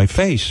touch my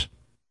face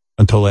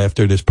until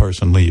after this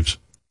person leaves.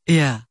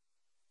 Yeah.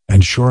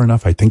 And sure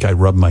enough, I think I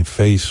rubbed my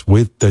face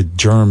with the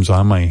germs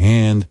on my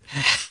hand.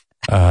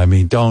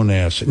 Don't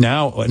ask.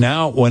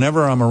 Now,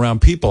 whenever I'm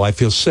around people, I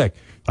feel sick.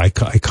 I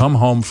come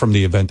home from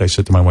the event. I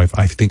said to my wife,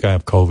 I think I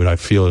have COVID. I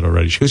feel it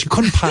already. She goes, you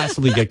couldn't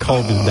possibly get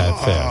COVID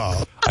that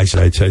fast. I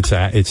said,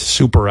 it's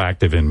super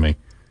active in me.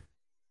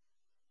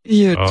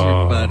 You're too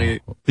funny.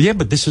 Yeah,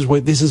 but this is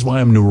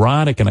why I'm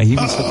neurotic. And I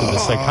even said to the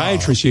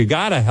psychiatrist, you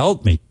got to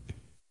help me.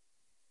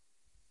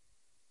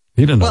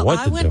 He didn't know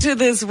what to do. I went to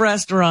this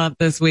restaurant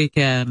this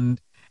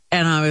weekend,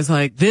 and I was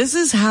like, this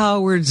is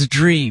Howard's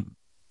dream.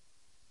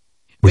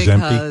 Was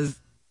because empty?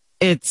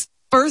 It's,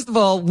 first of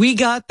all, we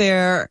got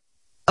there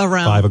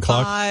around 5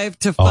 o'clock? 5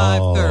 to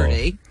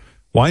 5:30.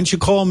 Why didn't you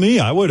call me?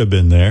 I would have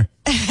been there.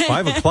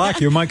 5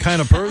 o'clock, you're my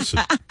kind of person.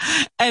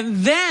 And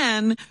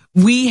then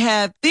we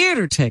had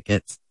theater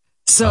tickets.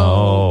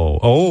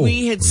 So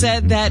we had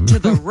said that to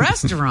the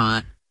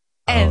restaurant.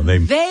 And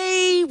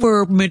they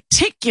were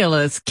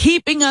meticulous,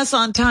 keeping us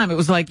on time. It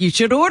was like, you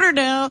should order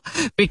now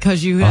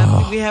because we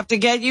have to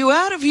get you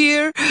out of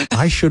here.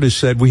 I should have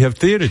said we have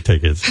theater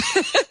tickets.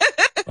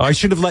 I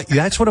should have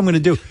that's what I'm going to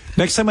do.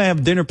 Next time I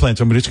have dinner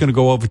plans, I'm just going to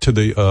go over to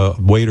the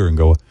waiter and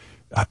go,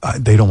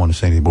 they don't want to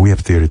say anything, but we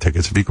have theater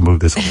tickets. If you can move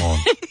this along.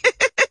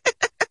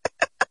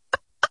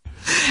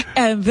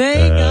 And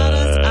they got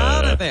us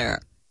out of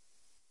there.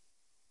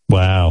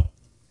 Wow.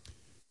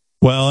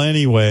 Well,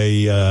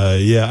 anyway,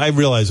 I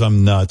realize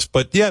I'm nuts,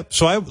 but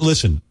so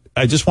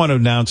I just want to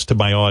announce to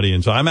my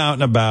audience, I'm out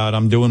and about,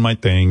 I'm doing my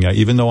thing,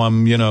 even though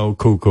I'm,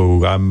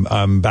 cuckoo,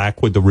 I'm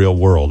back with the real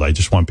world. I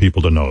just want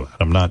people to know that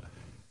I'm not.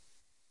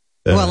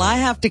 Well, I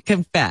have to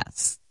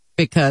confess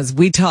because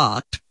we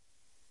talked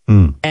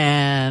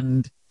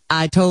and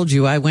I told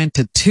you I went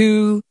to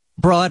 2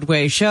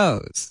 Broadway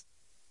shows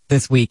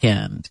this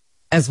weekend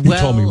as well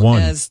told me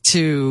one. as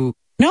to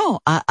No,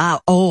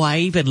 I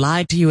even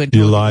lied to you and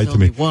told you lied to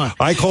me. One.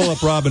 I call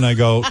up Robin. I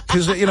go,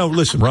 because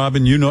listen,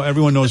 Robin,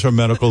 everyone knows her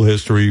medical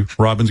history.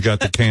 Robin's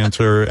got the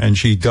cancer, and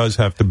she does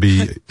have to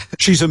be.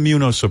 She's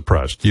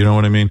immunosuppressed. You know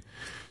what I mean?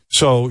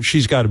 So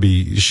she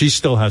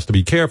still has to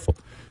be careful.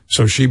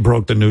 So she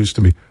broke the news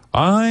to me.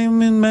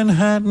 I'm in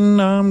Manhattan.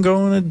 I'm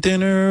going to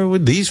dinner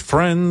with these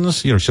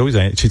friends. She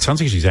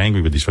sounds like she's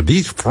angry with these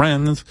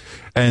friends.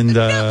 And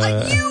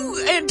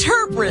you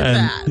interpret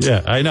that.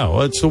 Yeah, I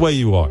know. It's the way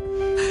you are.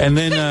 And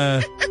then,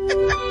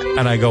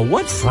 and I go,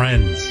 what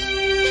friends?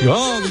 She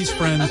goes, these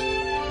friends.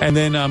 And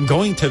then I'm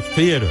going to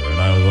theater. And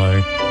I was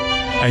like,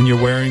 and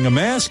you're wearing a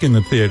mask in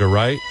the theater,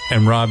 right?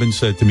 And Robin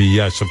said to me,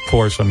 yes, of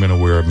course I'm going to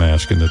wear a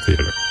mask in the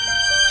theater.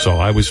 So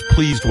I was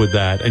pleased with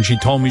that. And she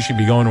told me she'd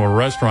be going to a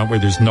restaurant where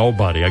there's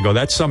nobody. I go,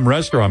 that's some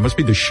restaurant. Must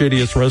be the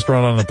shittiest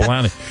restaurant on the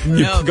planet.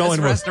 This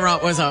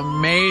restaurant was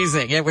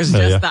amazing. It was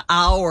just the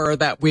hour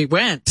that we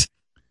went.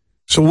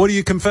 So what are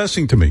you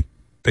confessing to me?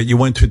 That you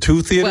went to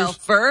 2 theaters? Well,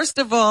 first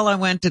of all, I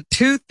went to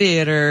 2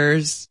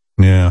 theaters.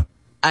 Yeah.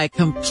 I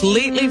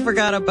completely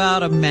forgot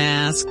about a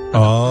mask.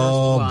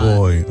 Oh,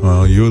 boy.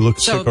 Well, you look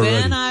sick already.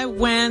 So then I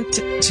went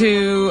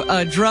to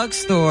a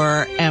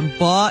drugstore and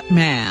bought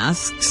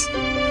masks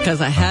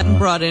because I hadn't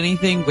brought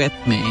anything with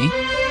me.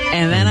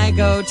 And then I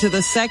go to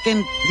the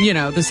second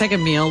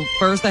meal.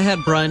 First I had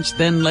brunch,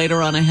 then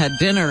later on I had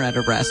dinner at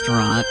a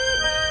restaurant.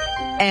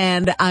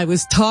 And I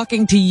was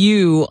talking to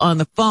you on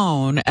the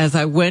phone as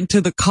I went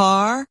to the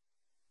car,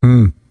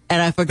 and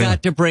I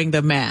forgot to bring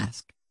the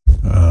mask.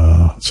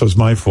 So it's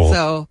my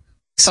fault.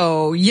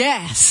 So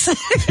yes.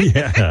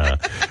 Yeah.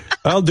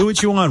 I'll do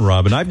what you want,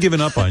 Robin. I've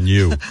given up on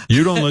you.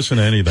 You don't listen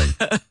to anything.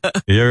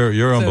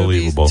 You're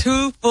unbelievable. These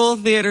 2 full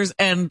theaters,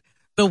 and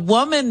the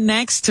woman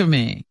next to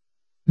me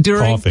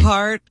during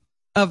part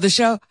of the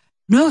show,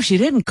 no, she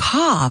didn't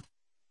cough,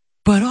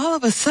 but all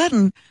of a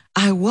sudden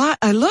I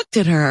looked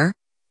at her.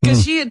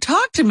 Because she had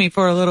talked to me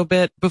for a little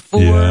bit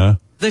before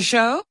the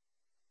show.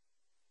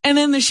 And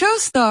then the show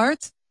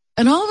starts,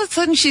 and all of a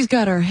sudden she's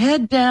got her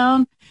head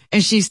down,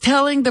 and she's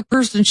telling the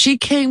person she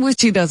came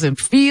with she doesn't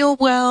feel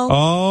well.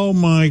 Oh,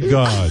 my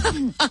God.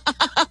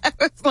 I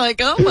was like,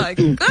 oh, my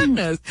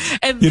goodness.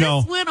 And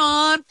this went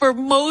on for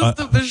most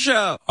of the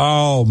show.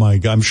 Oh, my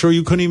God. I'm sure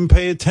you couldn't even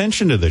pay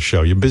attention to the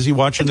show. You're busy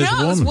watching this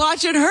woman. I was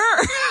watching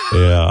her.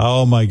 Yeah.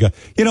 Oh, my God.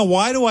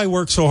 Why do I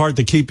work so hard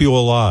to keep you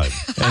alive?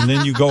 And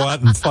then you go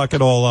out and fuck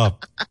it all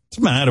up. What's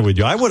the matter with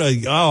you? I would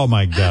have, oh,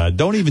 my God.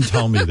 Don't even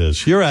tell me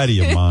this. You're out of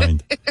your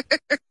mind.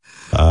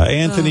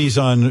 Anthony's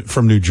on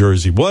from New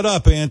Jersey. What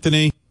up,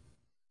 Anthony?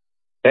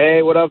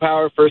 Hey, what up,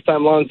 Howard? First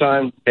time, long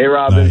time. Hey,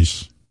 Robin.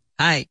 Nice.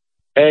 Hi.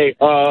 Hey,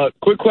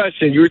 quick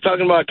question. You were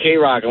talking about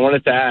K-Rock. I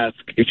wanted to ask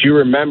if you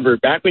remember,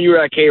 back when you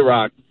were at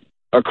K-Rock,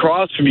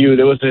 across from you,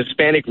 there was a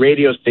Hispanic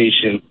radio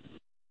station,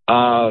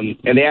 and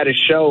they had a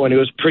show, and it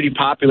was pretty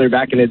popular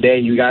back in the day.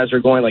 You guys were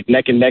going like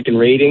neck and neck in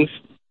ratings.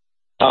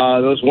 There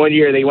was one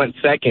year they went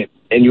second,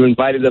 and you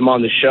invited them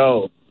on the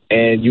show.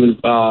 And you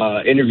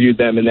interviewed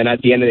them, and then at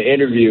the end of the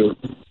interview,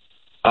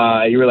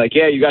 you were like,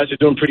 yeah, you guys are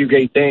doing pretty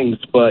great things,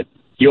 but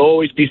you'll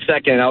always be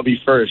second, and I'll be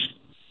first.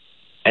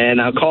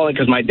 And I'm calling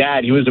because my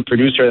dad, he was the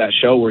producer of that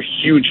show. We're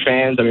huge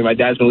fans. I mean, my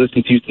dad's been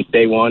listening to you since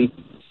day one.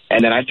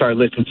 And then I started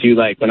listening to you,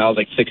 when I was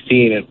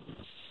 16. And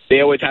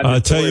they always had. I'll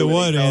tell you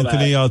what,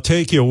 Anthony, I'll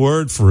take your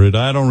word for it.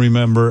 I don't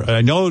remember.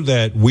 I know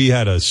that we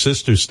had a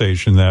sister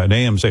station, an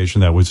AM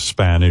station that was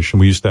Spanish, and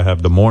we used to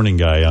have the morning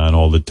guy on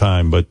all the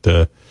time. But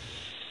I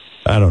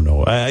don't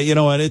know. You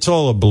know what? It's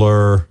all a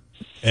blur.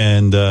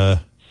 And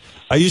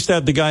I used to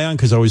have the guy on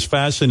because I was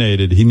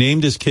fascinated. He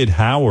named his kid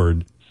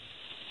Howard,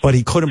 but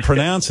he couldn't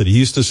pronounce it. He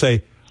used to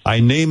say, "I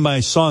named my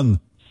son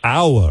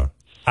Hour."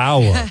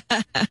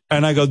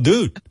 And I go,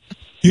 dude,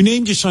 you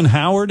named your son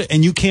Howard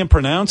and you can't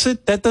pronounce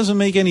it? That doesn't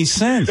make any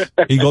sense.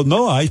 He goes,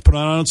 no, I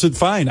pronounce it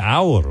fine.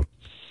 Hour.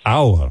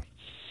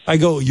 I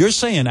go, you're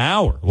saying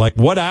hour. Like,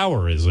 what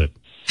hour is it?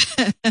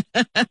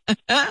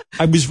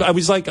 I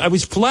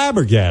was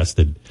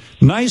flabbergasted.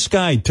 Nice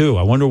guy too.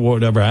 I wonder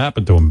whatever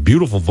happened to him.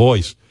 Beautiful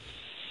voice.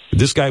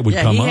 This guy would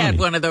come on. He had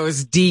one of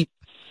those deep,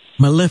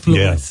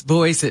 mellifluous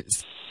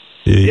voices.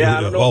 Yeah,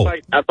 I don't know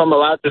if I'm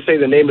allowed to say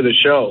the name of the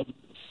show.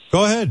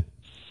 Go ahead.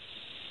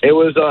 It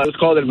was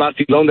called El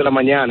Vacilón de la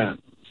Mañana.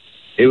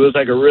 It was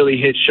like a really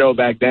hit show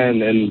back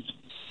then, and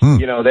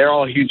you know they're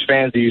all huge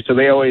fans of you, so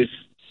they always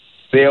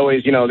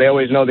know.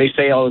 They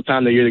say all the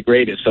time that you're the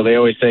greatest, so they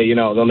always say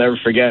they'll never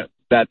forget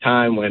that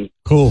time when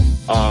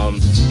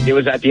it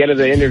was at the end of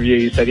the interview.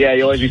 You said, "Yeah,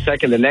 you always be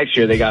second. The next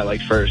year they got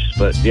like first,"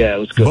 but yeah, it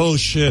was good.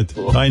 Bullshit.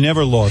 I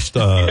never lost.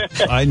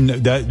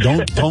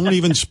 Don't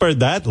even spread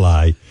that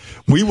lie.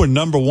 We were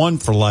number one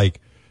for like.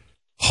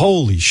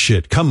 Holy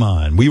shit, come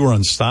on. We were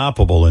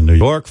unstoppable in New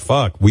York.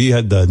 Fuck. We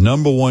had the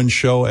number one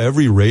show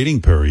every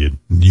rating period.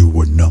 You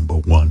were number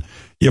one.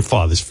 Your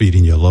father's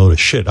feeding you a load of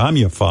shit. I'm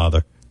your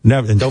father.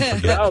 Never, and don't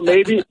forget. No,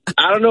 maybe,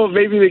 I don't know if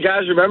maybe the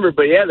guys remember,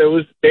 but yeah,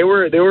 they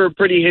were a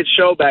pretty hit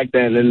show back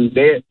then, and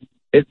they're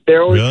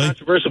always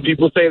controversial.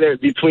 People say that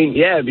between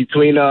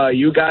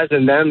you guys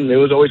and them, it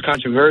was always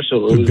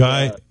controversial.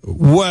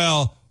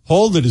 Well,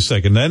 hold it a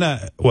second. Then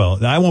I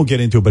won't get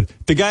into it, but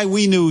the guy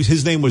we knew,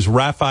 his name was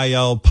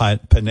Rafael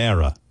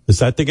Pinera. Is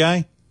that the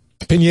guy?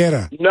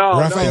 Pinera. No,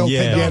 Rafael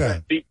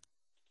Pinera.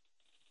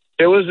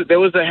 There was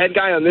a head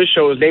guy on this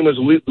show. His name was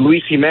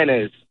Luis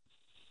Jimenez.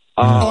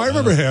 I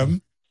remember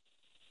him.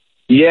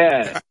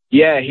 Yeah,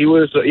 he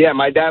was. Yeah,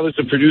 my dad was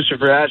the producer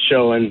for that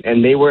show,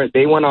 and they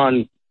went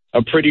on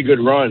a pretty good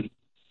run.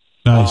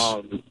 Nice.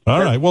 All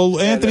right.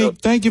 Well, Anthony,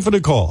 thank you for the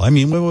call. I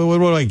mean, what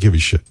do I give a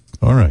shit?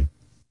 All right.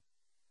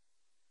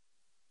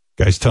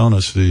 Guy's telling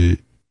us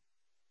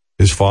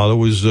his father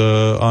was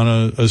on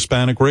a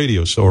Hispanic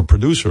radio, so a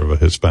producer of a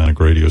Hispanic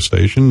radio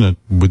station that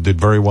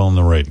did very well in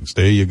the ratings.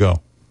 There you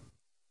go.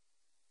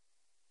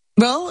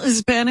 Well,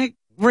 Hispanic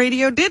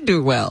radio did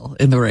do well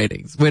in the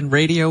ratings when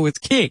radio was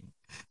king.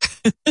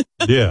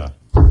 Yeah,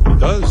 it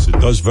does. It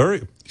does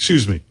very.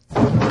 Excuse me.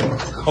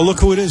 Oh, look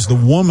who it is. The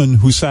woman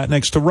who sat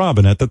next to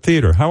Robin at the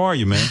theater. How are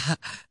you, man?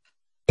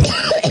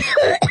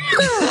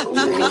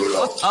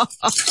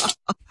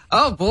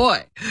 Oh,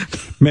 boy.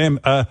 Ma'am,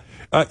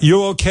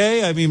 you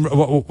okay? I mean,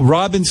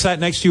 Robin sat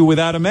next to you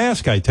without a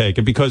mask, I take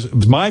it, because it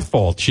was my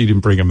fault she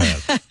didn't bring a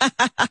mask.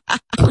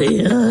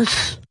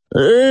 Yes.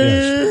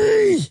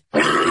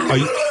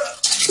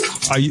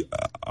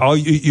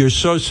 You're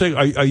so sick.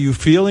 Are you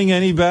feeling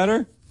any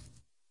better?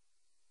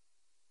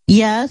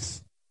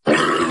 Yes. This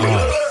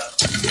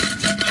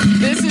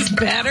is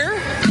better?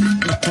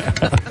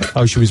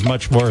 Oh, she was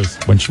much worse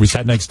when she was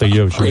sat next to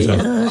you. She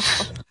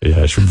was, she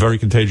was very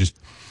contagious.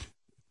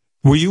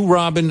 Were you,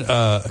 Robin,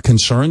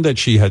 concerned that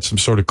she had some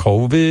sort of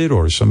COVID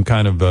or some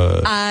kind of...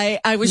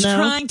 I was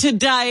trying to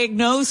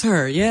diagnose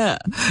her, yeah.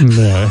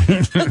 No.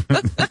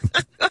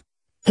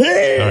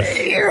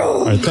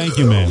 All right, thank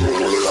you, ma'am.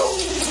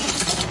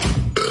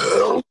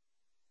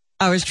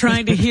 I was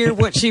trying to hear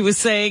what she was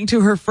saying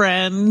to her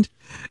friend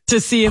to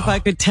see if I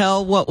could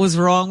tell what was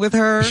wrong with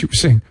her. She was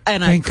saying,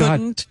 and I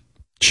couldn't. God.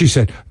 She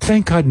said,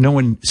 thank God no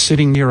one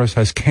sitting near us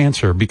has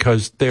cancer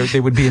because they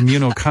would be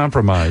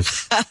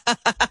immunocompromised.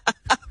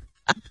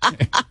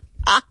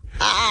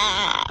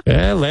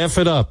 Yeah, laugh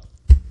it up.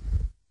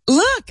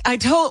 Look,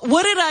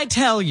 what did I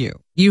tell you?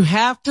 You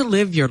have to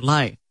live your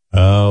life.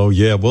 Oh,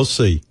 yeah, we'll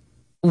see.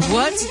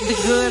 What's the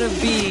good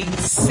of being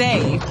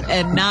safe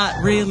and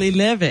not really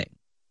living?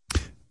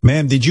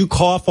 Ma'am, did you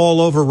cough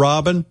all over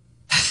Robin?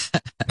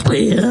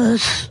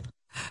 Yes.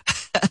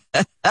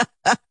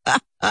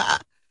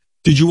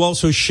 Did you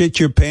also shit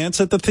your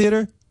pants at the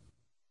theater?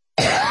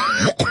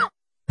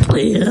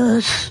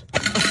 Yes.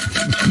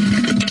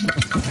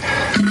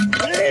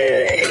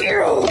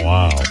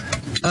 Wow.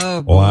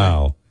 Oh, boy.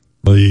 Wow.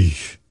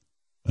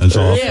 That's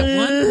awful. At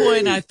one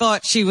point, I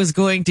thought she was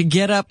going to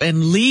get up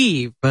and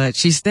leave, but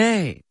she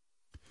stayed.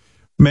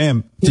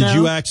 Ma'am, did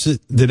you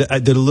did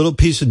a little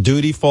piece of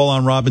duty fall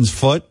on Robin's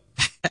foot?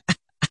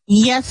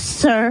 Yes,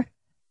 sir.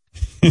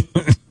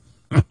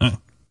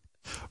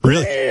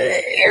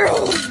 Really?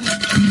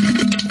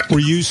 Were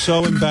you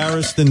so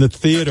embarrassed in the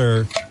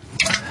theater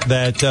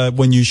that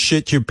when you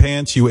shit your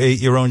pants, you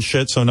ate your own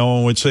shit so no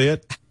one would see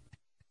it?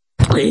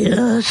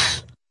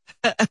 Yes.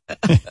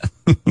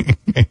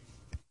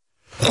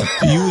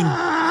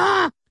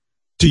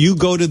 Do you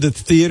go to the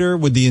theater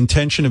with the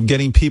intention of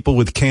getting people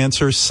with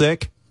cancer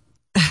sick?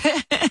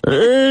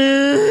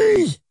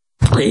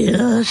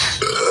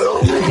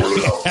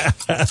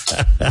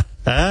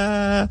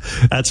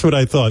 That's what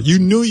I thought. You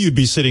knew you'd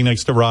be sitting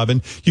next to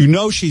Robin. You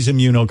know she's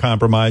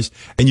immunocompromised,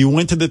 and you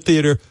went to the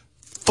theater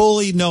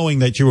fully knowing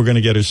that you were going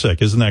to get her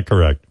sick. Isn't that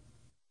correct?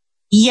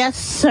 Yes,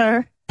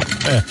 sir.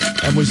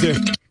 And was there,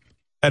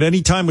 at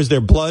any time, was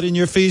there blood in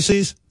your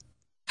feces?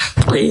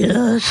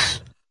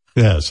 Yes.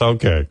 Yes,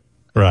 okay.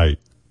 Right.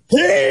 Are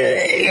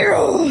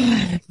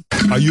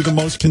you the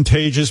most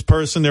contagious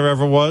person there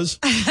ever was?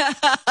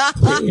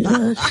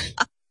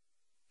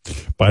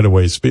 By the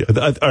way,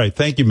 all right,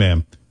 thank you,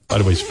 ma'am. By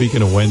the way,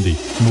 speaking of Wendy,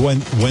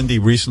 Wendy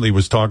recently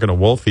was talking to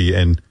Wolfie,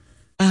 and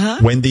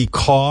Wendy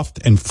coughed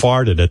and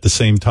farted at the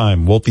same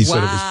time. Wolfie said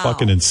it was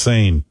fucking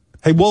insane.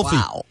 Hey,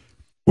 Wolfie,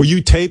 were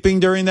you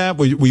taping during that?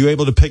 Were you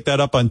able to pick that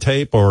up on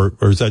tape, or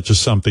is that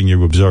just something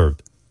you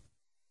observed?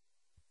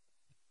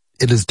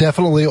 It is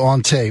definitely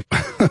on tape.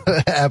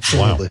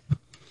 Absolutely. Wow.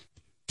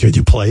 Could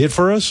you play it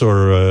for us,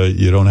 or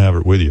you don't have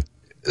it with you?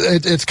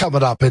 It's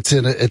coming up. It's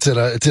in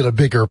a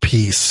bigger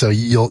piece, so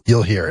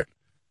you'll hear it.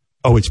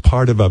 Oh, it's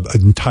part of an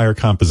entire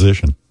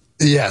composition.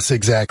 Yes,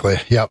 exactly.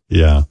 Yep.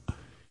 Yeah.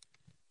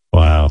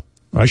 Wow.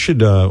 I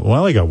should.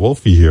 Well, I got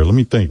Wolfie here. Let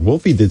me think.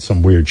 Wolfie did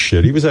some weird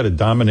shit. He was at a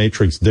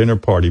dominatrix dinner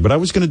party, but I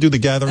was going to do the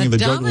gathering of the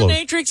Juggalos.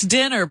 Dominatrix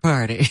dinner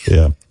party.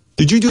 Yeah.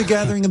 Did you do the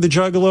gathering of the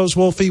Juggalos,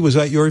 Wolfie? Was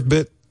that your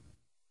bit?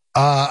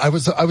 I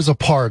was a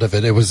part of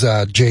it. It was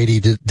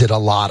JD did a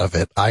lot of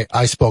it.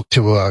 I spoke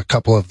to a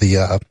couple of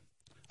the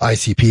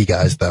ICP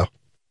guys though.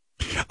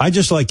 I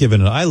just like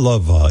giving it. I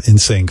love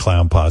Insane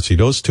Clown Posse.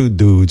 Those two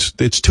dudes.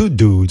 It's two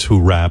dudes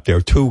who rap.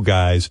 They're two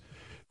guys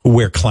who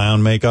wear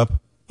clown makeup.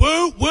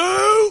 Woo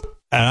woo.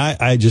 And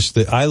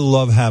I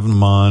love having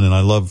them on, and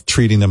I love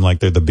treating them like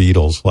they're the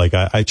Beatles. Like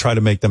I try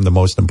to make them the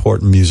most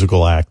important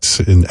musical acts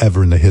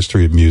ever in the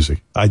history of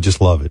music. I just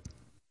love it.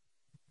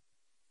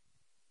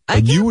 I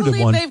can't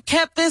believe they've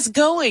kept this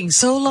going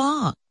so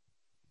long.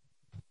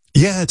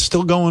 Yeah, it's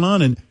still going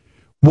on. And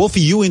Wolfie,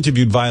 you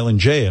interviewed Violent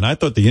J, and I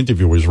thought the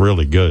interview was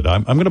really good.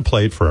 I'm going to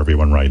play it for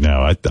everyone right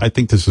now. I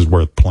think this is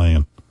worth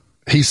playing.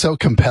 He's so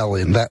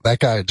compelling. That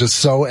guy just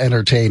so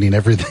entertaining,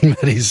 everything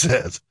that he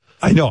says.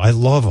 I know. I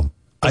love him.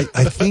 I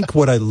think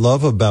what I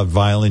love about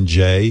Violent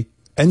J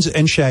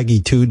and Shaggy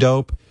 2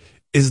 Dope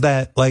is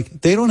that,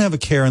 like, they don't have a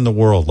care in the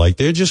world. Like,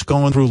 they're just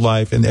going through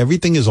life, and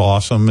everything is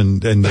awesome,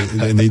 and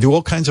they do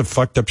all kinds of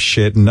fucked up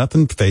shit, and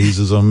nothing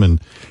phases them,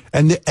 and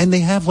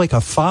they have, like,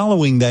 a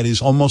following that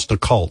is almost a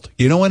cult.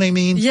 You know what I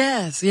mean?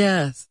 Yes,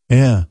 yes.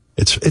 Yeah.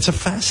 It's a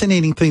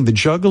fascinating thing. The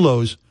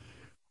Juggalos,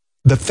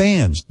 the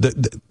fans,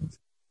 the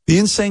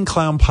Insane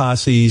Clown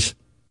Posse's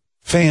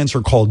fans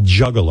are called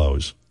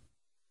Juggalos.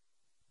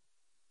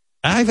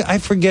 I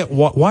forget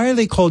why are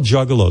they called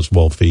Juggalos,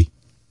 Wolfie?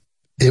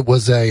 It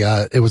was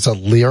a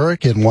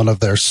lyric in one of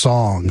their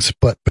songs,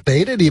 but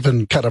they didn't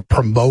even kind of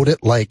promote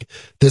it like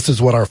this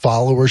is what our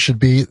followers should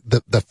be.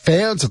 The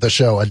fans of the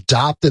show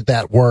adopted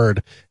that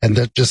word and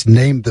that just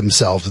named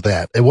themselves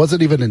that. It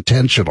wasn't even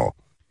intentional.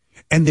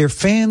 And their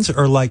fans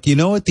are like, you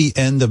know, at the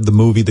end of the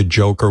movie The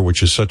Joker,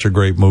 which is such a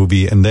great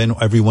movie, and then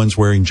everyone's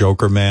wearing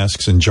Joker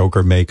masks and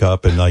Joker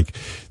makeup, and like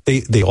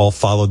they all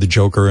follow the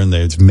Joker, and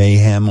there's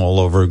mayhem all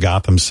over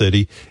Gotham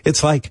City.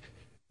 It's like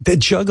the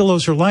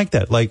Juggalos are like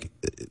that. Like,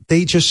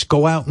 they just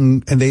go out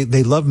and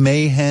they love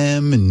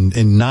mayhem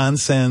and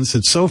nonsense.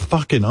 It's so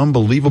fucking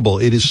unbelievable.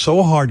 It is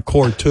so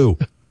hardcore, too.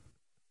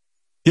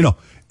 You know,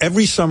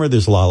 every summer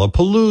there's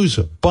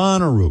Lollapalooza,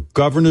 Bonnaroo,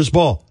 Governor's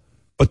Ball.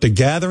 But the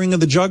gathering of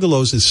the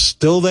Juggalos is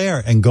still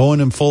there and going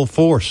in full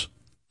force.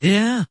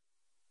 Yeah.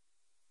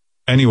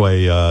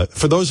 Anyway,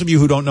 for those of you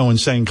who don't know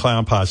Insane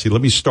Clown Posse,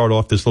 let me start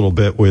off this little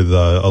bit with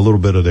a little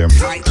bit of their...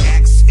 My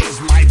ex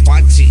is my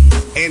buddy,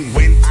 and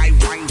when I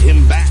wind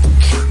him back,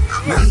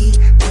 me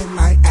and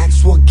my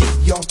ex will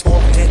give your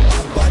forehead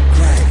a butt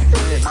crack.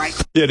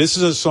 Yeah, this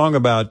is a song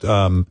about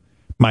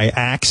my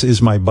axe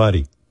is my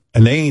buddy.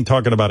 And they ain't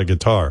talking about a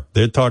guitar.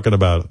 They're talking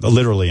about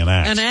literally an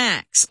axe. An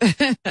axe.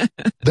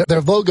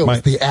 Their logo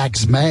is the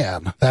Axe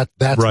Man. That's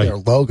right. Their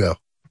logo.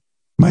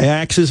 My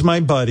axe is my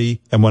buddy,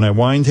 and when I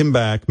wind him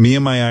back, me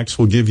and my axe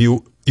will give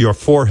you your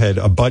forehead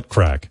a butt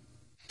crack.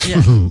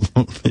 Yeah. You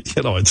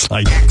know, it's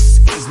like... Ex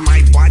is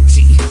my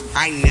buddy.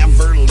 I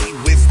never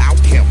leave without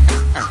him.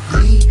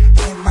 Me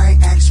and my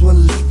ex will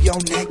leave your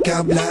neck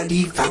a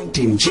bloody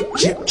fountain. Chip,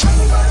 chip, chip.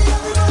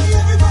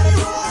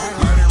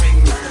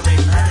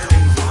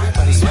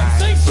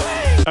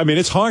 I mean,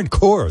 it's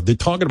hardcore. They're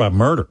talking about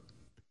murder.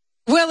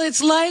 Well,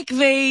 it's like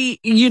they,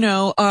 you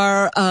know,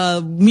 are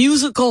a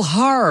musical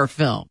horror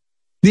film.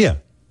 Yeah.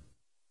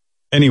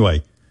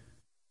 Anyway,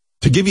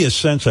 to give you a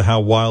sense of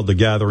how wild the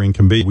gathering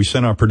can be, we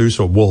sent our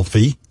producer,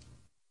 Wolfie,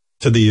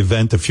 to the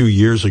event a few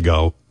years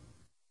ago,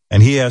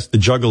 and he asked the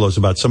Juggalos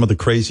about some of the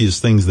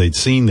craziest things they'd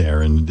seen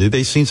there, and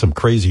they'd seen some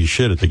crazy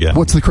shit at the gathering.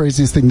 What's the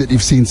craziest thing that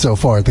you've seen so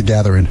far at the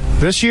gathering?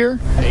 This year?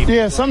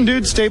 Yeah, some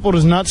dude stapled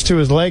his nuts to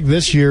his leg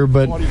this year,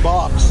 but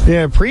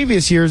yeah,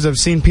 previous years I've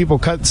seen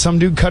people some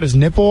dude cut his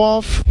nipple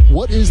off.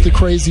 What is the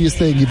craziest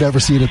thing you've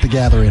ever seen at the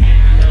gathering?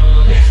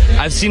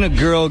 I've seen a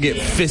girl get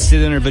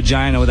fisted in her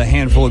vagina with a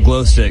handful of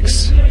glow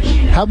sticks.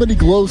 How many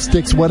glow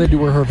sticks went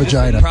into her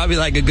vagina? Probably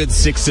like a good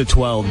 6 to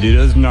 12, dude. It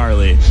was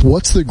gnarly.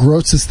 What's the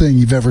grossest thing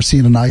you've ever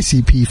seen an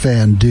ICP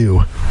fan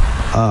do?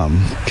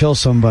 Kill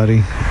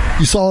somebody.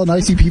 You saw an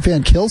ICP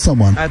fan kill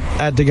someone?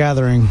 At the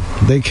gathering.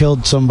 They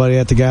killed somebody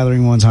at the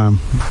gathering one time.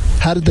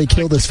 How did they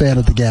kill this fan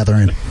at the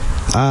gathering?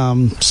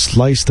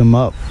 Sliced them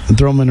up and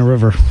throw them in the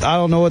river. I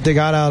don't know what they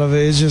got out of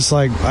it. It's just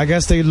like, I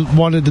guess they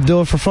wanted to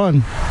do it for fun.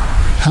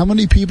 How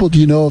many people do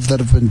you know of that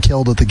have been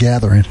killed at the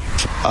gathering?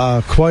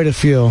 Quite a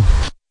few.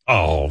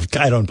 Oh,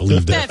 I don't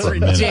believe that. That's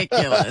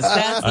ridiculous.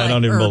 That's I like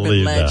don't even urban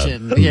believe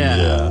legend. that.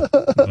 Yeah.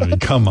 I mean,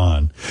 come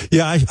on.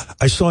 Yeah,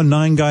 I saw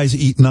 9 guys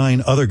eat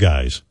 9 other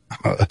guys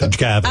at the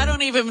gathering. I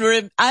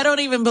don't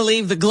even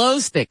believe the glow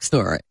stick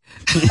story.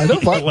 I know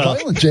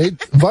Violent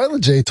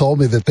J told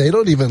me that they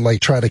don't even like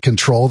try to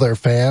control their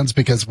fans,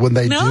 because when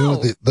they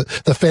do,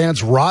 the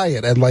fans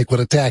riot and like would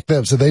attack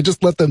them. So they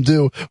just let them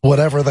do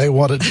whatever they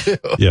want to do.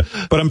 Yeah,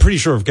 but I'm pretty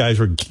sure if guys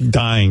were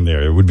dying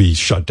there, it would be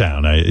shut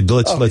down.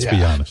 Let's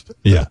be honest.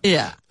 Yeah.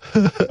 Yeah.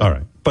 All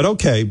right. But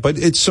okay. But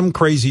it's some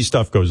crazy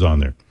stuff goes on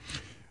there.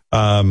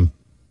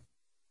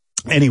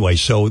 Anyway,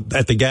 so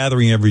at the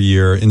gathering every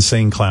year,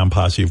 Insane Clown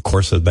Posse, of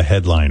course, are the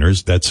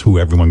headliners. That's who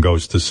everyone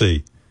goes to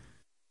see.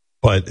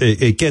 But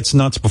it gets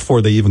nuts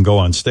before they even go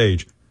on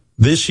stage.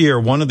 This year,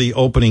 one of the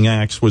opening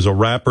acts was a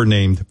rapper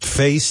named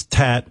Face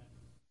Tat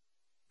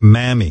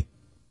Mammy.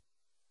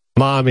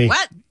 Mommy.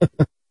 What?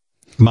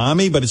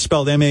 Mommy, but it's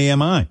spelled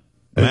M-A-M-I.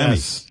 Mammy.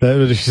 Yes, that's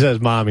what she says,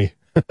 mommy.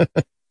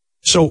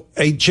 So,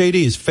 hey, JD,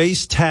 is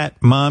Face Tat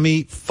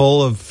Mommy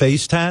full of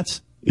face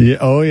tats? Yeah.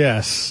 Oh,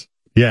 yes.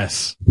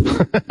 Yes.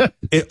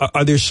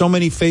 Are there so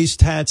many face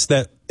tats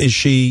that is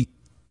she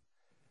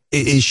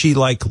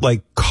like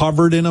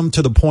covered in them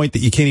to the point that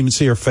you can't even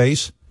see her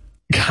face?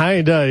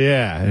 Kinda,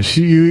 yeah.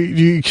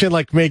 You can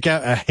like make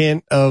out a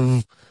hint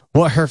of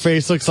what her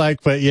face looks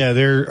like, but yeah,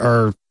 there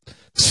are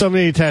so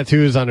many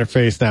tattoos on her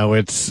face now.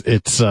 It's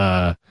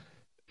that's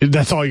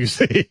all you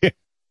see.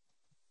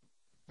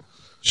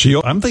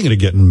 I'm thinking of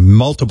getting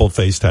multiple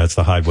face tats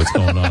to hide what's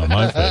going on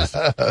my face.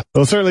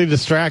 It'll certainly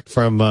distract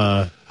from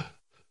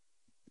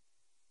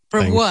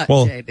From what,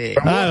 well,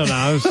 JD? I don't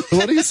know.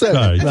 What do you say?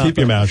 All right, keep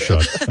your mouth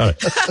shut.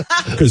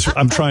 Because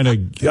I'm trying to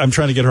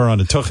get her on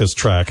the Tuchus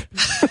track.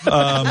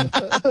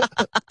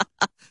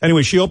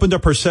 Anyway, she opened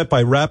up her set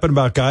by rapping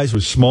about guys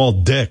with small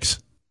dicks.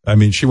 I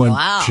mean, she went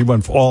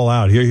all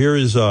out.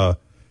 Here's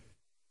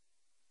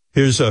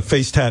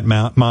Face Tat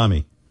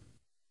Mommy.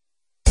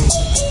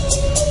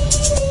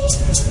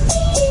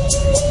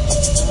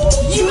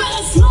 You got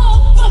a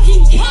small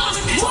fucking cock.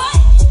 What?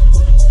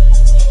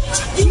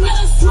 You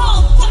got a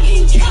small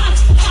fucking cock.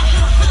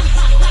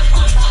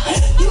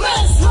 You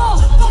got a small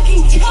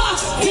fucking cock,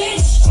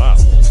 bitch. Wow.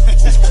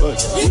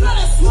 You got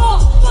a small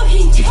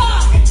fucking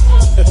cock.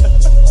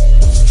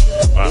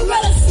 Wow. You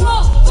got a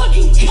small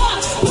fucking cock.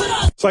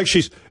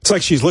 It's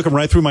like she's looking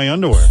right through my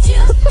underwear. Cut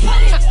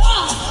it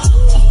off.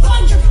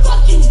 Find your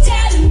fucking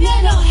dad and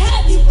then I'll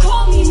have you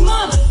call me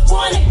mom.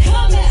 Wanna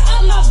comment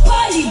on my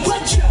body,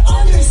 but you're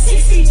under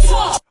 6 feet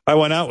tall. I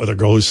went out with a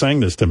girl who sang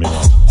this to me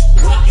once.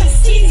 Rock a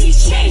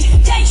CZ chain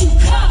that you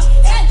cop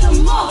at the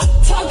mall.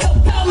 Talk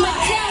about my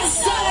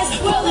ass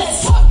size. Well,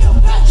 let's talk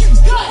about your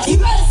gut. You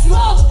got a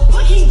small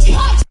fucking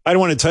cock. I don't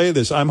want to tell you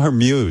this. I'm her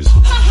muse.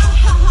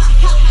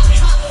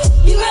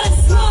 You got a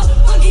small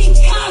fucking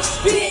cock,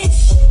 bitch.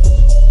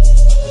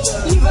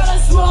 You got a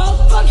small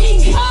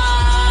fucking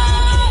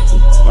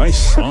cock.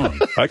 Nice song.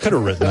 I could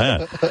have written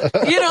that.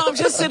 I'm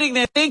just sitting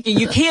there thinking,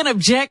 you can't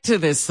object to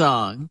this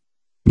song.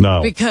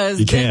 No, because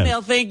you then can't.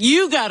 they'll think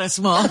you got a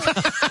small.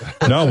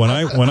 No, when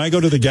I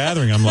go to the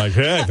gathering, I'm like,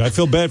 hey, I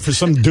feel bad for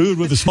some dude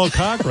with a small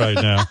cock right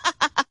now.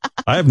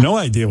 I have no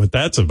idea what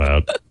that's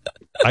about.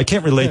 I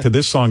can't relate to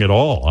this song at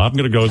all. I'm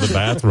going to go to the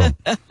bathroom,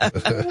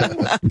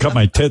 cut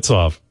my tits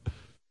off.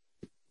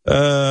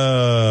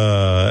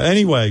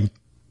 Anyway,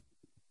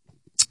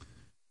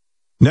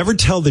 never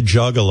tell the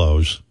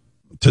juggalos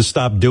to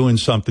stop doing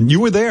something. You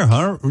were there,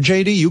 huh?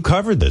 JD, you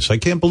covered this. I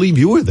can't believe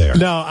you were there.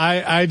 No,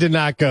 I did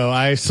not go.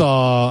 I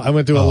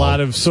went through a lot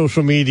of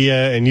social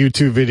media and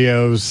YouTube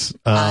videos.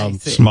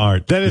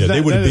 Smart. That is they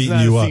would have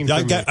beaten you up.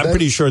 I'm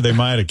pretty sure they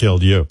might have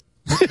killed you.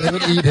 They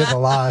would eat him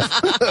alive.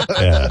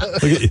 Yeah.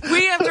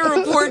 We have to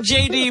report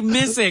JD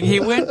missing. He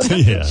went to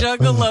the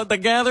Juggalo, the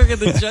gathering of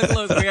the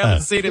Juggalos. We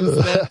haven't seen him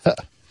since.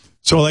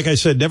 So like I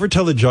said, never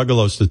tell the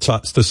juggalos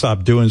to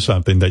stop doing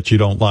something that you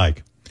don't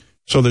like.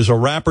 So there's a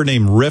rapper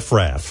named Riff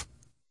Raff,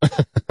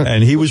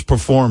 and he was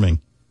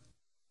performing.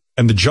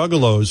 And the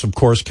juggalos, of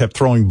course, kept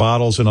throwing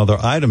bottles and other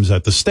items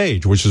at the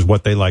stage, which is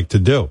what they like to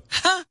do.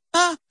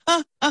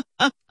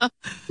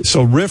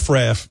 So Riff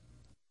Raff,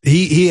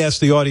 he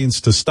asked the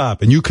audience to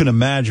stop. And you can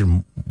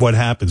imagine what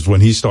happens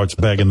when he starts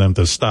begging them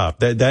to stop.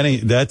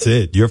 That's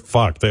it. You're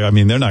fucked. They're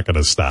not going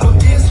to stop.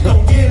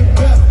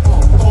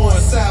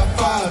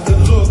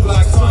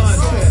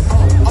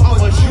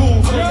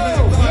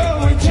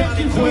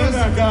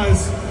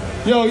 Guys,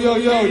 yo,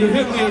 you're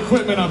hitting the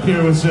equipment up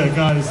here with shit,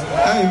 guys.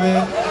 Hey,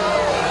 man,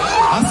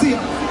 I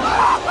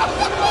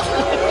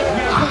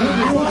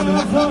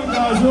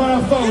Guys, we're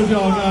on phone with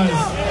y'all guys.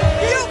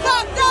 You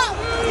fucked up!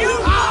 You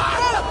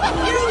fucked up!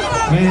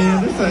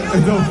 Man, this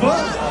is no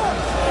fuck.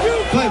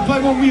 Play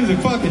more music.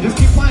 Fuck it. Just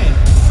keep playing.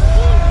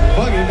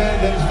 Fuck it.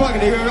 That's fuck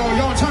it.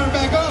 Y'all turn it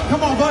back up.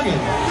 Come on, fuck it.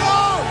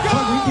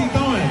 Fuck it. We keep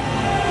going.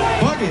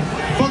 Fuck it.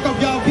 Fuck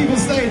up y'all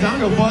people's stage. I don't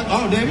give a fuck.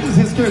 Oh, damn, you just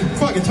hit security.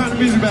 Fuck it. Turn the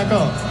music back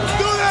up.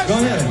 Do that. Go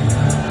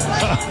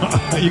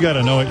ahead. You got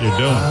to know what you're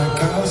doing.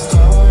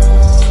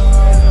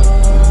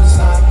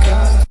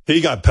 He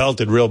got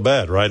pelted real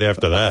bad right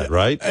after that,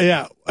 right?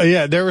 Yeah.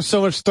 There was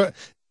so much.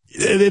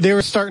 They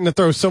were starting to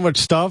throw so much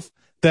stuff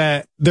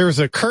that there was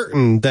a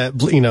curtain that,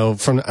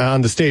 from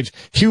on the stage.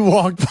 He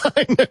walked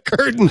behind the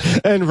curtain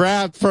and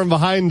rapped from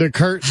behind the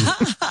curtain.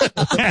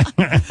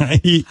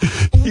 he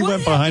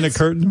went behind a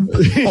curtain.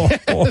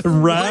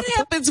 What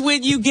happens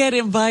when you get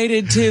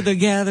invited to the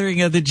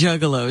gathering of the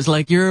Juggalos?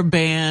 Like you're a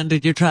band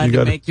and you're trying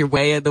to make your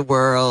way in the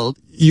world.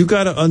 You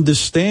got to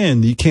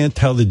understand, you can't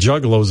tell the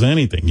Juggalos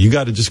anything. You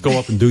got to just go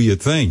up and do your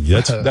thing.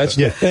 That's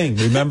the thing.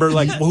 Remember,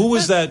 like, who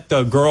was that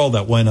girl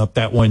that went up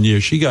that one year?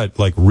 She got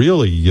like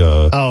really.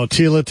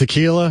 Tila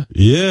Tequila.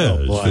 Yeah,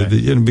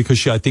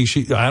 because I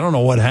don't know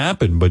what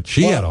happened, but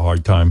she had a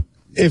hard time.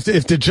 If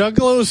the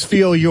Juggalos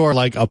feel you're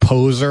like a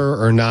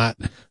poser or not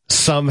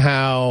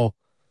somehow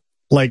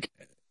like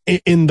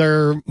in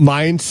their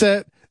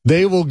mindset,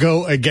 they will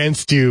go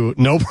against you,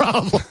 no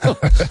problem.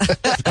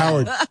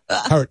 Howard,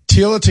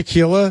 Tila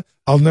Tequila,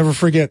 I'll never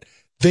forget.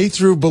 They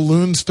threw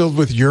balloons filled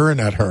with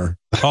urine at her.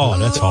 Oh,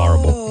 that's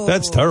horrible.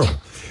 That's terrible.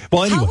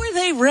 Well, anyway. How were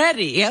they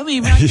ready? I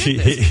mean, my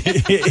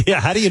goodness.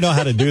 Yeah, how do you know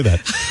how to do that?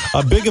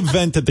 A big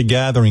event at the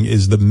gathering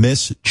is the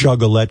Miss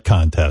Juggalette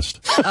contest.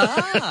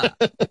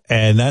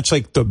 And that's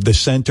like the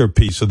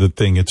centerpiece of the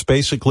thing. It's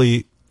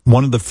basically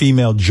one of the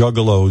female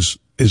juggalos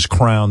is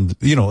crowned,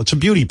 it's a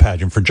beauty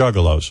pageant for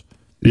juggalos.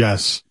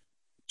 Yes.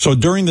 So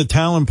during the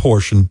talent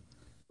portion,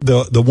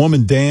 the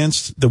woman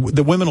danced,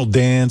 the women will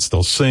dance,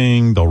 they'll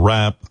sing, they'll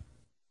rap.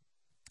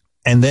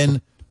 And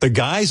then the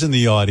guys in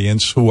the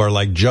audience who are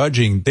like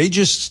judging, they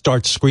just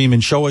start screaming,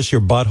 "Show us your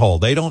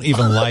butthole." They don't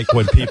even like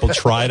when people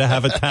try to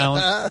have a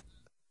talent.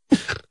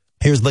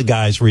 Here's the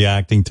guys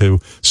reacting to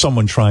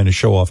someone trying to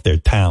show off their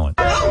talent.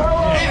 So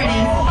I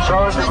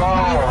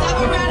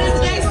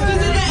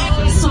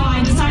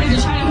decided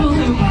to try to hula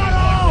hoop.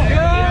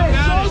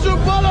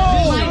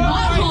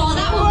 My butthole,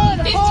 that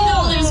will be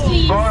 $50,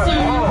 please, sir.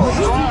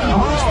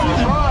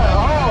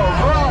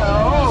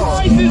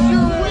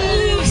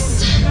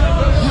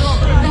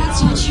 That's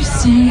what you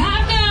say.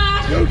 I'm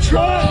not. You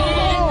try.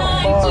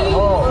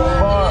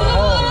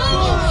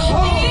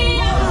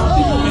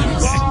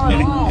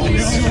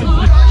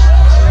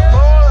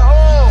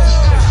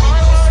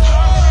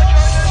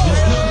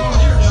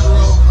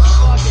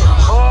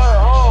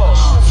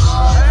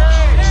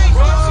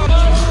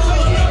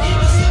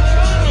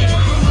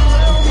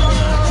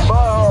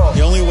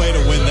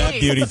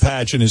 Beauty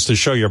pageant is to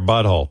show your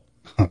butthole.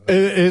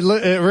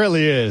 It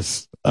really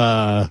is.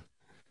 By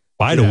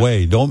the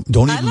way, don't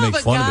even make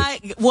fun of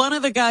it. One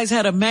of the guys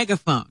had a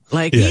megaphone.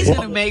 Like he's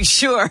going to make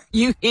sure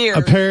you hear.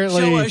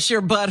 Apparently, show us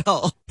your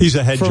butthole. He's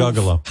a head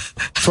juggalo.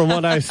 From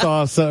what I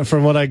saw,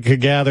 from what I could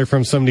gather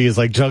from some of these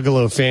like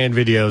juggalo fan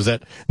videos,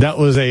 that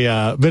was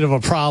a bit of a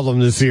problem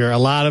this year. A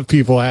lot of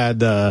people had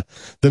the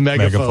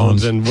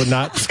megaphones and would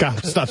not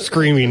stop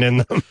screaming in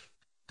them.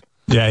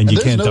 Yeah, and you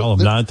can't tell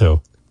them not to.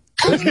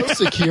 There's no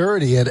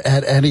security at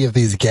any of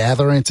these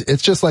gatherings.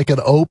 It's just like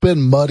an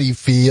open, muddy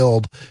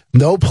field,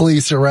 no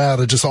police around,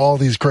 and just all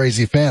these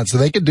crazy fans. So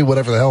they can do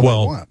whatever the hell they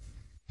want.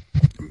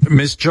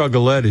 Miss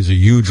Juggalette is a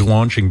huge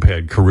launching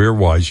pad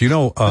career-wise.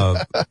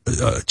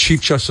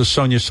 Chief Justice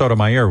Sonia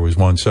Sotomayor was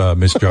once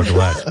Miss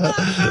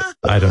Juggalette.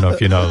 I don't know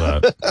if you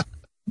know that.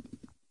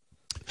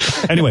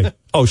 Anyway,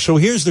 so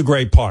here's the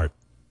great part.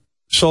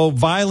 So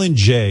Violent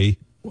J,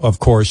 of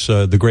course,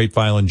 the great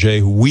Violent J,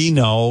 who we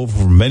know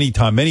from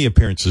many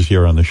appearances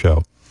here on the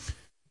show.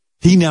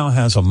 He now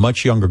has a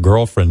much younger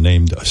girlfriend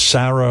named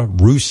Sarah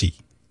Rusi.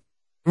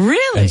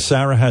 Really? And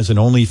Sarah has an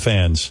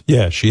OnlyFans.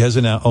 Yeah, she has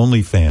an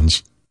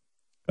OnlyFans.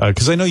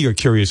 Because I know you're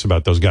curious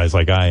about those guys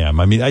like I am.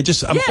 I mean, I'm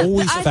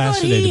always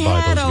fascinated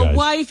by those guys. He had a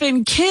wife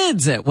and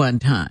kids at one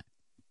time.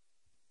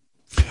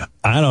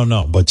 I don't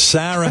know, but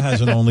Sarah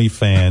has an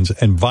OnlyFans,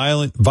 and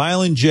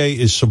Violent J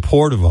is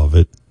supportive of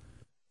it.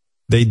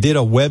 They did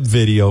a web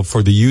video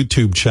for the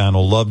YouTube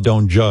channel Love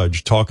Don't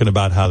Judge talking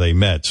about how they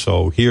met.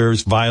 So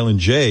here's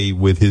Violent J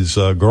with his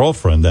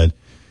girlfriend that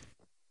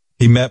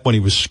he met when he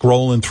was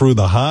scrolling through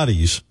the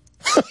hotties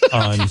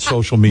on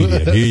social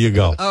media. Here you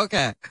go.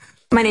 Okay.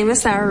 My name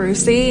is Sarah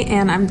Rusi,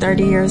 and I'm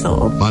 30 years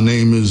old. My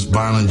name is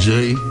Violent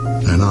J,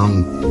 and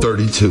I'm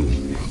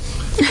 32.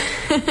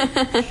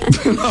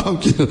 I'm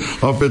kidding.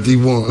 I'm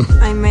 51.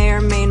 I may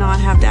or may not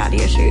have daddy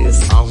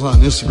issues. I was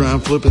on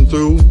Instagram flipping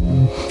through,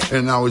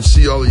 and I would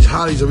see all these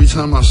hotties. Every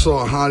time I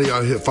saw a hottie,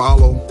 I hit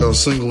follow. I was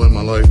single in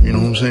my life, you know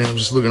what I'm saying? I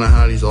was just looking at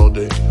hotties all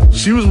day.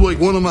 She was like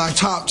one of my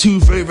top 2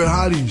 favorite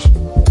hotties.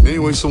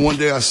 Anyway, so one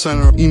day I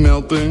sent her an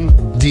email thing.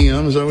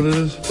 DM, is that what it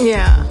is?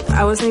 Yeah,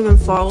 I wasn't even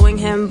following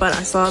him, but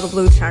I saw the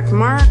blue check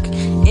mark,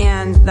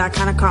 and that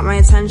kind of caught my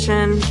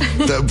attention.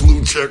 That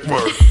blue check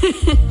mark.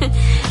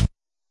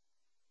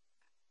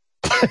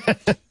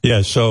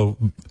 Yeah, so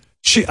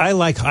I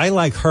like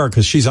her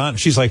because she's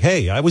like,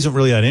 hey, I wasn't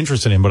really that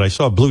interested in him, but I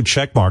saw a blue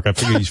check mark. I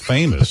figured he's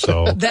famous.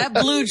 So that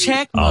blue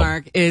check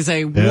mark is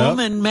a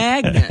woman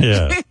magnet.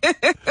 Yeah.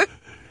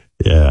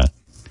 Yeah.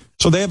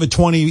 So they have a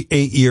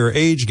 28-year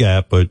age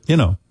gap, but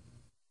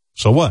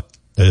so what?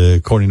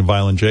 According to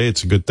Violent J,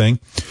 it's a good thing.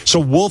 So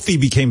Wolfie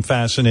became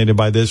fascinated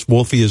by this.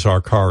 Wolfie is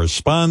our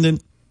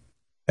correspondent,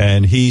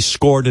 and he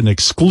scored an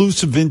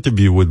exclusive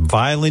interview with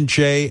Violent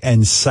J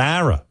and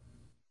Sarah.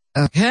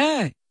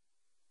 Okay.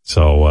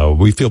 So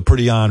we feel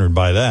pretty honored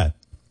by that.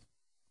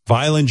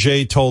 Violent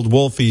J told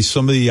Wolfie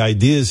some of the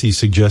ideas he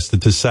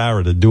suggested to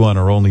Sarah to do on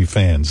her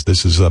OnlyFans.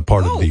 This is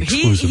part of the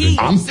exclusive interview.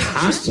 I'm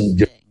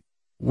constantly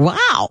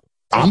wow.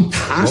 I'm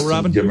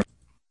constantly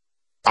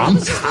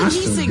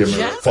giving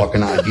her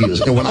fucking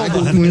ideas. And when I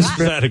go through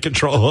Instagram, out of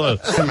control.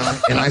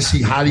 and I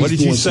see hotties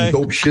doing some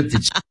dope shit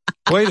that's...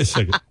 Wait a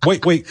second.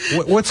 Wait.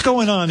 What's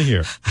going on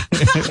here?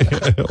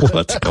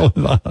 What's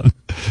going on?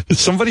 Is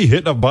somebody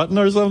hitting a button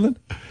or something?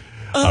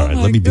 All right,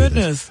 let me do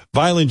this.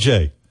 Violent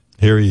J,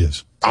 here he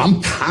is.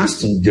 I'm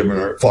constantly giving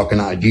her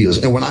fucking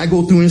ideas. And when I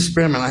go through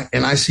Instagram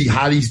and I see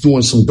hotties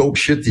doing some dope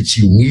shit that's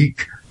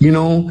unique,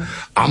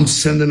 I'm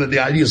sending her the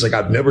ideas. Like,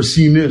 I've never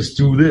seen this,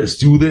 do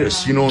this, you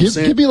know what I'm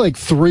saying? Give me like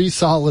 3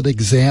 solid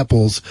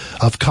examples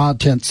of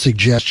content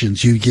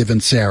suggestions you've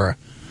given Sarah.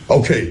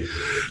 Okay,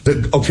 the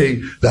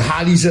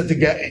hotties at the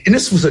gas, and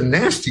this was a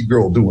nasty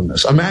girl doing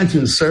this.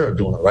 Imagine Sarah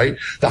doing it, right?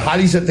 The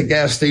hotties at the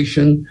gas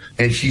station,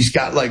 and she's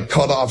got like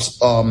cutoffs,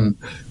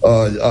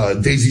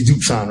 Daisy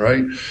Dukes on,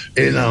 right?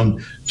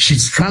 And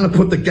she's trying to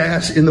put the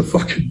gas in the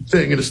fucking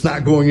thing, and it's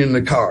not going in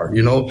the car,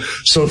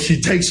 So she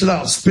takes it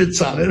out,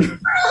 spits on it,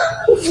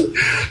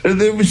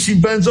 and then when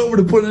she bends over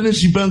to put it in,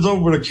 she bends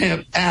over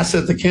to ass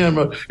at the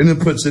camera, and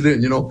then puts it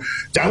in.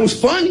 That was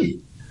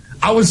funny.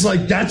 I was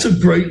like, that's a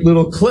great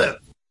little clip.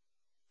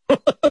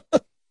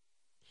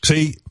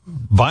 See,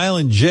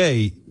 Violent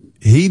J,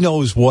 he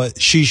knows what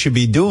she should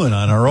be doing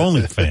on her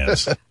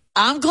OnlyFans.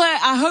 I'm glad.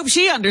 I hope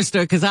she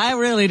understood because I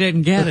really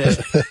didn't get it.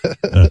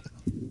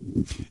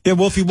 Yeah,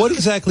 Wolfie, what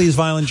exactly is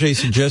Violent J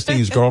suggesting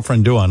his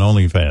girlfriend do on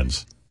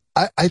OnlyFans?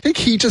 I think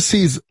he just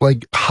sees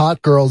like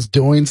hot girls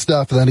doing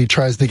stuff and then he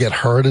tries to get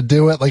her to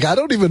do it. Like, I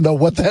don't even know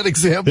what that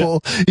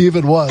example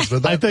even was.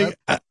 But I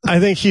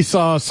think he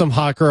saw some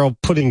hot girl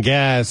putting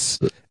gas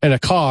in a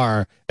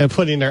car and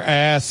putting their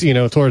ass,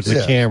 towards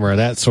the camera.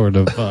 That sort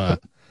of,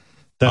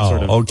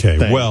 okay.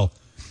 thing. Well,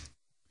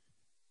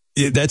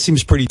 that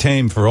seems pretty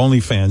tame for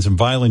OnlyFans, and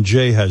Violent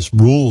J has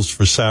rules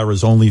for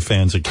Sarah's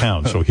OnlyFans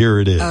account. So here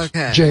it is.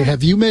 Okay. Jay,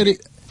 have you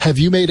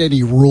made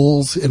any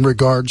rules in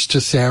regards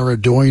to Sarah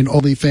doing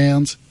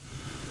OnlyFans?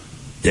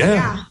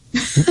 Yeah.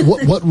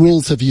 What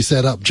rules have you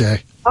set up,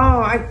 Jay?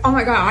 Oh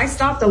my God. I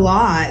stopped a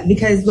lot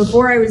because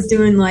before I was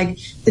doing like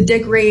the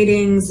dick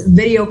ratings,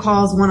 video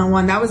calls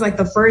 1-on-1. That was like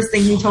the first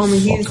thing he told me.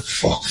 He's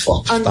Stop.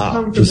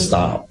 Just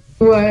stop.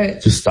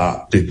 What? Just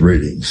stop. Dick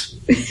ratings.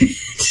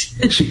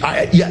 Did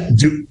I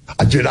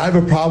have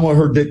a problem with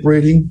her dick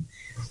rating?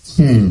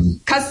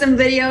 Custom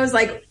videos,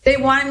 like they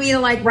wanted me to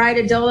like write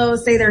a dildo,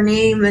 say their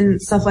name and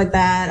stuff like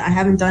that. I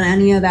haven't done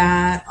any of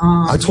that.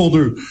 I told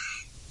her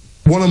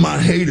one of my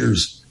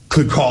haters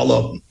could call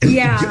up and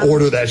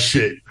order that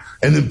shit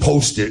and then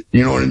post it.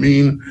 You know what I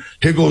mean?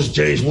 Here goes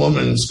Jay's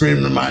woman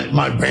screaming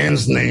my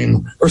band's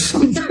name or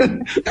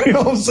something. You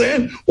know what I'm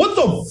saying? What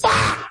the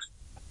fuck?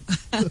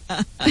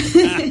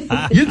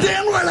 You're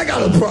damn right I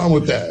got a problem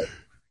with that.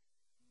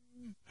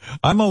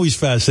 I'm always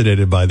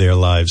fascinated by their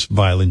lives,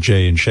 Violent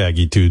J and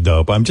Shaggy 2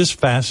 Dope. I'm just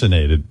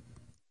fascinated.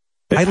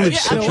 I live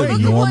such a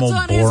normal,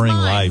 boring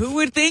life. Who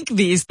would think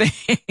these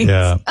things?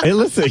 Yeah. Hey,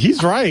 listen,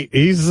 he's right.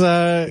 He's,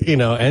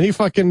 any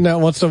fucking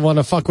want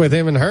to fuck with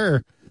him and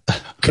her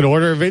could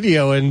order a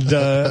video and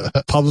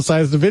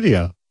publicize the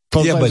video.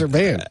 Publicize her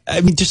band.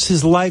 I mean, just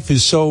his life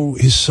is so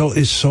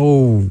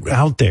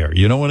out there.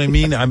 You know what I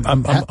mean?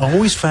 I'm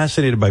always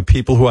fascinated by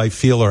people who I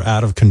feel are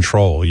out of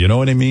control. You know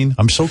what I mean?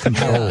 I'm so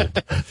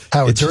controlled.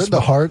 Howard, during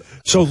the heart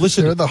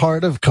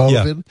of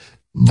COVID,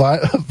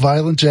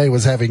 Violent J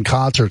was having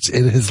concerts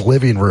in his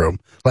living room,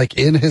 like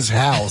in his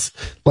house,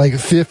 like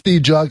 50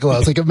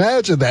 juggalos. Like,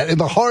 imagine that in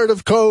the heart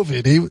of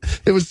COVID.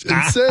 It was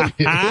insane.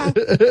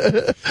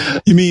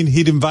 You mean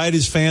he'd invite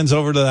his fans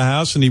over to the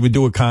house and he would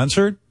do a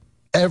concert?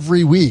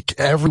 Every week.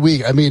 I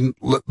mean,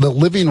 the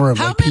living room.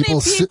 How like many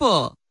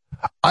people?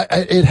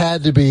 It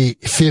had to be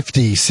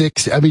 50,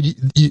 60. I mean,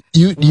 you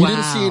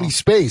didn't see any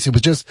space. It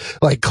was just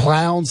like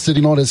clowns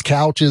sitting on his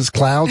couches,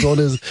 clowns on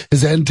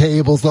his end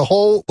tables. The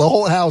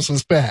whole house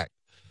was packed.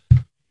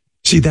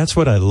 See, that's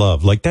what I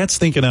love. Like, that's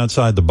thinking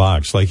outside the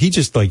box. Like, he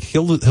just, like,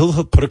 he'll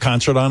put a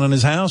concert on in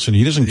his house, and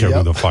he doesn't care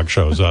who the fuck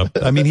shows up.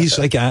 I mean, he's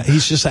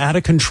just out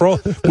of control.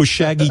 Was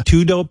Shaggy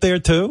 2 Dope there,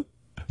 too?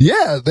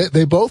 Yeah,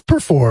 they both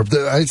performed.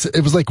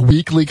 It was like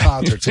weekly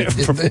concerts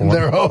in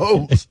their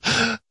homes.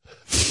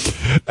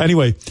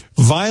 Anyway,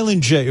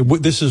 Violent J,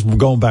 this is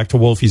going back to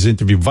Wolfie's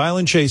interview.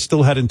 Violent J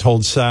still hadn't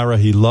told Sarah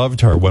he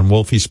loved her when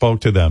Wolfie spoke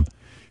to them.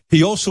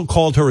 He also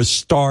called her a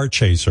star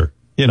chaser.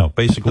 You know,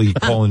 basically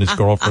calling his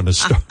girlfriend a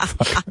star.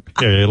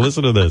 Yeah,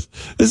 listen to this.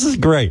 This is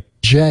great.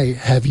 Jay,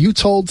 have you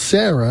told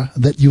Sarah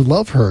that you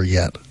love her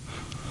yet?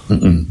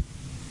 Mm-mm.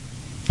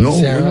 No,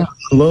 Sarah?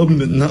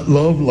 not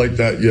love like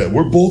that yet.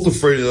 We're both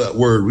afraid of that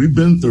word. We've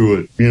been through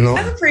it, you know.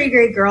 I have a pretty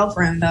great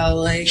girlfriend, though.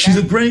 Like, she's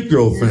a great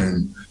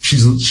girlfriend. Yeah.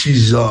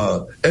 She's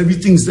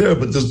everything's there,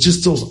 but there's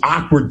just those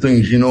awkward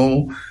things, you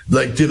know,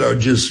 like that are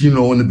just, you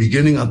know, in the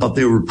beginning I thought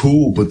they were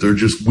cool, but they're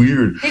just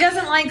weird. He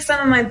doesn't like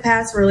some of my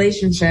past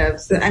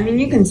relationships. I mean,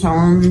 you can tell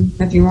him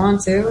if you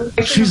want to.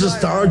 She's a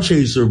star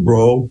chaser,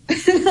 bro.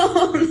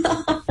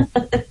 No.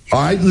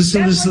 All right,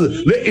 listen.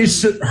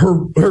 It's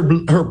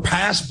her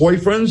past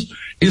boyfriends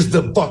is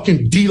the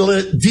fucking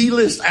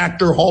D-list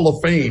actor Hall of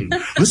Fame.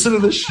 Listen to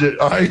this shit.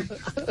 All right,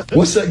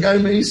 what's that guy,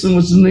 Mason?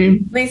 What's his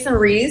name? Mason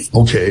Reese.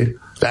 Okay,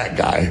 that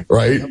guy,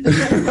 right?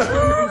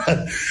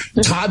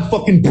 Todd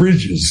fucking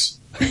Bridges,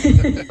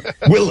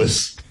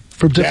 Willis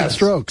from Different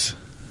Strokes.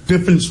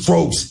 Different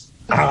Strokes.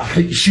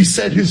 She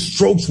said his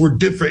strokes were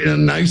different in a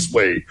nice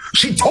way.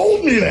 She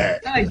told me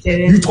that. No, I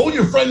didn't. You told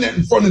your friend that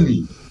in front of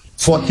me.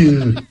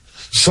 Fucking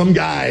some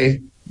guy,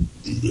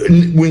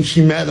 when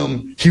she met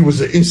him, he was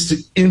an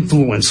instant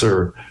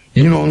influencer.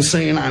 You know what I'm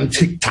saying? On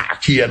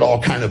TikTok. He had all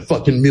kind of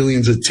fucking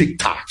millions of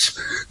TikToks.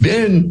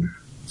 Then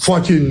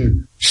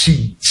fucking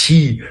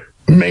she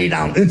made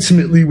out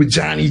intimately with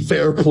Johnny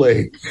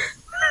Fairplay.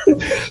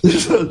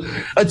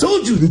 I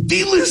told you, the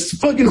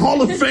D-list fucking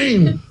Hall of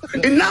Fame.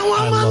 And now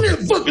I'm on that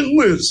fucking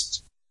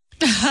list.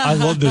 I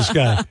love this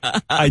guy.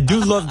 I do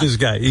love this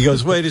guy. He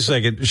goes, wait a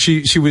second.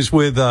 She was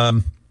with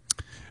the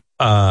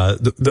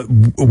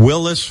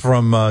Willis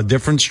from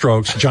Different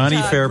Strokes, Johnny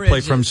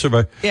Fairplay from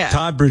Survivor,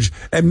 Todd Bridge,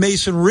 and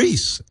Mason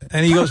Reese.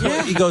 And he goes,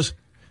 he goes,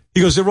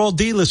 they're all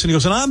D-list. And he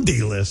goes, and I'm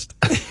D-list.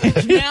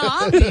 Now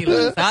I'm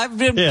D-list. I've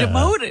been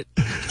demoted.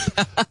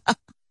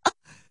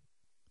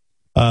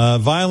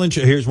 Violent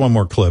J, here's one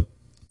more clip.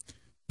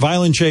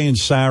 Violent J and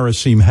Sarah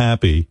seem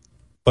happy,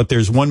 but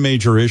there's one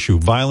major issue.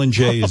 Violent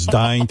J is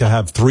dying to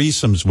have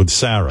threesomes with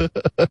Sarah.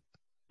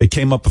 It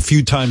came up a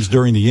few times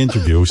during the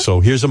interview, so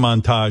here's a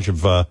montage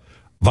of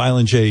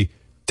Violent J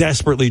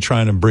desperately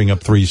trying to bring up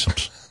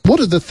threesomes. What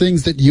are the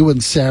things that you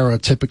and Sarah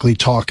typically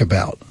talk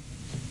about?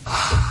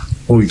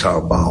 What we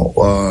talk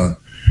about?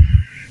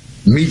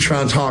 Me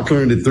trying to talk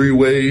her into 3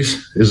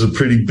 ways is a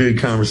pretty big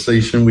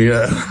conversation we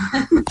have.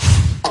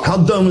 How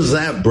dumb is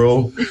that,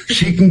 bro?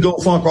 She can go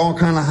fuck all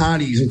kind of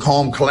hotties and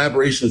call them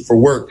collaborations for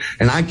work,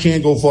 and I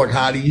can't go fuck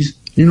hotties.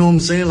 You know what I'm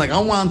saying? Like, I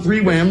want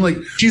 3-way. I'm like,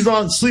 she's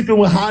on sleeping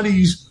with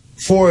hotties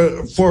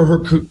for her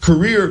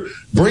career.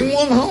 Bring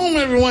one home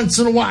every once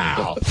in a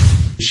while.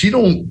 She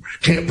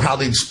can't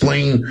probably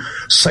explain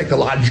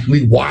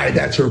psychologically why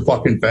that's her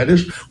fucking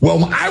fetish.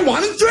 Well, I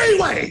want a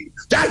 3-way.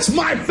 That's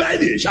my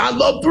fetish. I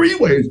love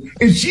 3-ways.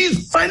 And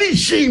she's fetish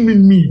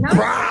shaming me, no, bro.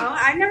 No,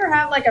 I never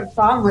had like a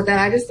problem with that.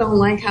 I just don't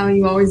like how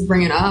you always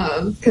bring it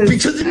up.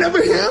 Because it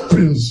never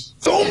happens.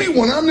 Throw me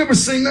one. I'll never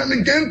say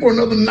nothing again for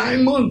another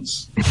 9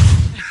 months.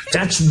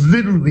 That's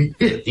literally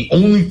it. The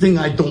only thing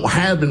I don't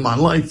have in my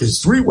life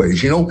is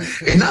 3-ways, you know?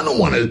 And I don't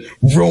want to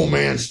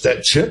romance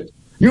that chick.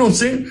 You know what I'm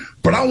saying?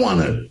 But I want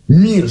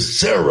me and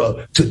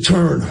Sarah to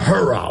turn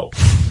her out.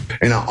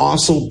 And I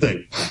also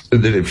think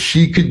that if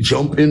she could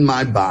jump in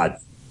my body,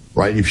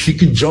 right? If she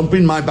could jump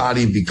in my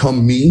body and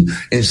become me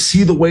and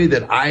see the way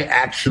that I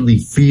actually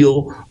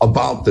feel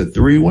about the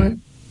 3-way,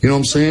 you know what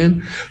I'm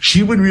saying?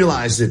 She would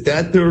realize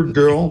that third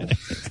girl,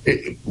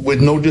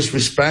 with no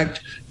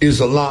disrespect, is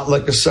a lot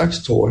like a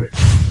sex toy.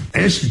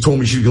 And she told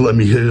me she could let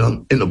me hit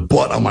it in the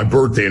butt on my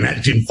birthday, and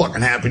that didn't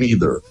fucking happen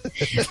either.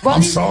 Well,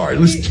 I'm sorry.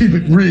 Let's keep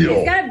it real.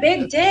 He's got a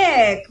big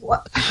dick.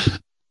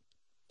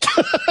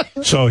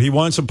 So he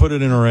wants to put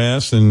it in her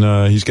ass,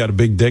 and he's got a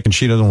big dick, and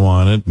she doesn't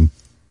want it.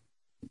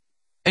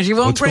 And she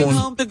won't bring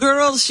home the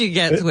girls she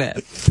gets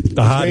with.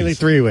 The hotties. Mainly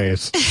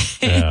 3-ways.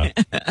 Yeah.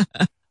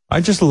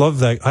 I just love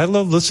that. I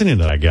love listening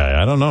to that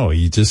guy. I don't know.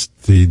 He does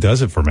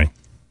it for me.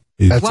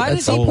 Why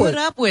does he put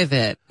up with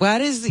it? Why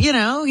does,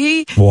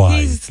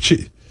 why?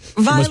 She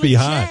must be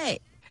hot.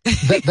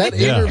 That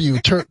interview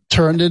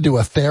turned into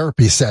a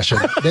therapy session.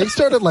 They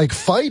started like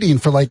fighting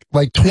for like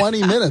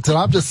 20 minutes, and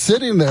I'm just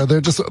sitting there.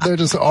 They're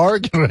just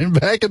arguing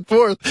back and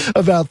forth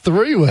about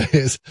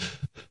 3-ways.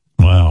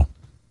 Wow,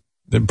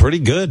 they're pretty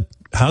good.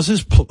 How's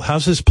his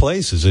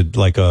place? Is it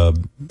like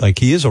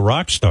he is a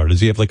rock star?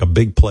 Does he have like a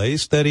big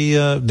place that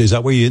is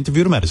that where you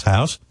interviewed him, at his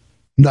house?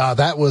 No,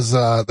 that was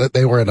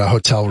they were in a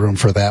hotel room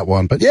for that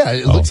one. But yeah,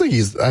 it looks like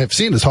I've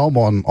seen his home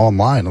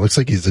online. It looks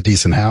like he's a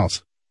decent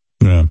house.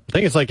 Yeah. I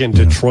think it's like in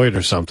Detroit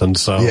or something.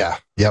 So yeah,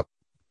 yep.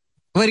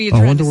 What are you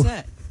trying to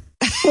say?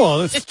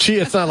 Well,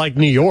 it's not like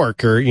New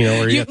York or,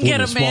 where you have can to get live a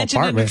in a small mansion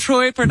in apartment.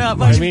 Detroit for not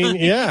much. I mean,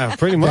 yeah,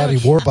 pretty much. Daddy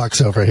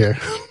Warbucks over here.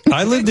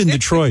 I lived in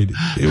Detroit.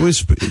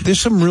 There's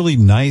some really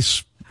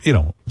nice, he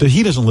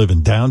doesn't live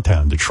in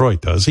downtown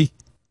Detroit, does he?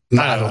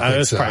 No, I don't think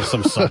it's so. probably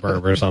some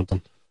suburb or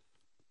something.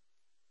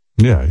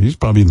 Yeah, he's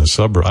probably in the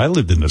suburb. I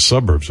lived in the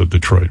suburbs of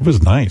Detroit. It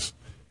was nice.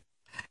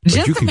 But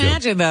you Just could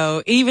imagine,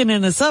 though, even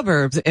in the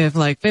suburbs, if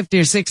like 50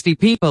 or 60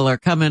 people are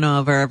coming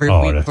over every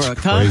week for a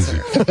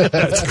concert.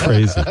 That's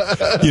crazy.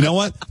 You know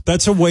what?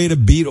 That's a way to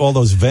beat all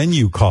those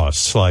venue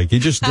costs. Like, you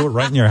just do it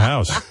right in your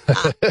house.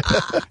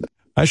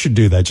 I should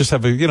do that. Just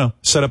have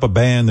set up a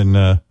band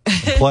and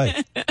play.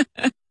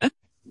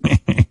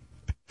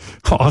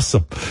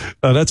 Awesome.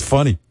 That's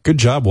funny. Good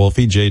job,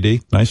 Wolfie,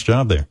 JD. Nice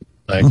job there.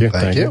 Thank you.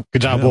 Thank you.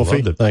 Good job, Yeah,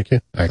 Wolfie. Thank you.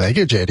 Thank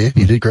you, JD.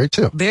 You did great,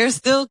 too. They're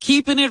still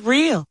keeping it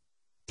real.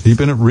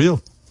 Keeping it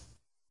real.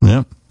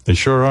 Yeah, they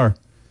sure are.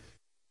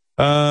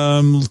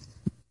 I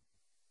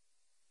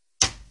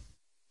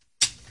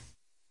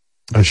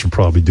should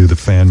probably do the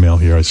fan mail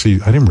here. I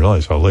didn't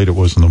realize how late it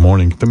was in the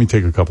morning. Let me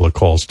take a couple of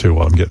calls, too,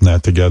 while I'm getting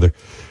that together.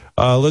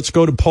 Let's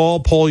go to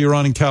Paul. Paul, you're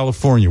on in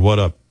California. What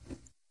up?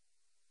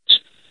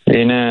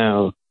 Hey,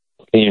 now.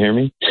 Can you hear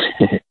me?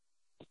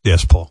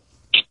 Yes, Paul.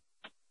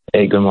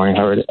 Hey, good morning,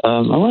 Howard. I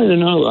wanted to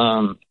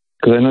know,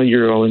 because I know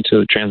you're all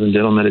into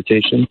transcendental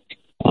meditation.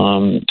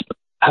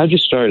 How'd you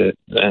start it?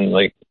 And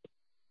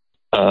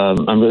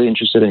I'm really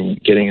interested in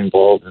getting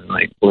involved and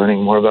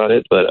learning more about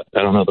it, but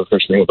I don't know the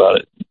first thing about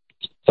it.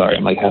 Sorry,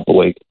 I'm half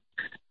awake.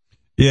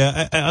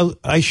 Yeah,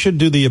 I should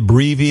do the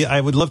abbreviate.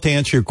 I would love to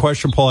answer your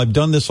question, Paul. I've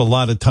done this a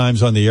lot of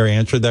times on the air,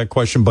 answered that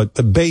question, but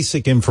the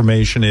basic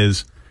information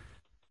is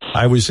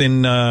I was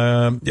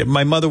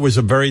my mother was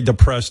a very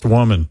depressed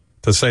woman,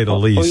 to say the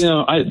least.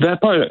 That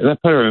part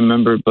I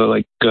remember,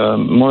 but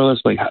more or less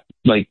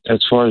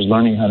as far as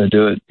learning how to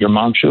do it, your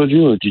mom showed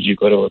you, or did you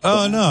go to a?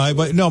 Oh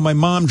no, my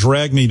mom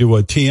dragged me to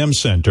a TM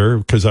center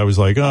because I was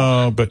like,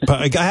 but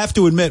I have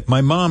to admit,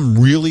 my mom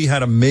really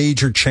had a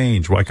major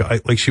change.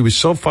 She was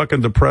so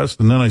fucking depressed,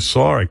 and then I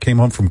saw her. I came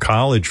home from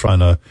college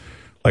on a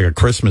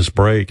Christmas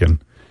break,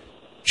 and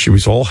she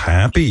was all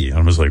happy. And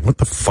I was like, what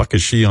the fuck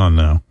is she on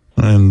now?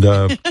 And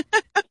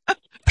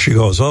she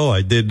goes,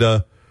 I did.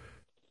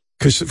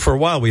 Because for a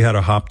while we had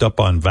her hopped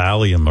up on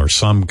Valium or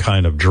some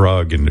kind of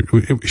drug, and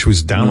she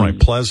was downright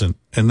pleasant.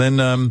 And then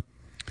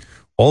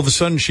all of a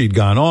sudden she'd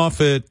gone off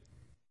it,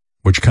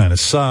 which kind of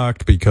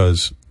sucked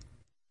because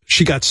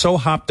she got so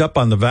hopped up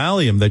on the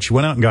Valium that she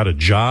went out and got a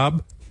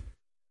job.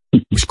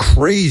 It was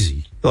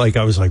crazy.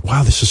 I was like,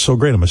 wow, this is so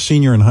great. I'm a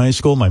senior in high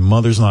school. My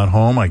mother's not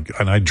home. I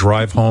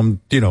drive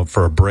home,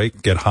 for a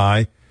break, get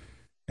high,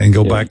 and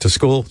go back to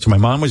school. So my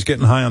mom was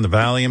getting high on the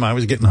Valium. I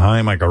was getting high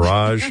in my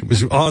garage. It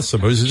was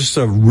awesome. It was just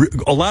a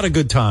lot of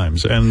good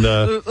times. And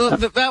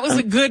that was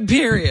a good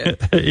period.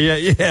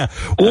 Yeah.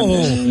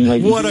 Whoa,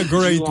 what a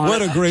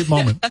great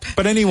moment.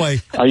 But anyway,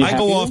 I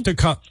go off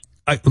to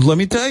let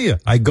me tell you,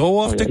 I go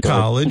off to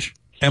college,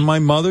 and my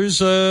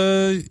mother's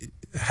a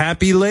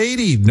happy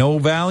lady. No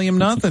Valium,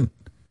 nothing.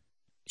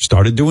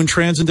 Started doing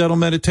transcendental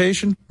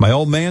meditation. My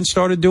old man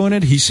started doing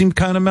it. He seemed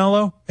kind of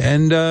mellow.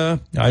 And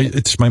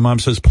my mom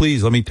says,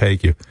 please, let me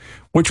take you.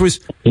 Which was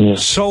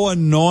so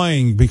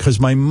annoying because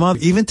my mother,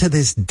 even to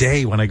this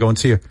day when I go and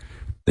see her,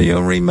 do you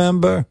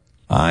remember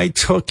I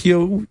took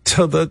you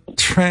to the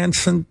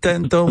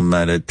Transcendental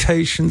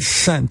Meditation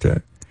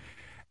Center?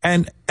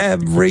 And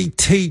every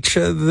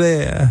teacher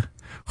there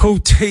who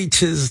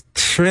teaches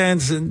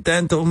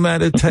transcendental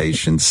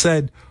meditation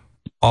said,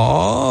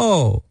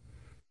 oh,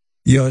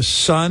 your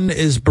son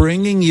is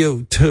bringing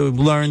you to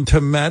learn to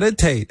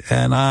meditate.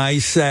 And I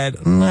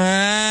said,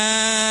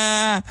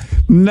 no.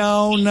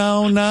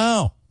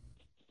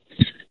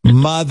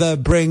 Mother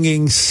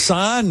bringing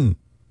son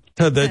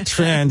to the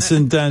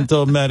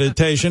transcendental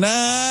meditation.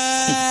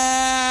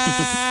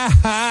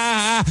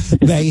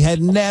 They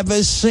had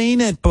never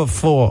seen it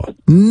before.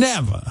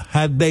 Never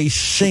had they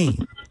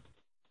seen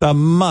the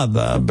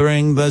mother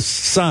bring the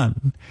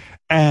son.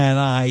 And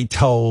I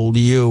told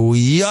you,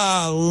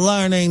 you're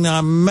learning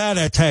to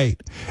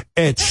meditate.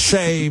 It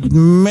saved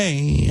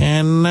me,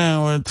 and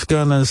now it's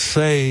gonna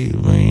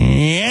save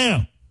you.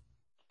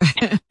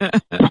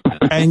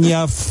 And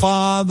your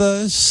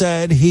father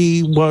said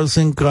he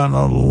wasn't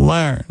gonna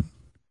learn.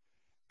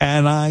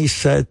 And I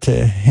said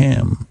to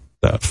him,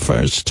 the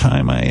first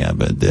time I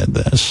ever did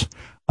this,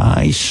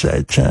 I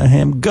said to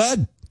him,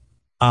 good,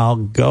 I'll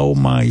go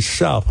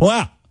myself.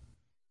 Well,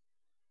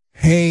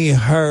 he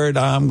heard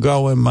I'm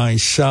going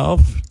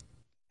myself,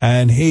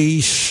 and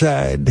he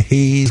said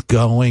he's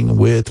going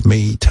with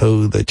me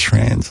to the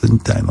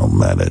Transcendental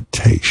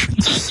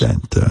Meditation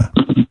Center.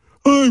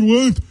 I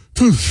went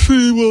to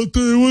see what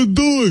they were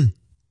doing.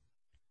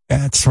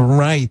 That's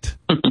right.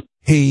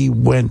 He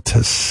went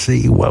to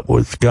see what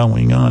was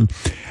going on,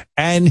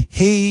 and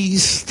he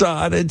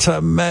started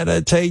to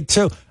meditate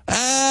too.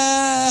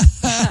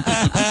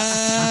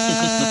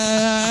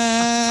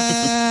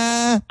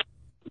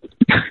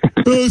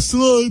 That's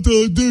right,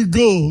 I did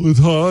go. It's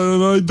hard,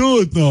 and I do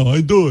it now.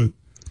 I do it.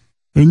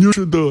 And you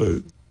should do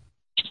it.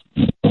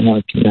 I'm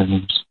like, yeah.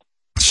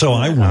 So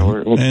I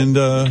went,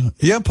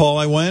 and Paul,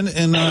 I went,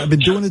 and I've been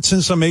doing it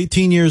since I'm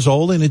 18 years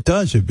old, and it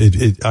does.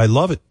 I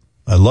love it.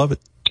 I love it.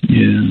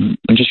 Yeah,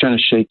 I'm just trying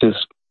to shake this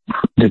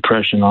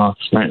depression off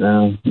right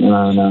now. I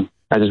don't know.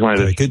 I just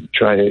wanted to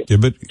try it.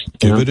 Give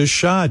it a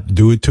shot.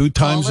 Do it 2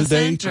 times a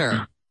day.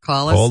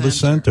 Call the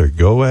center.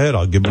 Go ahead.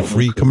 I'll give a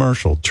free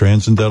commercial.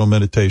 Transcendental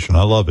meditation.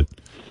 I love it.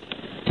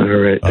 All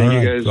right. Thank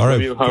you guys. All right.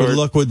 Love you, Howard. Good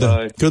luck with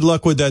that. Good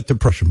luck with that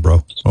depression,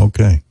 bro.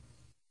 Okay.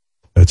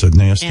 That's a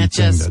nasty Can't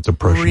thing. just That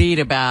depression. read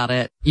about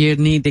it. You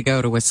need to go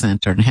to a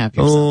center and have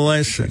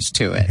yourself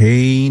to it.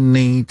 He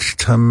needs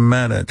to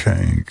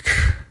meditate.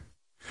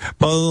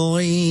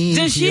 Believe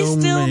Does she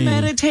still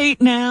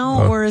meditate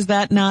now, or is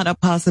that not a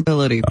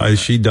possibility?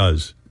 She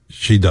does.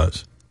 She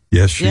does.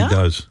 Yes, she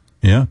does.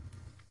 Yeah.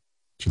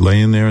 She's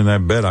laying there in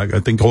that bed.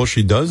 I think all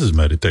she does is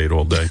meditate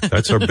all day.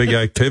 That's her big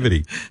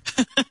activity.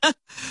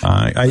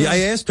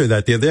 I asked her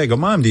that the other day. I go,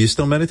 Mom, do you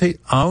still meditate?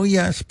 Oh,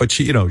 yes. But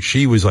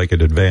she was like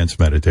an advanced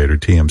meditator,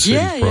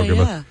 TMC program.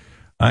 Yeah.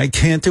 I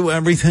can't do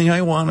everything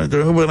I want to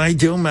do, but I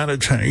do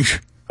meditate,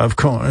 of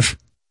course.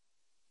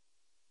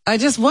 I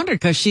just wondered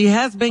because she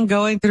has been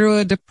going through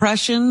a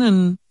depression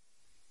and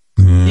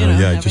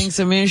having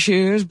some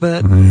issues,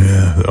 but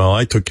yeah. Well,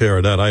 I took care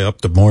of that. I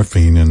upped the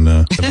morphine and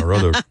our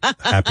other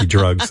happy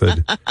drugs.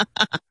 That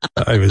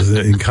I was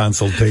in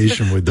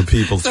consultation with the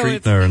people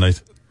treating her, and I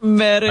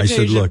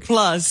said, "Look,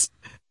 plus."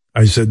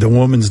 I said, the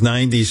woman's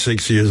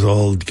 96 years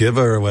old. Give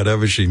her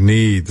whatever she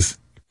needs.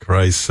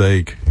 Christ's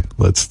sake,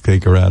 let's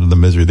take her out of the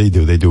misery. They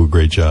do a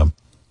great job.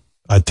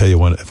 I tell you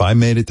what, if I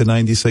made it to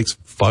 96,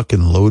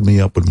 fucking load me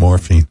up with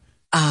morphine.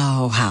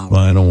 Oh, how?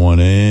 I don't want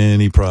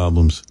any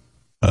problems.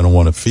 I don't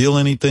want to feel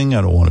anything.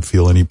 I don't want to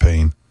feel any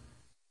pain.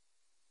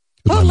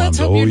 Well, let's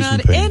hope you're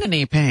not in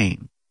any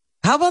pain.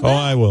 How about that? Oh,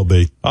 I will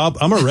be.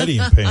 I'm already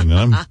in pain.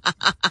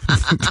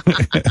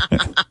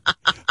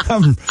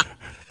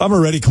 I'm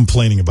already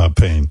complaining about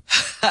pain.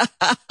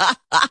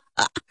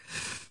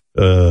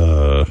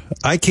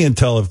 I can't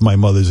tell if my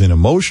mother's in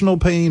emotional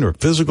pain or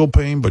physical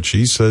pain, but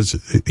she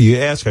says, you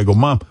ask, I go,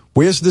 Mom,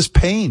 where's this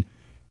pain?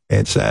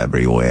 It's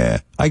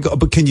everywhere. I go,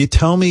 but can you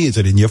tell me, is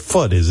it in your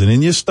foot? Is it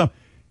in your stomach?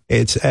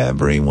 It's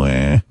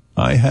everywhere.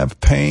 I have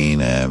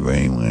pain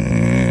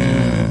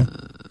everywhere.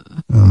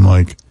 I'm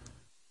like,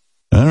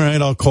 all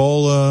right, I'll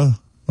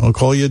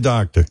call your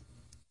doctor.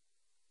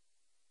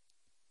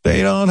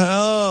 They don't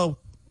help.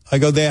 I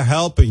go, they're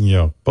helping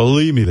you.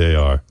 Believe me, they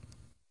are.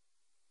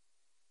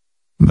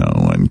 No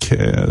one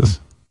cares.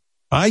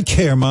 I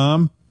care,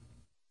 Mom.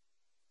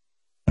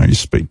 I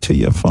speak to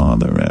your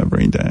father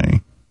every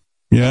day.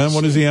 Yeah,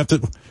 what does he have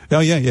to? Oh,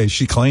 yeah.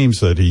 She claims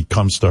that he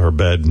comes to her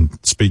bed and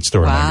speaks to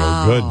her.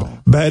 Wow. And I go,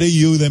 good. Better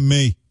you than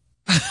me.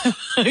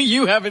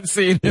 You haven't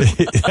seen him.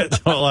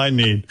 That's all I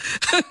need.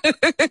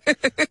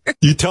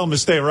 You tell him to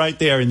stay right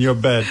there in your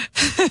bed.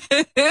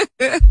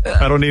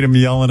 I don't need him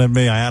yelling at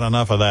me. I had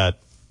enough of that.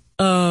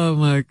 Oh,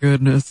 my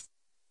goodness.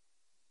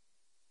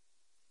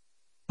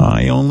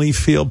 I only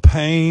feel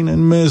pain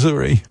and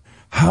misery.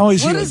 How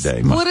is your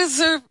day, Mom? What does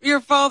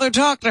your father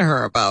talk to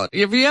her about?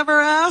 Have you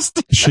ever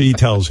asked? She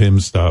tells him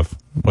stuff.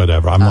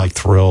 Whatever. I'm like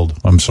thrilled.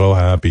 I'm so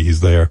happy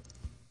he's there.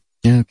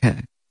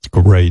 Okay. It's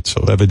great.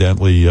 So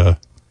evidently,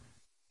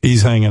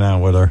 he's hanging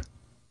out with her.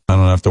 I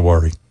don't have to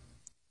worry.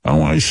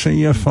 Oh, I see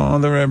your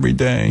father every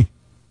day.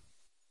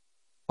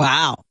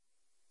 Wow.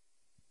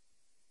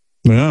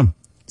 Yeah.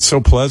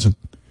 So pleasant.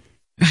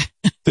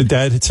 Did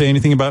Dad say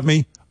anything about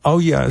me? Oh,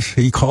 yes.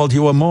 He called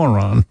you a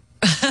moron.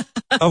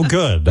 Oh,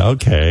 good.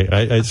 Okay.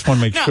 I just want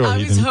to make sure. I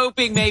was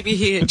hoping maybe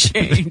he had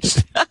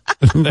changed.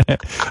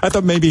 I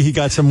thought maybe he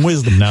got some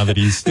wisdom now that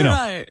he's,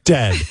 right.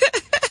 Dead.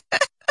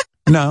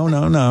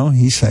 No.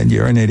 He said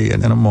you're an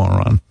idiot and a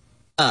moron.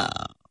 Oh,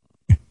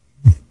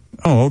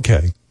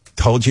 okay.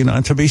 Told you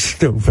not to be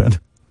stupid.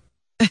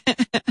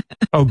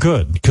 Oh,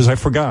 good. Because I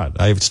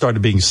forgot. I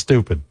started being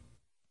stupid.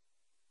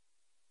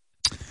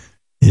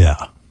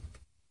 Yeah.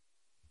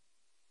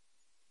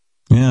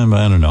 Yeah, but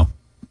I don't know.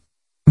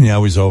 Yeah, I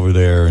was over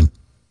there and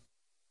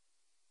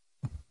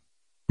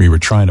we were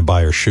trying to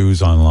buy her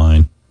shoes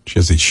online. She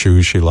has these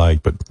shoes she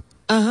liked, but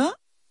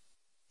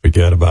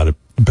forget about it.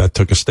 Beth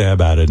took a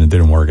stab at it and it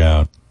didn't work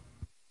out.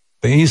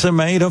 These are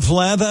made of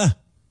leather.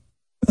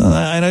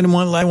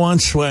 I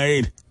want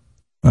suede.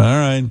 All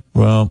right.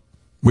 Well,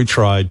 we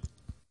tried.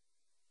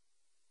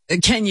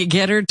 Can you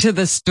get her to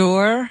the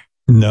store?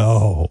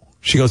 No.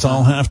 She goes,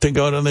 I'll have to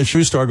go to the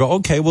shoe store. I go,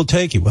 okay, we'll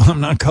take you. Well,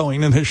 I'm not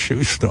going to the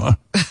shoe store.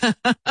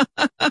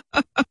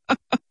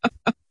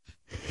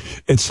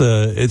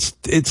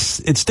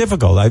 It's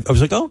difficult. I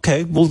was like,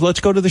 okay, well,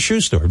 let's go to the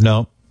shoe store.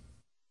 No,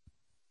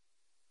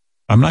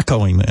 I'm not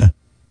going there.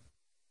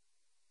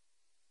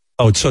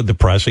 Oh, it's so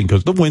depressing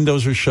because the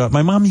windows are shut.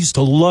 My mom used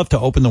to love to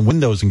open the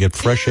windows and get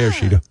fresh air.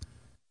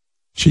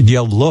 She'd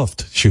yell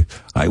Luft.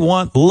 I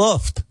want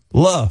Luft.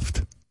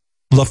 Luft.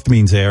 Luft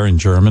means air in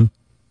German.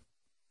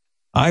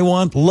 I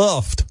want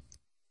Luft.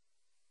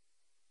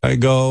 I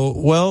go,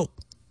 well,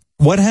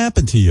 what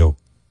happened to you?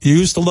 You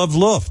used to love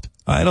Luft.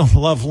 I don't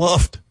love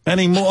Luft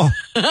anymore.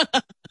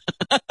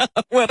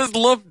 What does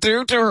love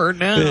do to her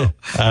now?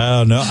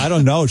 I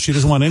don't know. She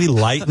doesn't want any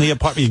light in the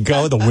apartment. You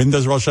go, the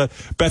windows are all shut.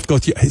 Beth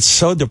goes, it's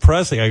so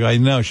depressing. I go, I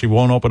know. She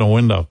won't open a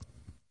window.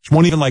 She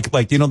won't even like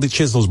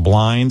she has those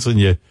blinds and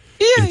you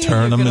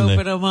turn them and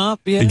open them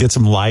up. Yeah. You get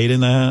some light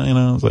in there.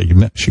 It's like,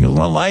 she goes,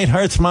 well, light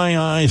hurts my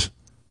eyes.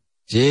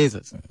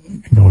 Jesus.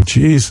 I go,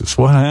 Jesus,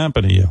 what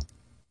happened to you?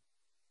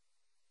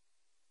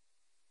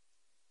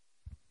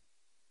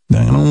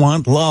 I don't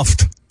want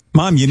luft.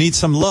 Mom, you need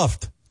some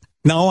luft.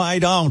 No, I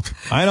don't.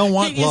 I don't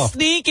want Can you luft.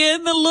 sneak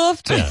in the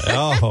luft?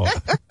 Yeah,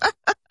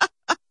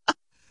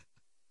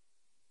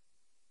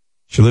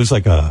 She lives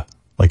like a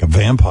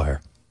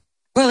vampire.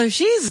 Well, if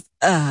she's,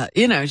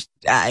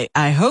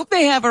 I hope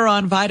they have her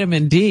on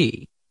vitamin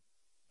D.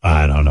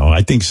 I don't know.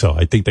 I think so.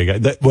 I think they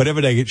got that,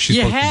 whatever she's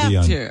you supposed have to be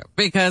on. to,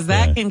 because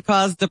that can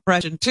cause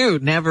depression too.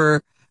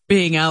 Never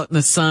being out in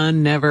the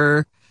sun,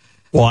 never.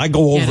 Well, I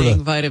go over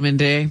getting vitamin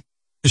D.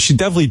 She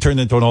definitely turned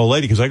into an old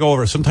lady because I go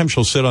over. Sometimes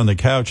she'll sit on the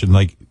couch and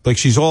like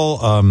she's all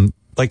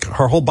like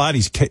her whole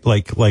body's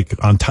like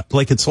on top,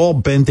 like it's all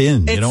bent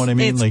in. You know what I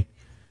mean? Like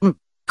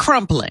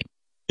crumpling.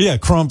 Yeah,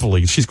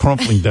 crumpling. She's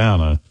crumpling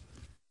down.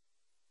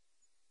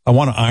 I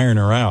want to iron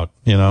her out.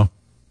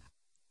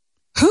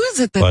 Who is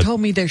it that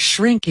told me they're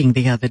shrinking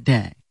the other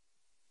day?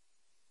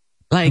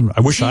 Like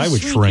I wish I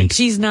would shrink.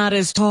 She's not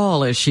as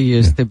tall as she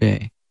used to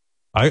be.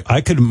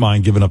 I couldn't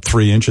mind giving up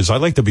 3 inches.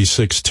 I'd like to be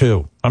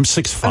 6'2". I'm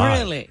 6'5".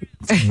 Really?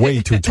 It's way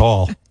too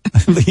tall.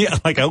 Yeah,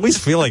 like I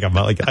always feel like I'm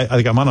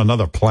on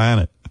another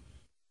planet.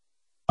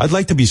 I'd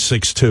like to be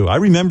 6'2". I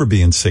remember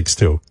being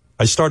 6'2".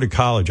 I started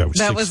college. I was 6'2".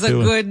 That was a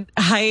good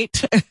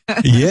height.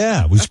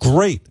 Yeah, it was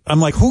great. I'm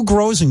like, who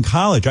grows in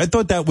college? I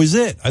thought that was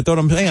it. I thought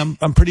I'm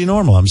pretty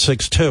normal. I'm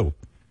 6'2".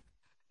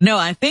 No,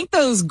 I think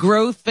those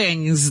growth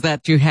things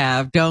that you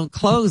have don't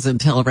close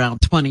until around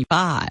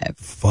 25.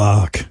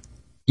 Fuck.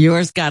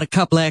 Yours got a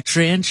couple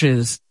extra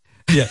inches.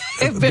 Yeah,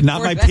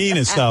 not my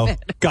penis though.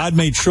 God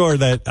made sure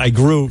that I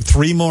grew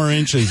 3 more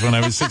inches when I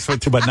was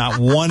 6'2", but not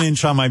 1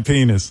 inch on my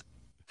penis.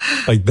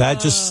 Like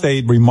that just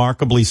stayed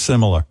remarkably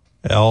similar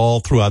all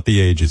throughout the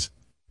ages.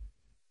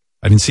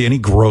 I didn't see any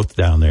growth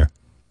down there.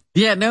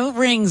 Yeah, no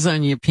rings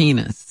on your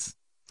penis.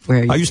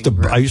 I used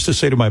to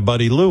say to my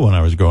buddy Lou when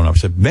I was growing up, I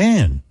said,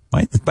 man,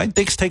 my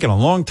dick's taking a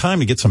long time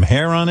to get some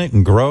hair on it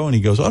and grow. And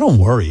he goes, oh, don't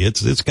worry.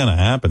 It's going to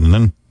happen. And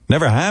then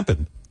never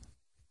happened.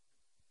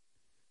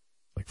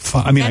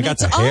 I mean, I got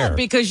the hair.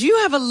 Because you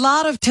have a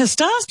lot of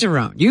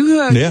testosterone.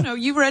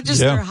 You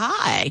register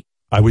high.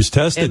 I was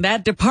tested. In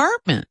that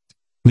department.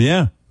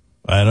 Yeah.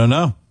 I don't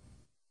know.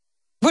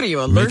 What are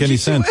you, allergic Make any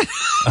sense?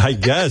 I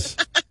guess.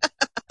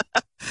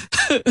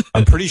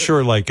 I'm pretty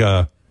sure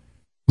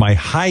my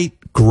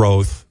height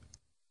growth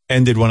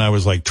ended when I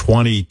was like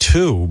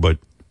 22, but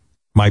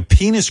my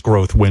penis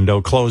growth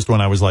window closed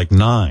when I was like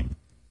 9.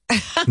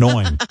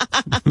 9.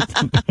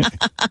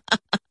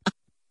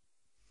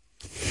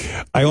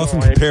 I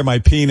often compare my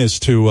penis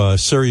to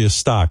Sirius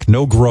stock.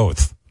 No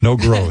growth. No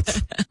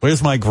growth.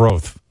 Where's my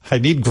growth? I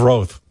need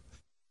growth.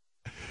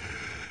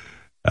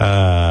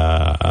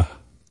 Hey,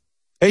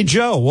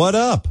 Joe, what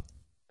up?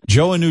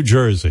 Joe in New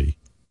Jersey.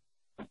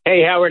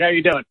 Hey, Howard, how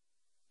you doing?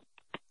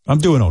 I'm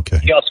doing okay.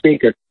 Y'all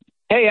speaker.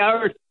 Hey,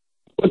 Howard.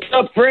 What's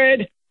up,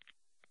 Fred?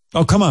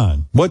 Oh, come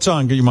on. What's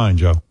on your mind,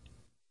 Joe?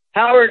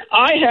 Howard,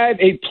 I have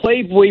a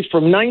Playboy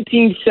from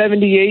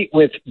 1978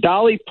 with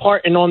Dolly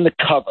Parton on the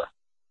cover.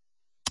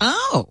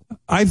 Oh.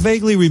 I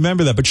vaguely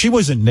remember that, but she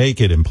wasn't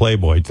naked in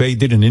Playboy. They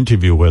did an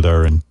interview with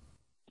her, and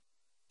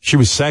she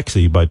was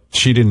sexy, but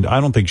I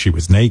don't think she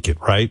was naked,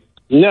 right?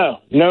 No,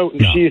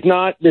 she's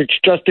not. It's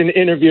just an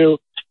interview.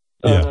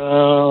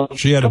 Yeah.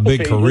 She had a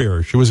big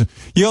career.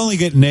 You only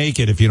get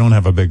naked if you don't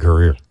have a big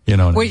career. You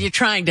know what I mean? You're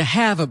trying to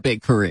have a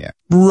big career.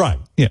 Right.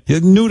 Yeah.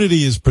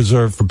 Nudity is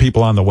preserved for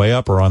people on the way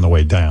up or on the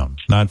way down,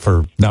 not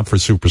for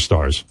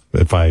superstars,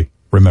 if I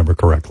remember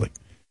correctly.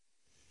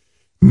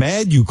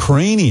 Mad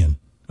Ukrainian.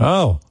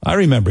 Oh, I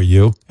remember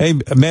you. Hey,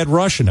 Mad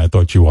Russian, I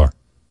thought you are.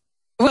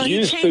 Well,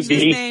 he changed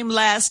his name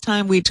last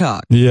time we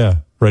talked. Yeah.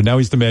 Right now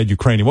he's the Mad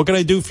Ukrainian. What can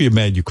I do for you,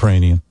 Mad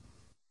Ukrainian?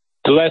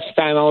 The last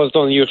time I was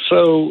on your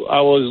show,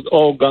 I was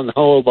all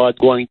gung-ho about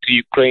going to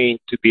Ukraine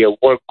to be a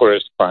war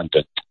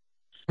correspondent.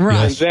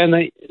 Right. Yes.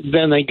 And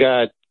then I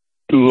got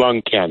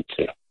lung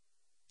cancer.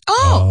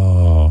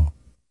 Oh.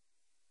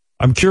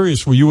 I'm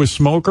curious, were you a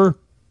smoker?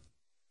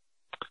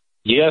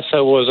 Yes,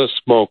 I was a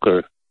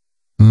smoker.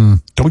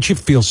 Don't you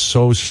feel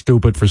so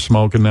stupid for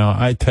smoking now?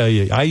 I tell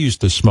you, I used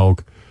to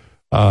smoke,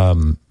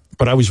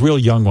 but I was real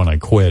young when I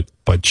quit.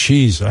 But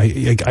geez,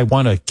 I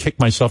want to kick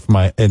myself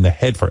in the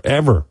head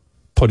forever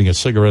putting a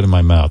cigarette in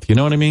my mouth. You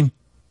know what I mean?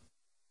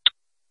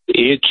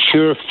 It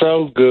sure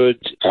felt good.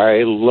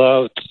 I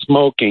loved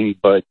smoking,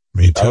 but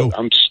me too.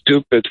 I'm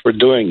stupid for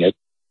doing it.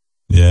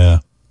 Yeah.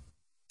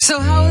 So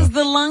how is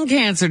the lung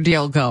cancer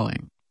deal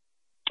going?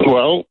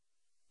 Well,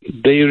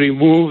 they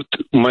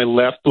removed my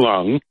left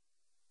lung.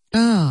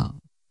 Oh.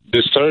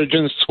 The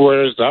surgeon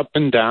swears up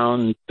and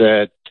down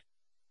that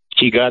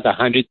he got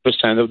 100%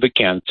 of the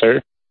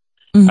cancer.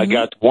 I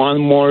got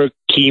one more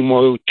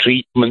chemo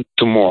treatment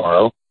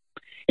tomorrow.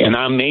 And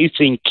I'm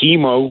acing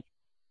chemo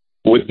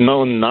with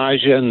no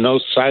nausea, no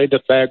side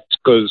effects,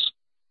 because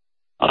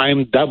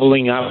I'm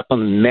doubling up on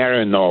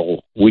Marinol,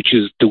 which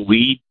is the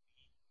weed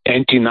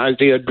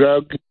anti-nausea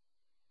drug.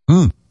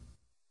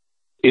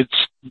 It's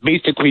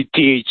basically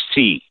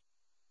THC.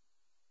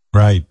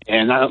 Right.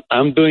 And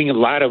I'm doing a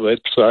lot of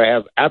it, so I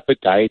have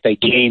appetite. I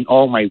gained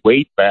all my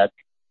weight back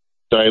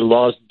that I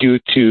lost due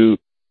to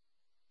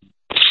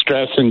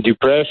stress and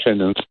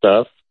depression and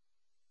stuff.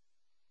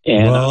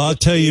 And well, I'll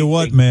tell you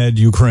what, Mad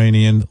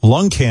Ukrainian,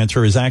 lung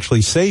cancer is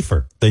actually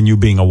safer than you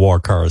being a war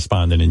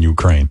correspondent in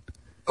Ukraine.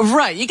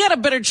 Right. You got a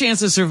better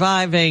chance of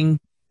surviving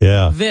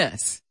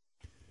this.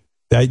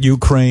 That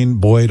Ukraine,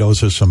 boy,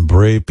 those are some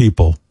brave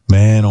people.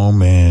 Man, oh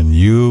man,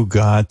 you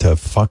got to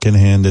fucking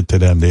hand it to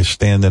them. They're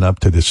standing up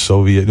to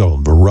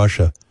the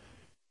Russia.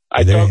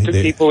 I talk to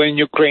people in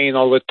Ukraine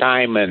all the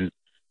time, and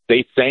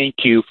they thank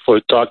you for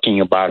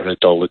talking about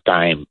it all the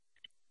time.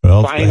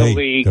 Well,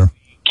 finally,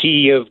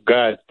 Kiev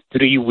got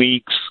 3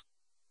 weeks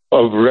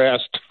of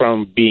rest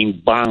from being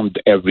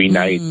bombed every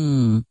night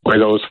by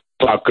those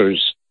fuckers.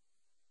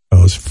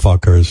 Those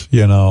fuckers,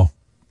 you know.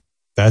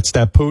 That's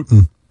that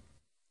Putin.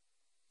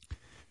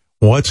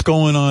 What's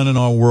going on in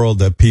our world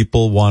that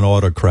people want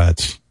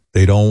autocrats?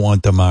 They don't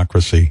want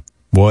democracy.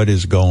 What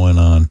is going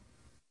on?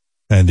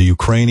 And the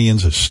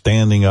Ukrainians are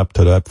standing up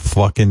to that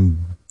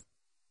fucking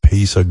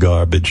piece of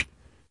garbage.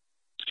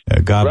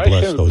 God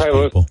bless those Russians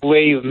have people. a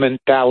slave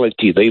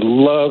mentality. They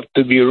love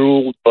to be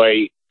ruled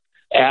by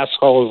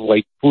assholes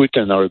like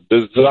Putin or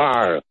the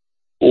Tsar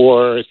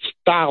or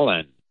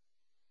Stalin.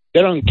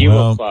 They don't give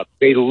a fuck.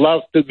 They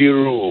love to be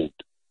ruled.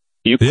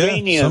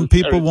 Ukrainians some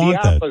people are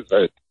want the that.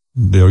 opposite.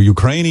 The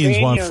Ukrainians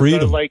want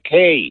freedom. Are like,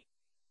 hey,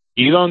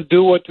 you don't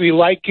do what we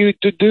like you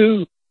to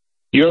do.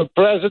 You're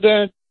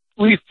president.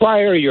 We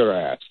fire your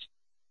ass.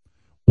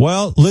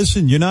 Well,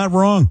 listen, you're not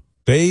wrong.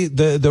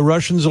 The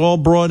Russians all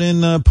brought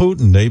in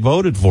Putin. They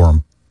voted for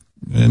him.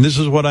 And this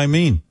is what I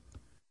mean.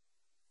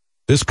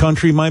 This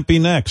country might be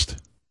next.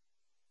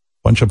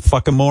 Bunch of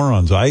fucking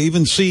morons. I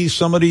even see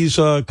some of these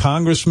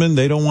congressmen,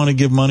 they don't want to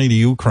give money to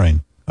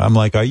Ukraine. I'm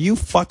like, are you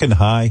fucking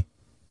high?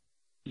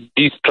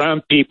 These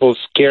Trump people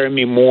scare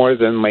me more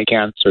than my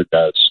cancer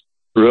does.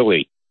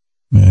 Really.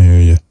 I hear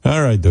you.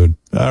 All right, dude.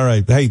 All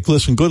right. Hey,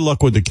 listen, good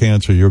luck with the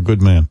cancer. You're a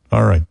good man.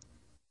 All right.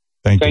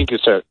 Thank you,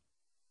 sir.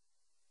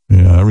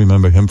 Yeah, I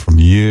remember him from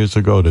years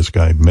ago, this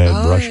guy,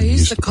 Mad Russian. He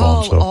used to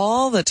call himself.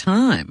 all the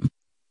time.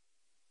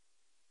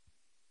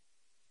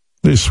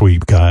 This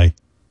sweet guy.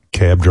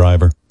 Cab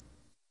driver.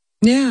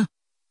 Yeah.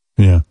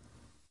 Yeah.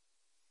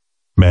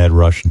 Mad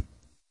Russian.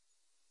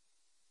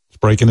 It's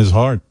breaking his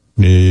heart.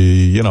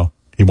 You know,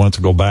 he wants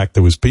to go back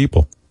to his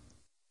people.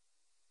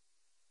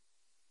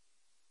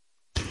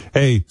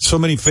 Hey, so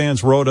many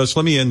fans wrote us.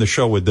 Let me end the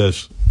show with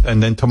this.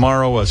 And then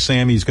tomorrow,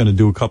 Sammy's going to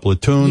do a couple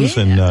of tunes,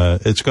 and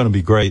it's going to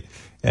be great.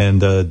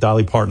 And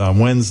Dolly Parton on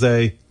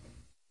Wednesday.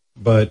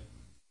 But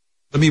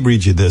let me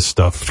read you this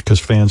stuff, because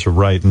fans are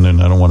writing,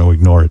 and I don't want to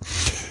ignore it.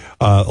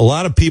 A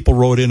lot of people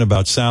wrote in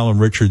about Sal and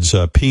Richard's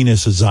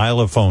penis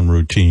xylophone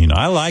routine.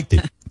 I liked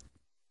it.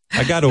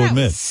 I got to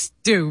admit.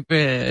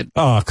 Stupid.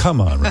 Oh, come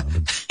on,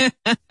 Robin.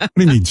 What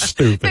do you mean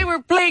stupid? They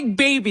were playing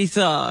baby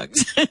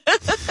songs.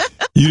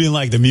 You didn't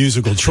like the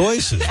musical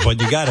choices,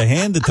 but you got to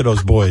hand it to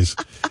those boys.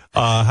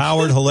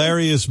 Howard,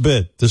 hilarious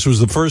bit. This was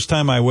the first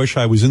time I wish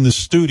I was in the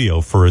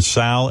studio for a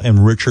Sal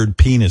and Richard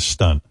penis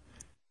stunt.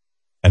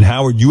 And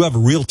Howard, you have a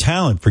real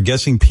talent for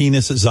guessing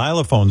penis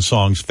xylophone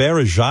songs.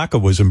 Farrah Jacques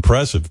was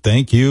impressive.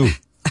 Thank you.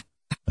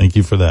 Thank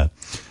you for that.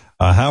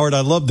 Howard,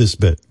 I love this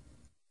bit.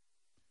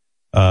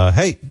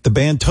 Hey, the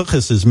band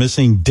Tuchus is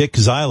missing Dick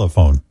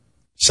Xylophone.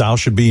 Sal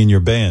should be in your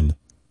band.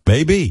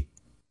 Maybe.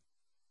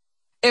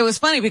 It was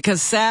funny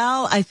because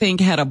Sal, I think,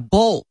 had a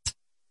bolt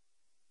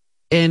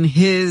in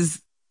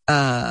his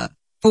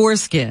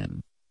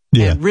foreskin.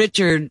 Yeah. And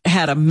Richard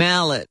had a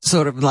mallet,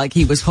 sort of like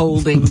he was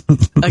holding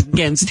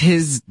against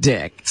his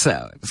dick.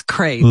 So it was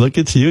crazy. Look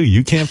at you.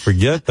 You can't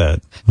forget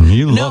that.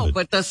 You love it.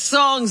 But the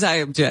songs I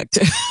object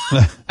to.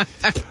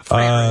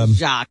 Farrah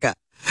Jacques.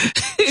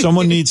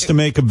 Someone needs to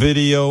make a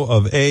video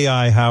of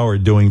AI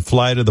Howard doing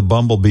Fly to the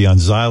Bumblebee on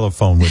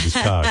xylophone with his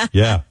cock.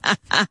 Yeah.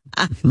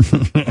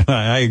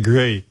 I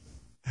agree.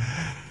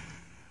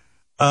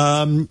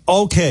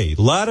 Okay.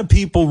 A lot of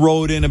people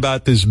wrote in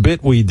about this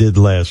bit we did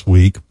last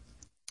week.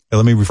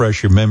 Let me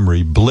refresh your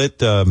memory.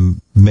 Blit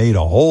made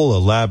a whole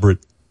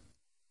elaborate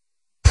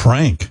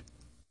prank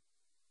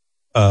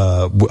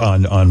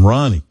on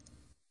Ronnie.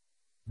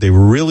 They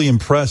were really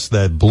impressed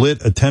that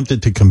Blit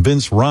attempted to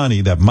convince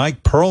Ronnie that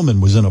Mike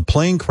Perlman was in a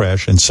plane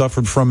crash and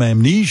suffered from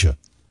amnesia.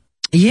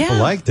 Yeah. People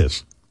like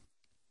this.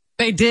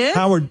 They did?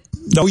 Howard,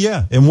 oh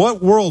yeah. In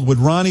what world would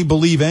Ronnie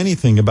believe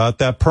anything about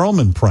that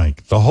Perlman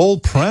prank? The whole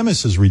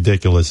premise is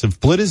ridiculous. If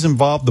Blit is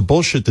involved, the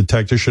bullshit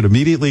detector should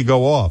immediately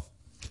go off.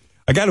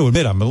 I got to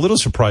admit, I'm a little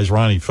surprised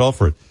Ronnie fell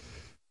for it.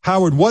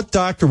 Howard, what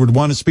doctor would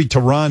want to speak to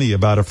Ronnie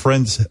about a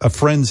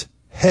friend's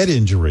head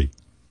injury?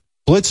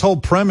 Blit's whole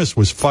premise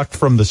was fucked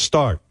from the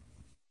start.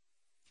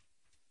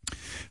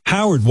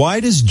 Howard, why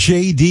does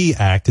JD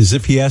act as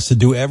if he has to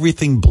do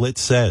everything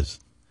Blitz says?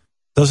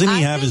 Doesn't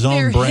he have his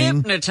own brain?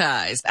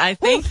 Hypnotized. I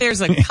think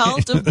there's a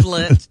cult of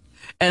Blitz,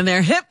 and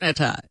they're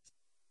hypnotized.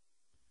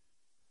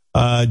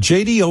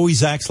 JD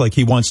always acts like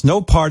he wants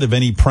no part of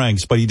any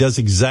pranks, but he does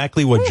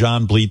exactly what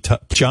John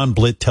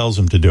Blitt tells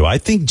him to do. I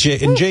think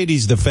in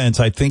JD's defense,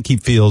 I think he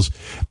feels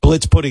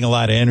Blitt's putting a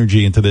lot of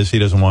energy into this. He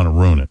doesn't want to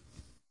ruin it.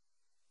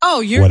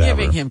 Oh, you're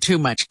giving him too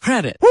much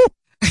credit.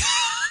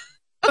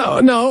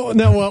 No.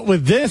 Well,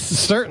 with this,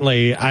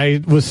 certainly,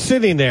 I was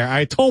sitting there.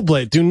 I told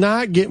Blitt, do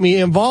not get me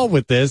involved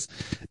with this.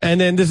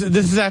 And then this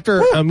is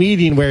after a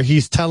meeting where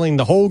he's telling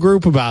the whole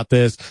group about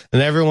this,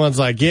 and everyone's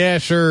like, yeah,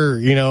 sure,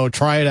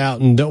 try it out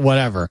and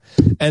whatever.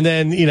 And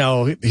then,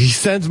 he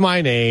sends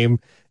my name.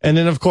 And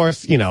then, of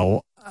course, do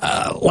I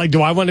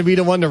want to be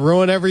the one to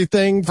ruin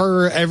everything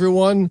for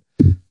everyone?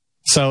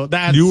 So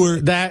that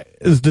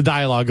is the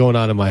dialogue going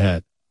on in my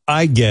head.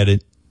 I get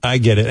it.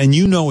 And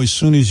as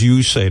soon as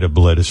you say to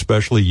Blitt,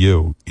 especially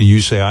you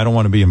say, I don't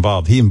want to be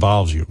involved, he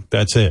involves you.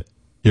 That's it.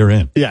 You're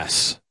in.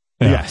 Yes.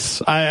 Yeah.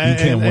 Yes.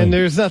 And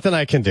there's nothing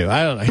I can do.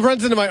 I don't know. He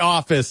runs into my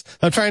office.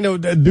 I'm trying to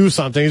do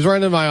something. He's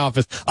running into my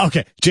office.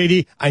 Okay,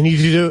 JD, I need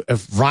you to,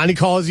 if Ronnie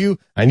calls you,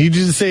 I need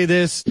you to say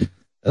this. And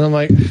I'm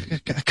like,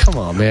 come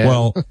on, man.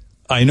 Well,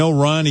 I know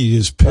Ronnie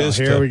is pissed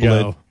here we at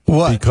go. Blitt.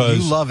 What? Because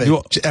you love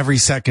it every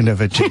second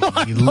of it,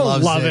 JD. He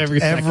loves love it. every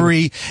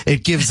second.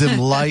 It gives him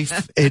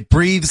life. It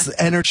breathes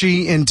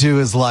energy into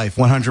his life.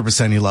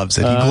 100% he loves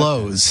it. He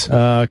glows.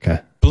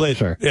 Okay. Blitt,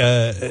 sure.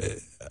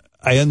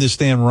 I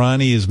understand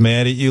Ronnie is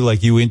mad at you,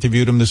 like you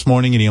interviewed him this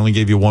morning and he only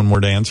gave you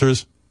one-word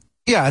answers.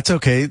 Yeah, it's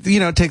okay.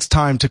 It takes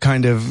time to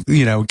kind of,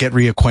 get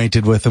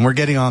reacquainted with him. We're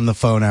getting on the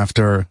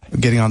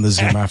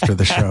Zoom after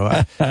the show.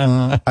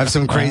 I have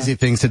some crazy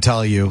things to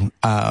tell you,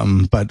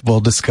 but we'll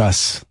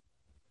discuss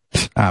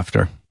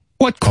after.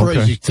 What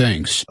crazy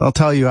things? I'll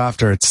tell you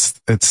after. It's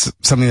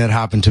something that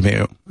happened to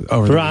me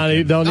over the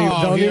Ronnie, weekend.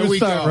 don't even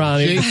start, go.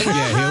 Ronnie.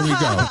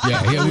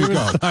 Yeah, here we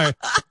go. Sorry.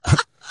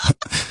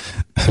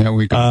 There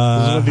we go.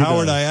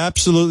 Howard, I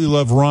absolutely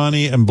love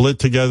Ronnie and Blitt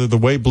together. The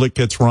way Blitt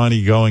gets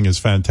Ronnie going is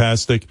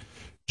fantastic.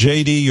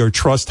 JD, your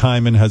trust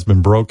hymen has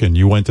been broken.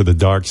 You went to the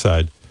dark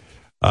side.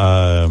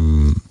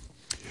 Howard,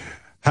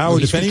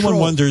 if anyone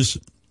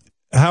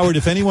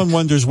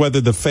wonders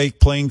whether the fake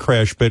plane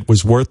crash bit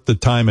was worth the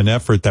time and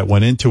effort that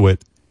went into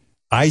it,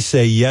 I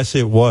say yes,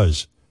 it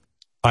was.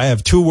 I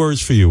have 2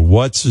 words for you.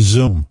 What's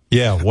Zoom?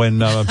 Yeah, when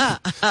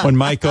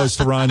Mike goes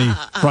to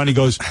Ronnie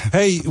goes,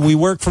 hey, we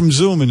work from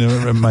Zoom.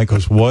 And Mike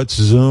goes, what's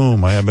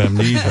Zoom? I have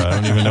amnesia. I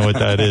don't even know what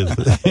that is.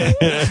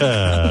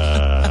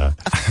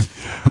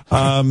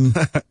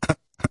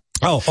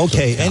 Oh,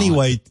 okay.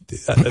 Anyway,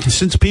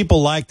 since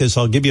people like this,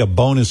 I'll give you a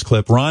bonus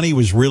clip. Ronnie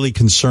was really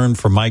concerned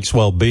for Mike's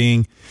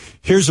well-being.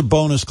 Here's a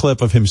bonus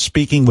clip of him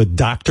speaking with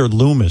Dr.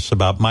 Loomis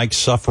about Mike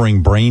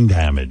suffering brain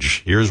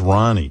damage. Here's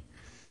Ronnie.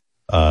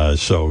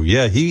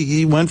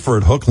 He went for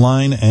it hook,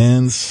 line,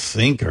 and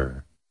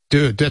sinker.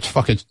 Dude, this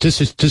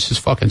is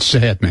fucking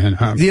sad, man.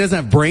 He doesn't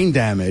have brain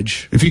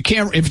damage. If you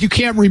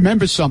can't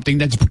remember something,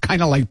 that's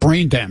kind of like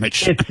brain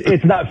damage.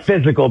 It's not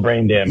physical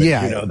brain damage.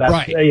 Yeah, that's,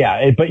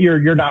 right. But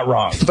you're not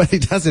wrong. But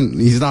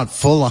he's not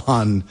full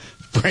on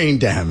brain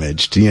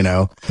damaged,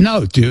 No,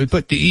 dude,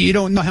 but you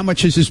don't know how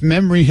much is his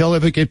memory he'll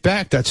ever get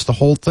back. That's the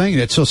whole thing.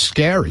 That's so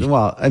scary.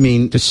 Well, I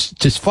mean,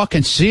 just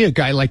fucking see a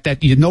guy like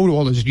that,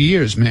 all his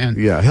years, man.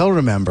 Yeah, he'll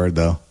remember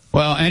though.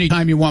 Well,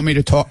 anytime you want me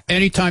to talk to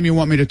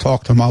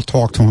him, I'll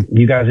talk to him.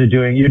 You guys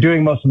you're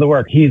doing most of the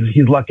work. He's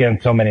lucky on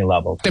so many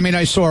levels. I mean,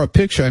 I saw a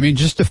picture. I mean,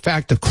 just the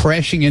fact of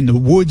crashing in the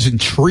woods and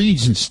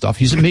trees and stuff.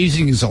 He's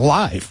amazing. He's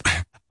alive.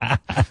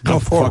 Go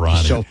for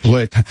Ronnie.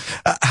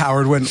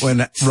 Howard,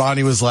 when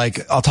Ronnie was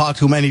like, I'll talk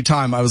to him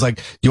anytime, I was like,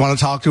 you want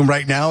to talk to him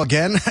right now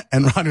again?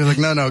 And Ronnie was like,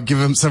 no, give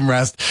him some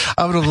rest.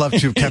 I would have loved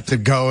to have kept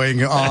it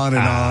going on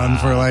and on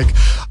for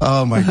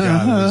oh my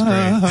God, it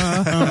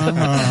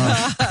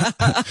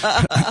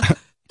was great.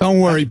 Don't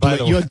worry,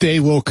 but your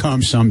day will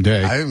come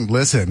someday.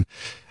 Listen.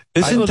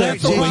 Isn't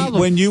that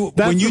when you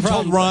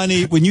told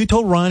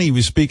Ronnie he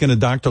was speaking to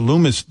Dr.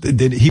 Loomis,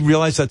 did he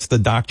realize that's the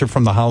doctor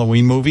from the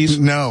Halloween movies?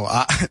 No,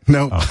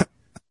 no. Oh.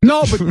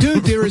 No, but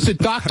dude, there is a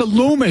Dr.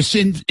 Loomis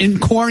in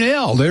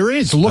Cornell. There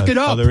is. Look it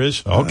up. Oh, there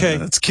is? Okay.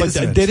 But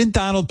didn't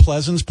Donald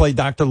Pleasance play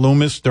Dr.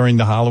 Loomis during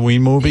the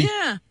Halloween movie?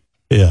 Yeah.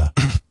 Yeah.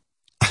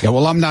 Yeah,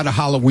 well, I'm not a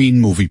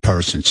Halloween movie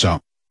person, so.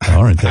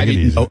 All right, take it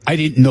easy. I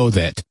didn't know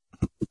that.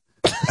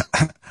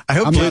 I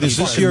hope is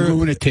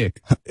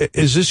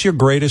this your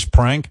greatest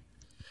prank?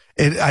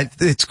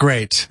 It's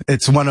great.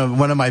 It's one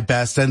of my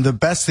best, and the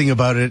best thing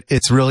about it,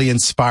 it's really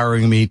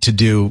inspiring me to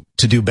do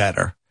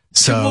better.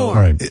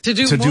 So to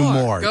do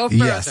more. Go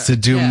further. Yes, to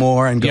do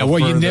more and go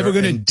further. You're never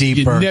gonna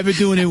deeper. You're never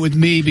doing it with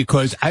me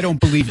because I don't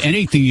believe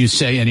anything you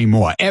say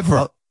anymore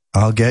ever.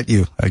 I'll get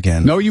you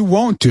again. No, you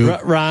won't, dude.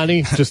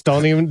 Ronnie, just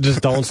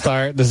don't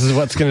start. This is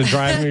what's going to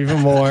drive me even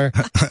more.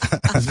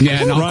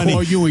 Yeah, and I'll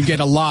call you and get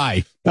a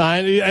lie.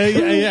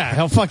 Yeah,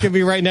 he'll fucking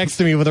be right next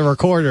to me with a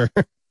recorder.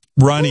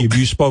 Ronnie, have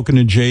you spoken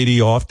to JD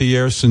off the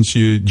air since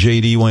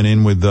JD went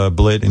in with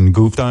Blitt and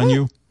goofed on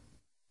you?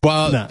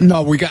 Well,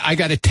 no, I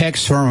got a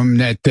text from him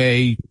that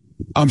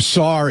I'm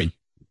sorry.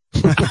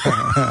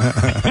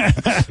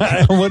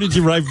 What did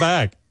you write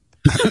back?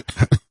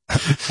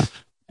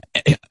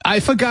 I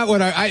forgot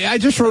what I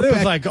just wrote back. It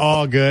was like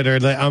all good or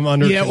like I'm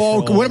under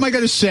control. Well, what am I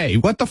going to say?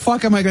 What the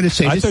fuck am I going to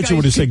say? I thought you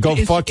would have said, "Go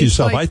fuck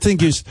yourself." Like,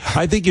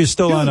 I think you're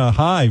still on a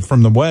high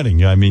from the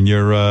wedding. I mean,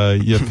 you're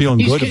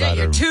feeling good about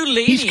it. Too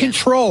lenient. He's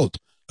controlled.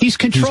 He's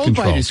controlled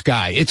by this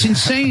guy. It's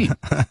insane.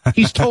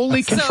 He's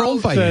totally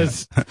controlled by him.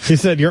 He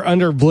said, "You're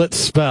under blitz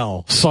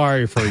spell.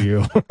 Sorry for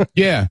you."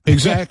 Yeah,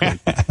 exactly.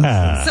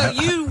 So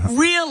you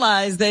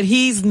realize that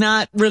he's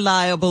not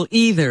reliable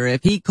either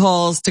if he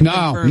calls to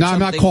confirm No, I'm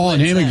not calling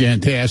him again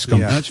to ask him.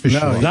 That's for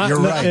sure. You're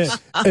right.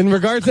 In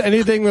regards to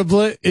anything with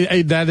blitz,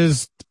 that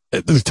is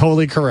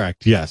totally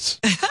correct. Yes.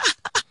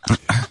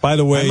 By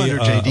the way, I'm under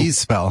JD's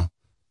spell.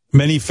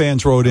 Many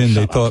fans wrote in.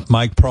 They thought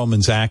Mike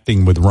Perlman's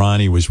acting with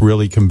Ronnie was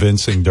really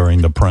convincing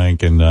during the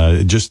prank. And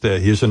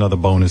here's another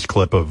bonus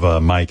clip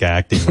of Mike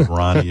acting with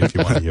Ronnie if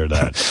you want to hear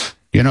that.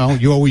 You know,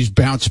 you always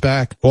bounce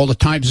back. All the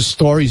times the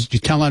stories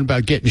you're telling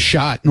about getting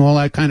shot and all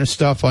that kind of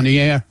stuff on the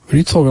air. What are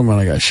you talking about?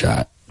 I got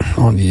shot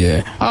on the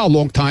air. Oh, a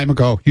long time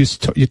ago. You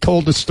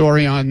told the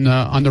story on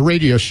the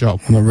radio show.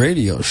 On the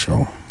radio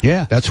show?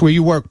 Yeah, that's where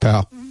you work,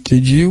 pal.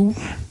 Did you?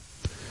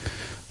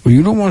 Were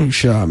you the one who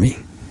shot me?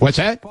 What's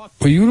that?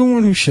 Were you the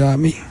one who shot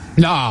me?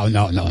 No.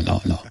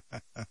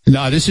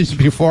 No, this is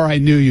before I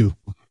knew you.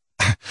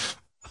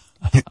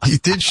 You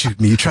did shoot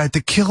me. You tried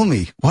to kill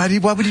me. Why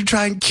would you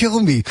try and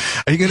kill me?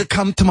 Are you going to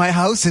come to my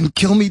house and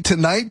kill me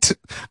tonight?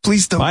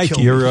 Please don't Mike, kill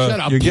me.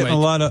 you're getting a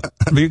lot of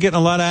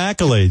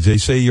accolades. They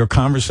say your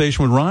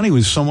conversation with Ronnie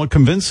was somewhat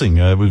convincing.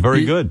 It was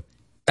very good.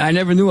 I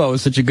never knew I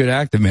was such a good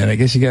actor, man. I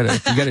guess you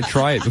gotta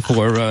try it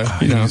before,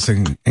 It's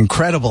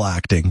incredible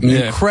acting.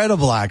 Yeah.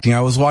 Incredible acting.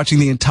 I was watching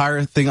the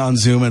entire thing on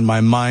Zoom and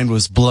my mind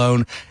was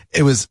blown.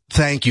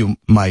 Thank you,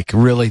 Mike.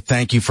 Really,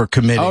 thank you for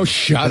committing. Oh,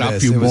 shut up,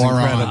 this. you It was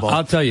moron. incredible.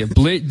 I'll tell you,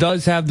 Blit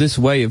does have this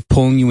way of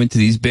pulling you into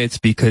these bits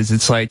because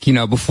it's like,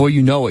 before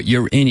you know it,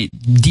 you're in it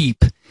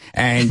deep.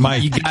 And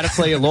you got to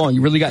play along.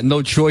 You really got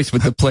no choice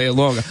but to play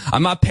along.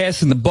 I'm not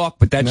passing the buck,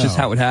 but that's just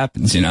how it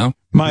happens,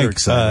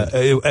 Mike,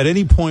 at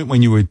any point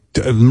when you were,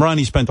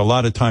 Ronnie spent a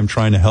lot of time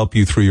trying to help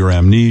you through your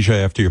amnesia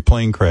after your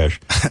plane crash.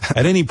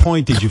 At any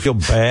point, did you feel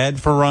bad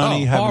for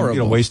Ronnie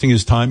wasting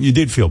his time? You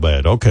did feel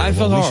bad. Okay. I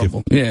felt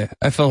horrible. Yeah,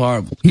 I felt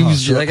horrible. He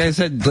was, like I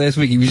said last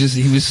week, he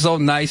was so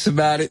nice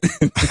about it.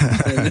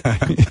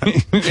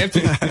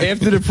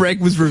 after the prank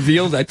was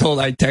revealed, I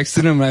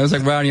texted him and I was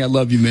like, Ronnie, I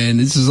love you, man.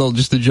 This is all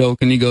just a joke.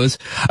 And he goes,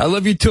 I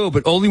love you too,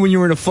 but only when you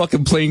were in a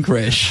fucking plane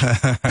crash.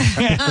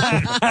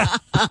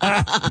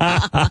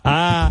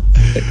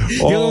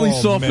 You'll only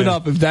soften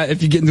up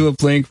if you get into a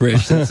plane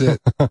crash. That's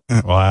it.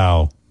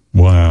 Wow.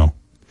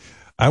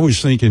 I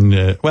was thinking,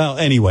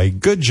 anyway,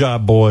 good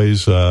job,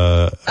 boys.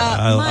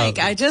 Mike,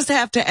 I just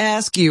have to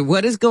ask you,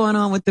 what is going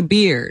on with the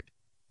beard?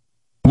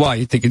 Why?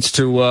 You think it's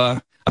too,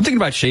 I'm thinking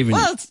about shaving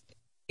it.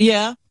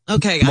 Yeah.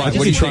 Okay. Mike,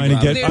 what are you trying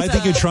to get? I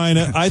think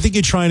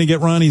you're trying to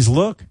get Ronnie's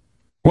look.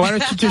 Why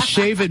don't you just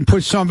shave it and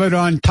put some of it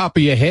on top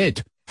of your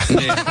head?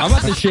 Yeah, I'm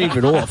about to shave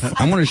it off.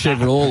 I'm going to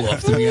shave it all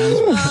off, to be honest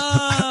with you.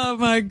 Oh,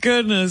 my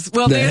goodness.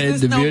 Well,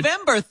 there's this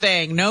November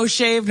thing. No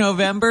Shave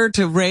November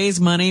to raise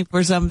money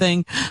for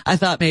something. I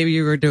thought maybe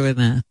you were doing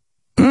that.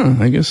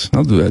 I guess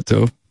I'll do that,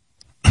 too.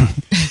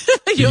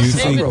 You'll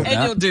shave it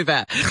and you'll do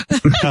that.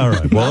 All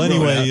right. Well,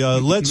 anyway,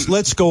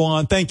 let's go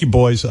on. Thank you,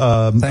 boys.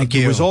 Thank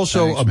you. There was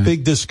also a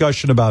big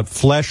discussion about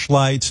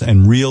fleshlights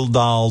and real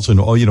dolls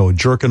and,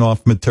 jerking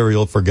off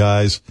material for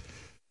guys.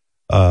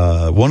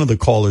 One of the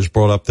callers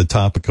brought up the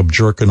topic of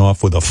jerking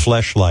off with a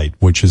fleshlight,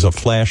 which is a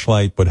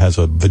flashlight but has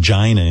a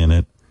vagina in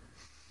it.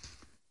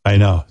 I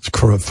know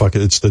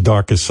it's the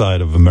darkest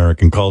side of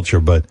American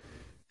culture, but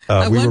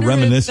we were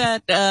reminiscing.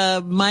 If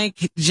that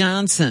Mike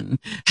Johnson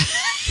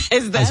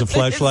is that as a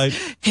flashlight,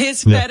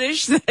 his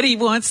fetish that he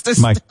wants to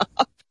stop.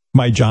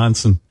 Mike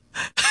Johnson.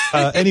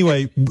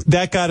 Anyway,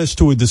 that got us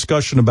to a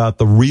discussion about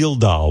the real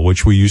doll,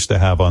 which we used to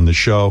have on the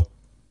show.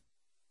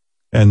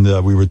 And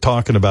we were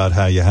talking about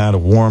how you had to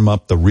warm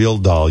up the real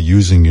doll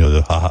using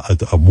a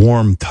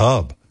warm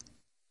tub.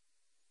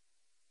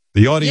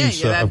 The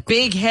audience, that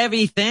big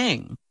heavy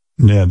thing.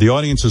 Yeah, the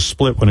audience is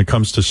split when it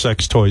comes to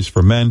sex toys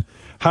for men.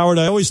 Howard,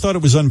 I always thought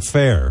it was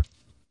unfair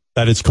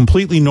that it's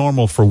completely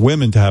normal for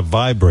women to have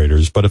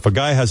vibrators, but if a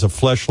guy has a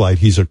fleshlight,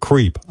 he's a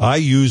creep. I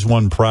use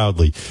one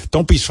proudly.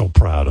 Don't be so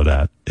proud of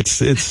that.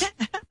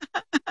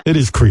 It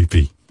is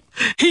creepy.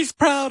 He's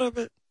proud of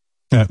it.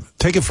 Yeah,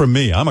 take it from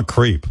me. I'm a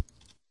creep.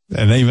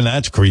 And even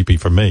that's creepy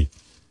for me.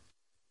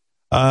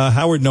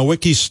 Howard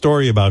Nowicki's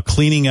story about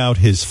cleaning out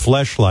his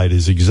fleshlight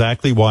is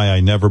exactly why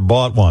I never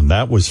bought one.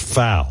 That was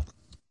foul.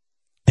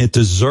 It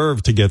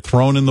deserved to get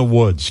thrown in the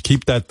woods.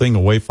 Keep that thing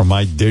away from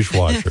my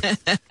dishwasher.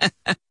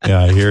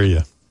 Yeah, I hear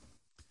you.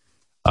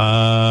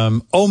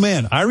 Oh,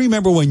 man, I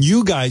remember when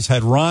you guys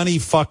had Ronnie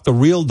fuck the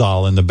real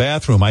doll in the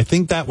bathroom. I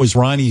think that was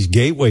Ronnie's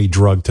gateway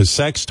drug to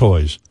sex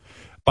toys.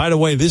 By the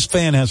way, this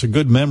fan has a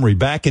good memory.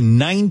 Back in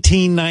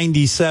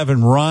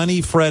 1997,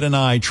 Ronnie, Fred, and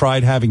I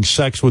tried having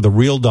sex with a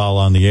real doll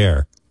on the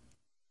air.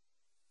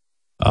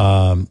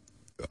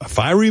 If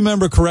I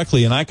remember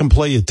correctly, and I can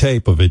play a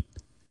tape of it,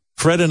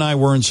 Fred and I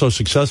weren't so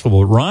successful,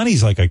 but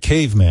Ronnie's like a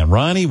caveman.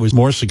 Ronnie was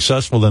more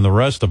successful than the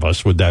rest of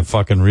us with that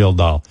fucking real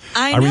doll.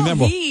 I know,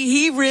 remember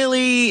he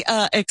really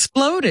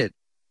exploded.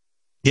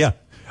 Yeah,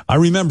 I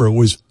remember it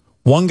was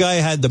one guy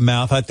had the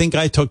mouth. I think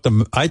I took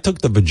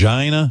the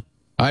vagina.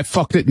 I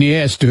fucked it in the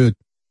ass, dude.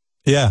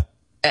 Yeah,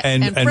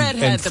 And Fred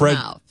had the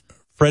mouth.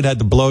 Fred had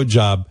the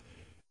blowjob.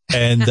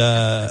 And,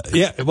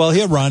 yeah, well,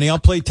 here, Ronnie, I'll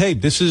play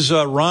tape. This is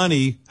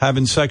Ronnie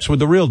having sex with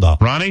the real doll.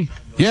 Ronnie?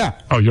 Yeah.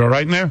 Oh, you all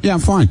right in there? Yeah, I'm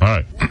fine. All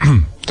right.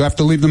 Do I have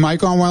to leave the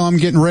mic on while I'm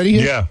getting ready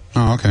here? Yeah.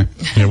 Oh, okay.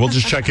 Yeah, we'll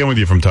just check in with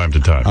you from time to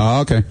time.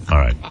 Oh, okay. All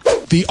right.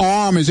 The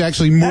arm is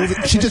actually moving.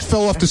 She just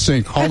fell off the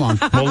sink. Hold on.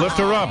 We'll lift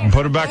her up and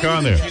put her back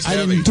on there. I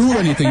didn't do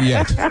anything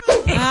yet.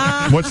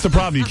 What's the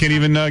problem? You can't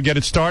even get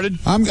it started?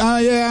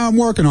 Yeah, I'm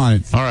working on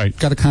it. All right.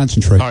 Got to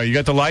concentrate. All right, you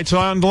got the lights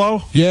on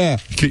low? Yeah.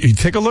 You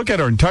take a look at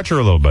her and touch her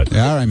a little bit.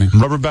 Yeah, all right, man.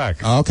 Rub her back.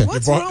 Oh, okay.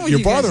 What's wrong with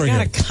you guys? You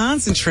gotta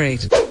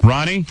concentrate.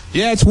 Ronnie?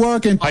 Yeah, it's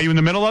working. Are you in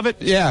the middle of it?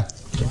 Yeah.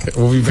 Okay.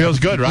 Well, feels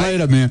good, right?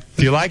 Later, man.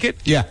 Do you like it?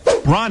 Yeah.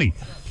 Ronnie?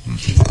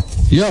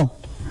 Yo.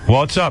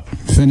 What's up?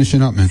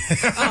 Finishing up, man.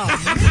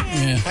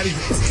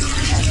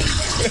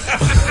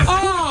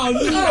 Oh,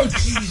 no,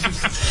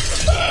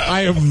 Jesus.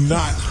 I am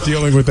not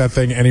dealing with that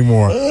thing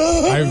anymore.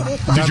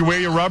 Did you wear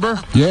your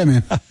rubber? Yeah,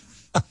 man.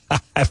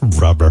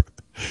 Rubber.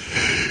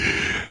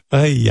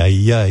 Ay,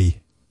 ay,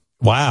 ay.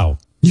 Wow.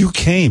 You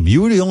came.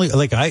 You were the only,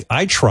 like,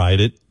 I tried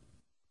it.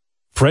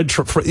 Fred,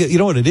 you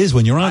know what it is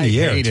when you're on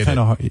the air. It's kind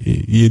of hard.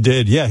 You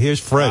did. Yeah,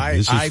 here's Fred.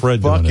 This is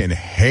Fred doing it. I fucking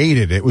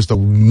hated it. It was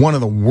one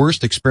of the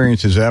worst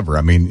experiences ever.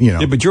 I mean, you know.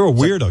 Yeah, but you're a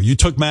weirdo. You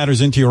took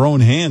matters into your own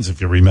hands, if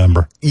you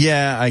remember.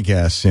 Yeah, I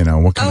guess, you know.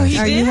 What can I say?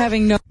 Are you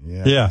having no?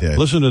 Yeah,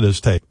 listen to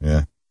this tape.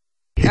 Yeah.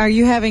 Are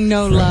you having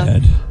no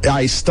luck?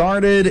 I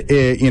started,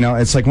 you know,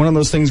 it's like one of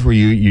those things where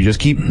you just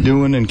keep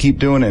doing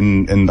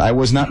and I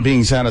was not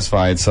being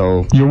satisfied,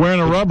 so. You're wearing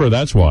a rubber,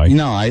 that's why.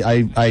 No,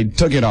 I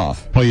took it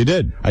off. Oh, you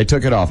did? I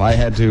took it off. I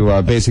had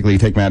to basically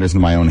take matters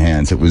into my own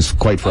hands. It was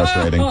quite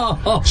frustrating.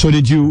 So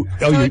did you?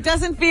 So it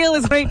doesn't feel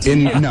as great to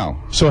you.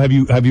 No. So have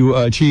you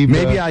achieved?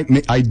 Maybe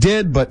I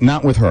did, but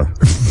not with her.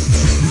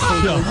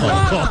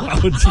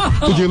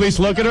 Did you at least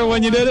look at her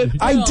when you did it?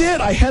 I did.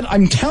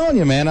 I'm telling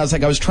you, man. I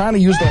was trying to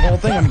use the whole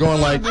thing. I'm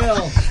going like,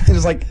 it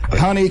was like,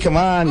 honey, come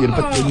on.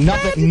 But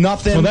nothing.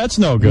 Well, that's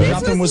no good.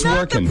 Nothing was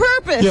working.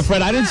 Purpose. Yeah,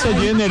 Fred, I didn't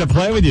send you in there to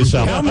play with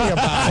yourself. Tell me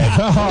about it.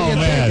 Oh,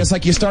 man. It's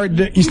like you start,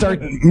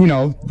 you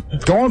know,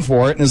 going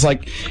for it, and it's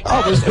like, it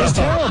was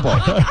terrible.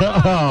 It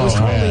was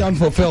totally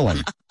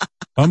unfulfilling.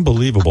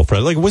 Unbelievable,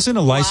 Fred. Like, it wasn't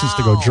a license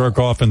to go jerk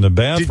off in the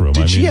bathroom.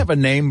 Did she have a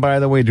name, by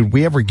the way? Did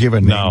we ever give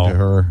a name to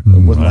her?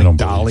 It wasn't like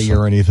Dolly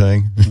or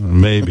anything?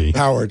 Maybe.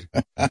 Howard,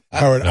 I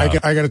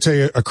got to tell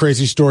you a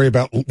crazy story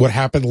about what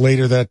happened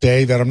later that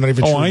day that I'm not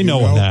even sure. Oh, I know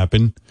what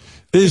happened.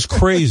 This is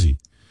crazy.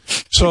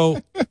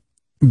 So,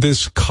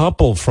 this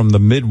couple from the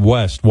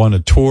Midwest won a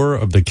tour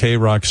of the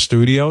K-Rock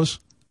studios.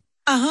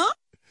 Uh-huh.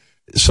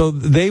 So,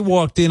 they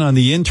walked in on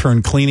the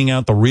intern cleaning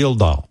out the real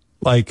doll.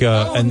 Like,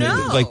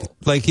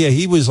 yeah,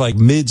 he was like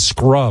mid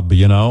scrub,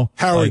 you know,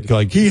 Howard,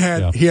 he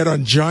had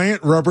on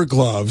giant rubber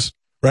gloves,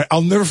 right?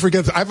 I'll never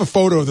forget this. I have a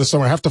photo of this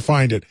somewhere. I have to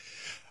find it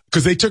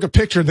because they took a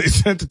picture and they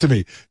sent it to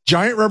me.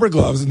 Giant rubber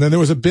gloves. And then there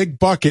was a big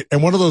bucket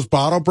and one of those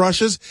bottle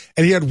brushes.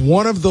 And he had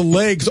one of the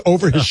legs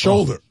over his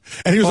shoulder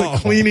and he was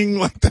like cleaning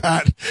like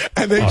that.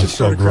 And they just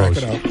started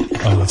cracking up.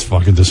 Oh, that's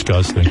fucking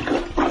disgusting.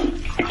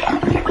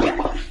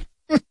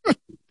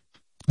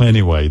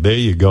 Anyway, there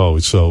you go.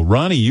 So,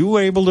 Ronnie, you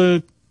were able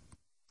to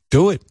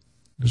do it.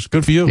 It's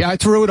good for you. Yeah, I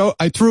threw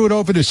it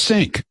over the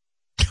sink.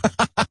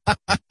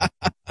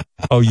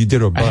 Oh, you did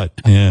her butt.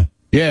 Yeah.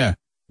 Yeah.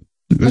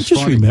 I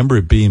just remember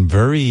it being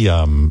very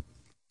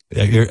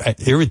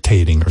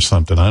irritating or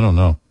something. I don't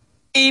know.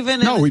 Even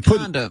in the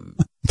condom.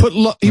 Put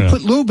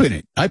lube in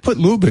it. I put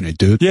lube in it,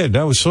 dude.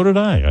 Yeah, so did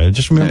I. I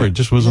just remember it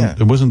just wasn't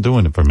it wasn't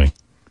doing it for me.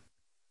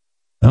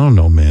 I don't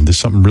know, man. There's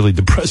something really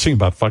depressing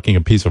about fucking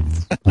a piece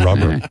of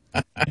rubber.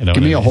 You know,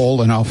 give me a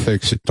hole and I'll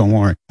fix it. Don't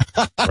worry.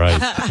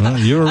 Right. Well,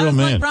 you're a real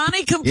man. Like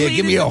Ronnie completed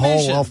give me a the hole.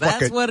 mission. I'll fuck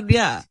That's it. what.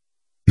 Yeah.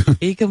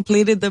 He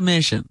completed the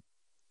mission.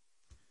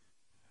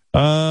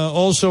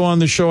 Also on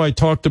the show, I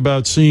talked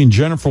about seeing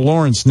Jennifer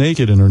Lawrence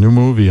naked in her new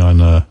movie on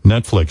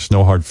Netflix,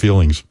 No Hard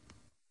Feelings.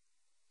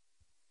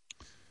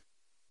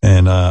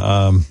 And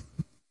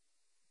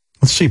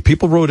let's see,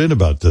 people wrote in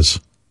about this.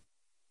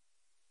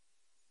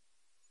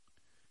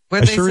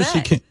 What'd they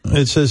say?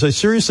 It says, I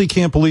seriously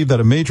can't believe that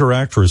a major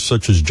actress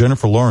such as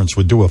Jennifer Lawrence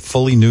would do a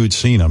fully nude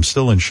scene. I'm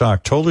still in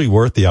shock. Totally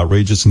worth the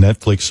outrageous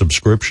Netflix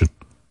subscription.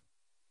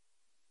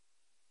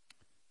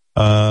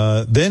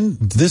 Then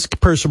this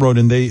person wrote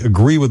in, they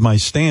agree with my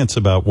stance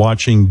about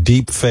watching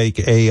deep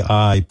fake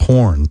AI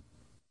porn.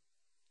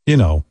 You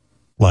know,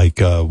 like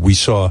we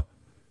saw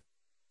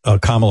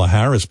Kamala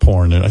Harris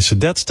porn, and I said,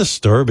 that's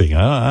disturbing.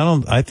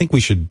 I think we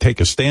should take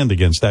a stand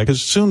against that,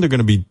 because soon they're going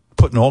to be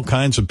putting all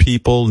kinds of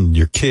people and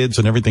your kids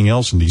and everything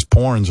else in these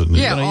porns. And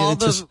all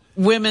the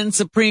women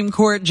Supreme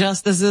Court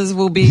justices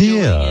will be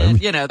doing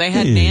it. They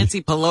had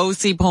Nancy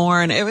Pelosi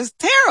porn. It was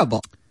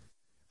terrible.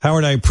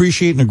 Howard, I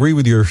appreciate and agree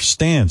with your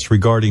stance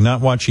regarding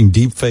not watching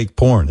deep fake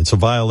porn. It's a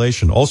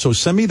violation. Also,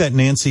 send me that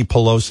Nancy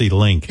Pelosi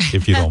link,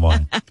 if you don't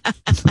mind.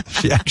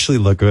 She actually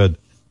looked good.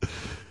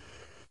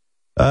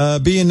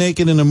 Being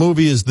naked in a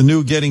movie is the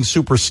new getting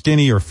super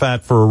skinny or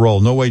fat for a role.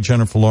 No way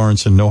Jennifer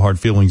Lawrence in No Hard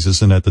Feelings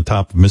isn't at the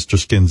top of Mr.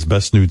 Skin's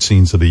best nude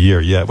scenes of the year.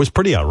 Yeah, it was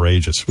pretty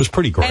outrageous. It was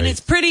pretty great. And it's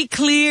pretty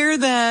clear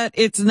that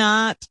it's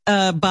not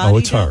a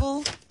body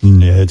double?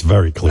 Yeah, it's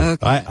very clear.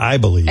 Okay. I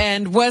believe.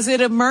 And was it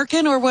a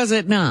Merkin or was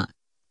it not?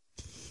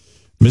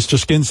 Mr.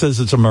 Skin says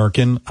it's a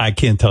Merkin. I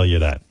can't tell you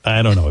that.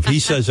 I don't know. If he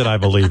says it, I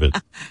believe it.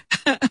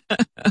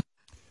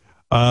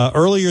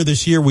 Earlier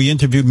this year, we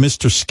interviewed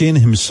Mr. Skin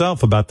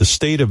himself about the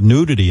state of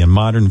nudity in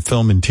modern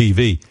film and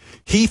TV.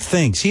 He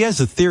has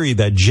a theory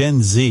that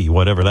Gen Z,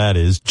 whatever that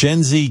is,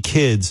 Gen Z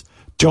kids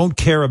don't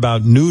care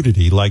about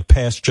nudity like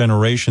past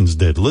generations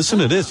did. Listen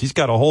to this. He's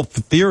got a whole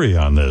theory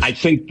on this. I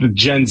think the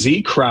Gen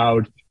Z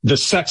crowd, the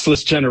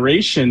sexless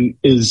generation,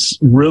 is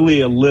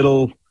really a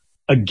little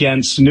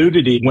against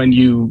nudity. When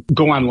you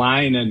go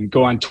online and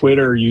go on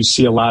Twitter, you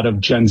see a lot of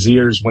Gen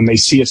Zers, when they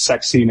see a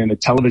sex scene in a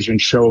television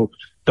show,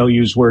 they'll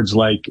use words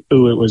like,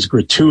 ooh, it was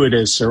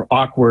gratuitous or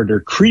awkward or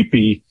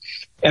creepy.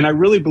 And I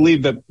really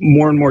believe that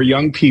more and more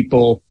young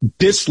people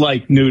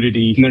dislike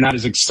nudity, and they're not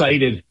as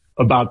excited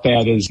about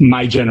that as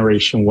my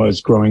generation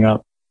was growing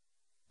up.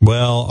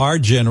 Well,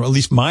 at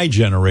least my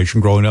generation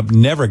growing up,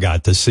 never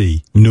got to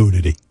see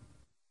nudity.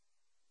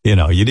 You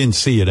didn't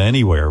see it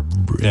anywhere,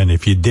 and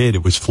if you did,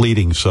 it was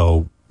fleeting.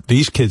 So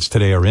these kids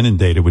today are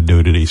inundated with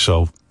nudity,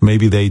 so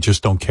maybe they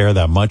just don't care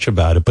that much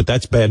about it. But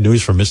that's bad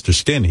news for Mr.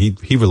 Skin.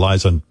 He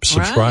relies on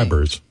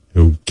subscribers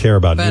who care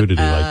about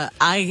nudity.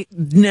 I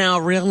now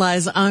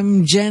realize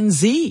I'm Gen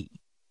Z.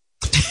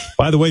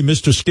 By the way,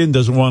 Mr. Skin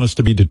doesn't want us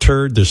to be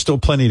deterred. There's still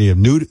plenty of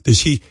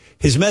nudity.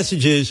 His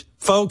message is,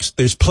 folks,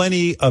 there's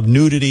plenty of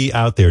nudity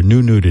out there,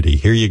 new nudity.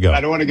 Here you go.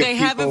 I don't want to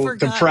get people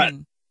depressed.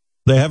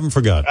 They haven't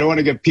forgotten. I don't want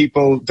to get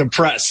people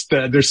depressed.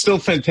 There's still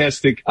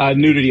fantastic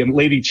nudity. And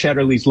Lady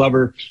Chatterley's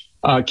Lover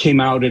came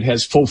out. It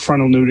has full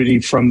frontal nudity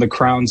from The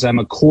Crown's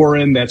Emma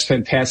Corrin. That's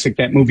fantastic.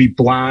 That movie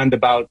Blonde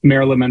about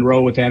Marilyn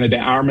Monroe with Ana de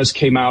Armas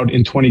came out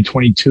in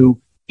 2022.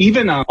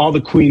 Even All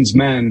the Queen's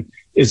Men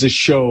is a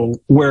show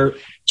where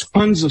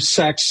tons of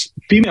sex,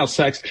 female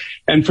sex,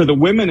 and for the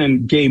women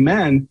and gay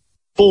men,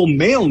 full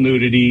male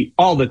nudity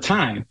all the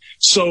time.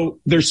 So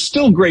there's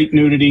still great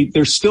nudity.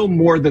 There's still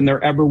more than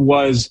there ever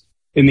was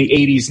in the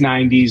 80s,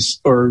 90s,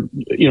 or,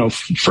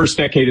 first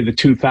decade of the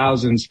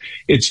 2000s.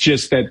 It's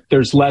just that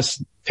there's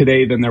less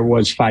today than there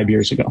was 5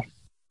 years ago.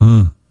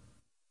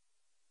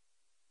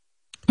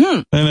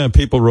 And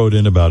people wrote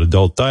in about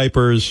adult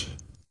diapers.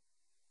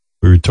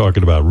 We were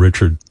talking about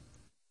Richard.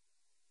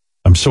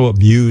 I'm so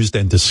amused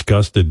and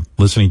disgusted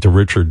listening to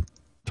Richard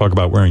talk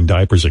about wearing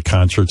diapers at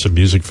concerts and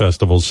music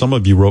festivals. Some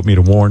of you wrote me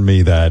to warn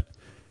me that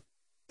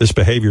this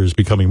behavior is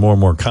becoming more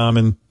and more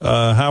common.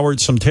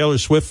 Howard, some Taylor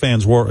Swift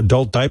fans wore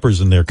adult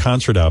diapers in their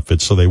concert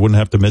outfits so they wouldn't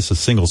have to miss a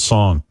single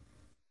song.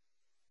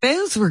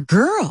 Those were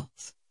girls.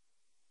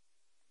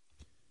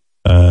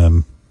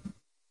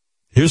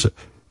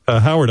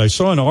 Howard, I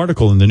saw an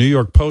article in the New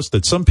York Post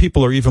that some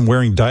people are even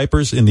wearing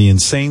diapers in the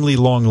insanely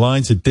long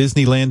lines at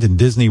Disneyland and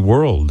Disney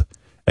World.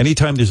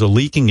 Anytime there's a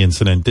leaking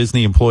incident,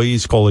 Disney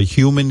employees call a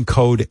human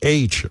code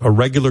H. A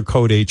regular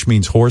code H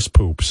means horse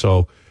poop,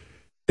 so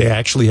they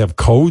actually have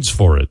codes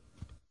for it.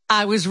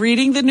 I was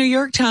reading the New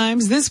York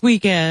Times this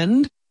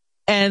weekend,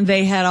 and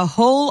they had a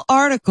whole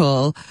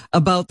article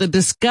about the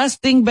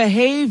disgusting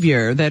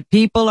behavior that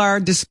people are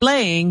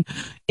displaying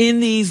in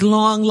these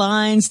long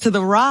lines to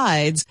the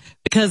rides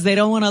because they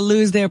don't want to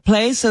lose their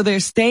place, so they're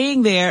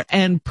staying there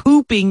and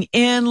pooping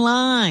in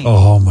line.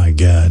 Oh, my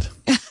God.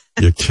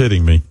 You're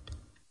kidding me.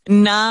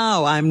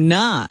 No, I'm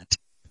not.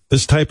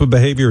 This type of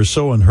behavior is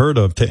so unheard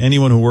of to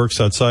anyone who works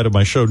outside of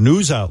my show.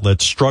 News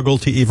outlets struggle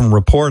to even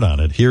report on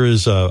it. Here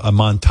is a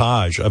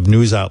montage of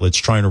news outlets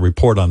trying to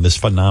report on this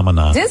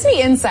phenomenon. Disney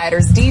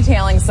insiders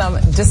detailing some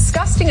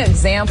disgusting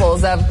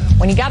examples of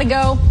when you gotta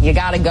go, you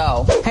gotta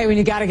go. Hey, when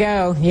you gotta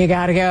go, you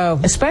gotta go.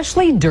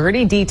 Especially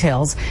dirty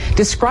details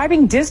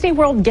describing Disney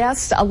World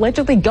guests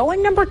allegedly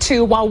going number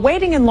 2 while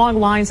waiting in long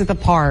lines at the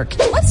park.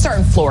 Let's start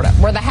in Florida,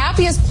 where the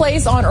happiest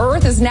place on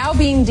earth is now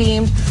being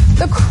deemed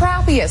the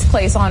crappiest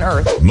place on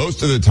earth.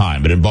 Most of the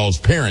time, it involves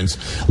parents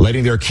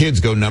letting their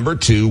kids go number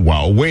 2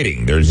 while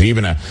waiting. There's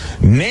even a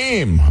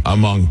name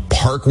among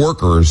park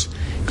workers,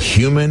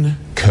 Human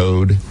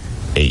Code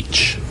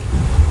H.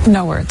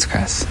 No words,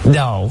 Chris.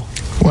 No.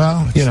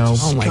 Well,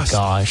 Oh, my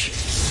gosh.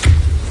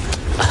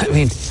 I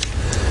mean,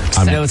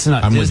 no, it's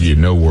not. I'm with you.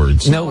 No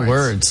words. No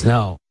words,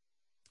 no.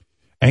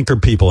 Anchor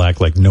people act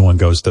like no one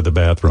goes to the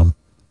bathroom.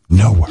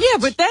 No words. Yeah,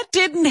 but that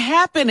didn't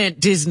happen at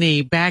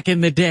Disney back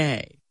in the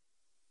day.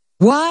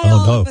 Why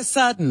all of a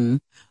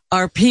sudden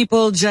are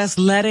people just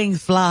letting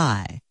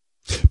fly?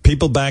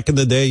 People back in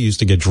the day used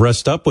to get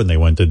dressed up when they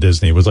went to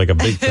Disney. It was like a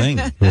big thing.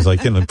 It was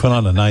like, put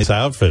on a nice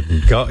outfit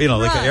and go,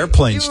 like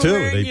airplanes you were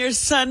too. Wearing your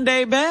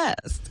Sunday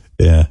best.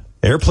 Yeah.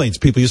 Airplanes,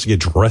 people used to get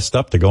dressed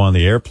up to go on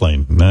the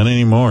airplane. Not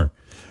anymore.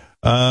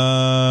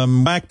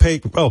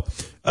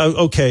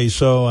 Okay.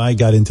 So I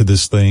got into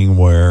this thing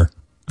where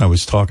I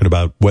was talking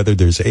about whether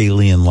there's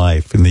alien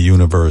life in the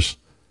universe.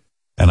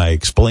 And I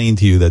explained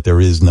to you that there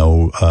is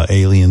no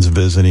aliens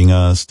visiting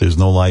us. There's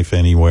no life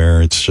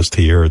anywhere. It's just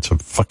here. It's a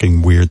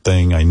fucking weird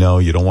thing. I know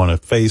you don't want to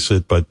face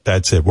it, but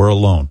that's it. We're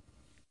alone.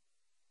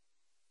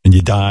 And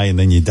you die, and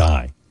then you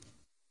die.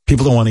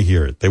 People don't want to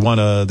hear it. They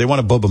want a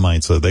Bubba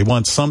mindset. They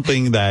want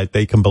something that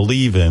they can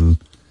believe in.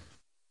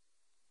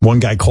 One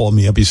guy called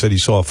me up. He said he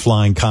saw a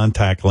flying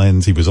contact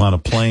lens. He was on a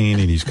plane,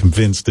 and he's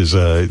convinced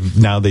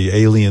now the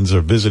aliens are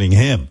visiting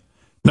him.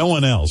 No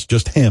one else,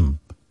 just him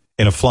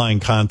in a flying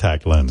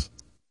contact lens.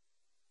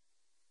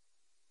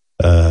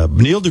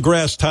 Neil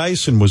deGrasse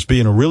Tyson was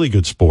being a really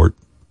good sport,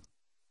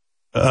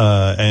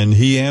 and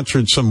he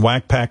answered some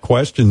whack-pack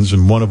questions,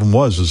 and one of them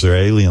was, is there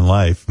alien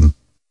life? And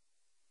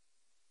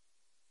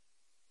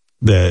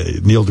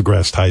Neil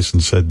deGrasse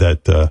Tyson said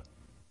that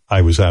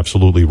I was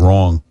absolutely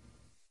wrong.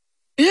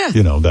 Yeah.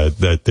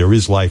 That there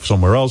is life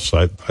somewhere else.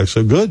 I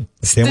said, good.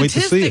 I can't wait to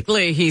see it.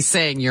 Statistically, he's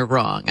saying you're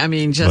wrong. I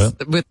mean,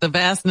 with the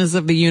vastness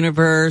of the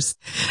universe,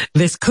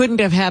 this couldn't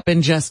have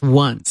happened just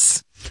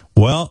once.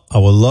 Well, I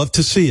would love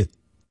to see it.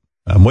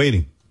 I'm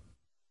waiting.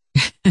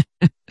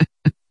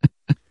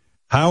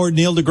 Howard,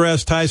 Neil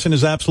deGrasse Tyson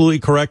is absolutely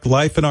correct.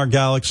 Life in our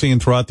galaxy and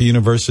throughout the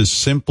universe is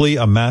simply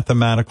a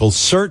mathematical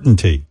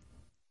certainty.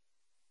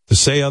 To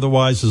say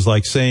otherwise is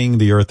like saying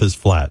the earth is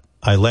flat.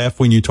 I laugh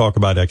when you talk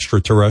about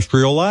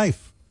extraterrestrial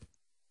life.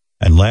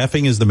 And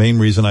laughing is the main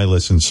reason I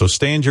listen. So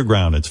stand your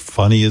ground. It's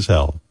funny as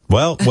hell.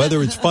 Well,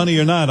 whether it's funny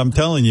or not, I'm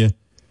telling you.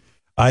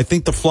 I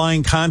think the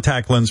flying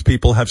contact lens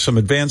people have some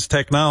advanced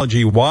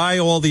technology. Why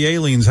all the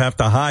aliens have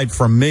to hide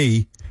from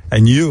me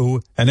and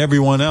you and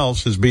everyone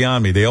else is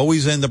beyond me. They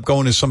always end up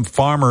going to some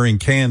farmer in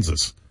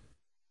Kansas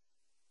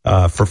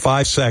for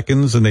 5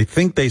 seconds, and they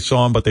think they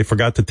saw him, but they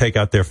forgot to take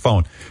out their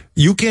phone.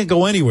 You can't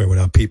go anywhere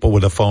without people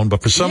with a phone,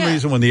 but for some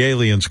reason when the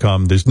aliens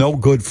come, there's no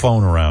good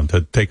phone around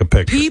to take a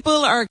picture.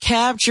 People are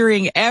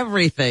capturing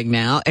everything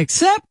now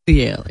except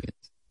the aliens.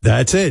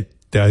 That's it.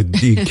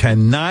 You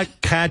cannot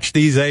catch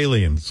these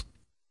aliens.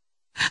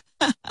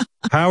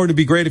 Howard, it'd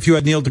be great if you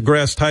had Neil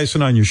deGrasse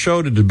Tyson on your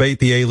show to debate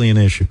the alien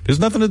issue. There's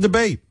nothing to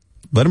debate.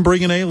 Let him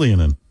bring an alien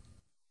in.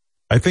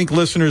 I think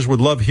listeners would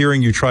love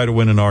hearing you try to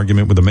win an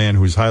argument with a man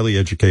who is highly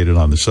educated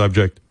on the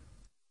subject.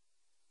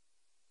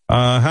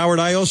 Howard,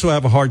 I also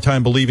have a hard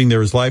time believing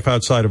there is life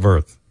outside of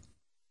Earth.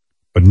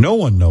 But no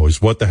one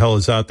knows what the hell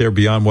is out there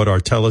beyond what our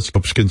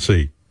telescopes can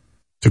see.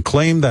 To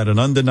claim that an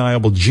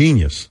undeniable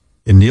genius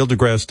in Neil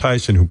deGrasse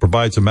Tyson who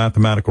provides a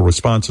mathematical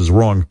response is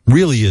wrong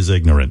really is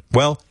ignorant.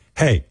 Well,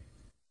 hey,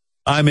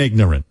 I'm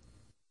ignorant.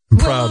 I'm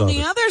proud of it. On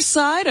the other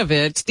side of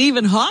it,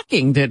 Stephen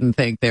Hawking didn't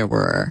think there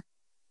was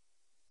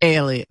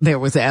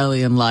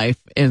alien life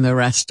in the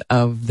rest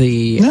of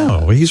the...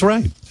 No, he's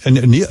right.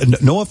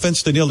 And no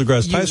offense to Neil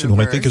deGrasse Tyson, who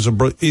I think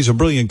he's a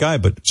brilliant guy,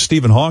 but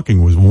Stephen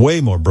Hawking was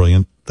way more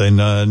brilliant than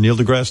Neil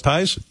deGrasse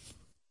Tyson.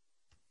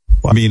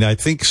 I mean, I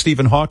think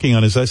Stephen Hawking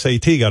on his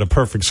SAT got a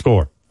perfect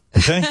score.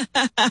 Okay?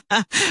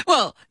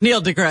 Well,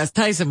 Neil deGrasse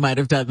Tyson might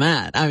have done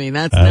that. I mean,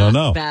 that's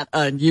not that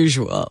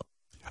unusual.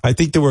 I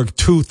think there were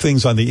 2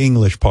 things on the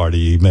English part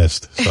he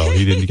missed, so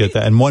he didn't get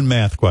that, and 1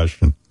 math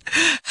question.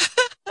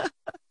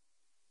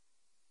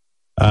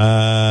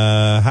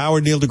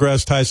 Howard, Neil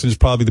deGrasse Tyson is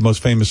probably the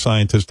most famous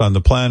scientist on the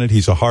planet.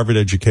 He's a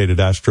Harvard-educated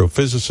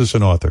astrophysicist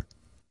and author.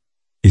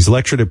 He's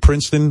lectured at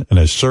Princeton and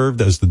has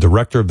served as the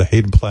director of the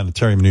Hayden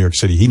Planetarium in New York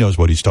City. He knows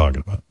what he's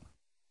talking about.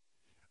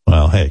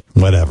 Well, hey,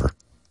 whatever.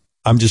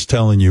 I'm just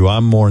telling you,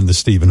 I'm more in the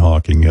Stephen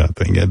Hawking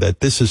thing,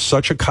 that this is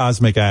such a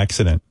cosmic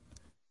accident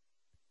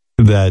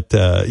that,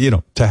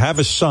 to have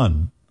a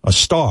sun, a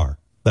star,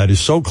 that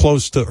is so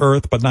close to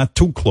Earth, but not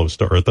too close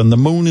to Earth, and the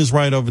moon is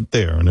right over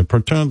there, and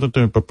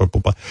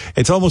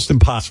it's almost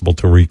impossible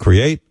to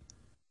recreate,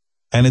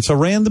 and it's a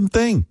random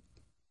thing.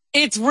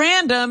 It's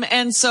random,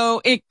 and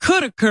so it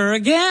could occur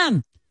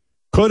again.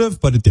 Could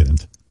have, but it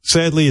didn't.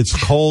 Sadly, it's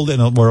cold,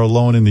 and we're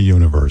alone in the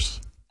universe.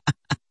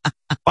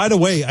 By the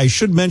way, I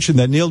should mention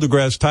that Neil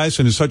deGrasse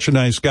Tyson is such a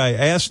nice guy.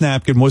 Ass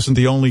Napkin wasn't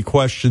the only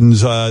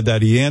questions that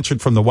he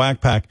answered from the Whack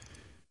Pack.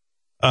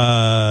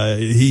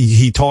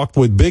 He talked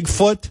with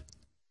Bigfoot.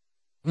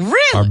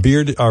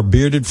 Really? Our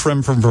bearded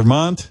friend from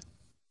Vermont.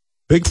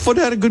 Bigfoot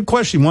had a good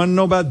question. He wanted to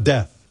know about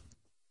death.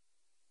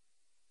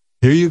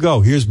 Here you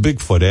go. Here's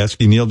Bigfoot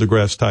asking Neil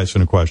deGrasse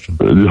Tyson a question.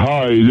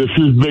 Hi, this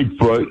is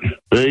Bigfoot.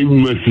 Hey,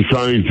 Mr.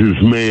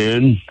 Scientist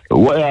Man.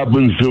 What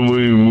happens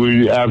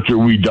after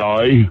we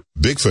die?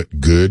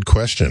 Bigfoot, good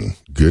question.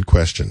 Good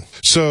question.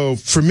 So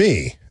for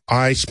me,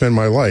 I spend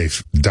my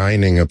life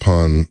dining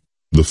upon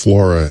the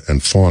flora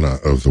and fauna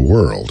of the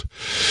world.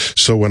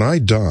 So when I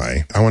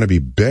die, I want to be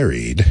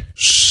buried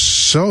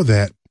so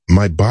that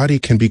my body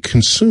can be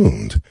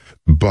consumed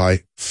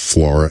by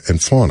flora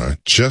and fauna,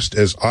 just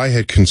as I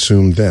had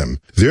consumed them,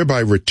 thereby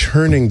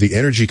returning the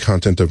energy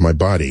content of my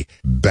body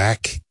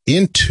back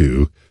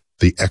into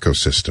the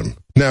ecosystem.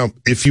 Now,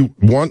 if you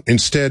want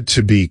instead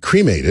to be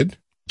cremated,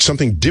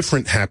 something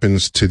different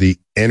happens to the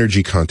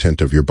energy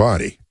content of your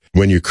body.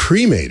 When you're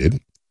cremated,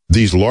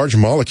 these large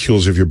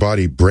molecules of your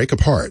body break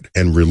apart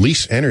and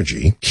release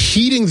energy,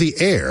 heating the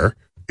air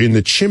in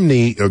the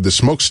chimney of the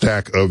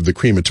smokestack of the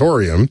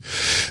crematorium.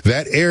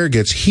 That air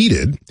gets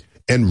heated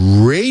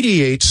and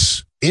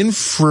radiates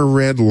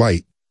infrared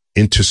light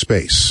into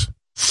space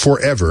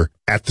forever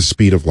at the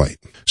speed of light.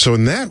 So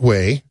in that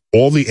way,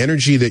 all the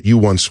energy that you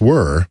once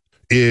were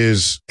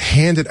is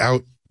handed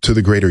out to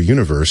the greater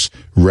universe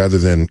rather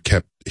than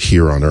kept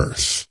here on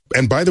Earth.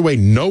 And by the way,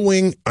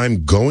 knowing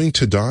I'm going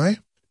to die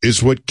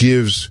is what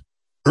gives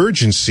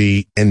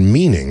urgency and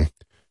meaning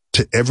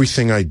to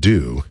everything I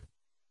do.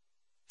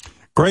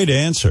 Great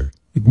answer.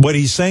 What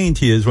he's saying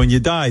to you is when you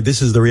die,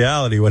 this is the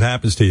reality, what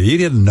happens to you. He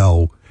didn't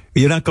know.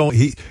 You're not going,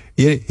 he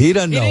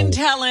doesn't know. He didn't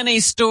tell any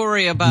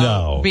story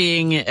about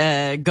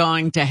being,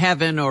 going to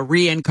heaven or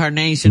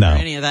reincarnation or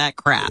any of that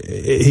crap.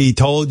 He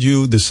told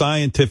you the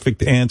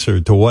scientific answer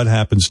to what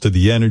happens to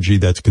the energy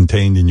that's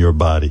contained in your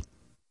body.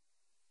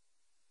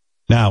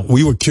 Now,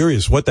 we were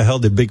curious, what the hell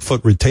did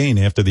Bigfoot retain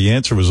after the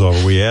answer was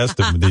over? We asked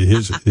him.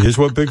 Here's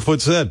what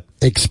Bigfoot said.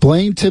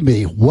 Explain to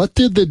me, what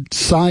did the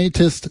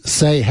scientist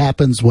say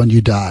happens when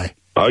you die?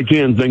 I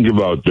can't think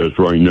about this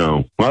right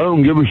now. I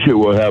don't give a shit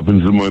what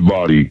happens in my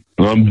body.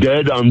 I'm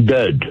dead, I'm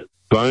dead.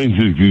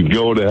 Scientists can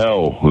go to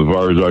hell as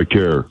far as I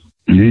care.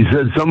 He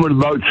said something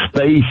about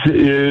space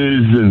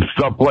is and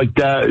stuff like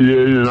that,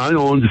 and I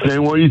don't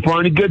understand what he's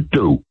trying to get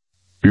to.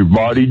 Your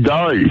body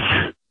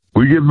dies.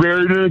 We get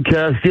buried in a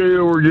casket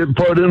or get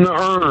put in an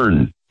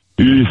urn.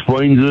 He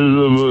explains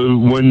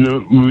when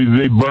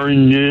they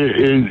burn you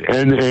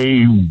in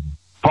a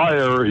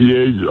fire,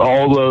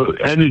 all the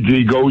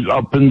energy goes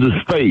up into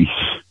space.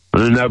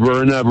 And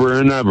ever and ever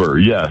and ever,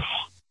 yes.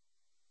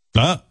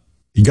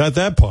 You got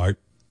that part.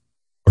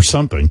 Or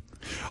something.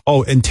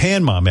 Oh, and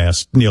Tan Mom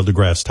asked Neil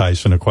deGrasse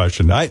Tyson a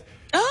question. I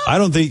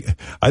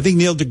think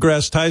Neil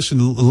deGrasse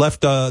Tyson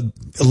left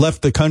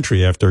the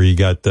country after he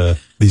got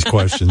these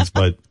questions,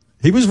 but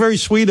he was very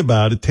sweet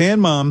about it.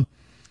 Tan Mom,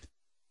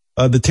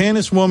 the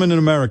tannest woman in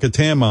America,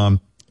 Tan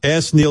Mom,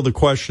 asked Neil the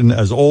question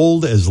as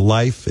old as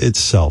life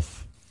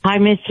itself. Hi,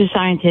 Mr.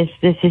 Scientist.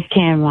 This is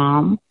Tan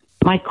Mom.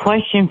 My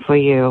question for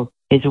you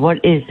is,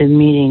 what is the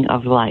meaning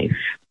of life?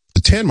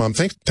 Tan Mom,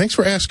 thanks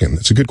for asking.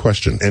 It's a good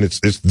question, and it's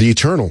the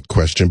eternal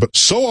question. But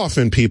so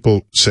often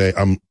people say,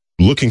 I'm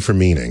looking for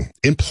meaning,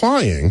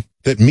 implying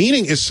that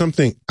meaning is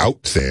something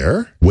out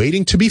there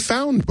waiting to be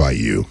found by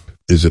you.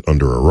 Is it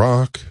under a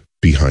rock,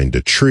 behind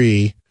a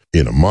tree,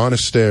 in a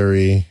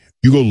monastery?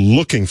 You go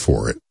looking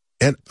for it.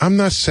 And I'm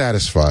not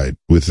satisfied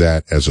with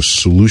that as a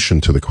solution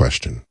to the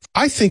question.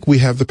 I think we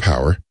have the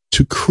power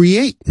to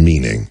create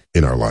meaning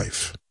in our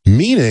life.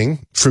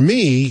 Meaning, for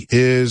me,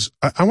 is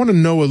I want to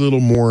know a little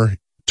more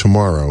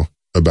tomorrow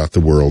about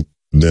the world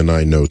than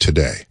I know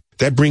today.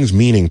 That brings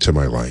meaning to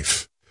my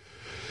life.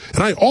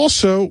 And I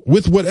also,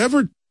 with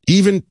whatever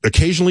even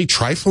occasionally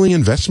trifling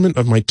investment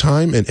of my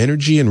time and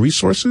energy and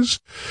resources,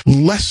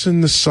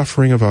 lessen the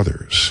suffering of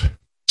others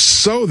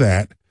so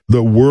that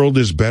the world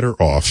is better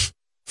off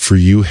for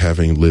you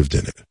having lived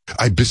in it.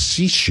 I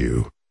beseech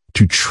you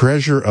to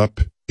treasure up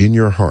in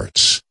your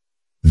hearts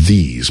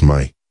these,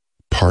 my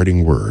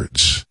parting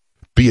words.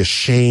 Be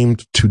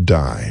ashamed to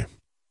die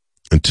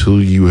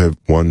until you have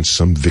won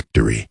some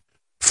victory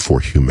for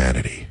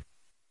humanity.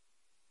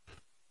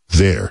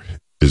 There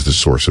is the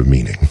source of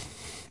meaning.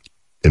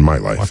 In my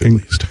life, at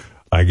least.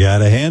 I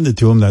gotta hand it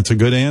to him. That's a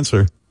good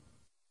answer.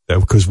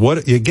 Because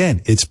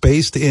it's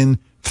based in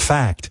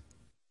fact.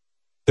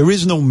 There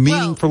is no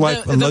meaning for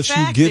life unless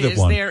you give it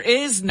one. There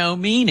is no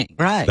meaning.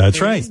 Right. That's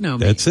there right. Is no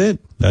That's it.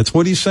 That's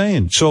what he's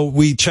saying. So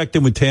we checked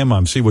in with Tam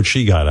Mom, see what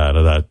she got out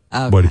of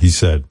that, what he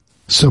said.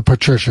 So,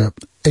 Patricia,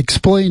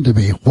 explain to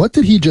me, what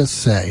did he just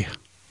say?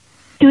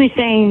 He was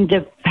saying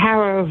the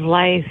power of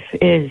life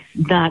is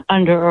not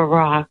under a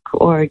rock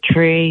or a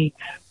tree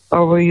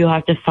or where you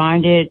have to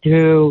find it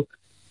through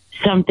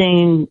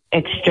something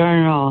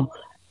external,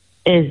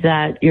 is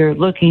that you're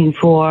looking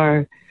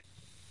for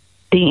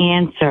the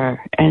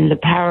answer, and the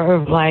power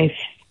of life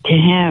to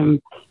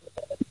him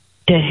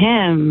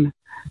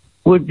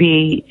would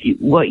be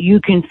what you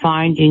can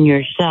find in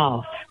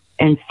yourself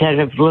instead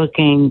of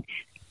looking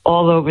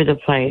all over the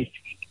place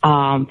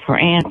for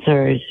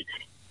answers.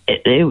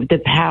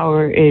 The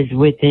power is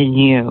within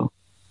you.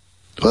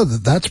 Well,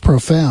 that's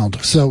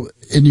profound. So,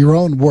 in your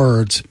own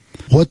words,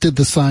 what did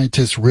the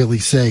scientists really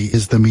say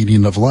is the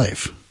meaning of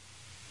life?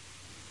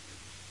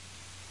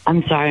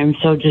 I'm sorry, I'm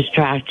so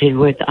distracted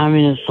I'm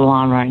in a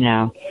salon right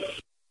now.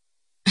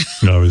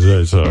 No,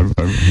 sorry.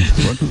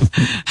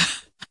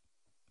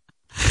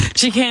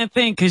 She can't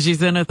think because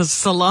she's in a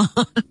salon.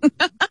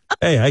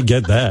 Hey, I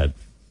get that.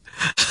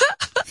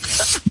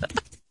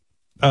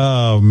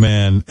 Oh,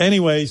 man.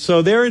 Anyway,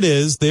 so there it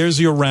is. There's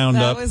your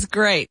roundup. That was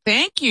great.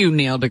 Thank you,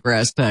 Neil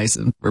deGrasse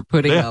Tyson, for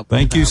putting up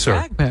thank you, our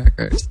sir.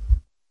 backpackers.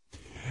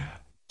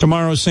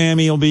 Tomorrow,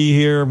 Sammy will be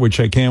here, which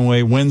I can't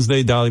wait.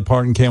 Wednesday, Dolly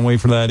Parton, can't wait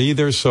for that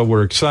either. So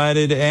we're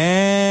excited.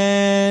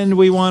 And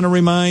we want to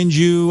remind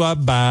you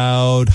about